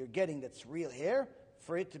that you're getting that's real hair,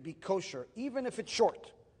 for it to be kosher, even if it's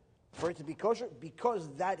short. For it to be kosher, because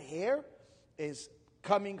that hair is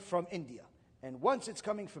coming from India. And once it's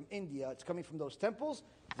coming from India, it's coming from those temples,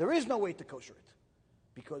 there is no way to kosher it.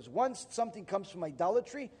 Because once something comes from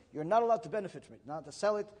idolatry, you're not allowed to benefit from it, not to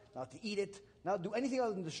sell it, not to eat it, not to do anything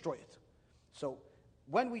other than destroy it. So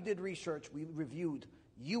when we did research, we reviewed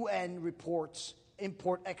UN reports,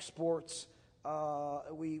 import-exports.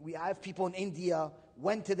 We have people in India,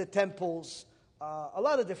 went to the temples, a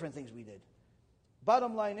lot of different things we did.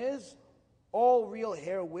 Bottom line is, all real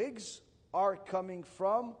hair wigs are coming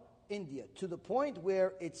from India, to the point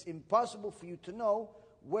where it's impossible for you to know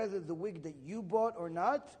whether the wig that you bought or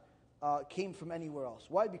not came from anywhere else.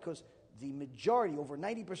 Why? Because the majority, over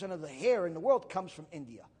 90% of the hair in the world comes from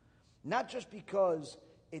India. Not just because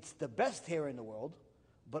it's the best hair in the world,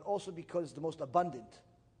 but also because it's the most abundant.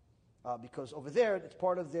 Because over there, it's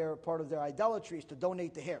part of their idolatry is to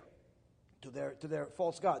donate the hair to their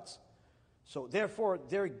false gods. So therefore,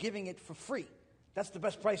 they're giving it for free. That's the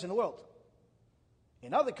best price in the world.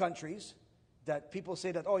 In other countries, that people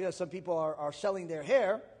say that, oh yeah, some people are selling their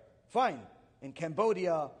hair, fine. In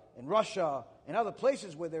Cambodia, in Russia, in other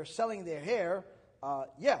places where they're selling their hair,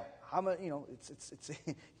 it's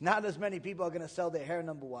not as many people are going to sell their hair,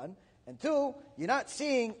 number one. And two, you're not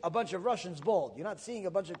seeing a bunch of Russians bald. You're not seeing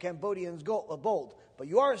a bunch of Cambodians bald. But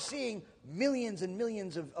you are seeing millions and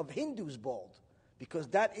millions of Hindus bald. Because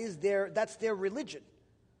that's their religion.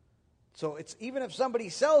 So it's even if somebody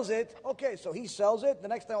sells it, okay, so he sells it, the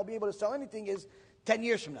next time I'll be able to sell anything is 10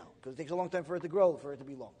 years from now, because it takes a long time for it to grow, for it to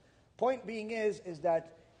be long. Point being is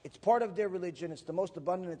that it's part of their religion, it's the most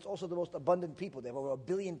abundant, it's also the most abundant people. They have over 1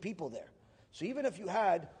 billion people there. So even if you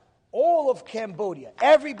had all of Cambodia,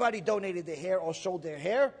 everybody donated their hair or sold their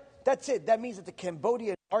hair, that's it. That means that the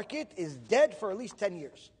Cambodian market is dead for at least 10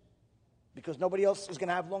 years. Because nobody else is going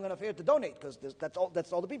to have long enough hair to donate, because that's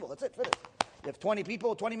all the people. That's it, finished. You have 20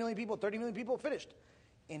 people, 20 million people, 30 million people, finished.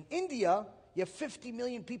 In India, you have 50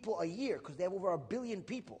 million people a year, because they have over 1 billion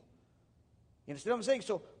people. You understand what I'm saying?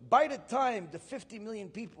 So by the time the 50 million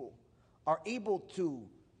people are able to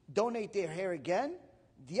donate their hair again,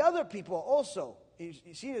 the other people also,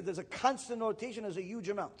 you see that there's a constant rotation, there's a huge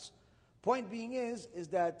amounts. Point being is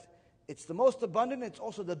that it's the most abundant. It's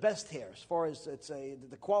also the best hair, as far as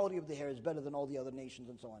the quality of the hair is better than all the other nations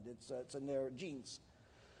and so on. It's in their genes.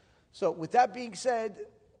 So, with that being said,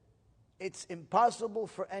 it's impossible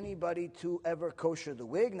for anybody to ever kosher the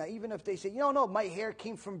wig. Now, even if they say, no, my hair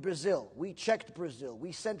came from Brazil. We checked Brazil.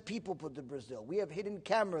 We sent people to Brazil. We have hidden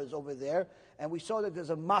cameras over there, and we saw that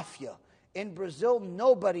there's a mafia. In Brazil,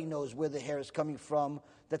 nobody knows where the hair is coming from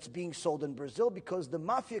that's being sold in Brazil, because the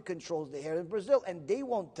mafia controls the hair in Brazil, and they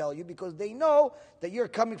won't tell you because they know that you're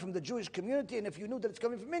coming from the Jewish community, and if you knew that it's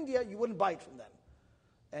coming from India, you wouldn't buy it from them.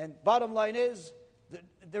 And bottom line is,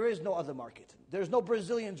 there is no other market. There's no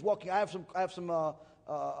Brazilians walking. I have some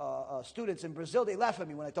students in Brazil. They laugh at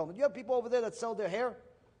me when I tell them, you have people over there that sell their hair? I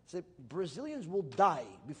say, Brazilians will die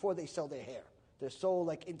before they sell their hair. They're so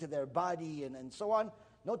into their body and so on.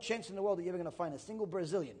 No chance in the world that you're ever going to find a single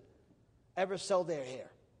Brazilian ever sell their hair.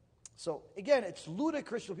 So again, it's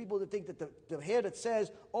ludicrous for people to think that the hair that says,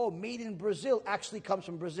 made in Brazil, actually comes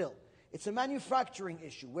from Brazil. It's a manufacturing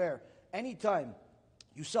issue where anytime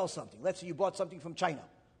you sell something, let's say you bought something from China,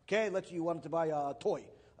 okay? Let's say you wanted to buy a toy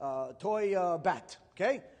bat,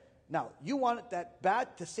 okay? Now, you wanted that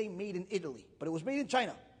bat to say made in Italy, but it was made in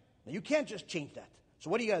China. Now, you can't just change that. So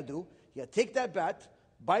what do you got to do? You got to take that bat,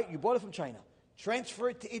 you bought it from China, transfer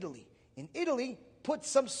it to Italy. In Italy, put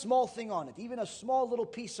some small thing on it, even a small little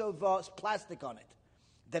piece of plastic on it,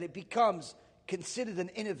 that it becomes considered an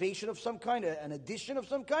innovation of some kind, an addition of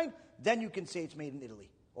some kind, then you can say it's made in Italy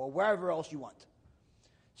or wherever else you want.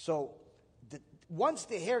 So once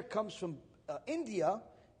the hair comes from India,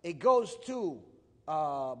 it goes to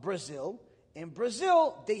Brazil. In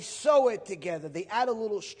Brazil, they sew it together. They add a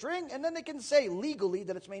little string, and then they can say legally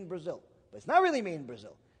that it's made in Brazil. but it's not really made in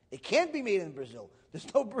Brazil. It can't be made in Brazil.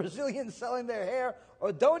 There's no Brazilians selling their hair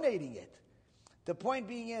or donating it. The point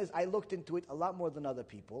being is, I looked into it a lot more than other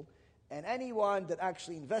people, and anyone that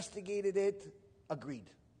actually investigated it agreed,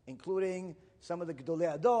 including some of the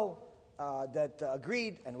Gedolei Hador that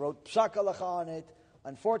agreed and wrote Psak Halacha on it.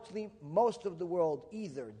 Unfortunately, most of the world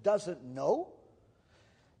either doesn't know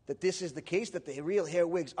that this is the case, that the real hair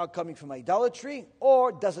wigs are coming from idolatry,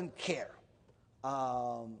 or doesn't care.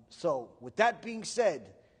 So, with that being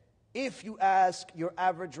said, if you ask your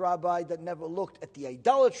average rabbi that never looked at the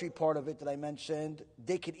idolatry part of it that I mentioned,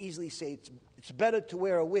 they could easily say it's better to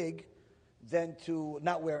wear a wig than to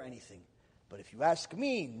not wear anything. But if you ask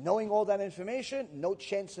me, knowing all that information, no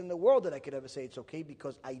chance in the world that I could ever say it's okay,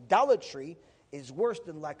 because idolatry is worse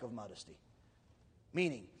than lack of modesty.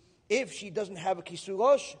 Meaning, if she doesn't have a kisur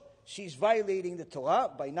rosh, she's violating the Torah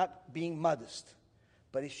by not being modest.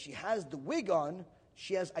 But if she has the wig on,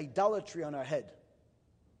 she has idolatry on her head.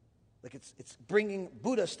 Like it's bringing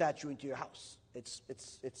Buddha statue into your house. It's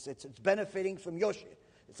benefiting from Yoshi.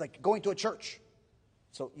 It's like going to a church.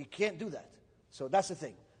 So you can't do that. So that's the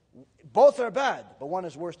thing. Both are bad, but one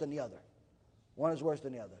is worse than the other. One is worse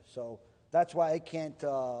than the other. So that's why I can't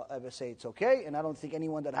ever say it's okay, and I don't think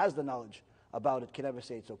anyone that has the knowledge about it can ever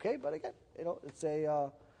say it's okay. But again, it's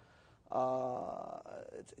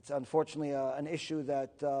it's unfortunately an issue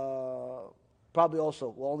that probably also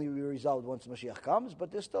will only be resolved once Mashiach comes.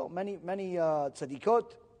 But there's still many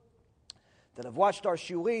tzadikot that have watched our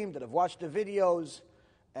shiurim, that have watched the videos,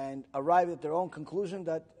 and arrived at their own conclusion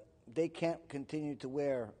that they can't continue to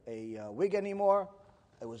wear a wig anymore.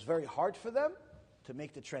 It was very hard for them to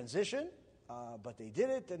make the transition, but they did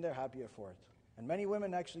it, and they're happier for it. And many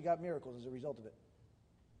women actually got miracles as a result of it.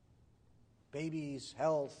 Babies,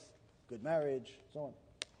 health, good marriage, so on.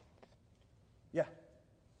 Yeah.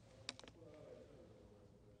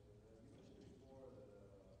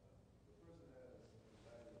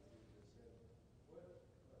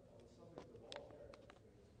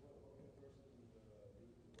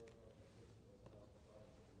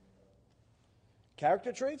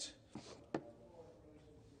 Character traits?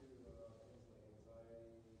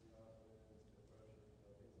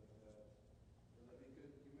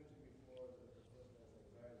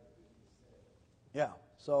 Yeah.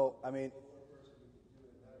 So, I mean,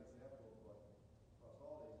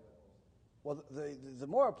 well, the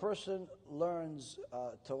more a person learns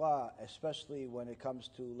Torah, especially when it comes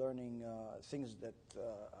to learning things that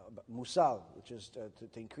musar, which is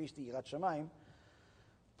to increase the yirat shamayim,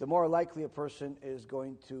 the more likely a person is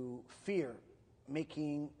going to fear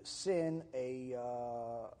making sin a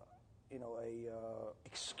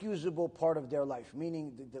excusable part of their life.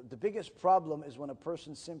 Meaning, the biggest problem is when a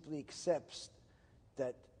person simply accepts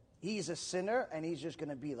that he's a sinner and he's just going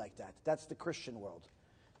to be like that. That's the Christian world.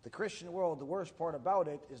 The Christian world, the worst part about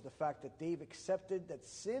it is the fact that they've accepted that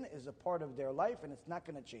sin is a part of their life and it's not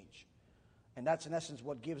going to change. And that's in essence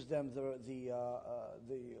what gives them the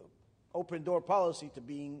open door policy to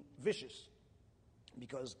being vicious,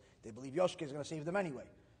 because they believe Yoshke is going to save them anyway.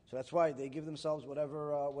 So that's why they give themselves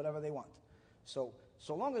whatever they want. So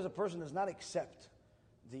long as a person does not accept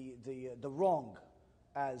the wrong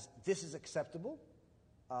as this is acceptable,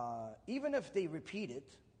 even if they repeat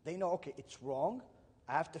it, they know, okay, it's wrong,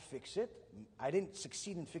 I have to fix it. I didn't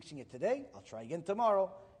succeed in fixing it today, I'll try again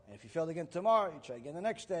tomorrow. And if you failed again tomorrow, you try again the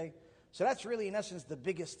next day. So that's really, in essence, the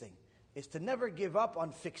biggest thing, is to never give up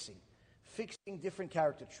on fixing different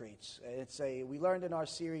character traits. We learned in our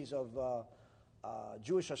series of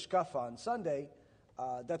Jewish Hashkafa on Sunday,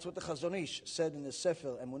 that's what the Chazon Ish said in the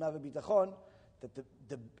Sefer Emunah V'Bitachon,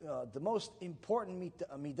 that the most important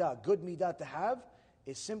midah, good midah to have,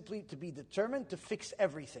 is simply to be determined to fix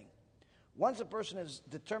everything. Once a person is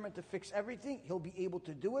determined to fix everything, he'll be able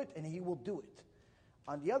to do it, and he will do it.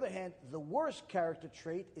 On the other hand, the worst character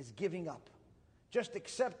trait is giving up, just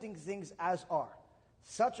accepting things as are.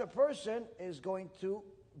 Such a person is going to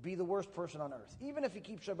be the worst person on earth. Even if he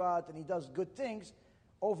keeps Shabbat and he does good things,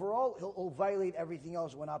 overall, he'll violate everything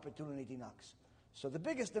else when opportunity knocks. So the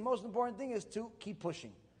biggest and most important thing is to keep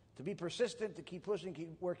pushing, to be persistent, to keep pushing,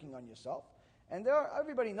 keep working on yourself. And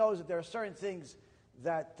everybody knows that there are certain things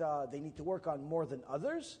that they need to work on more than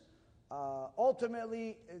others.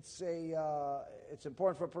 Ultimately, it's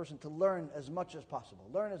important for a person to learn as much as possible.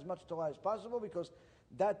 Learn as much Torah as possible, because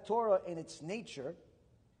that Torah in its nature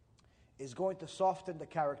is going to soften the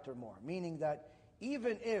character more. Meaning that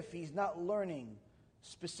even if he's not learning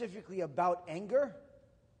specifically about anger,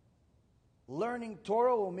 learning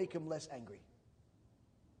Torah will make him less angry.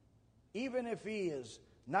 Even if he is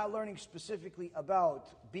not learning specifically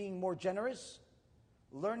about being more generous,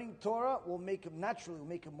 learning Torah will make him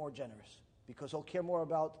more generous because he'll care more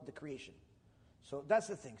about the creation. So that's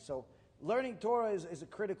the thing. So learning Torah is a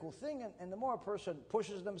critical thing, and the more a person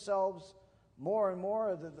pushes themselves more and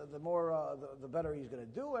more, the better he's going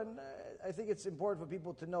to do. And I think it's important for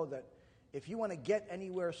people to know that if you want to get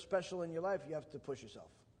anywhere special in your life, you have to push yourself.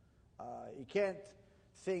 You can't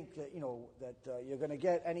think that you're going to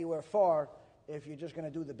get anywhere far if you're just going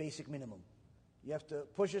to do the basic minimum. You have to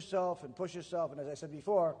push yourself, and as I said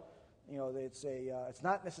before, it's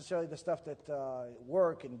not necessarily the stuff that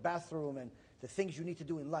work and bathroom and the things you need to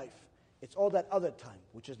do in life. It's all that other time,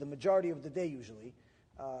 which is the majority of the day usually,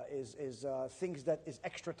 is things that is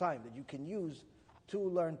extra time that you can use to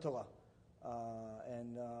learn Torah.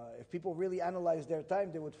 And if people really analyze their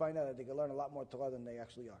time, they would find out that they can learn a lot more Torah than they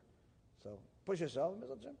actually are. So push yourself,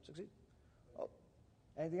 succeed. Oh,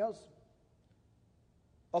 anything else?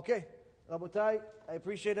 Okay, Rabotai, I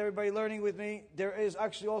appreciate everybody learning with me. There is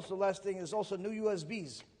actually also, last thing, is also new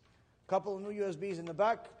USBs. A couple of new USBs in the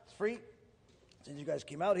back. It's free. Since you guys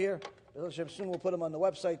came out here, soon we'll put them on the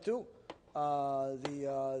website too.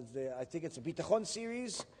 I think it's a Bitachon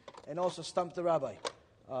series, and also Stump the Rabbi.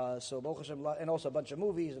 So Baruch Hashem, and also a bunch of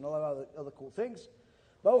movies and all of other cool things.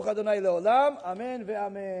 Baruch Adonai Leolam. Amen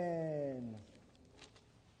ve'amen.